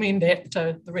I recommend that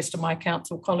to the rest of my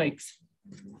council colleagues.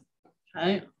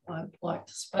 Okay, I'd like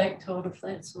to speak to it if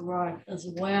that's all right as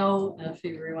well. If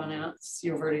everyone else,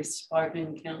 you've already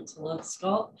spoken, Councillor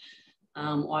Scott.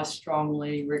 I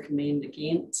strongly recommend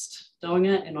against doing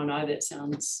it, and I know that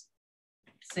sounds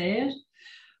sad,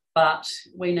 but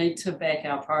we need to back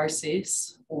our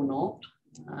process or not.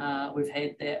 We've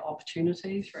had that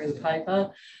opportunity through the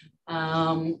paper.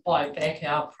 I back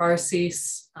our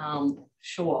process.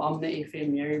 Sure, I'm the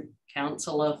FMU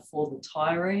councillor for the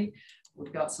Taieri.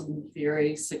 We've got some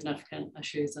very significant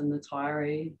issues in the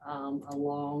Taieri, a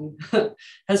long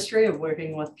history of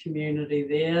working with community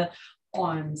there.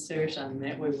 I'm certain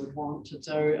that we would want to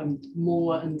do a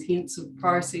more intensive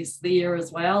process there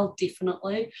as well,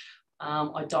 definitely.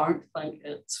 I don't think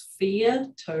it's fair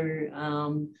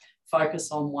to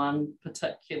focus on one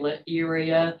particular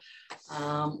area.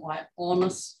 I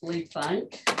honestly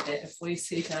think that if we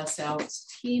set ourselves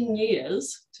 10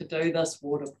 years to do this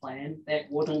water plan,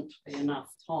 that wouldn't be enough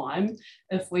time.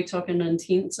 If we took an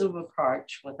intensive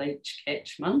approach with each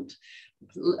catchment,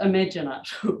 imagine it,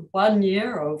 1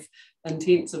 year of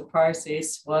intensive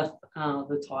process with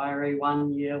the Taieri,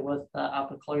 1 year with the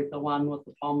Upper Clutha, 1 with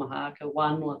the Pomahaka,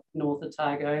 1 with North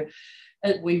Otago.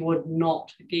 We would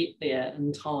not get there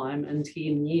in time in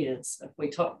 10 years if we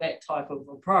took that type of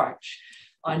approach.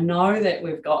 I know that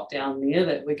we've got down there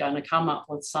that we're going to come up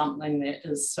with something that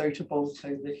is suitable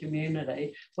to the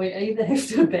community. We either have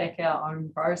to back our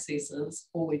own processes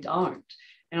or we don't.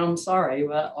 And I'm sorry,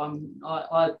 but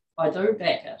I do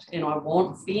back it, and I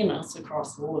want fairness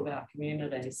across all of our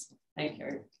communities. Thank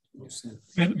you.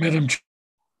 Madam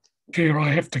Chair, I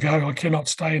have to go. I cannot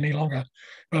stay any longer,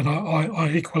 but I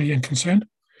equally am concerned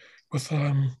with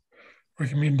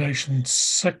recommendation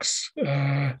 6.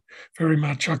 Very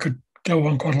much, I could go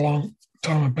on quite a long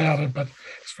time about it, but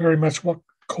it's very much what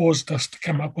caused us to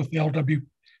come up with the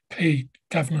LWP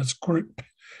governance group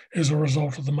as a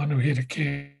result of the Manuheta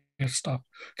care stuff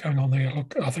going on there.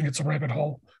 Look, I think it's a rabbit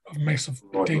hole of massive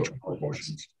potential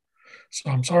proportions. So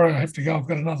I'm sorry I have to go. I've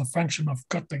got another function I've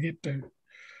got to get to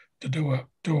do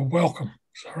a welcome.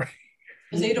 Sorry.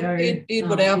 Is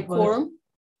Edward our quorum?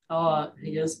 Oh,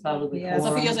 he is part of the quorum.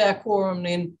 So if he is our quorum,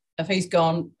 then if he's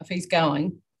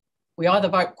going, we either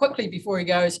vote quickly before he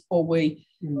goes, or we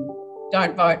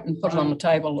don't vote and put it on the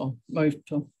table or move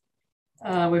to.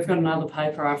 We've got another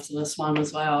paper after this one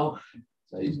as well.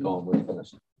 So he's gone, we're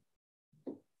finished.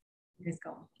 He's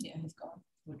gone. Yeah, he's gone.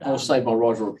 I'll save my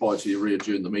right to reply to you,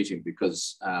 re-adjourn the meeting,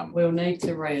 because we'll need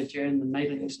to re-adjourn the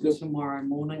meeting tomorrow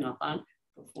morning, I think,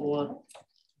 before,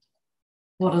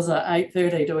 what is it,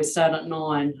 8:30? Do we start at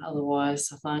 9?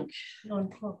 Otherwise, I think 9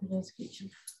 o'clock in those kitchen.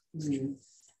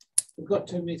 We've got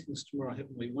 2 meetings tomorrow,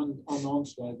 haven't we? One on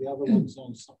Onslow, the other one's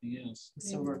on something else. We're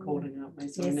still recording, aren't we?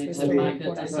 So Yes, we need we're to make a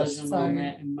recording. decision on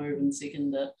that and move and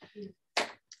second it.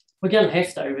 We're going to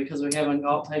have to, because we haven't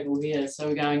got people here. So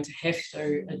we're going to have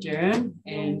to adjourn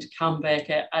and come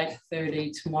back at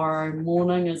 8:30 tomorrow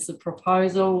morning is the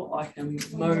proposal. I can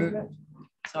move.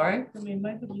 Sorry?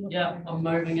 Yeah, I'm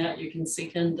moving it. You can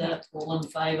second it. All in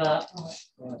favour?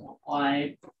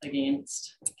 I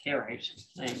against. Carried.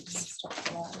 Thanks.